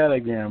that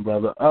again,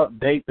 brother.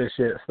 Update the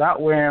shit. Stop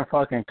wearing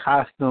fucking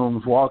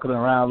costumes, walking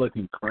around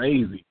looking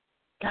crazy.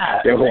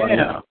 God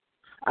damn.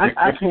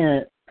 I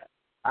can't.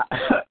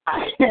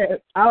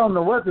 I don't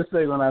know what to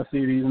say when I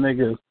see these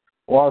niggas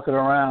walking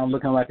around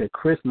looking like a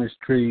Christmas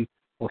tree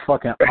with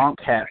fucking Ankh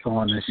hats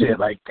on and shit.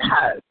 Like,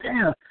 God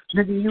damn,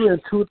 nigga, you in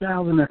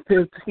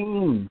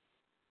 2015.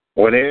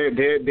 Well,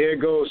 there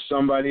goes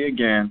somebody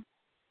again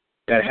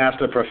that has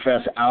to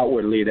profess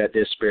outwardly that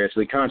they're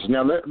spiritually conscious.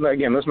 Now, let's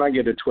not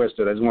get it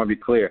twisted. I just want to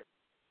be clear.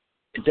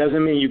 It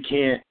doesn't mean you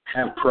can't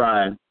have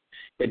pride.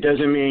 It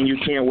doesn't mean you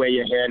can't wear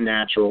your hair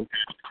natural.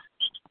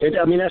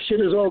 That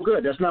shit is all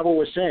good. That's not what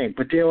we're saying.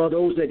 But there are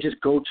those that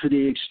just go to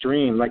the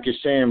extreme, like you're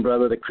saying,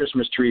 brother, the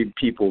Christmas tree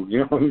people. You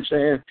know what I'm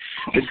saying?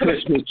 The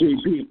Christmas tree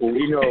people,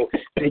 you know,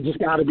 they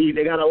got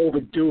to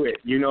overdo it.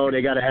 You know,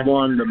 they got to have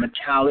on the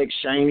metallic,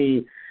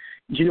 shiny,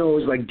 you know,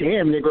 it's like,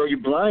 damn, Negro, you're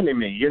blinding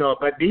me. You know,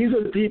 but these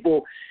are the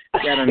people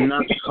that are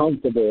not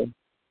comfortable.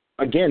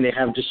 Again, they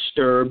have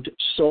disturbed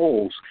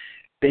souls.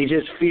 They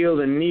just feel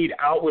the need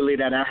outwardly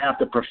that I have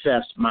to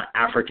profess my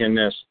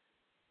Africanness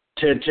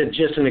to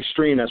just an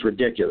extreme that's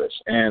ridiculous.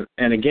 And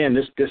again,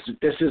 this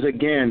is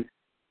again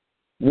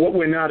what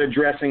we're not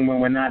addressing when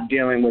we're not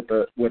dealing with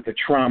the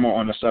trauma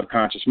on the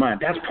subconscious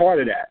mind. That's part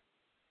of that.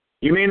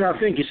 You may not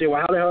think, you say,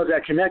 well, how the hell is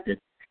that connected?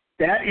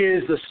 That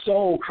is the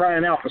soul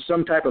crying out for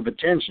some type of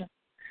attention.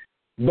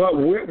 But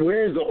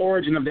where is the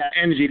origin of that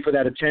energy for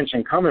that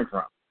attention coming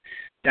from?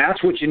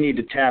 That's what you need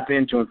to tap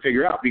into and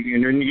figure out.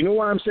 You know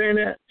why I'm saying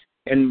that?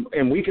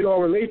 And we could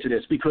all relate to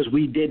this because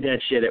we did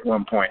that shit at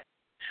one point.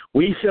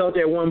 We felt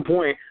at one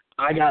point,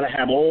 I got to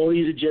have all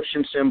these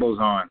Egyptian symbols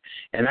on,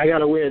 and I got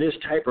to wear this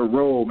type of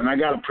robe, and I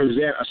got to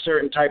present a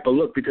certain type of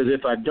look, because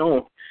if I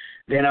don't,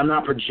 then I'm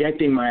not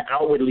projecting my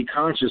outwardly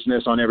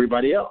consciousness on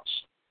everybody else.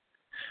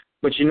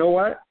 But you know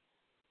what?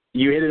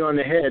 You hit it on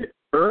the head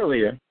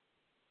earlier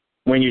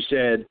when you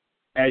said,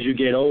 as you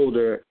get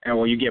older and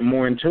when you get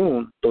more in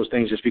tune, those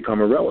things just become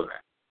irrelevant.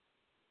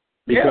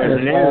 Because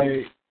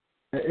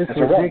it's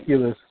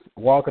ridiculous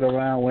walking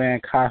around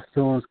wearing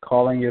costumes,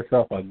 calling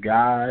yourself a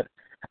god.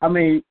 I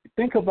mean,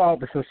 think about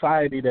the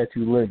society that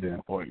you live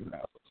in, for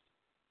example.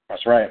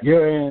 That's right.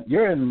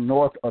 You're in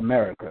North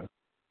America.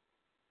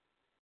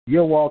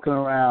 You're walking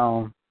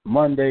around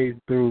Monday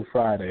through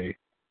Friday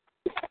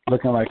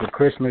looking like a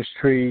Christmas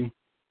tree.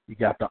 You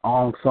got the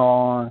onks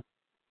on.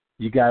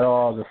 You got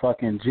all the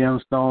fucking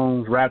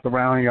gemstones wrapped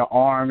around your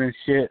arm and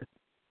shit.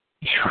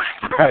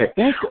 Right.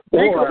 Think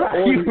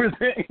about you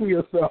presenting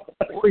yourself.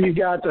 Or you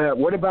got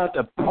what about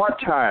the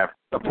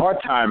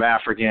part-time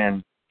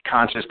African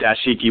conscious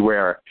dashiki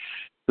wearer?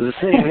 The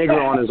same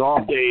nigger on his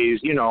off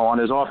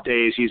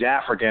days, he's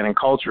African and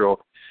cultural.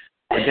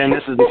 But then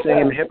this is the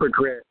same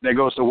hypocrite that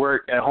goes to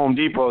work at Home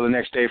Depot the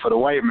next day for the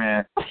white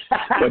man.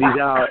 But he's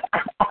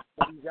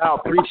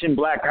out preaching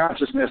black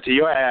consciousness to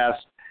your ass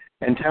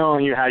and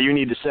telling you how you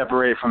need to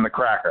separate from the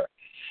cracker.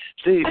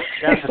 See,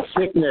 that's a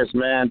sickness,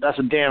 man. That's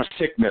a damn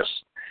sickness.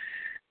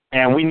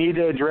 And we need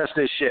to address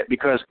this shit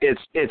because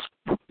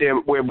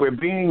we're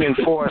being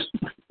enforced.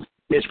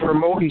 It's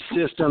promoting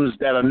systems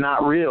that are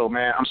not real,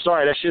 man. I'm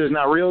sorry, that shit is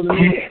not real to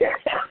me.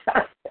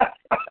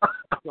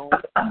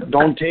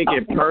 Don't take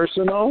it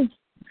personal,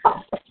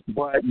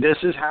 but this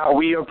is how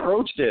we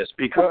approach this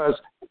because,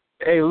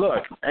 hey,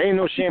 look, ain't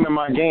no shame in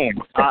my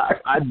game.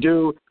 I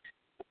do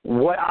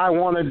what I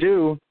want to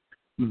do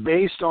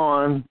based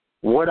on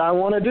what I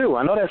want to do.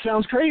 I know that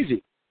sounds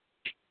crazy.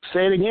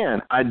 Say it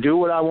again. I do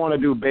what I want to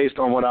do based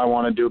on what I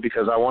want to do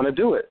because I want to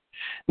do it.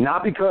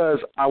 Not because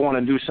I want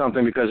to do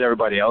something because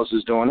everybody else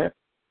is doing it.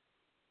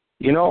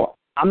 You know,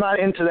 I'm not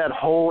into that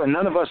whole, and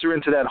none of us are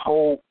into that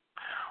whole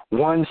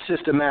one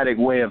systematic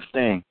way of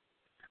thing.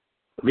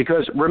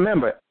 Because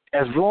remember,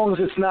 as long as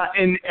it's not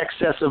in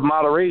excessive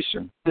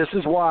moderation, this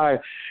is why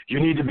you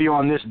need to be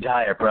on this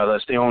diet, brother.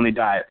 It's the only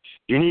diet.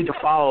 You need to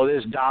follow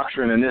this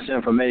doctrine and this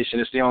information.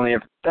 It's the only,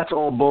 that's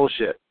all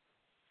bullshit.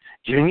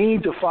 You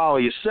need to follow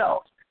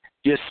yourself.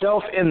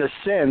 Yourself in the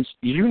sense,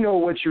 you know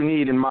what you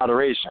need in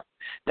moderation.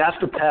 That's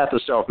the path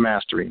of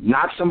self-mastery,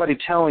 not somebody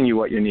telling you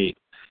what you need.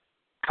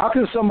 How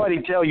can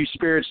somebody tell you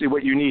spiritually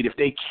what you need if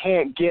they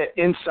can't get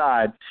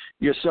inside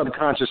your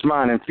subconscious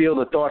mind and feel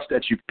the thoughts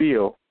that you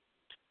feel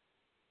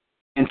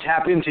and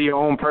tap into your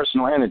own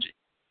personal energy?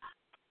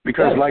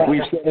 Because like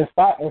we've said,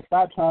 stop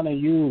trying to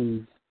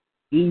use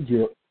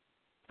Egypt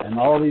and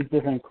all these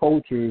different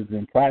cultures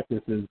and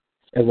practices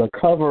as a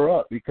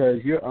cover-up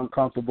because you're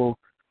uncomfortable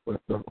with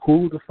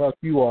who the fuck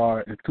you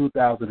are in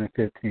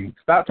 2015.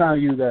 Stop trying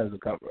to use that as a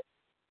cover-up.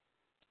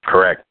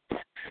 Correct.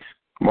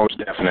 Most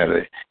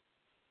definitely.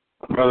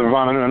 Brother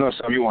Vaughn, I know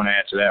something you want to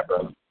add to that,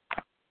 brother.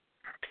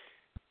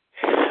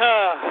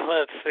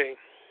 Let's see.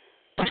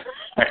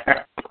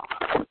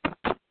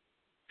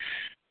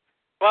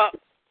 Well,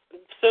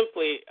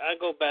 simply, I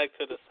go back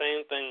to the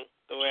same thing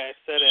the way I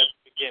said at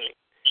the beginning.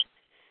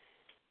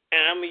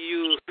 And I'm going to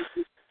use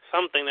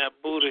something that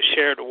Buddha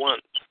shared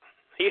once.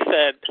 He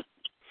said,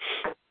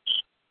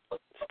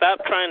 stop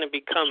trying to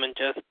become and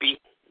just be.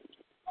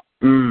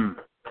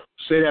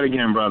 Say that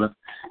again, brother.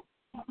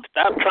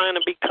 Stop trying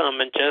to become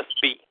and just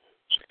be.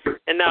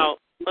 And now,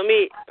 let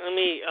me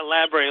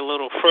elaborate a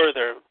little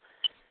further,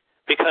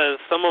 because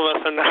some of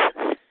us are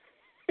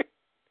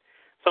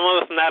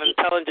not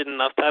intelligent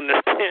enough to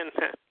understand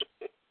that.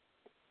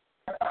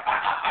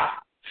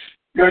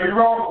 You're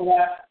wrong for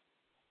that.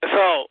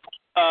 So,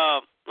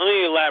 let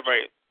me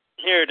elaborate.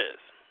 Here it is.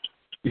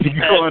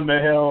 You're going to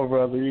hell,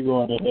 brother. You're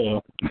going to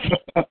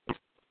hell.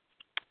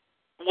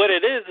 What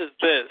it is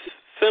this.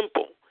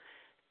 Simple.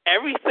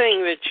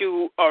 Everything that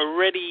you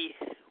already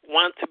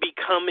want to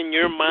become in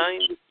your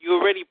mind, you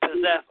already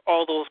possess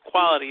all those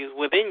qualities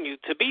within you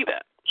to be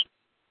that.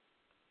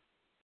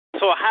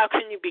 So how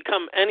can you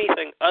become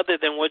anything other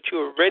than what you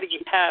already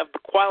have the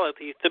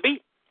qualities to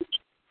be?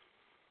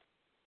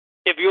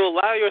 If you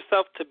allow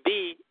yourself to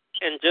be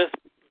and just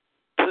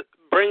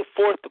bring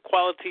forth the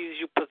qualities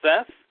you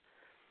possess,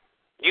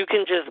 you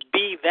can just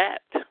be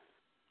that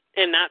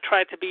and not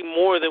try to be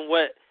more than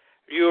what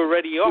you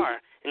already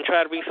are and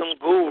try to be some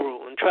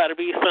guru and try to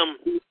be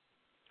some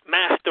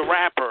master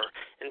rapper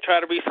and try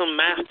to be some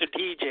master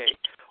DJ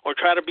or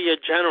try to be a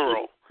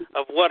general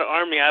of what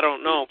army, I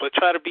don't know, but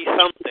try to be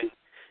something.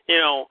 You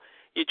know,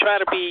 you try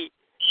to be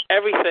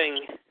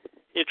everything.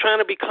 You're trying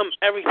to become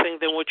everything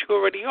than what you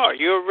already are.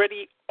 You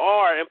already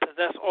are and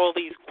possess all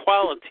these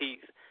qualities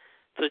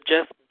to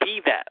just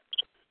be that.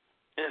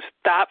 And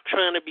stop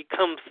trying to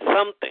become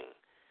something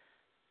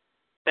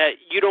that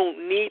you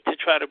don't need to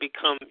try to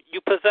become.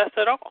 You possess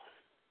it all.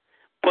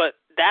 But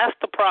that's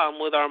the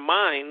problem with our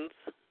minds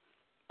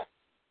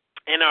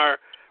and our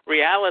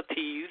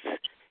realities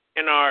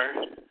and our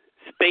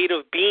state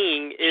of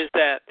being, is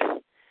that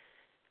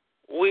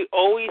we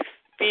always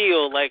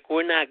feel like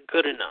we're not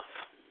good enough.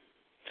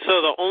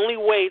 So the only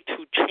way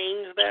to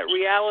change that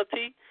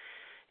reality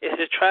is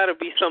to try to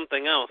be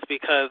something else,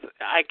 because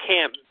I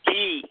can't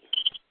be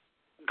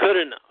good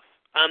enough.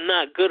 I'm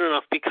not good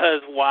enough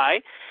because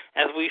why?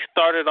 As we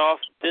started off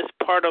this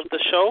part of the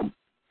show,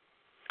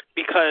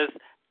 because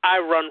I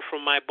run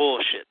from my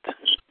bullshit.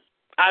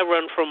 I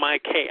run from my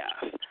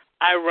chaos.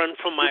 I run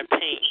from my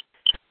pain.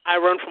 I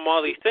run from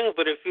all these things.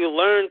 But if you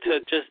learn to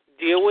just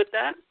deal with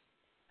that,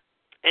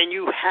 and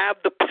you have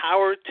the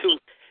power to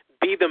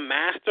be the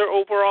master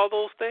over all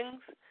those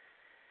things,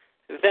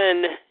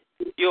 then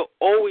you'll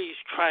always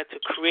try to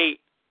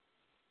create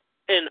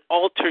an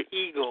alter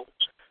ego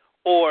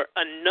or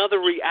another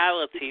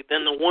reality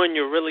than the one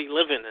you're really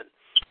living in,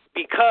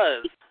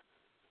 because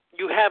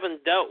you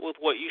haven't dealt with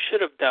what you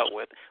should have dealt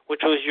with,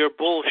 which was your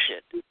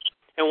bullshit.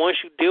 And once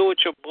you deal with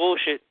your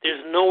bullshit,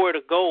 there's nowhere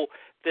to go,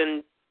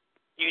 then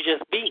you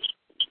just be.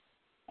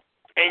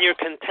 And you're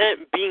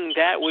content being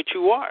that which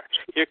you are.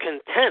 You're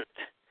content.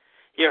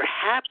 You're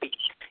happy.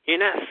 You're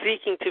not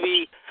seeking to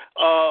be,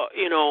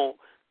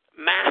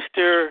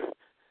 master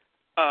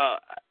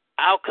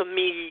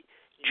alchemy,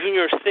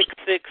 junior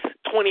 6'6",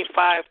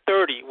 25,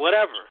 30,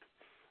 whatever.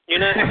 You're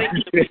not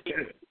seeking to be.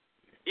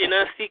 You're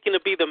not seeking to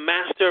be the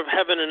master of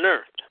heaven and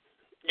earth.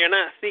 You're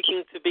not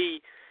seeking to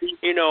be,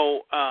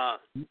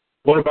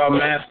 What about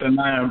Master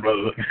 9,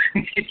 brother?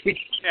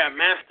 Yeah,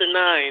 Master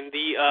 9,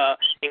 the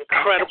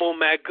incredible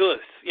Magus.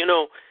 You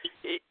want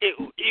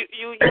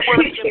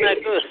to be a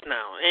Magus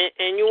now,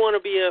 and you want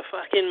to be a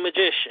fucking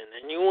magician,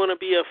 and you want to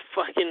be a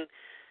fucking,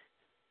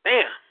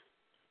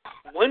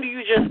 damn. When do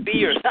you just be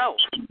yourself?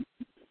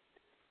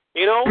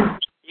 You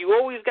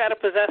always got to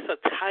possess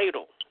a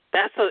title.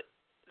 That's a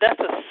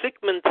sick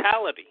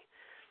mentality.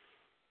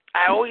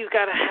 I always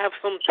got to have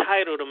some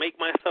title to make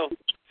myself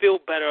feel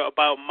better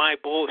about my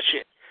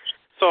bullshit.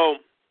 So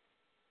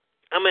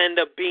I'm going to end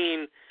up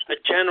being a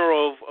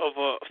general of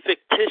a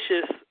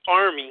fictitious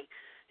army,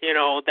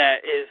 that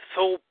is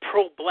so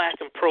pro-black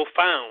and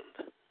profound.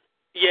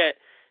 Yet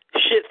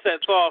shit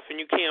sets off and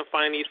you can't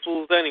find these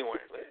fools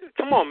anywhere.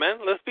 Come on, man.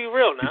 Let's be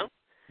real now.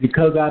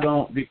 Because I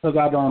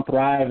don't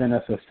thrive in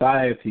a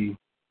society,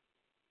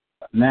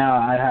 now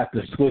I have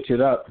to switch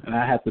it up, and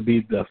I have to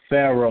be the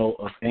pharaoh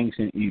of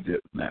ancient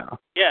Egypt now.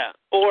 Yeah,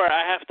 or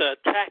I have to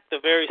attack the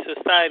very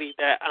society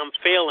that I'm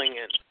failing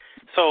in.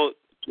 So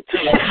to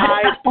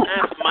hide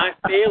past my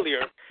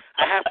failure,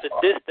 I have to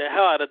diss the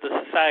hell out of the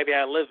society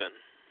I live in.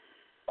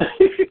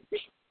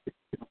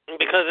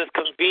 Because it's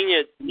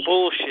convenient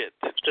bullshit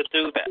to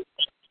do that.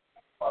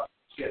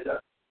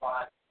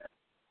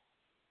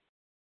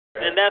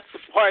 And that's the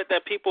part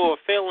that people are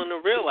failing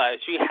to realize.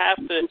 You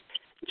have to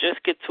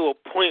just get to a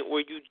point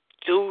where you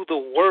do the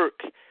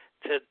work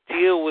to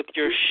deal with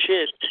your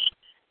shit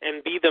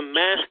and be the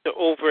master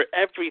over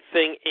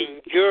everything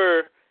in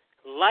your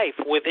life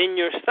within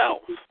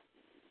yourself.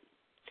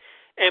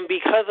 And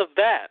because of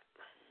that,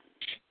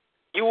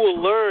 you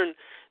will learn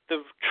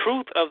the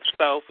truth of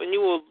self, and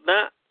you will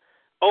not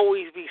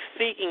always be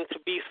seeking to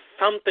be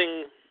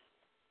something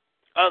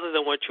other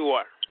than what you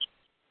are.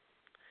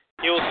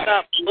 You'll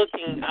stop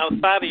looking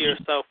outside of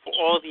yourself for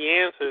all the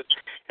answers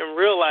and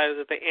realize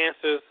that the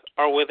answers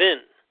are within.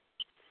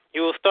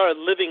 You will start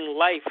living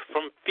life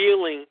from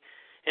feeling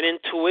and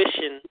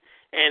intuition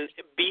and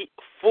be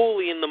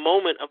fully in the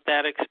moment of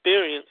that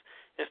experience,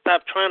 and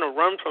stop trying to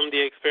run from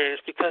the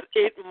experience because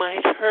it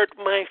might hurt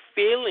my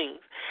feelings.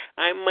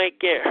 I might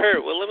get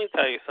hurt. Well, let me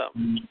tell you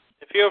something.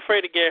 If you're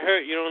afraid to get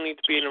hurt, you don't need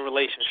to be in a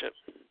relationship.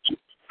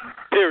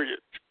 Period.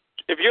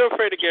 If you're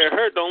afraid to get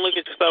hurt, don't look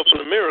at yourself in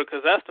the mirror,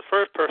 because that's the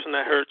first person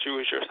that hurts you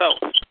is yourself.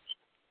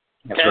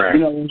 That's right.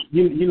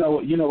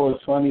 You know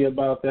what's funny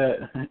about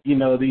that?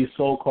 These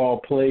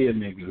so-called player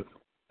niggas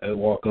that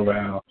walk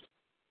around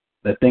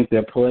that think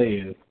they're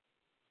players.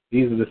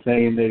 These are the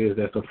same niggas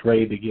that's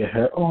afraid to get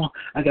hurt. Oh,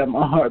 I got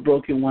my heart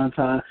broken one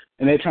time,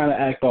 and they're trying to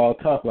act all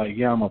tough like,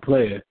 yeah, I'm a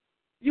player.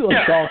 You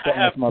a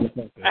soft-ass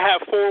motherfucker. I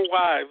have 4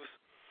 wives,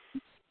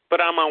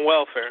 but I'm on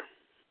welfare.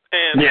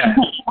 And yeah,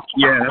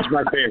 that's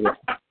my favorite.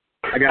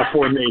 I got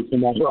 4 mates in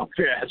my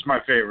welfare. That's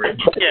my favorite.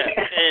 Yeah,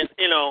 and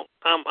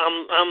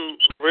I'm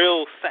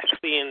real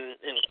sexy and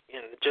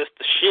just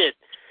the shit.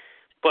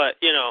 But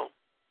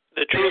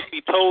the truth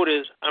be told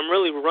is I'm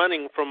really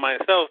running from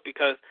myself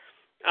because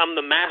I'm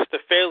the master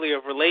failure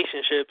of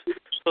relationships.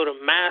 So to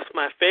mask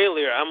my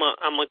failure, I'm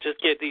gonna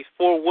just get these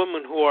 4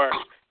 women who are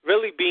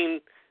really being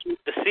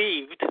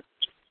deceived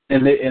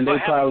And they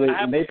find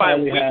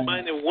probably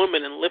weak-minded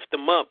women and lift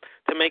them up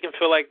to make them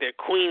feel like they're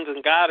queens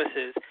and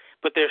goddesses,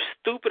 but they're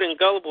stupid and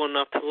gullible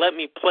enough to let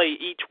me play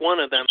each one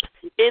of them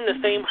in the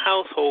same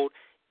household,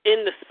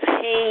 in the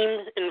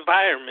same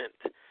environment.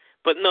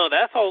 But no,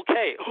 that's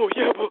okay. Oh,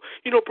 yeah,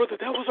 but, brother,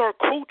 that was our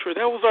culture.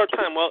 That was our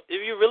time. Well, if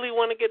you really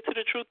want to get to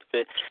the truth of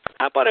it,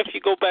 how about if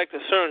you go back to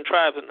certain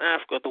tribes in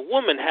Africa, the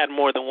woman had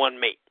more than one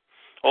mate.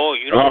 Oh,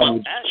 you don't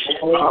want that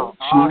shit. Oh,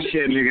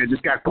 shit, nigga. It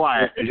just got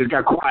quiet.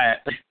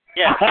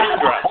 Yeah,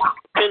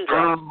 pin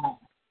drop.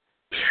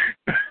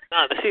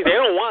 Nah, see, they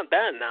don't want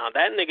that now.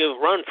 That nigga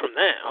run from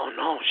that. Oh,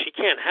 no, she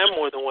can't have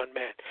more than one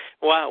man.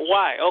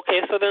 Why? Okay,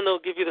 so then they'll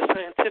give you the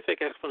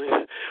scientific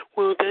explanation.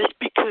 Well, that's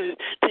because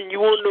then you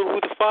won't know who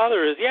the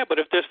father is. Yeah, but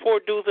if there's 4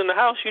 dudes in the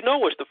house, you know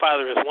which the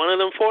father is. One of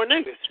them 4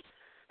 niggas.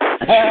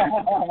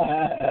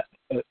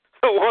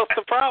 What's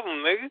the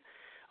problem, nigga?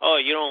 Oh,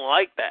 you don't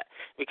like that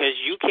because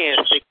you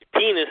can't stick your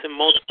penis in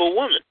multiple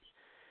women.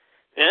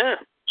 Yeah.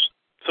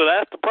 So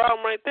that's the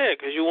problem right there,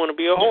 because you want to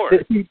be a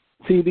whore.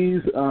 See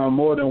these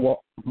more than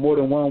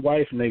one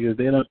wife niggas.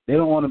 They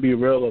don't want to be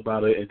real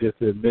about it and just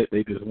admit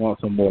they just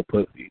want some more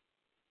pussy.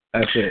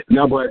 That's it.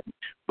 No,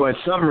 but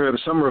some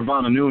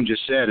Ravana Noon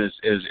just said is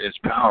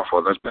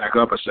powerful. Let's back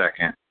up a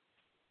second.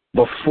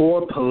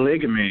 Before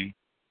polygamy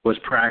was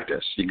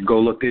practiced, you can go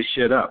look this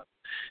shit up.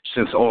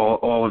 Since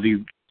all of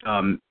you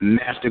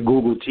master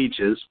Google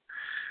teachers,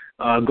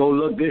 go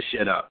look this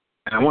shit up.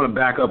 And I want to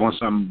back up on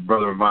something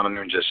Brother Ravana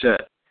Noon just said.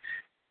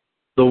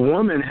 The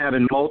woman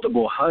having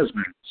multiple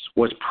husbands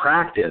was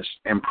practiced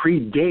and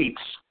predates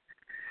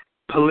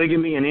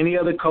polygamy and any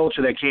other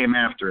culture that came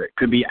after it.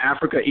 Could be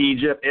Africa,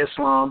 Egypt,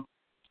 Islam.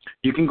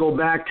 You can go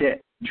back to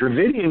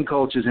Dravidian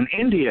cultures in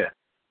India,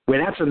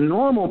 where that's a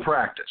normal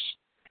practice.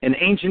 In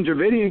ancient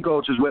Dravidian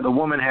cultures where the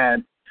woman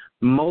had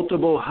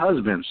multiple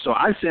husbands. So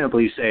I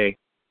simply say,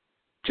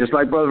 just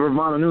like Brother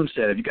Ravana Noon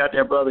said, if you got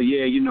that brother,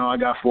 I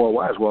got 4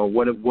 wives. Well,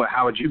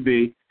 how would you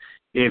be?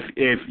 If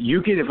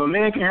a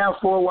man can have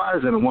 4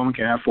 wives, then a woman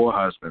can have 4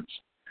 husbands.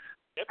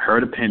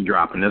 Heard a pin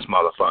drop in this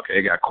motherfucker.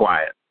 It got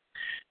quiet.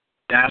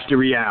 That's the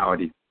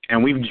reality.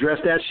 And we've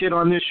addressed that shit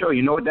on this show.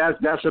 You know what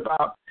that's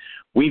about?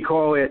 We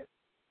call it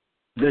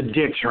the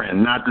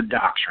doctrine, not the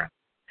doctrine.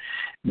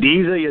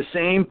 These are your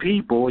same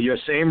people, your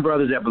same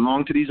brothers that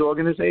belong to these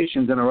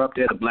organizations and are up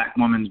there, the black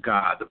woman's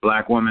God, the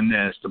black woman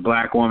this, the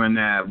black woman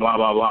that, blah,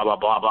 blah, blah, blah,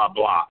 blah, blah,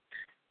 blah.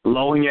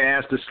 Lulling your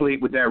ass to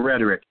sleep with that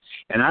rhetoric.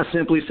 And I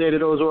simply say to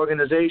those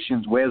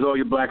organizations, where's all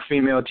your black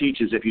female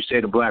teachers if you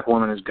say the black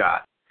woman is God?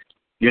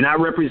 You're not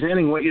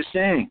representing what you're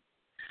saying.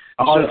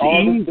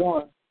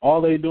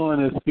 All they're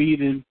doing is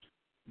feeding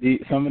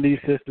some of these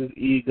sisters'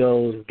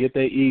 egos, get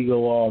their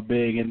ego all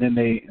big, and then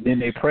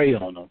they prey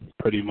on them,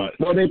 pretty much.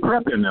 Well, they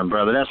prepping them,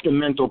 brother. That's the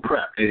mental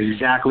prep. It's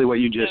exactly what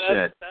you just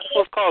said. That's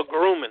what's called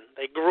grooming.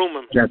 They groom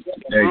them. Exactly.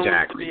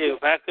 Groom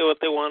exactly what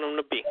they want them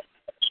to be.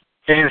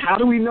 And how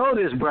do we know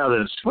this,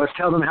 brothers? Let's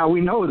tell them how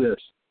we know this.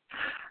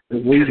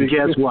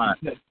 Guess what?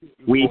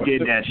 We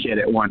did that shit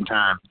at one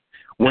time.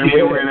 When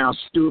we were in our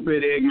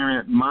stupid,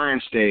 ignorant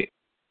mind state.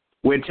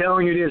 We're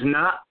telling you this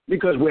not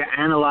because we're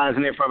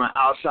analyzing it from an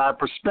outside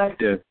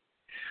perspective.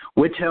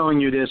 We're telling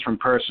you this from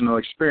personal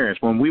experience.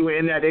 When we were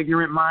in that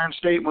ignorant mind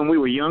state when we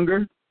were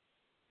younger,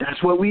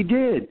 that's what we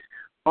did.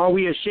 Are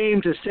we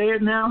ashamed to say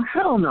it now?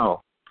 Hell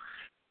no.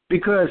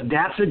 Because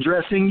that's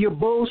addressing your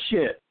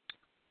bullshit.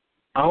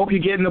 I hope you're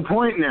getting the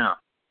point now.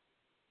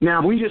 Now,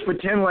 if we just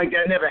pretend like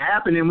that never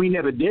happened and we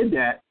never did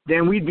that,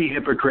 then we'd be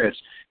hypocrites.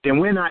 Then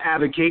we're not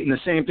advocating the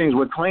same things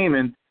we're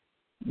claiming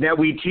that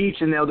we teach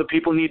and that the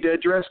people need to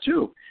address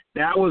too.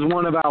 That was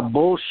one of our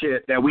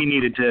bullshit that we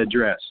needed to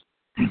address.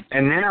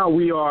 And now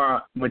we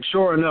are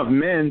mature enough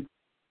men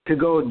to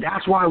go,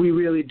 that's why we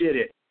really did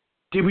it.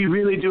 Did we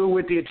really do it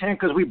with the intent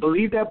because we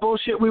believed that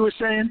bullshit we were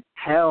saying?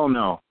 Hell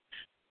no.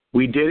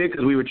 We did it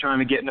because we were trying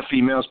to get in the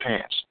female's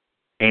pants.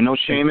 Ain't no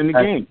shame in the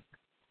game.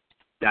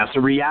 That's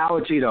the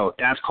reality, though.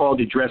 That's called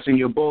addressing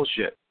your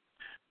bullshit.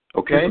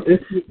 Okay?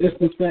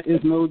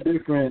 It's no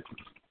different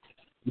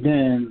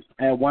than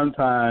at one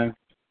time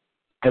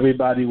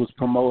everybody was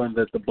promoting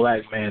that the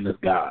black man is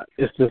God.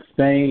 It's the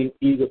same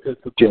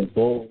egotistical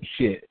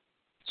bullshit.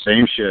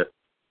 Same shit.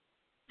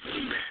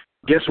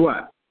 Guess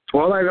what?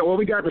 All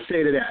we got to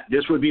say to that,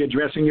 this would be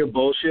addressing your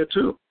bullshit,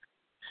 too.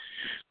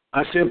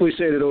 I simply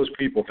say to those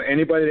people, for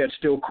anybody that's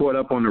still caught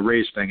up on the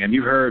race thing, and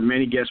you've heard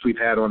many guests we've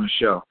had on the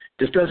show,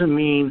 this doesn't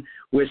mean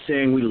we're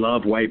saying we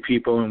love white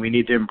people and we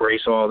need to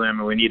embrace all of them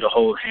and we need to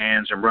hold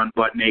hands and run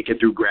butt naked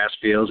through grass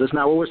fields. That's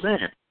not what we're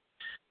saying.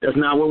 That's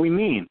not what we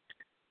mean.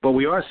 But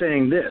we are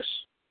saying this.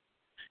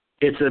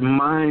 It's a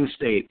mind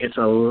state. It's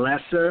a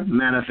lesser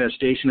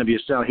manifestation of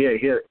yourself.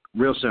 Here,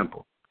 real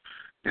simple.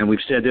 And we've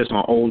said this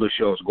on older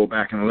shows. Go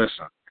back and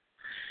listen.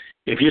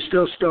 If you're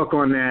still stuck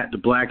on that, the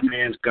black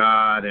man's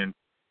God, and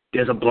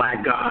there's a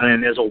black God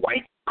and there's a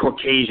white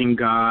Caucasian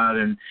God,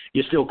 and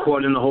you're still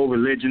caught in the whole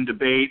religion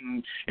debate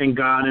and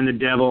God and the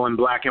devil and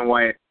black and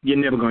white, you're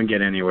never going to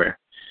get anywhere.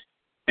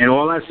 And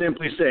all I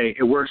simply say,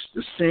 it works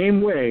the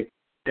same way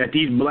that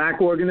these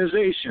black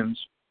organizations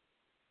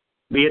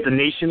be it the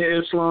Nation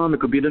of Islam, it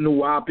could be the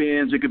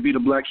Nuwapians, it could be the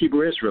Black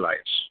Hebrew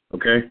Israelites,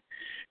 okay?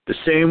 The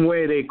same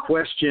way they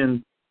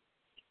question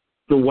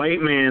the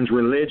white man's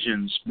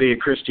religions, be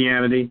it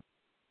Christianity,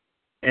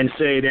 and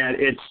say that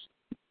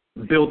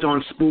it's built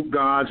on spook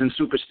gods and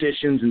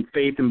superstitions and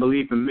faith and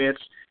belief and myths,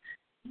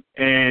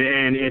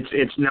 and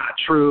it's not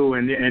true,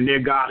 and their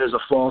God is a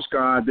false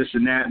God, this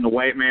and that, and the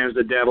white man's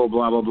the devil,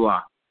 blah, blah,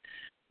 blah.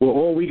 Well,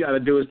 all we got to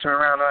do is turn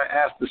around and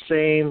ask the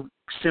same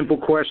simple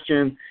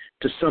question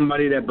to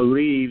somebody that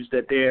believes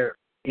that they're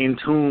in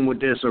tune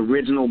with this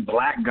original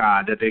black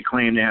God that they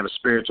claim to have a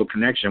spiritual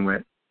connection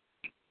with.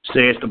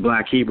 Say it's the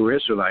Black Hebrew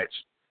Israelites.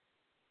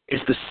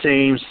 It's the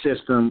same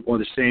system or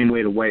the same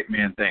way the white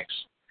man thinks.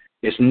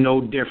 It's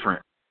no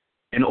different.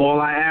 And all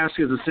I ask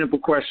is a simple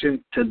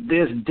question. To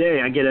this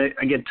day, I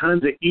get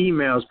tons of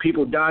emails,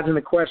 people dodging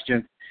the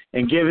question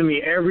and giving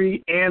me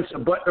every answer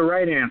but the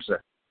right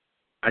answer.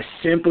 I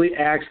simply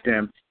ask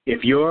them,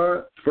 if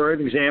you're, for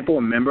example,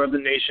 a member of the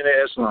Nation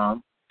of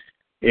Islam,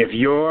 if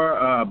you're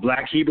a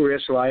Black Hebrew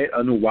Israelite,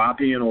 a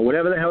Nuwapian, or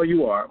whatever the hell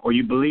you are, or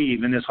you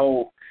believe in this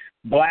whole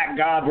black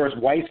God versus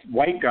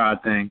white God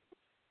thing,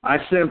 I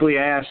simply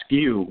ask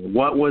you,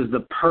 what was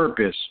the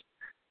purpose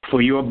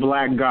for your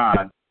black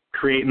God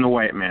creating the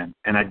white man?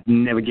 And I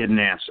never get an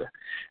answer.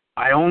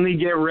 I only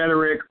get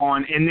rhetoric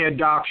in their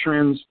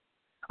doctrines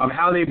of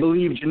how they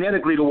believe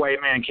genetically the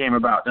white man came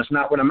about. That's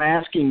not what I'm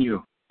asking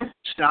you.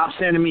 Stop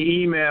sending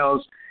me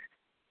emails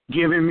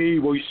giving me,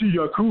 well, you see,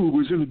 Yakub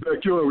was in the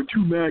backyard with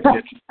 2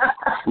 magnets.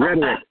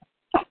 Rhetoric.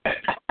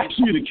 You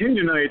see the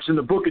Canaanites in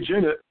the book of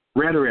Genesis.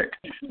 Rhetoric.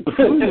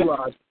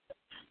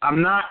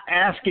 I'm not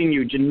asking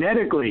you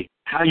genetically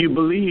how you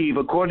believe,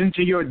 according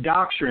to your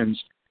doctrines,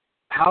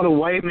 how the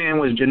white man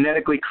was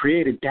genetically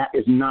created. That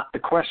is not the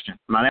question.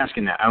 I'm not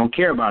asking that. I don't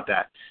care about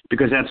that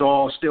because that's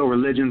all still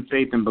religion,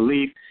 faith, and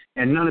belief,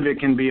 and none of it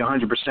can be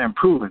 100%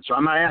 proven. So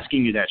I'm not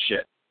asking you that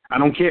shit. I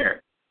don't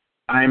care.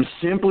 I'm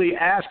simply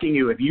asking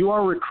you, if you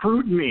are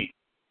recruiting me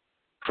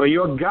for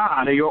your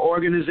God or your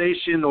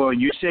organization, or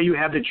you say you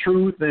have the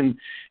truth and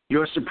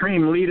your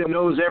supreme leader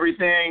knows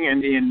everything,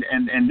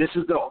 and this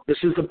is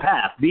the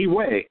path, the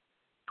way.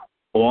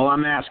 All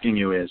I'm asking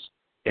you is,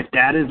 if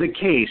that is the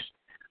case,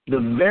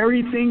 the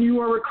very thing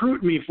you are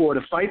recruiting me for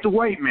to fight the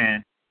white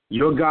man,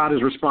 your God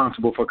is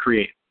responsible for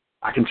creating.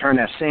 I can turn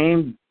that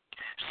same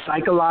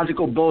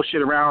psychological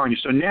bullshit around on you.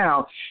 So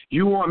now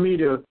you want me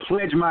to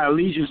pledge my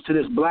allegiance to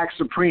this black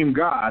supreme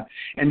God,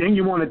 and then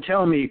you want to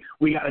tell me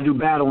we got to do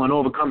battle and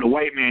overcome the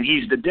white man.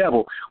 He's the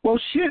devil. Well,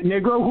 shit,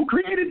 Negro, who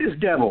created this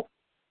devil?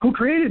 Who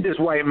created this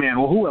white man?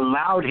 Well, who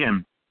allowed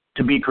him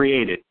to be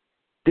created?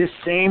 This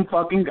same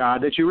fucking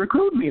God that you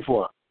recruit me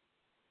for.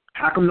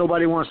 How come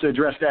nobody wants to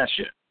address that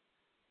shit?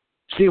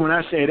 See, when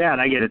I say that,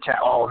 I get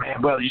attacked. Oh,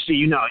 man, brother, you see,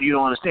 you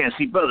don't understand.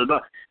 See, brother,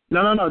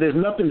 no, there's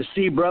nothing to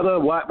see, brother.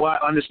 Why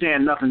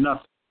understand nothing?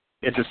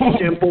 It's a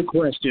simple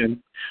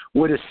question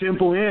with a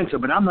simple answer,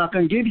 but I'm not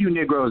going to give you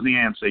Negroes the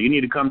answer. You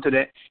need to come to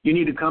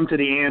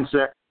the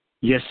answer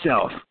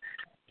yourself.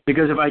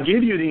 Because if I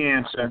give you the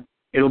answer,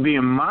 it'll be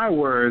in my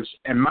words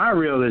and my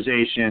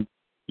realization.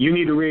 You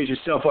need to raise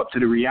yourself up to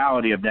the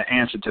reality of the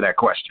answer to that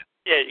question.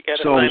 Yeah, you got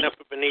to sign up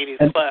for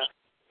Benitez's class.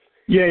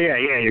 Yeah.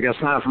 You got to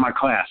sign up for my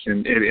class,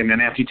 and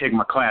then after you take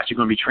my class, you're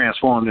going to be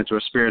transformed into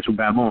a spiritual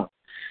baboon.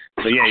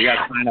 So yeah, you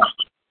got to sign up.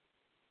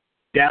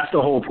 That's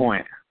the whole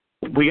point.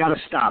 We got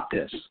to stop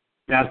this.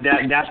 That's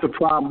the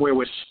problem where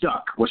we're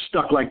stuck. We're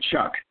stuck like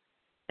Chuck.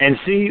 And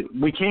see,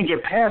 we can't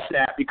get past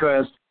that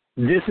because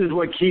this is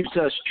what keeps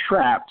us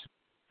trapped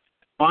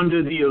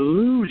under the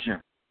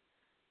illusion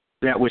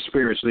that we're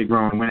spiritually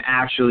growing when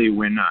actually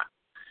we're not.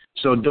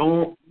 So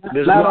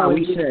this is why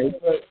we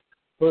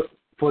say.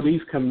 For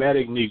these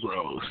Kemetic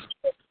Negroes,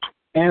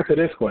 answer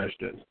this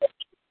question.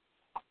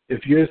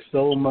 If you're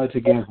so much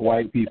against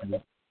white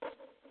people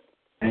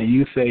and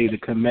you say the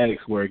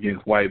Kemetics were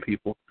against white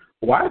people,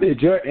 why did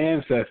your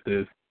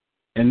ancestors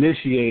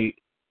initiate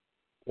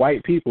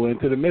white people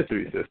into the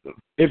mystery system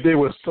if they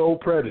were so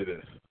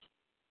prejudiced?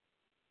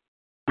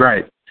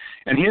 Right.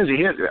 And here's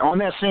on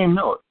that same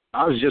note,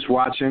 I was just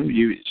watching,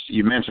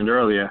 you mentioned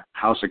earlier,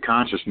 House of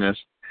Consciousness.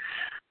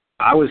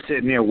 I was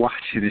sitting there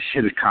watching. This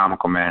shit is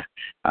comical, man.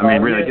 I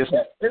mean, really,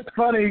 it's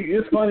funny.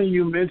 It's funny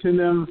you mention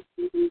them.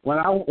 When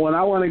I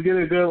want to get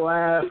a good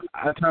laugh,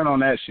 I turn on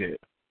that shit.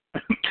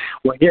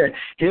 Well, here's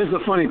the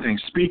funny thing.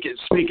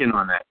 Speaking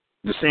on that,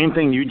 the same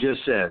thing you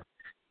just said,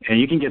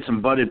 and you can get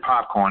some buttered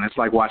popcorn. It's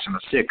like watching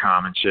a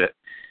sitcom and shit.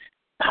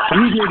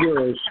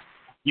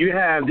 You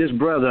have this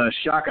brother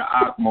Shaka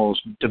Akmos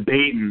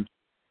debating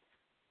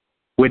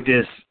with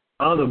this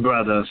other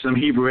brother, some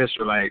Hebrew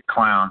Israelite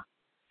clown.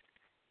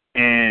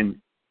 And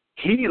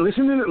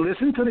listen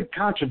to the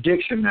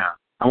contradiction now.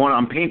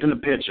 I'm painting the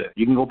picture.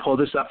 You can go pull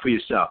this up for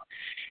yourself.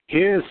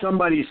 Here's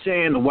somebody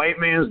saying the white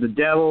man's the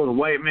devil, the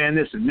white man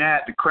this and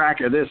that, the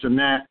cracker this and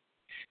that.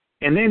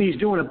 And then he's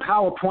doing a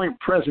PowerPoint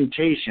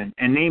presentation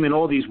and naming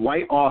all these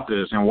white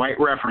authors and white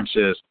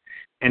references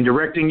and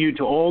directing you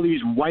to all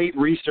these white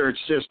research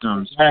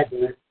systems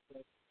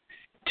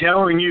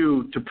telling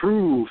you to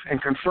prove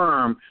and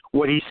confirm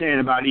what he's saying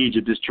about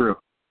Egypt is true.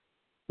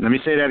 Let me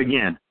say that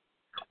again.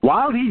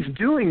 While he's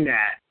doing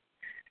that,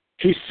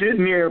 he's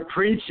sitting there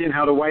preaching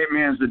how the white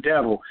man's the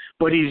devil,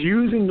 but he's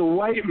using the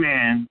white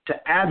man to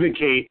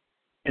advocate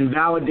and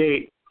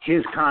validate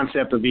his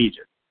concept of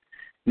Egypt.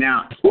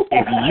 Now,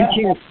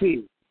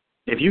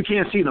 if you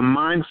can't see the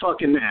mind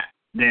fucking that,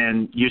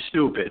 then you're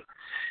stupid.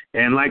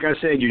 And like I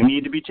said, you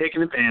need to be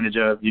taken advantage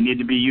of. You need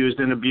to be used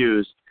and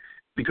abused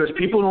because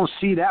people don't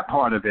see that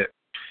part of it.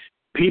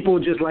 People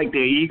just like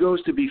their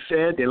egos to be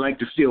fed. They like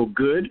to feel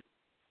good.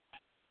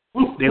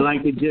 They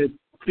like to just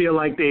feel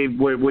like they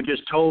were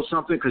just told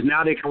something because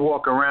now they can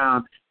walk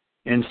around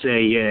and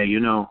say, yeah, you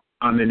know,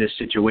 I'm in this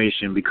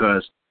situation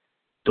because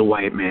the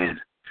white man.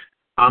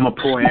 I'm a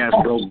poor-ass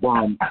broke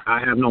bum. I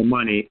have no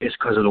money. It's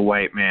because of the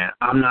white man.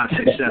 I'm not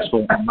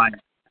successful in life.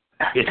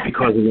 It's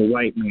because of the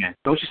white man.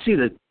 Don't you see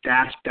that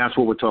that's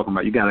what we're talking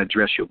about? You got to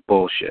address your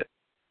bullshit.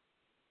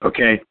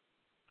 Okay?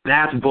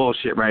 That's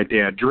bullshit right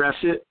there. Address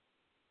it.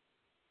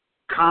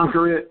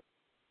 Conquer it.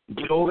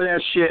 Get over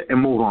that shit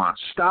and move on.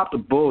 Stop the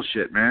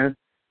bullshit, man.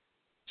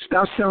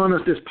 Stop selling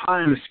us this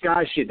pie in the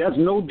sky shit. That's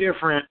no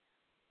different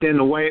than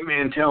the white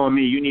man telling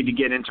me you need to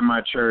get into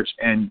my church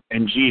and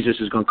Jesus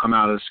is going to come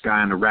out of the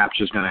sky and the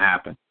rapture is going to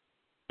happen.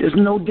 There's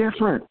no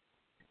different.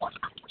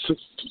 So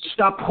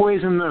stop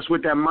poisoning us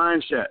with that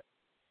mindset.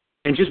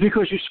 And just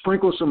because you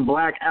sprinkle some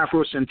black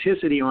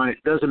Afrocentricity on it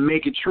doesn't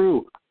make it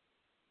true.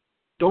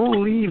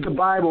 Don't leave the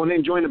Bible and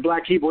then join the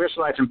black Hebrew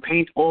Israelites and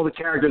paint all the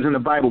characters in the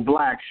Bible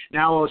black.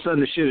 Now all of a sudden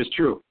the shit is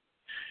true.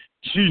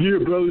 See here,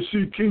 brother,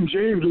 see, King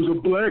James was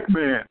a black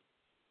man.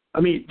 I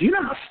mean, do you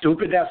know how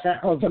stupid that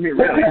sounds? I mean,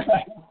 really?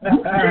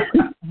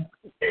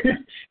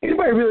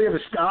 Anybody really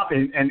ever stop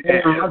and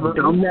how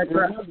dumb that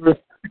crap?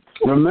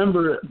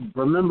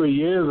 Remember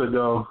years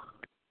ago,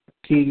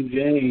 King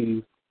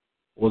James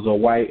was a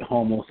white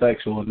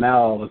homosexual.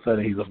 Now all of a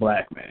sudden he's a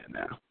black man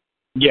now.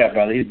 Yeah,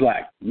 brother, he's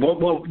black.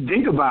 Well,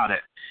 think about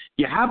it.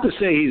 You have to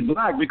say he's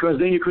black because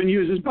then you couldn't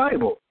use his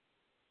Bible.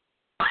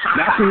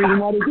 That's the reason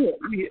why they did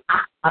it.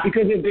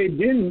 Because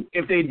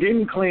if they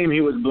didn't claim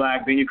he was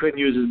black, then you couldn't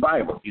use his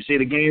Bible. You see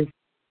the game?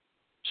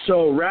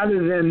 So rather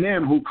than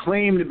them who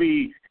claim to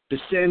be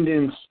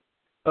descendants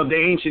of the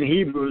ancient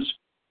Hebrews,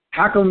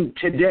 how come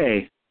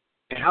today,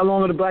 and how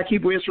long have the black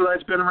Hebrew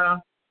Israelites been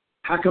around?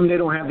 How come they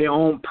don't have their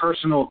own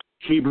personal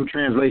Hebrew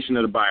translation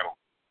of the Bible?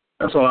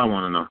 That's all I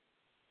want to know.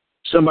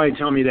 Somebody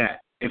tell me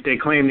that, if they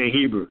claim they're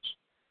Hebrews.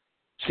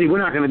 See, we're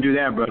not going to do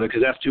that, brother,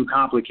 because that's too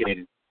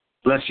complicated.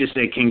 Let's just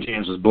say King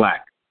James was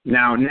black.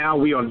 Now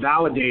we are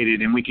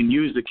validated and we can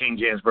use the King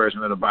James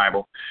version of the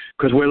Bible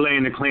because we're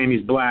laying the claim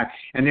he's black,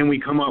 and then we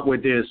come up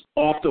with this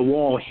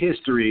off-the-wall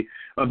history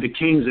of the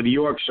kings of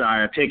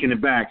Yorkshire, taking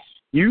it back.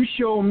 You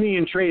show me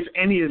and trace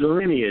any of the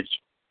lineage,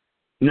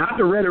 not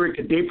the rhetoric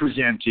that they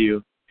present to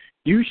you.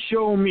 You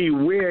show me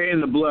where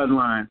in the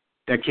bloodline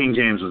that King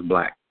James was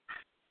black.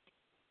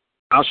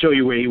 I'll show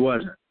you where he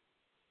wasn't.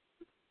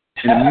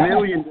 In a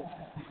million.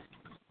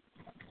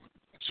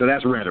 So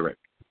that's rhetoric.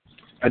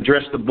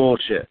 Address the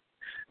bullshit.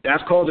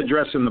 That's called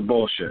addressing the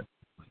bullshit.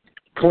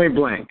 Point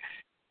blank.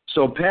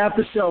 So path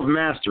to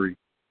self-mastery,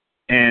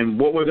 and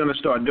what we're going to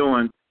start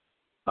doing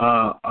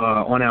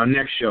on our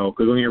next show,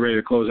 because we're going to get ready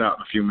to close out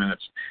in a few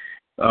minutes,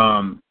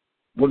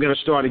 we're going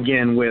to start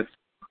again with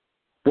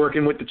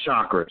working with the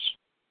chakras,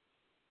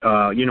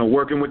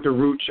 working with the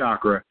root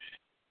chakra,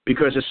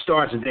 because it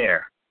starts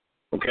there,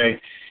 okay?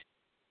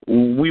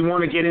 We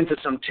want to get into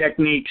some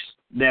techniques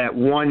that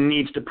one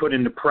needs to put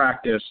into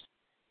practice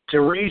to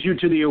raise you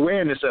to the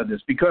awareness of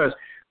this, because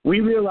we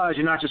realize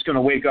you're not just going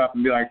to wake up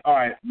and be like, all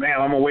right,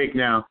 man, I'm awake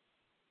now.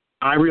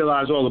 I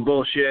realize all the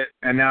bullshit,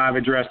 and now I've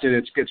addressed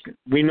it.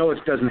 We know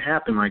it doesn't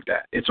happen like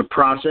that. It's a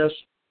process.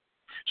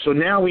 So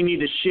now we need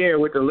to share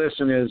with the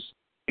listeners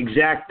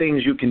exact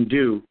things you can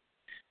do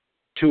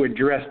to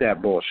address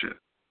that bullshit,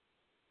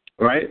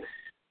 right?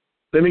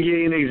 Let me give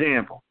you an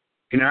example.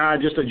 You know how I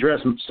just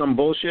addressed some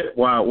bullshit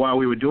while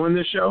we were doing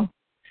this show?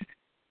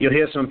 You'll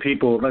hear some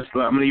people, I'm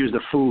going to use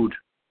the food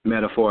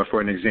metaphor for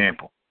an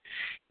example.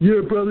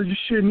 Yeah, brother, you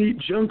shouldn't eat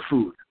junk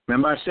food.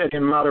 Remember I said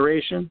in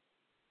moderation?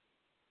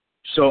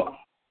 So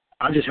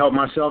I just helped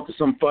myself to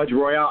some Fudge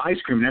Royale ice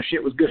cream. That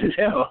shit was good as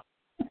hell.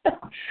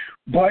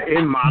 But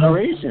in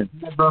moderation.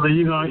 Brother,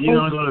 you're going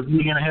to go to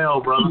vegan hell,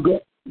 brother.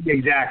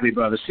 Exactly,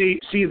 brother. See,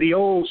 the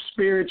old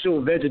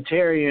spiritual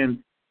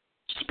vegetarian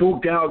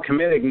spooked out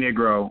Kemetic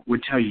Negro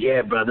would tell you,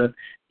 yeah, brother,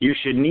 you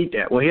shouldn't eat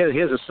that. Well,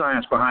 here's a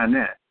science behind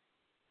that.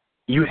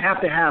 You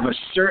have to have a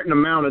certain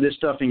amount of this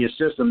stuff in your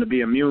system to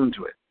be immune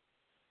to it.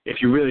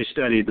 If you really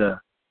study the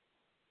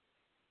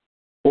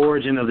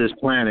origin of this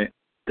planet,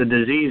 the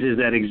diseases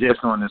that exist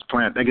on this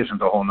planet, that gets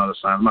into a whole other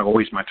science. I'm not going to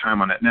waste my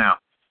time on that now.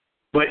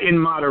 But in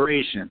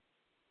moderation,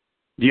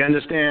 do you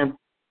understand?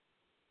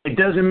 It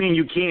doesn't mean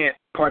you can't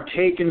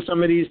partake in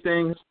some of these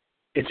things.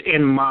 It's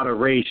in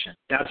moderation.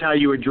 That's how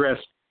you address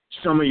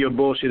some of your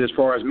bullshit as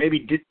far as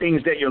maybe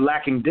things that you're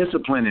lacking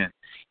discipline in.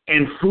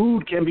 And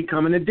food can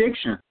become an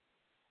addiction.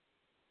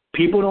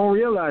 People don't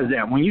realize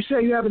that. When you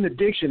say you have an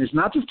addiction, it's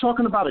not just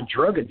talking about a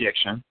drug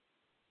addiction.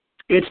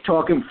 It's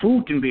talking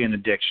food can be an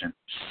addiction.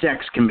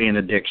 Sex can be an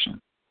addiction.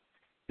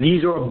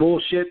 These are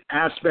bullshit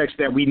aspects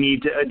that we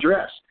need to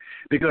address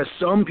because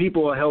some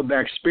people are held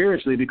back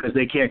spiritually because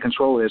they can't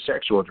control their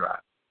sexual drive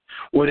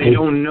or they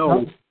don't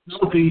know.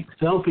 Selfies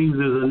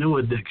is a new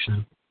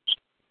addiction.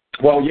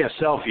 Well, yeah,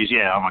 selfies.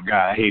 Yeah, oh, my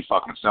God, I hate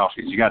fucking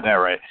selfies. You got that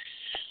right.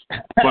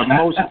 But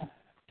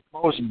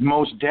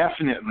most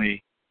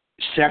definitely,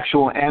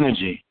 sexual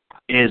energy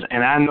is,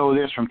 and I know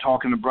this from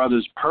talking to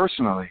brothers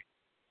personally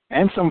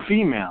and some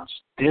females,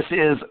 this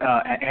is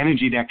an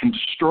energy that can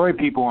destroy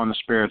people on the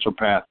spiritual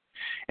path.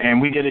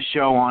 And we did a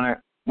show on it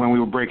when we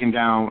were breaking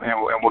down,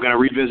 and we're going to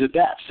revisit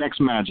that, sex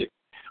magic,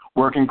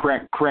 working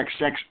correct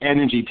sex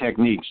energy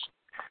techniques,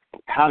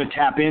 how to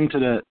tap into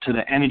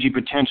the energy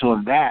potential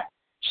of that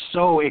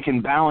so it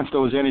can balance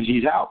those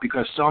energies out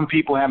because some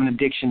people have an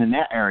addiction in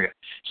that area.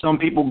 Some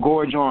people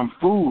gorge on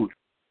food,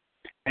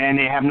 and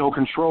they have no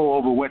control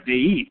over what they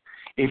eat.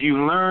 If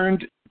you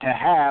learned to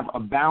have a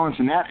balance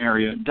in that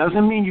area,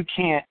 doesn't mean you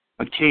can't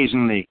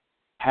occasionally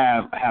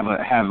have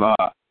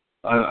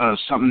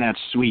something that's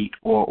sweet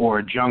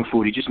or junk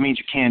food. It just means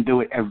you can't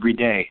do it every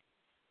day,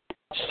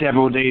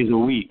 several days a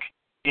week,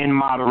 in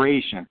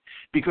moderation.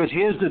 Because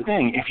here's the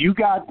thing: if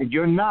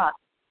you're not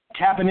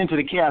tapping into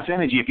the chaos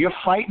energy, if you're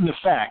fighting the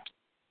fact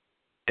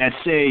that,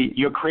 say,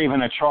 you're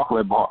craving a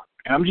chocolate bar,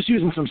 and I'm just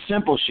using some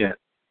simple shit,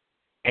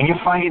 and you're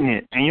fighting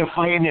it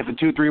for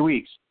 2-3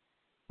 weeks,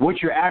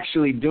 what you're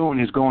actually doing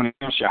is going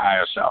against your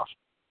higher self.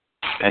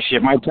 That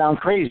shit might sound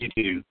crazy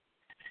to you.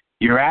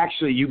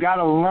 You got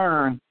to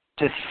learn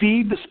to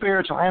feed the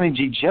spiritual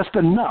energy just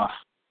enough,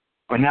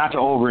 but not to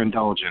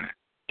overindulge in it.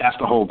 That's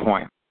the whole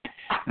point.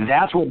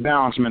 That's what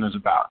balancement is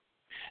about.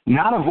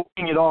 Not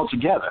avoiding it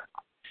altogether.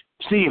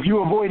 See, if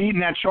you avoid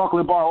eating that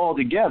chocolate bar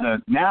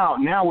altogether,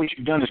 now what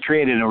you've done is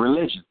created a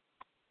religion.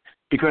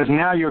 Because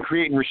now you're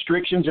creating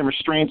restrictions and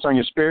restraints on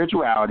your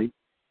spirituality,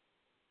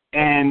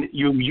 and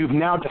you've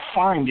now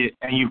defined it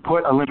and you've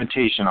put a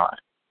limitation on it.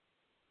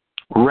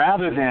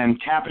 Rather than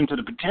tap into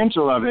the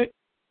potential of it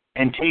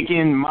and take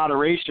in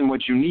moderation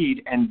what you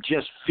need and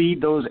just feed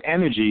those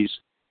energies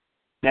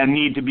that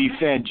need to be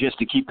fed just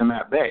to keep them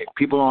at bay.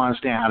 People don't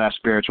understand how that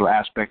spiritual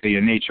aspect of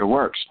your nature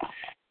works.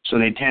 So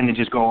they tend to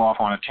just go off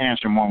on a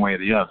tantrum one way or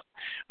the other.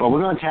 But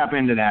we're going to tap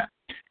into that.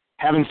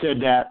 Having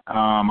said that,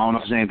 I don't know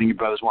if there's anything you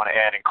brothers want to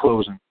add in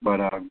closing, but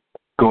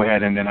go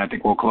ahead, and then I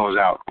think we'll close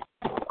out.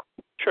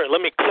 Sure,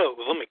 let me close.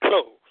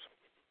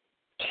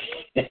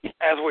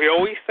 As we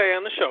always say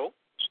on the show,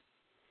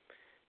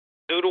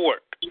 do the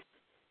work.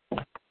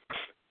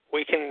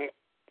 We can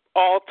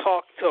all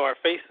talk till our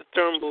faces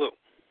turn blue.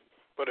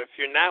 But if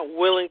you're not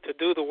willing to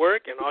do the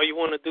work and all you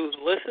want to do is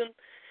listen,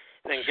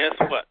 then guess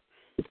what?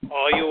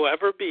 All you'll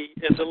ever be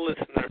is a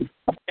listener,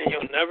 and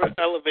you'll never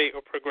elevate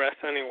or progress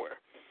anywhere.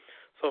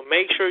 So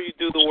make sure you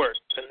do the work.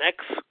 The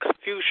next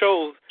few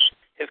shows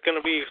is going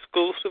to be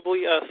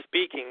exclusively us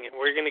speaking, and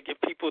we're going to give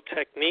people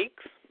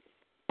techniques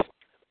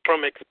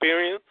from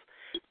experience,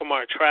 from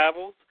our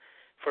travels,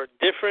 for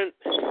different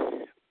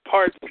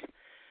parts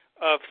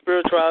of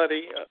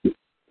spirituality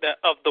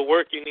of the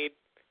work you need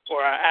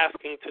or are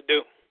asking to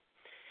do.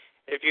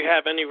 If you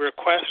have any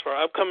requests for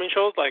upcoming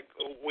shows, like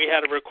we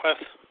had a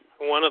request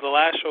in one of the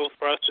last shows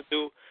for us to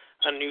do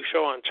a new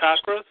show on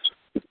chakras,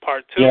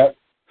 part 2. Yep.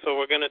 So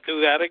we're going to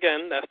do that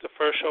again. That's the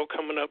first show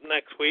coming up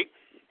next week.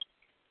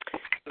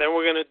 Then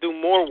we're going to do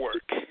more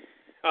work.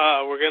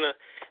 We're going to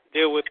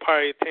deal with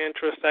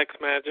Tantra, sex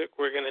magic.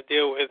 We're going to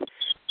deal with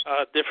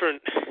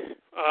different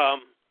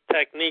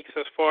techniques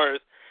as far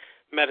as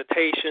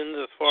meditations,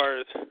 as far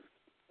as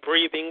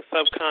breathing,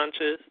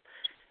 subconscious.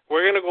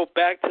 We're going to go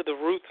back to the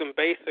roots and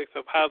basics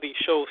of how these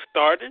shows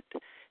started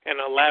and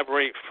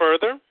elaborate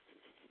further.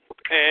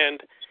 And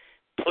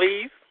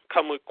please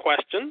come with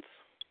questions,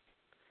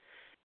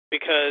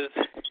 because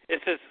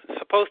this is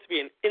supposed to be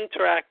an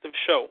interactive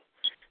show,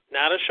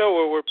 not a show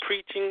where we're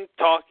preaching,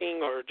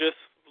 talking, or just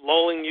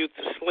lulling you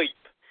to sleep.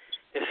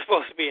 It's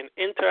supposed to be an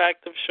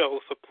interactive show,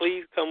 so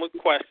please come with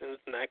questions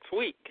next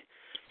week.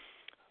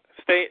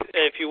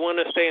 If you want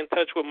to stay in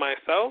touch with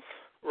myself,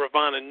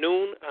 Ravana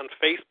Noon on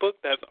Facebook.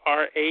 That's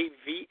RAVANANUN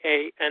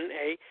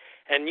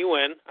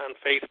on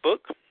Facebook.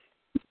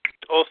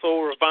 Also,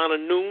 Ravana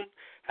Noon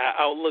at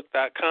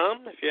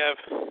Outlook.com. If you have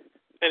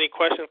any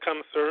questions,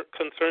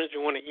 concerns,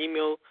 you want to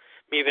email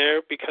me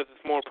there because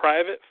it's more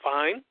private,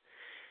 fine.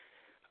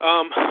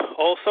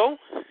 Also,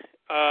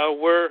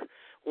 we're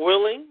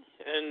willing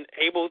and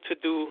able to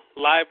do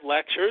live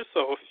lectures,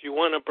 so if you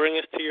want to bring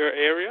us to your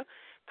area,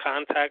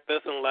 contact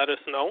us and let us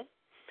know.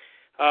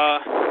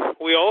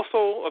 We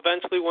also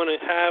eventually want to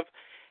have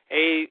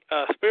a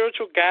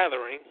spiritual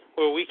gathering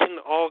where we can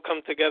all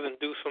come together and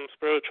do some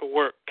spiritual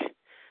work,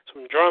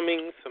 some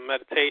drumming, some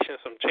meditation,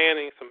 some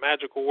chanting, some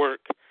magical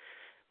work.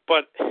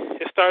 But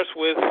it starts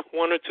with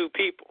 1 or 2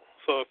 people.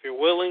 So if you're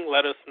willing,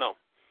 let us know.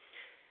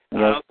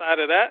 Yes. Outside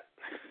of that,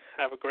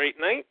 have a great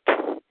night.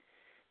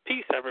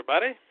 Peace,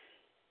 everybody.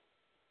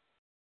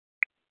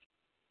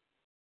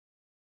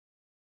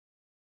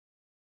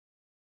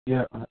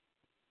 Yeah.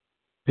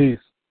 Peace,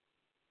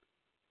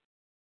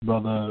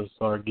 brother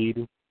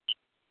Sargiti.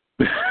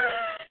 You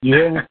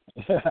hear me?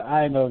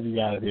 I didn't know if you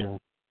guys hear me.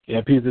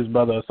 Yeah, peace, this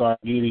brother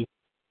Sargiti.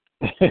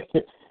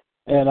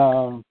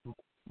 And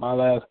my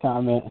last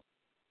comment,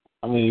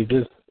 I mean,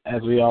 just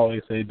as we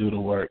always say, do the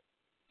work.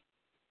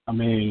 I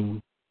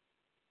mean,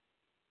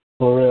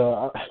 for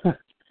real,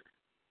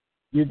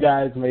 you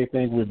guys may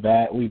think we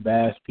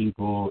bash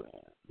people,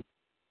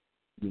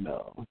 you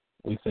know,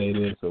 we say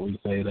this or we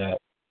say that.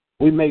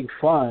 We make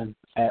fun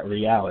at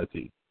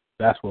reality.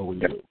 That's what we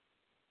do.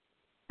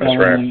 That's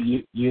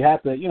right. You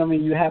have to,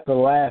 you have to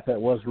laugh at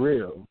what's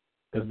real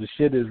because the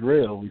shit is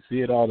real. We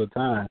see it all the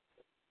time.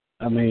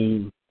 I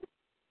mean,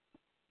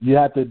 you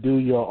have to do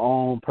your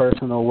own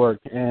personal work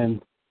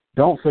and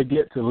don't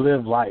forget to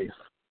live life.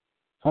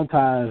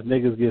 Sometimes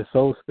niggas get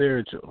so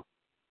spiritual.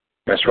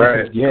 That's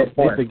right. They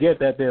forget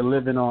that they're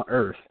living on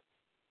Earth.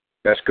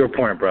 That's a good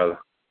point, brother.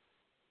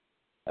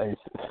 Like,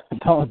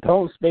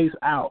 don't space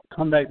out.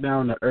 Come back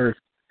down to Earth.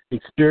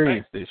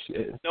 Experience this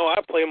shit. No, I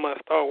play my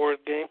Star Wars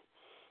game.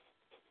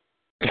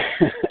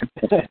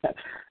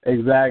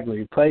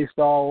 Exactly. Play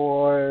Star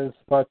Wars.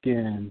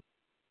 Fucking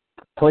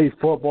play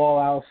football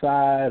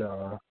outside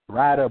or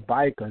ride a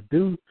bike or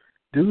do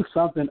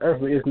something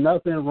earthly. There's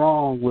nothing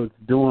wrong with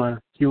doing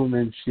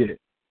human shit.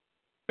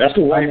 That's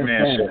the white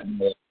man shit.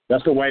 Man.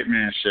 That's the white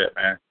man shit,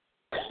 man.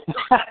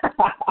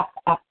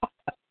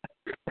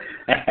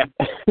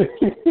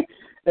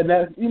 And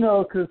that's,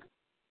 because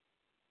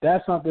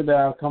that's something that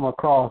I've come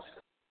across,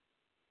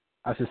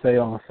 I should say,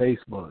 on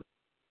Facebook.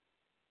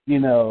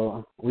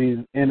 We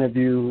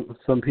interview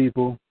some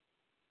people,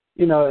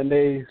 and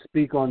they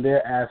speak on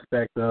their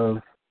aspect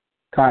of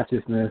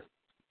consciousness,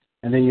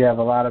 and then you have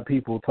a lot of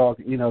people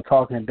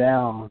talking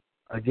down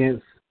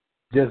against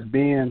just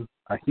being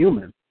a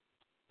human.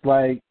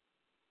 Like,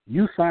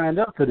 you signed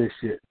up for this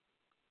shit.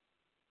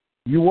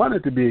 You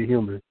wanted to be a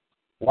human.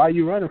 Why are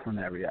you running from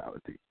that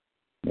reality?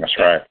 That's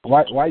right.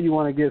 Why you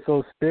want to get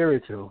so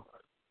spiritual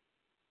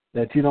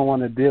that you don't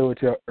want to deal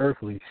with your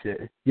earthly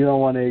shit? You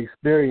don't want to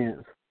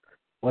experience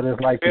what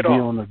it's like to be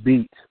on the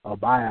beach or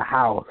buy a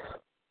house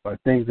or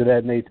things of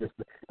that nature.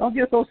 Don't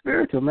get so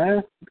spiritual,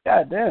 man.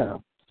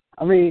 Goddamn.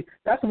 I mean,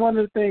 that's one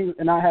of the things,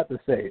 and I have to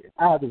say,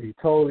 I have to be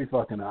totally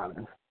fucking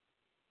honest.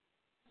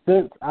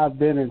 Since I've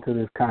been into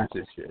this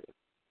conscious shit,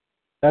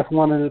 that's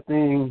one of the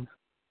things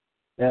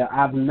that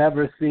I've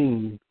never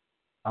seen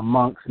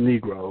amongst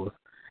Negroes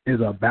is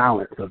a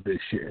balance of this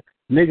shit.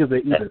 Niggas are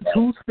either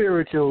too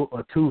spiritual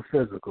or too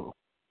physical.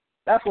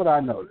 That's what I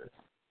noticed.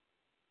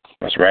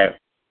 That's right.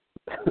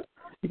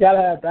 You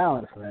gotta have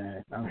balance,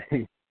 man. I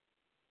mean,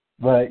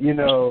 but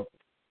do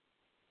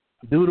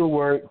the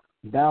work,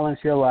 balance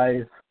your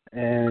life,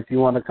 and if you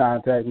want to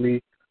contact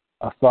me,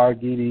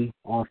 Asargede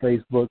on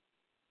Facebook,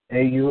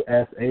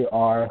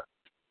 AUSARGHEDE,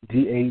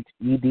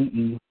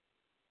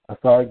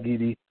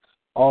 Asargede.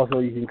 Also,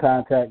 you can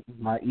contact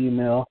my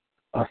email,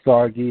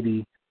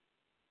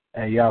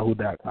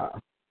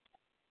 asargede@yahoo.com.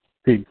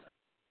 Peace.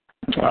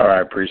 All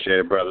right, appreciate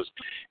it, brothers.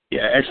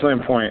 Yeah,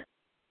 excellent point.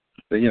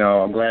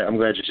 I'm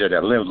glad you said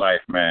that. Live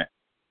life, man.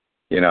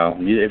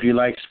 If you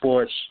like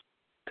sports,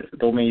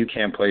 don't mean you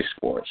can't play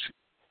sports.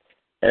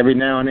 Every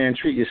now and then,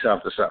 treat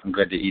yourself to something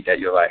good to eat that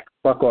you like.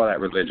 Fuck all that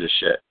religious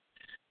shit.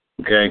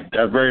 Okay,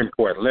 that's very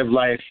important. Live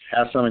life,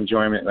 have some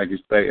enjoyment.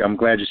 I'm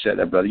glad you said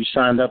that, brother. You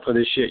signed up for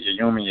this shit. You're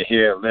human. You're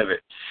here. Live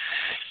it.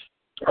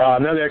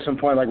 Another excellent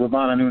point, like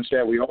Ravana Noon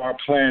said, we are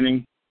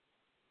planning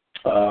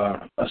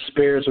a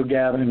spiritual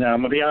gathering. Now,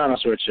 I'm going to be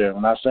honest with you.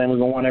 I'm not saying we're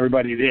going to want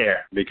everybody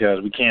there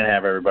because we can't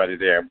have everybody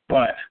there.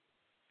 But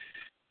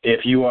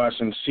if you are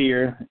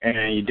sincere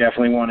and you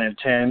definitely want to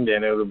attend,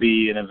 then it will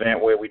be an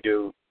event where we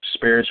do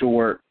spiritual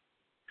work,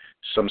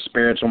 some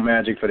spiritual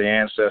magic for the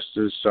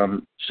ancestors,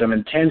 some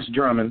intense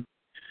drumming.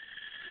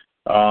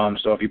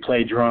 So if you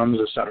play drums,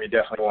 it's something you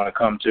definitely want to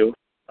come to.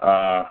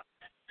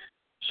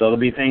 So there'll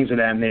be things of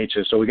that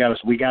nature. So we got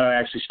to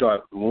actually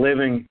start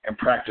living and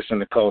practicing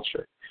the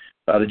culture.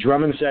 The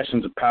drumming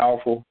sessions are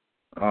powerful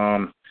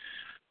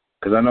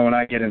because I know when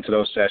I get into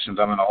those sessions,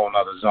 I'm in a whole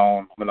nother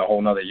zone. I'm in a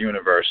whole nother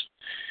universe.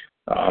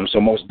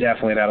 So most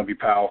definitely that'll be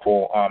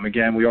powerful.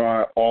 Again,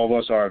 all of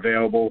us are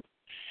available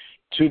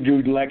to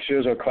do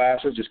lectures or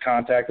classes. Just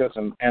contact us.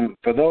 And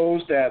for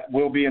those that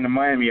will be in the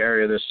Miami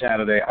area this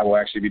Saturday, I will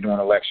actually be doing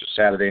a lecture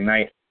Saturday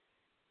night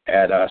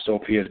at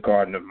Sophia's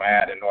Garden of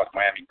Mad in North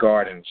Miami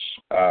Gardens.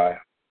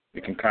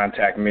 You can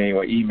contact me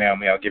or email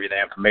me. I'll give you the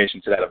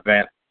information to that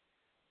event.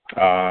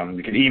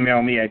 You can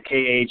email me at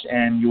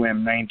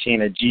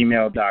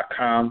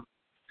khnum19@gmail.com.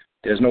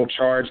 There's no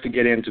charge to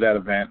get into that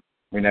event.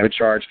 We never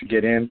charge to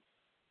get in.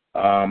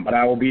 But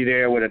I will be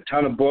there with a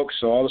ton of books,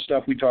 so all the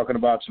stuff we're talking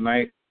about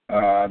tonight,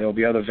 there'll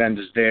be other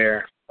vendors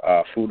there,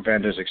 food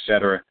vendors,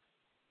 etc.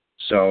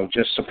 So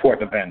just support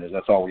the vendors.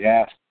 That's all we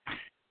ask.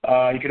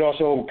 You could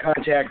also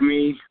contact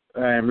me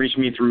and reach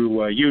me through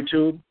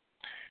YouTube,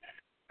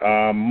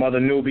 Mother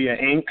Nubia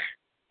Inc.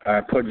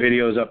 I put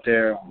videos up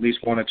there, at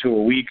least 1 or 2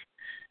 a week.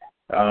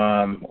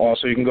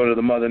 Also, you can go to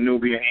the Mother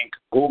Nubia Inc.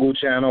 Google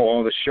channel.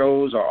 All the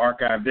shows are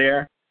archived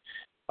there.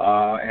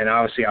 and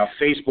obviously our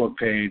Facebook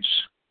page,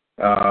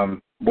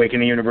 Waking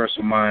the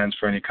Universal Minds,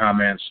 for any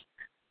comments,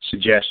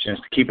 suggestions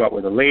to keep up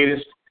with the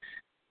latest.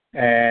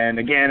 And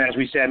again, as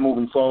we said,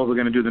 moving forward, we're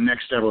going to do the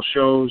next several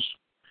shows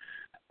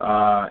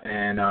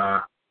and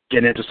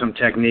get into some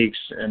techniques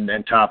and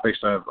topics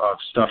of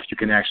stuff you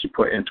can actually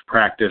put into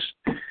practice.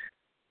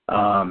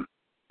 And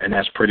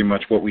that's pretty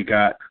much what we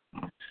got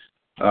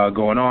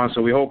going on.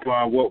 So we hope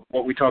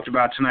what we talked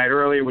about tonight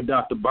earlier with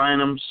Dr.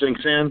 Bynum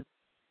sinks in.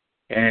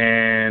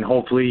 And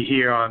hopefully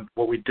here on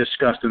what we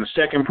discussed in the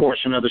second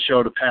portion of the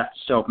show, the path to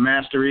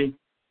self-mastery.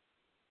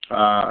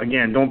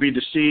 Again, don't be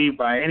deceived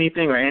by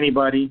anything or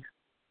anybody.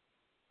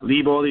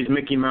 Leave all these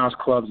Mickey Mouse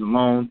clubs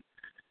alone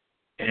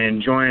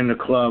and join the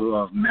club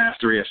of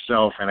mastery of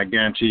self. And I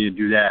guarantee you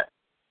do that,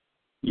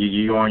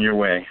 you're on your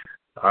way.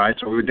 All right,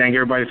 so we thank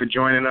everybody for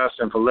joining us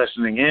and for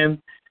listening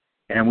in.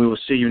 And we will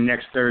see you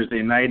next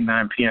Thursday night,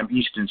 9 p.m.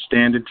 Eastern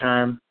Standard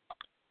Time.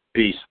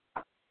 Peace.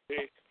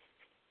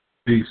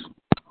 Peace.